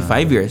اور مے بی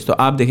 5 years, تو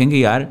آپ دیکھیں گے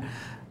یار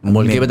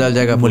ملک ہی بدل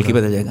جائے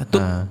گا. تو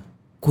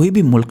کوئی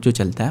بھی ملک جو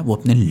چلتا ہے وہ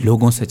اپنے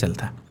لوگوں سے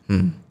چلتا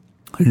ہے.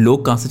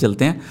 لوگ کہاں سے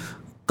چلتے ہیں؟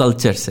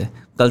 کلچر سے.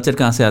 کلچر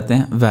کہاں سے آتے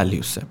ہیں؟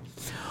 ویلیوز سے.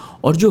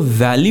 اور جو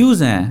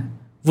ویلیوز ہیں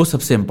وہ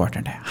سب سے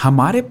امپورٹنٹ ہے.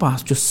 ہمارے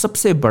پاس جو سب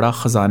سے بڑا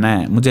خزانہ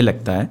ہے مجھے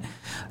لگتا ہے,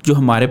 جو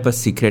ہمارے پاس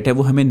سیکریٹ ہے,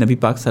 وہ ہمیں نبی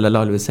پاک صلی اللہ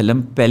علیہ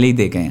وسلم پہلے ہی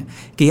دے گئے ہیں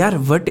کہ یار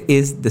what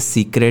is the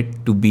secret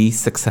to be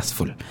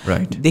successful,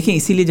 right? دیکھیں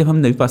اسی لیے جب ہم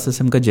نبی پاک صلی اللہ علیہ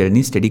وسلم کا جرنی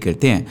اسٹڈی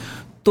کرتے ہیں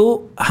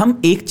تو ہم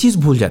ایک چیز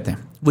بھول جاتے ہیں,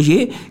 وہ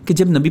یہ کہ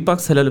جب نبی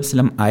پاک صلی اللہ علیہ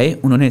وسلم آئے,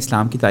 انہوں نے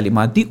اسلام کی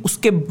تعلیمات دی, اس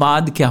کے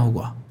بعد کیا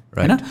ہوا,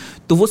 ہے نا؟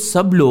 تو وہ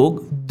سب لوگ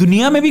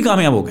دنیا میں بھی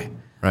کامیاب ہو گئے.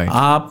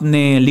 آپ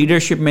نے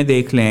لیڈرشپ میں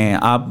دیکھ لیں,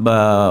 آپ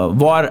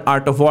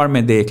آرٹ آف وار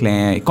میں دیکھ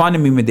لیں,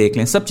 اکانومی میں دیکھ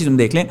لیں, سب چیزوں میں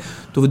دیکھ لیں,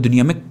 تو وہ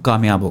دنیا میں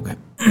کامیاب ہو گئے.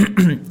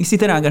 اسی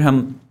طرح اگر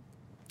ہم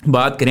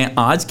بات کریں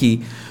آج کی,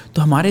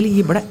 تو ہمارے لیے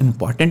یہ بڑا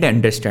امپورٹنٹ ہے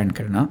انڈرسٹینڈ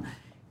کرنا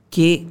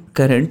کہ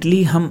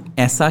کرنٹلی ہم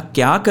ایسا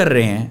کیا کر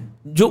رہے ہیں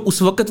جو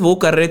اس وقت وہ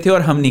کر رہے تھے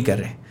اور ہم نہیں کر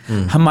رہے.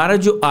 ہمارا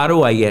جو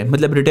ROI ہے,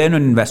 مطلب ریٹرن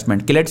آن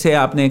انویسٹمنٹ, کہ لیٹ سے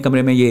آپ نے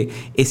کمرے میں یہ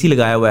AC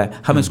لگایا ہوا ہے,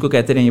 ہم اس کو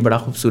کہتے رہے یہ بڑا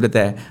خوبصورت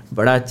ہے,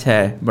 بڑا اچھا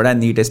ہے, بڑا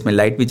نیٹ ہے, اس میں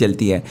لائٹ بھی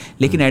چلتی ہے,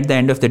 لیکن at the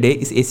end of the day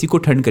اس AC کو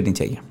ٹھنڈ کرنی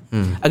چاہیے.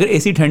 اگر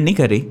AC ٹھنڈ نہیں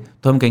کر رہی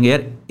تو ہم کہیں گے یار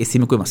AC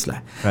میں کوئی مسئلہ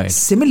ہے.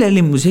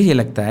 سملرلی مجھے یہ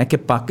لگتا ہے کہ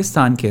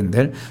پاکستان کے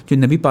اندر جو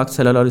نبی پاک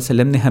صلی اللہ علیہ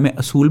وسلم نے ہمیں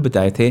اصول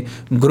بتائے تھے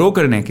گرو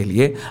کرنے کے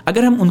لیے,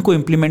 اگر ہم ان کو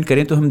امپلیمنٹ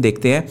کریں تو ہم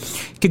دیکھتے ہیں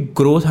کہ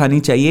گروتھ آنی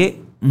چاہیے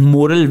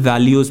مورل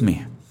ویلیوز میں,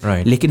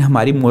 لیکن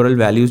ہماری مورل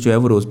ویلیوز جو ہے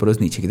وہ روز بروز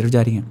نیچے کی طرف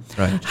جا رہی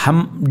ہیں.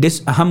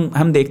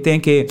 ہم دیکھتے ہیں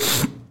کہ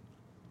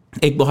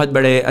ایک بہت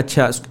بڑے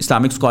اچھا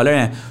اسلامک اسکالر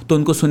ہیں, تو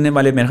ان کو سننے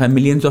والے میرے خیال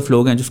ملینز آف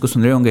لوگ ہیں جو اس کو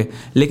سن رہے ہوں گے,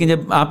 لیکن جب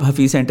آپ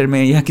حفیظ سینٹر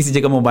میں یا کسی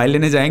جگہ موبائل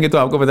لینے جائیں گے تو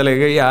آپ کو پتہ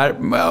لگے گا یار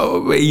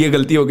یہ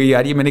غلطی ہو گئی,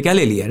 یار یہ میں نے کیا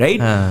لے لیا,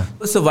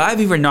 right? So why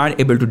we were not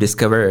able to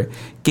discover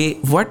کہ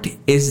what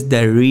is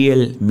the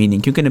real meaning,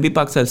 کیونکہ نبی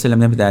پاک صلی اللہ علیہ وسلم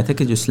نے بتایا تھا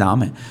کہ جو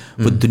اسلام ہے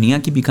وہ دنیا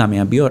کی بھی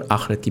کامیابی اور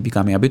آخرت کی بھی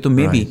کامیابی. تو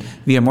may be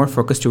we are more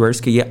focus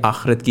towards کہ یہ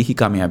آخرت کی ہی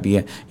کامیابی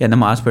ہے, یا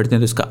نماز پڑھتے ہیں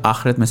تو اس کا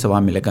آخرت میں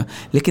ثواب ملے گا,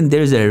 لیکن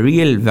دیر از اے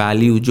ریئل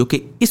ویلیو جو کہ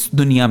اس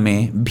دنیا میں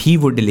بھی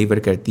وہ ڈلیور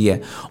کرتی ہے.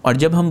 اور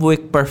جب ہم وہ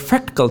ایک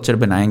پرفیکٹ کلچر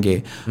بنائیں گے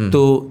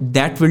تو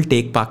that will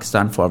take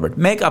Pakistan forward.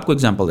 میں ایک آپ کو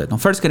ایگزامپل دیتا ہوں.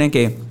 فرض کریں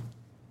کہ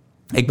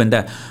ایک بندہ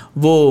ہے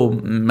وہ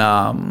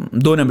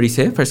 2 نمبری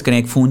سے فرض کریں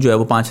ایک فون جو ہے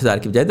وہ 5,000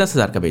 کی بجائے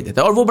 10,000 کا بھیج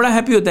دیتا ہے, اور وہ بڑا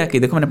ہیپی ہوتا ہے کہ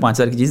دیکھو میں نے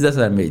 5,000 کی چیز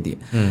 10,000 میں بھیج دی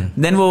ہے.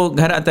 دین وہ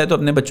گھر آتا ہے تو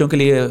اپنے بچوں کے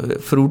لیے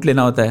فروٹ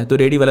لینا ہوتا ہے, تو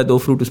ریڈی والا 2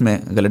 فروٹ اس میں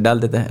غلط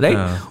ڈال دیتا ہے, رائٹ؟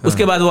 اس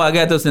کے بعد وہ آ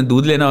گیا تو اس نے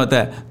دودھ لینا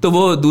ہوتا ہے, تو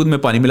وہ دودھ میں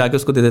پانی ملا کے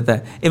اس کو دے دیتا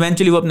ہے.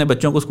 ایونچولی وہ اپنے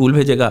بچوں کو اسکول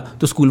بھیجے گا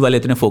تو اسکول والے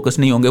اتنے فوکس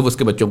نہیں ہوں گے, وہ اس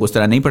کے بچوں کو اس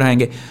طرح نہیں پڑھائیں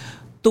گے.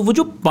 تو وہ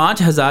جو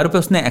 5,000 روپے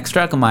اس نے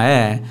ایکسٹرا کمایا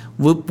ہے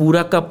وہ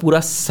پورا کا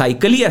پورا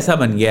سائیکل ہی ایسا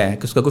بن گیا ہے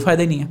کہ اس کا کوئی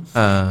فائدہ ہی نہیں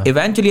ہے.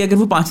 ایونچولی اگر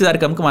وہ 5,000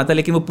 کم کماتا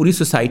لیکن وہ پوری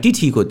سوسائٹی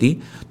ٹھیک ہوتی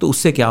تو اس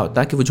سے کیا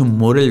ہوتا کہ وہ جو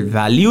مورل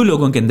ویلیو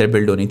لوگوں کے اندر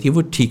بلڈ ہونی تھی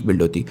وہ ٹھیک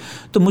بلڈ ہوتی.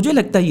 تو مجھے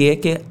لگتا یہ ہے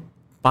کہ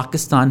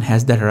Pakistan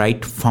has the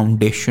right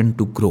foundation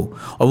to grow,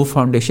 اور وہ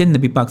فاؤنڈیشن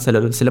نبی پاک صلی اللہ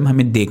علیہ وسلم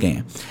ہمیں دے گئے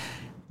ہیں.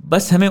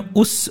 بس ہمیں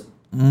اس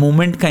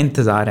مومنٹ کا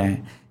انتظار ہے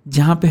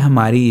جہاں پہ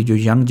ہماری جو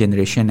ینگ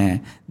جنریشن ہے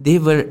دے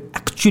were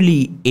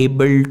actually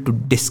able to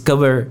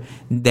discover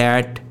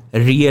that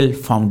real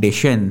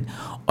foundation,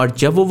 اور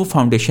جب وہ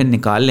فاؤنڈیشن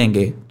نکال لیں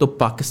گے تو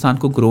پاکستان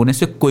کو گرو ہونے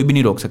سے کوئی بھی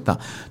نہیں روک سکتا.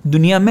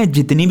 دنیا میں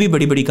جتنی بھی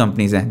بڑی بڑی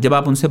کمپنیز ہیں جب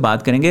آپ ان سے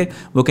بات کریں گے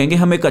وہ کہیں گے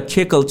ہم ایک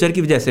اچھے کلچر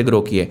کی وجہ سے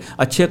گرو کیے,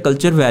 اچھے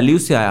کلچر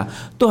ویلیوز سے آیا.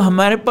 تو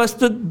ہمارے پاس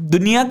تو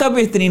دنیا کا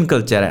بہترین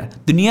کلچر ہے,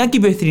 دنیا کی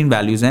بہترین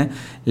ویلیوز ہیں,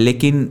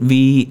 لیکن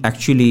we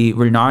actually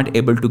will not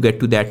able to get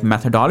to that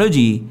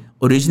methodology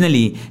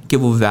originally کہ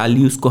وہ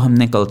ویلیوز کو ہم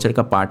نے کلچر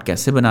کا پارٹ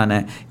کیسے بنانا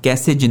ہے,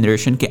 کیسے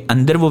جنریشن کے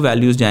اندر وہ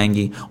ویلیوز جائیں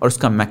گی اور اس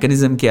کا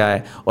میکینزم کیا ہے,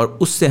 اور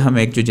اس سے ہم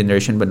ایک جو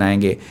جنریشن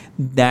بنائیں گے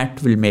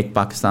that will make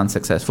Pakistan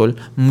successful.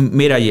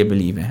 میرا یہ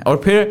بلیو ہے. اور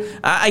پھر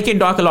I can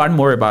talk a lot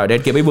more about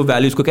it کہ بھائی وہ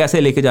ویلیوز کو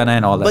کیسے لے کے جانا ہے.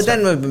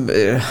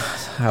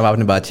 اب آپ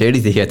نے بات چھیڑ ہی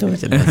دی ہے تو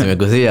گھس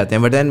ہی جاتے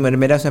ہیں. بٹ دین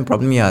میرا اس میں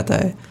پرابلم یہ آتا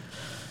ہے,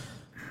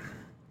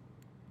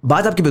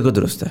 بات آپ کی بالکل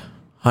درست ہے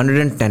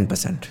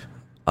 110%.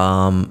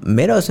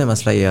 میرا اس میں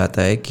مسئلہ یہ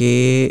آتا ہے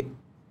کہ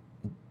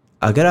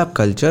اگر آپ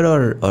کلچر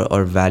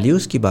اور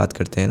ویلیوز کی بات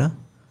کرتے ہیں نا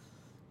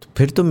تو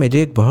پھر تو مجھے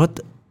ایک بہت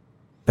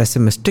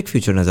پیسمسٹک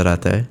فیوچر نظر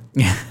آتا ہے.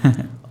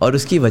 اور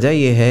اس کی وجہ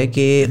یہ ہے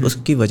کہ اس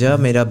کی وجہ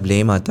میرا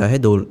بلیم آتا ہے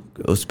دو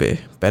اس پہ.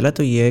 پہلا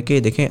تو یہ ہے کہ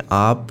دیکھیں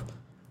آپ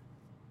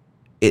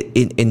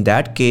ان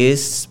دیٹ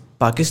کیس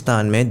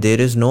پاکستان میں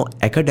دیر is know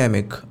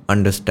ایکیڈیمک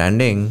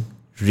understanding,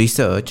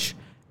 research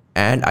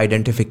and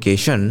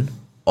identification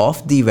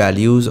of the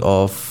values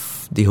of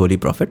the holy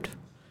prophet,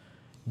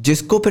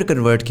 جس کو پھر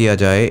کنورٹ کیا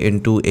جائے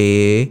into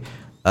a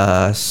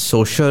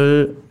social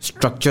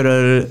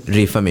structural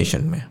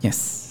reformation میں. Yes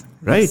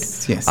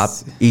right. آپ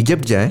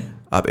ایجپٹ جائیں,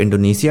 آپ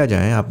انڈونیشیا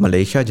جائیں, آپ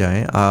ملیشیا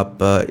جائیں,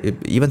 آپ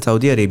ایون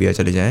سعودی عربیہ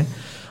چلے جائیں,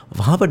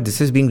 وہاں پر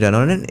دس is being done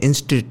on N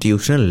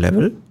institutional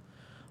level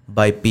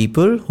by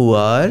people who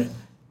are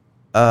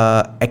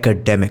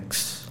academics.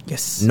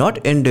 Yes. Not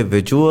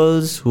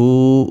individuals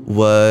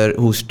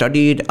who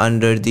studied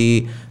under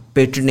the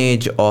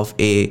patronage of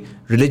a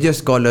religious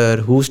scholar,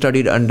 who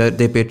studied under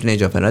the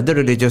patronage of another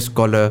religious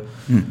scholar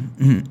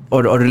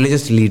or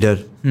religious leader.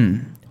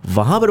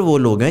 وہاں پر وہ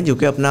لوگ ہیں جو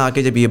کہ اپنا آ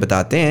کے جب یہ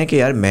بتاتے ہیں کہ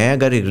یار میں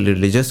اگر ایک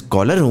ریلیجس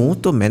اسکالر ہوں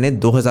تو میں نے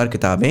 2000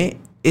 کتابیں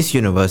اس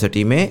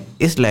یونیورسٹی میں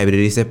اس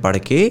لائبریری سے پڑھ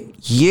کے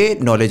یہ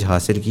نالج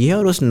حاصل کی ہے,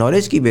 اور اس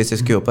نالج کی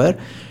بیسس کے اوپر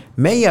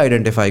میں یہ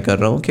آئیڈینٹیفائی کر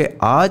رہا ہوں کہ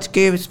آج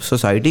کے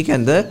سوسائٹی کے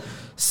اندر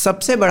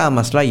سب سے بڑا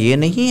مسئلہ یہ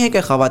نہیں ہے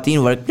کہ خواتین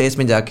ورک پلیس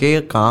میں جا کے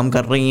کام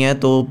کر رہی ہیں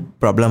تو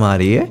پرابلم آ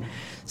رہی ہے.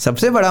 سب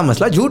سے بڑا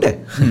مسئلہ جھوٹ ہے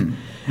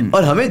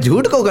اور ہمیں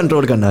جھوٹ کو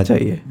کنٹرول کرنا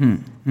چاہیے.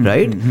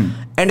 رائٹ.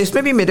 اینڈ اس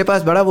میں بھی میرے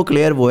پاس بڑا وہ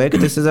کلیئر وہ ہے کہ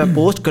دس از اے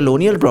post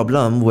colonial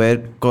problem where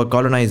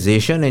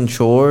colonisation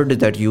ensured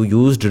that you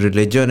used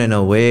religion in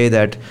a way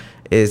that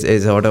is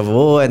sort of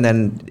and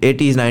then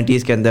 80s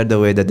 90s کے اندر the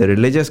way that the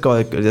religious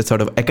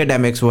sort of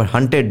academics were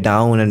hunted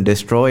down and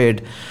destroyed.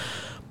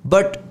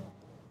 But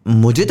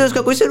مجھے تو اس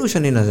کا کوئی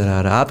solution نہیں نظر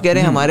آ رہا. آپ کہہ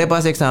رہے ہیں ہمارے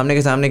پاس ایک سامنے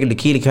کے سامنے کی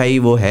لکھی لکھائی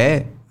وہ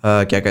ہے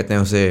کیا کہتے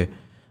ہیں اسے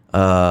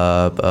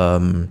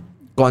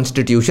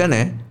کانسٹیٹیوشن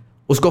ہے,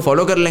 اس کو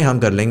فالو کر لیں, ہم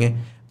کر لیں گے.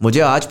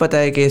 مجھے آج پتہ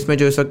ہے کہ اس میں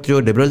جو اس وقت جو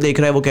لبرل دیکھ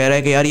رہا ہے وہ کہہ رہا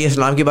ہے کہ یار یہ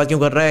اسلام کی بات کیوں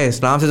کر رہا ہے,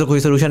 اسلام سے تو کوئی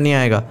سلوشن نہیں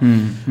آئے گا.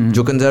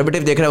 جو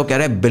کنزرویٹو دیکھ رہا ہے وہ کہہ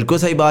رہا ہے بالکل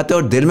صحیح بات ہے,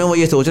 اور دل میں وہ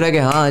یہ سوچ رہا ہے کہ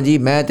ہاں جی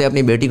میں تو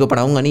اپنی بیٹی کو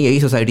پڑھاؤں گا نہیں, یہی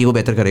سوسائٹی کو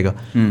بہتر کرے گا.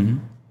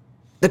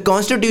 دا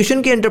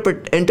کانسٹیٹیوشن کی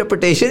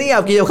انٹرپریٹیشن ہی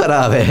آپ کی جو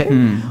خراب ہے.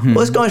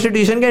 اس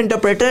کانسٹیٹیوشن کے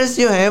انٹرپریٹرس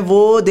جو ہیں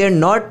وہ they are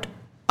not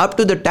up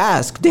to the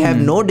task. They have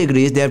no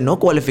degrees, they have no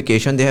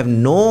qualification, they have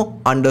no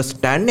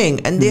understanding,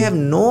 and they have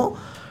no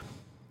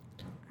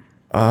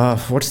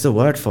what's the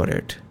word for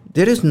it?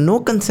 There is no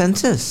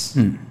consensus.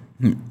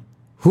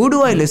 Who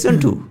do I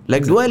listen to?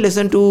 Like, do I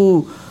listen to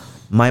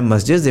my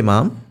masjid's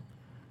imam?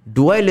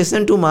 Do I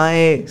listen to my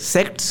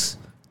sects?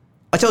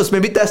 اچھا اس میں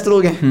بھی تیس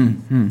لوگ ہیں.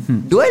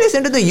 Do I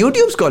listen to the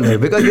YouTube scholar?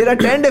 Because there are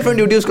 10 different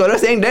YouTube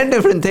scholars saying 10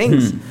 different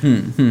things.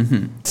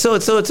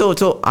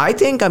 So I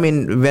think, I mean,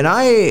 when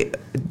I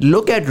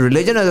look at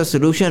religion as a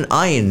solution,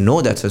 I know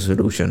that's a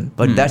solution,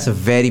 but that's a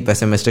very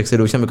pessimistic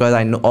solution because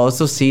I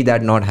also see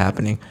that not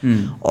happening.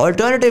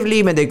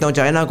 Alternatively, میں دیکھتا ہوں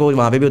China کو,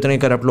 وہاں پہ بھی اتنے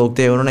corrupt لوگ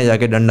تھے, انہوں نے جا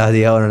کے ڈنڈا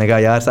دیا, انہوں نے کہا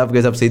یار سب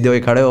کے سب سیدھے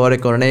ہوئے کھڑے ہو, اور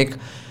انہوں نے ایک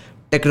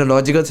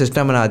ٹیکنالوجیکل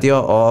سسٹم بنا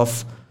دیا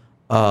of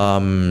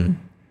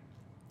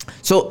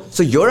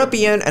So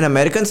European and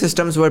American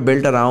systems were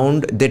built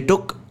around, they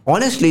took,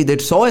 honestly, they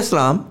saw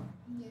Islam,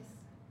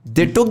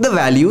 they took the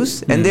values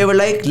and they were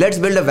like, let's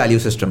build a value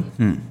system.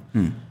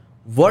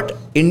 What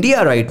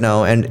India right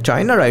now and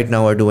China right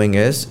now are doing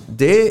is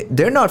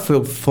they're not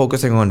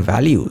focusing on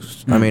values.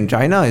 I mean,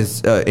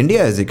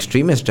 India is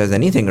extremist as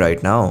anything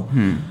right now.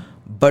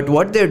 But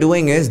what they're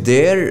doing is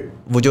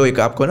وہ جو ایک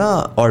آپ کو نا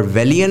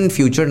Orwellian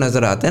future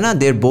نظر آتا ہے نا,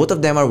 both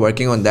of them are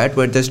working on that,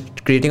 where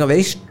they're creating a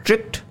very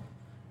strict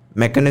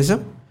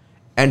mechanism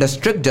and a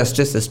strict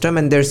justice system,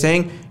 and they're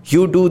saying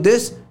you do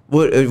this,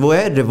 وہ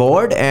ہے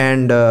ریوارڈ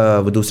اینڈ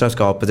وہ دوسرا اس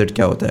کا اپوزٹ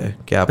کیا ہوتا ہے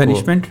کہ آپ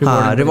کو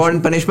ہاں ریوارڈ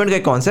اینڈ پنشمنٹ کا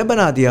ایک کانسیپٹ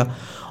بنا دیا,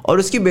 اور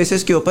اس کی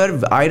بیسس کے اوپر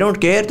آئی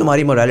ڈونٹ کیئر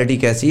تمہاری مورالٹی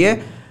کیسی ہے,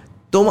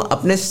 تم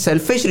اپنے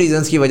سیلفش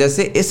ریزنس کی وجہ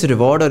سے اس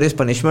ریوارڈ اور اس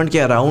پنشمنٹ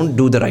کے around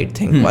do the right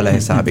thing والا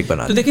حساب ایک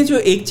بنا. تو دیکھیں جو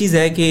ایک چیز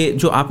ہے کہ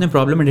جو آپ نے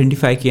پرابلم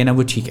آئیڈینٹیفائی کیا نا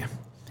وہ ٹھیک ہے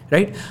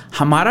رائٹ.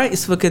 ہمارا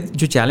اس وقت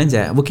جو چیلنج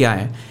ہے وہ کیا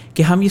ہے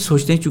کہ ہم یہ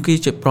سوچتے ہیں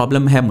چونکہ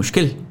پرابلم ہے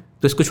مشکل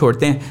تو اس کو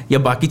چھوڑتے ہیں یا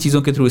باقی چیزوں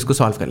کے تھرو اس کو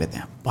سالو کر لیتے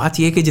ہیں. بات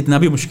یہ ہے کہ جتنا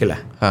بھی مشکل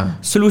ہے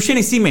سولوشن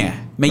اسی میں ہے.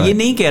 میں یہ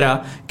نہیں کہہ رہا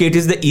کہ it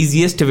is the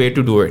easiest way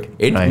to do it,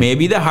 it may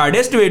be the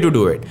hardest way to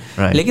do it,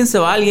 لیکن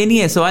سوال یہ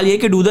نہیں ہے, سوال یہ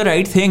کہ ڈو دا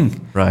رائٹ تھنگ.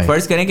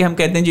 فرض کریں کہ ہم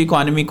کہتے ہیں جی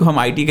اکانومی کو ہم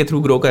آئی ٹی کے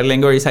تھرو گرو کر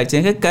لیں گے اور یہ ساری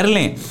چیزیں کر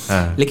لیں,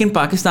 لیکن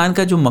پاکستان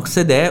کا جو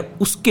مقصد ہے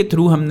اس کے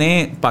تھرو ہم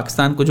نے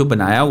پاکستان کو جو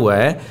بنایا ہوا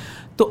ہے,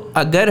 تو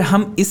اگر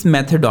ہم اس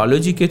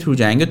میتھڈالوجی کے تھرو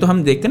جائیں گے تو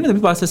ہم دیکھتے ہیں نا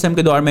ابھی پاک سسٹم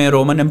کے دور میں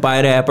رومن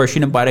امپائر ہے,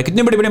 پرشین امپائر ہے,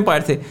 کتنے بڑے بڑے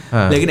امپائر تھے,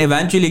 لیکن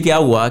ایونچولی کیا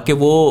ہوا کہ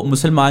وہ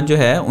مسلمان جو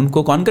ہے ان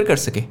کو کانکر کر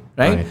سکے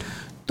رائٹ.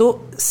 تو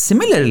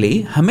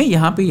سملرلی ہمیں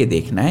یہاں پہ یہ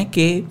دیکھنا ہے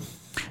کہ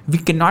we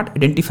cannot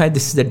identify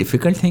this is the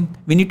difficult thing,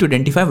 we need to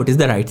identify what is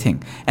the right thing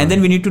and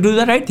then we need to do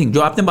the right thing.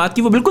 جو آپ نے بات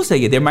کی وہ بالکل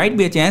صحیح ہے. there might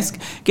be a chance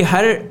کہ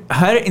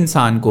ہر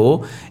انسان کو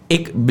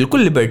ایک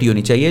بالکل لبرٹی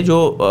ہونی چاہیے. جو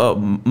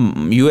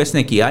یو ایس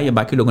نے کیا یا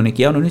باقی لوگوں نے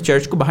کیا, انہوں نے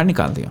چرچ کو باہر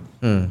نکال دیا,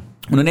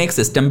 انہوں نے ایک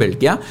سسٹم بلڈ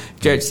کیا,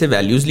 چرچ سے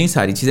ویلیوز لیں,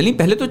 ساری چیزیں لیں.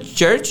 پہلے تو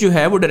چرچ جو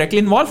ہے وہ ڈائریکٹلی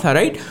انوالو تھا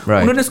رائٹ,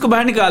 انہوں نے اس کو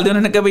باہر نکال دیا,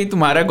 انہوں نے کہا بھائی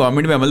تمہارا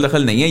گورنمنٹ میں عمل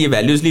دخل نہیں ہے, یہ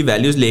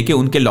ویلیوز لے کے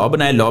ان کے لا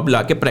بنائے, لا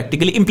لا کے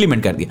پریکٹیکلی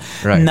امپلیمنٹ کر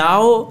دیا.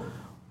 ناؤ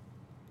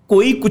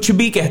کوئی کچھ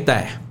بھی کہتا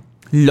ہے,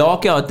 لا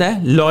کیا ہوتا ہے,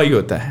 لا ہی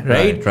ہوتا ہے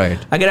رائٹ.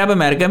 اگر آپ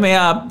امریکہ میں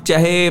آپ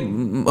چاہے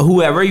ہو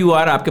ایور یو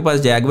آر, آپ کے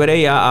پاس جیگور ہے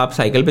یا آپ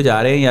سائیکل پہ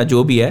جا رہے ہیں یا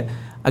جو بھی ہے,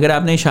 اگر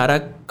آپ نے اشارہ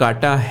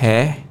کاٹا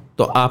ہے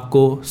تو آپ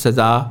کو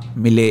سزا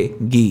ملے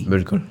گی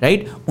بالکل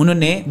رائٹ. انہوں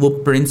نے وہ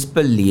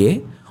پرنسپل لیے,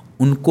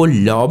 ان کو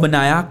لا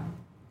بنایا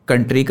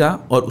کنٹری کا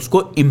اور اس کو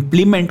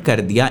امپلیمنٹ کر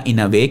دیا ان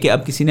اے وے کہ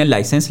اب کسی نے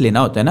لائسنس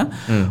لینا ہوتا ہے نا,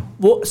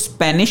 وہ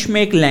اسپینش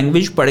میں ایک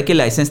لینگویج پڑھ کے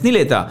لائسنس نہیں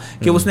لیتا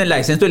کہ اس نے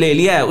لائسنس تو لے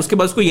لیا ہے, اس کے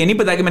بعد اس کو یہ نہیں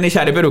پتا کہ میں نے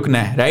اشارے پہ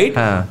رکنا ہے رائٹ.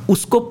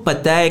 اس کو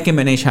پتا ہے کہ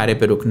میں نے اشارے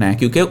پہ رکنا ہے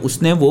کیونکہ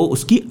اس نے وہ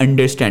اس کی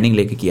انڈرسٹینڈنگ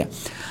لے کے کیا.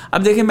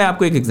 اب دیکھیں میں آپ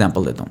کو ایک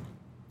ایگزامپل دیتا ہوں.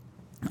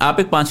 آپ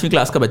ایک 5ویں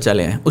کلاس کا بچہ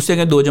لے آئیں, اس سے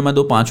اگر 2 +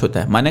 2 5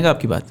 ہوتا ہے, مانے گا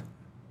آپ کی بات؟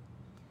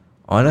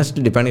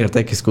 آنیسٹلی ڈیپینڈ کرتا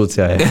ہے کس اسکول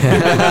سے آیا ہے.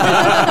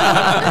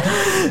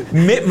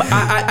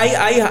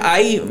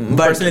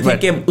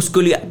 اس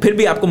کو پھر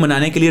بھی آپ کو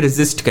منانے کے لیے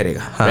ریزسٹ کرے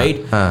گا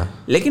رائٹ.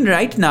 لیکن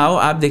رائٹ ناؤ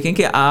آپ دیکھیں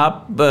کہ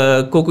آپ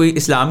کو کوئی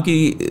اسلام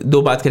کی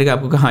 2 بات کرے گا,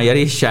 آپ کو کہا یار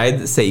یہ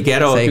شاید صحیح کہہ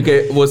رہا ہو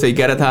کیونکہ وہ صحیح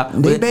کہہ رہا تھا.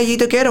 میں یہی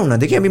تو کہہ رہا ہوں نا,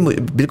 دیکھیں ابھی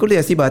بالکل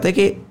ایسی بات ہے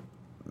کہ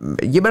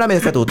یہ بڑا میرے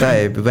ساتھ ہوتا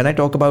ہے. When I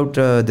talk about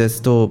this,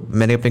 تو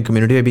میں نے اپنی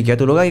کمیونٹی میں بھی کیا,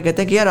 تو لوگ یہ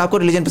کہتے ہیں کہ یار آپ کو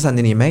ریلیجن پسند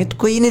ہی نہیں ہے. میں تو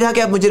کوئی نہیں رہا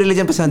کہ آپ مجھے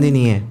ریلیجن پسند ہی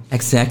نہیں ہے.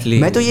 ایگزیکٹلی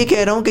میں تو یہ کہہ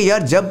رہا ہوں کہ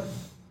یار جب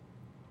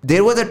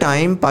دیر واز اے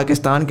ٹائم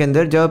پاکستان کے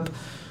اندر جب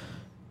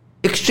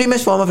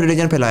ایکسٹریمسٹ فارم آف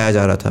ریلیجن پھیلایا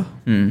جا رہا تھا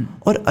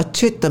اور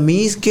اچھے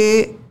تمیز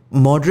کے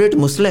ماڈریٹ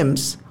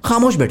مسلمس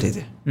خاموش بیٹھے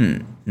تھے,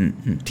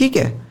 ٹھیک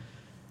ہے.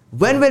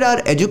 When where are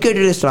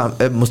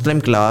educated Muslim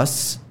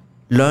class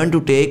learn to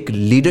take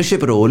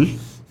leadership role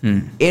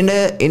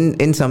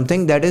in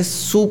something that is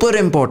super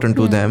important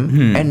to them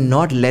and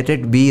not let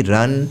it be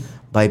run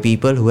by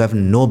people who have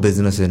no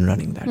business in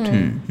running that.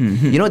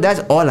 You know,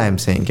 that's all I'm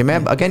saying. کہ میں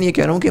again یہ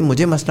کہہ رہا ہوں کہ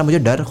مجھے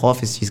ڈر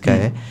خوف اس چیز کا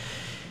ہے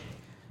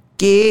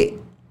کہ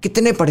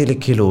کتنے پڑھے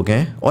لکھے لوگ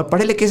ہیں, اور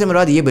پڑھے لکھے سے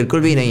مراد یہ بالکل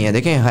بھی نہیں ہے.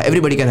 دیکھیں every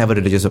body can have a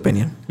religious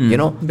opinion, you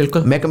know.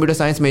 میں کمپیوٹر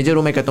سائنس میجر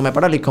ہوں, میں کہتا ہوں میں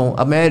پڑھا لکھا ہوں.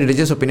 اب میں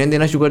ریلیجیس اوپینین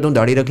دینا شروع کر دوں,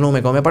 داڑھی رکھ لوں,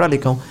 میں کہوں میں پڑھا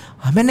لکھا ہوں.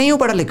 میں نہیں ہوں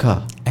پڑھا لکھا.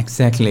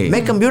 ایگزیکٹلی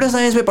میں کمپیوٹر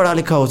سائنس میں پڑھا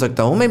لکھا ہو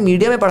سکتا ہوں, میں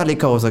میڈیا میں پڑھا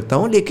لکھا ہو سکتا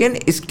ہوں, لیکن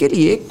اس کے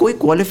لیے کوئی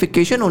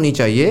کوالیفیکیشن ہونی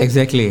چاہیے,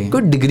 ایگزیکٹلی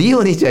کوئی ڈگری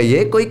ہونی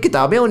چاہیے, کوئی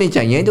کتابیں ہونی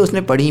چاہیے جو اس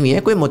نے پڑھی ہوئی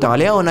ہیں, کوئی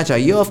مطالعہ ہونا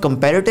چاہیے of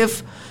comparative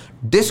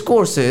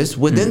discourses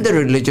with in the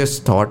religious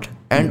thought,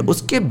 and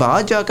اس کے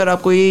بعد جا کر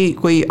آپ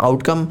کوئی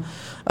آؤٹ کم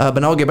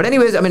بناؤ گے. But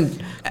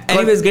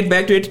anyways get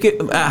back to it کہ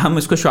ہم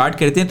اس کو شارٹ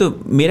کرتے ہیں. تو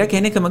میرا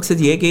کہنے کا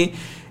مقصد یہ ہے کہ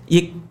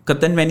یہ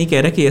قطعاً میں نہیں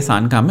کہہ رہا کہ یہ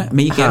آسان کام ہے,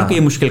 میں یہ کہہ رہا ہوں کہ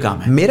یہ مشکل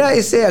کام ہے. میرا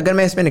اس سے اگر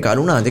میں اس میں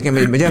نکالوں نا, دیکھیں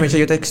مجھے ہمیشہ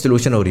یہ ہوتا ہے کہ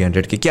سولوشن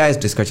اورینٹیڈ کہ کیا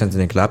اس ڈسکشن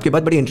سے نکلا. آپ کی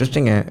بات بڑی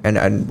انٹرسٹنگ ہے,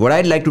 and what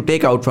I like to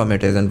take out from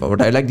it is, and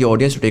what I like the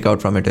audience to take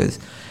out from it is,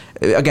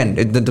 again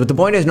the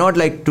point is not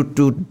like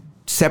to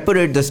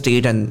separate the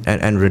state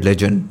and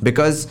religion,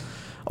 because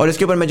اور اس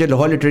کے اوپر میں جو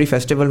Lahore literary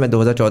festival میں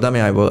 2014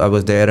 میں I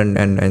was there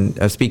and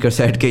a speaker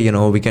said کہ you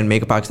know we can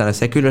make Pakistan a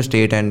secular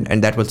state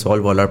and that will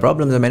solve all our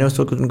problems. میں نے اس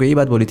وقت ان کو یہی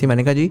بات بولی تھی, میں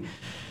نے کہا جی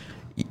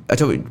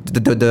اچھا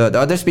the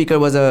other speaker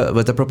was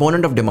a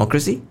proponent of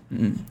democracy,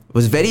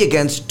 was very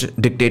against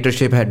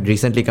dictatorship, had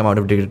recently come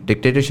out of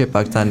dictatorship,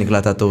 Pakistan نکلا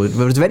تھا, تو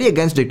was very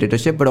against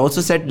dictatorship but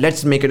also said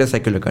let's make it a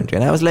secular country.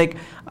 And I was like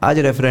آج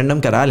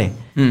referendum کرا لیں,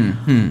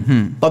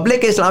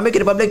 public Islamic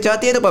republic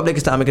چاہتی ہے تو public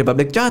Islamic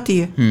republic چاہتی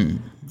ہے.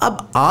 اب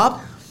آپ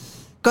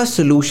का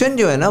सोल्यूशन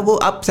जो है ना वो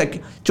आप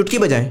चुटकी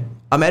बजाएं.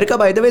 America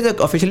by the way is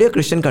officially a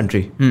Christian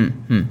country,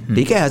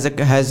 ठीक है,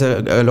 has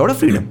a lot of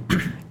freedom.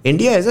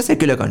 India is a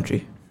secular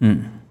country.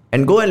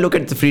 And go and look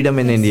at the freedom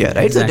in India,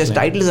 right? Exactly. So just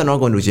titles are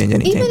not going to change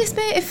anything. Even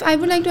इसमें if I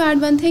would like to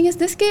add one thing is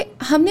this कि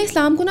हमने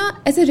इस्लाम को ना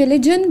as a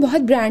religion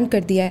बहुत brand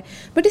कर दिया है,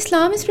 but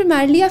Islam is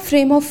primarily a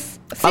framework.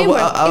 A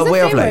way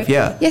of life,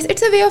 yeah. Yes,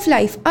 it's a way of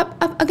life.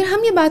 अब अगर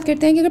हम ये बात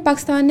करते हैं कि अगर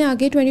पाकिस्तान ने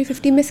आगे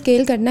 2050 में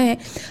स्केल करना है,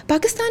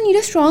 Pakistan need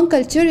a strong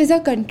culture as a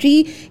country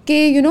के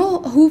you know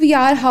who we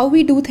are, how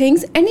we do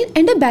things,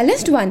 and a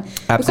balanced one.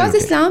 Absolutely. Because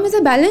Islam is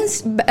a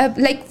balanced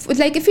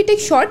like if we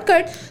take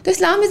shortcut, so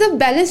Islam is a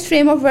balanced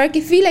frame of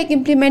work if we like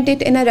implement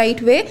it in a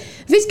right way,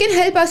 which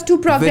can help us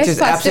to progress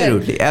faster.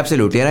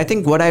 Absolutely. And I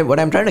think what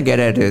I'm trying to get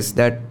at is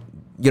that,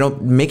 you know,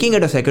 making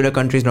it a secular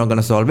country is not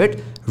going to solve it.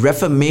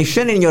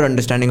 Reformation in your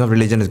understanding of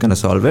religion is going to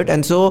solve it.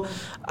 And so,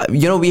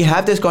 you know, we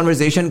have this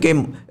conversation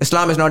that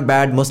Islam is not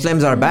bad,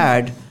 Muslims are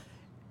bad.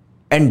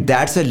 And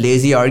that's a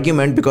lazy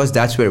argument because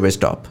that's where we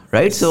stop,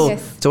 right? So,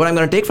 yes. So what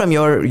I'm going to take from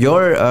your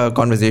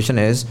conversation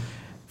is,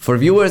 for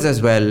viewers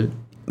as well,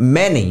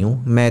 मैं नहीं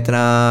हूँ, मैं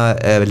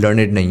इतना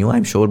learned नहीं हूँ.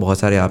 I'm sure बहुत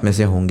सारे आप में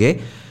से होंगे.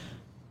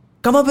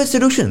 Come up with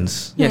solutions.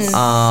 Yes.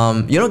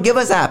 You know, give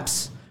us apps.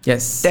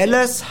 Yes. Tell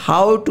us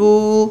how to,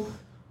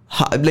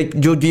 like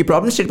जो ये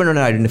problem statement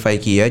उन्होंने identify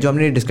की है, जो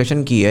हमने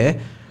discussion की है,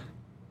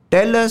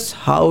 tell us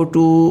how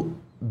to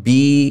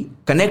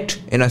connect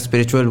in a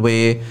spiritual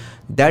way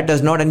that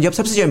does not, and ये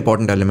सबसे जो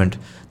important element,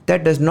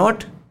 that does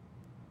not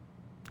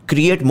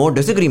create more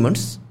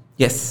disagreements.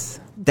 Yes.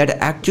 That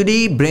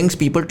actually brings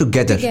people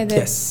together.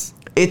 Yes.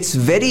 It's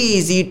very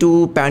easy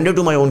to pander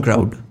to my own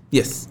crowd.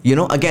 Yes. You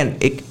know, again,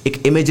 एक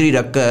imagery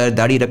रखकर,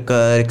 दाढ़ी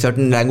रखकर, एक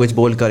certain language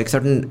बोलकर, एक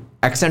certain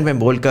accent में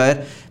बोलकर,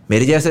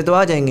 मेरे जैसे तो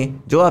आ जाएंगे.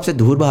 जो आपसे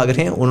दूर भाग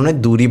रहे हैं, उन्होंने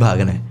दूरी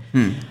भागना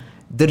है.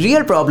 The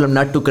real problem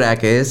nut to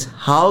crack is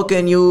how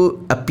can you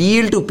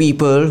appeal to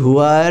people who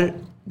are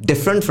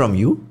different from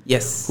you,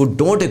 Yes. who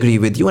don't agree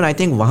with you, and I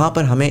think वहाँ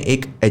पर हमें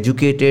एक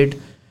educated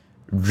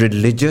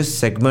religious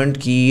segment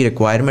की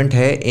requirement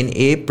है in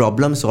a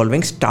problem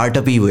solving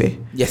startup-y way.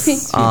 Yes.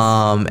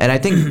 And I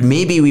think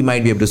maybe we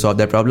might be able to solve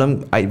that problem.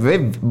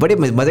 बड़े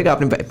मजे का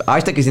आपने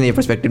आज तक किसी ने ये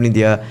perspective नहीं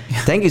दिया.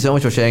 Thank you so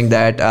much for sharing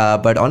that.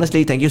 But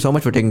honestly, thank you so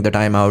much for taking the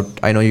time out.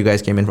 I know you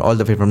guys came in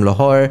all the way from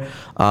Lahore.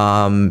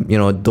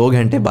 You know, 2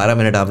 घंटे 12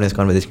 minute आपने इस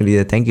conversation के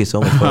लिए. Thank you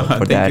so much for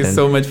that. Thank you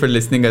so much for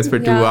listening us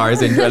for 2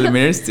 hours and 12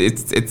 minutes.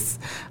 It's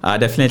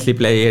definitely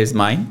player's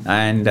mine,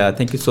 and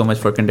thank you so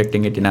much for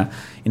conducting it in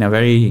a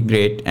very great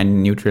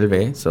and neutral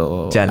way. So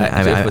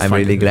I'm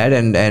really glad,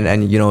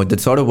 and you know,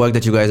 the sort of work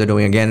that you guys are doing,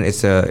 again,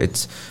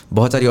 it's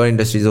बहुत सारी और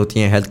industries होती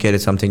हैं. Health care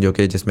is something जो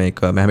कि जिसमें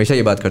एक मैं हमेशा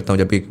ये बात करता हूँ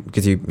जब भी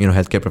किसी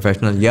हेल्थ केयर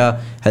प्रोफेशनल या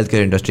हेल्थ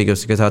केयर इंडस्ट्री के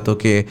उसके साथ हो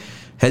कि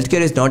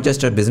healthcare is not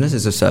just a business,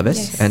 it's a service.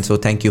 Yes. And so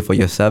thank you for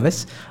your service.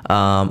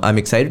 I'm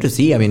excited to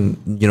see, I mean,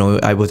 you know,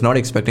 I was not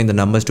expecting the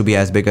numbers to be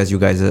as big as you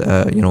guys,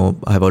 you know,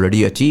 have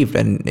already achieved.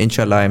 And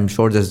inshallah, I'm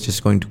sure this is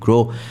just going to grow.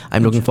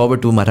 I'm looking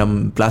forward to Marham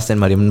Plus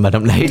and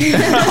Marham Light.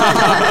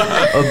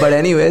 But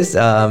anyways,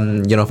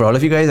 you know, for all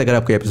of you guys, अगर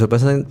आपको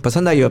episode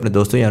पसंद आई हो अपने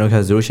दोस्तों यारों के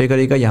साथ जरूर शेयर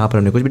करिएगा. यहाँ पर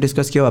हमने कुछ भी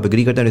डिस्कस किया, आप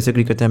एग्री करते हैं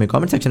डिसएग्री करते हैं, हमें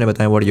कमेंट सेक्शन में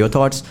बताएं व्हाट योर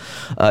थॉट्स.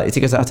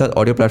 इसी के साथ साथ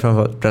ऑडियो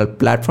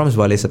प्लेटफॉर्म्स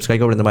वाले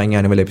सब्सक्राइब का बटन दबाएंगे,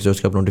 आने वाले एपिसोड्स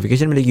का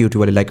नोटिफिकेशन मिलेगी.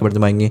 यूट्यूब वाले लाइक का बटन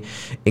दबाएंगे,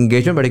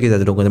 इंगेजमेंट बढ़ेगी,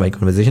 ज़्यादा लोगों तक हमारी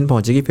कन्वर्सेशन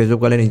पहुंचेगी.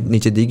 फेसबुक वाले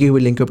नीचे दी गई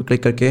हुई लिंक पर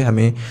क्लिक करके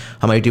हमें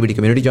हमारी टीबीटी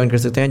कम्युनिटी ज्वाइन कर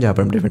सकते हैं, जहाँ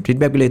पर हम डिफरेंट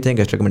फीडबैक भी लेते हैं,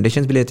 गेस्ट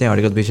रिकमेंडेशंस भी लेते हैं,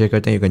 आर्टिकल्स भी शेयर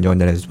करते हैं. You can join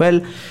that as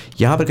well.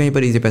 यहाँ पर कहीं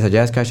पर इजी पैसा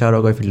जायज़ का इशारा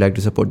होगा. If you like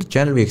to support the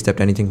channel, we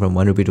accept anything from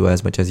 ₹1 to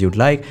as much as you'd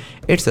like.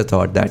 It's a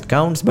thought that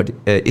counts. But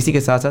इसी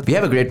के साथ साथ we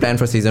have a great plan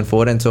for season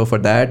 4, and so for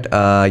that,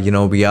 you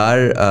know, we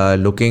are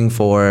looking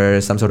for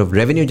some sort of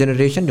revenue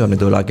generation जो हमने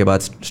 2 लाख के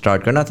बाद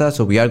start करना था.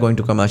 So we are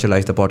going to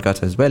commercialize the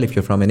podcast as well. If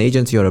you're from an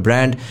agency or a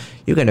brand,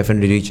 you can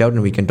definitely reach out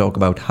and we can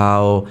talk about how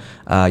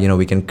you know,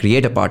 we can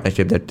create a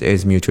partnership that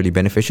is mutually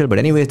beneficial. But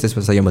anyways, this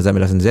was Sayyid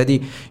Muzammil Hasan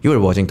Zaidi. You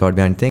were watching Thought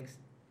Behind Things.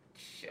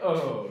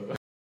 Oh.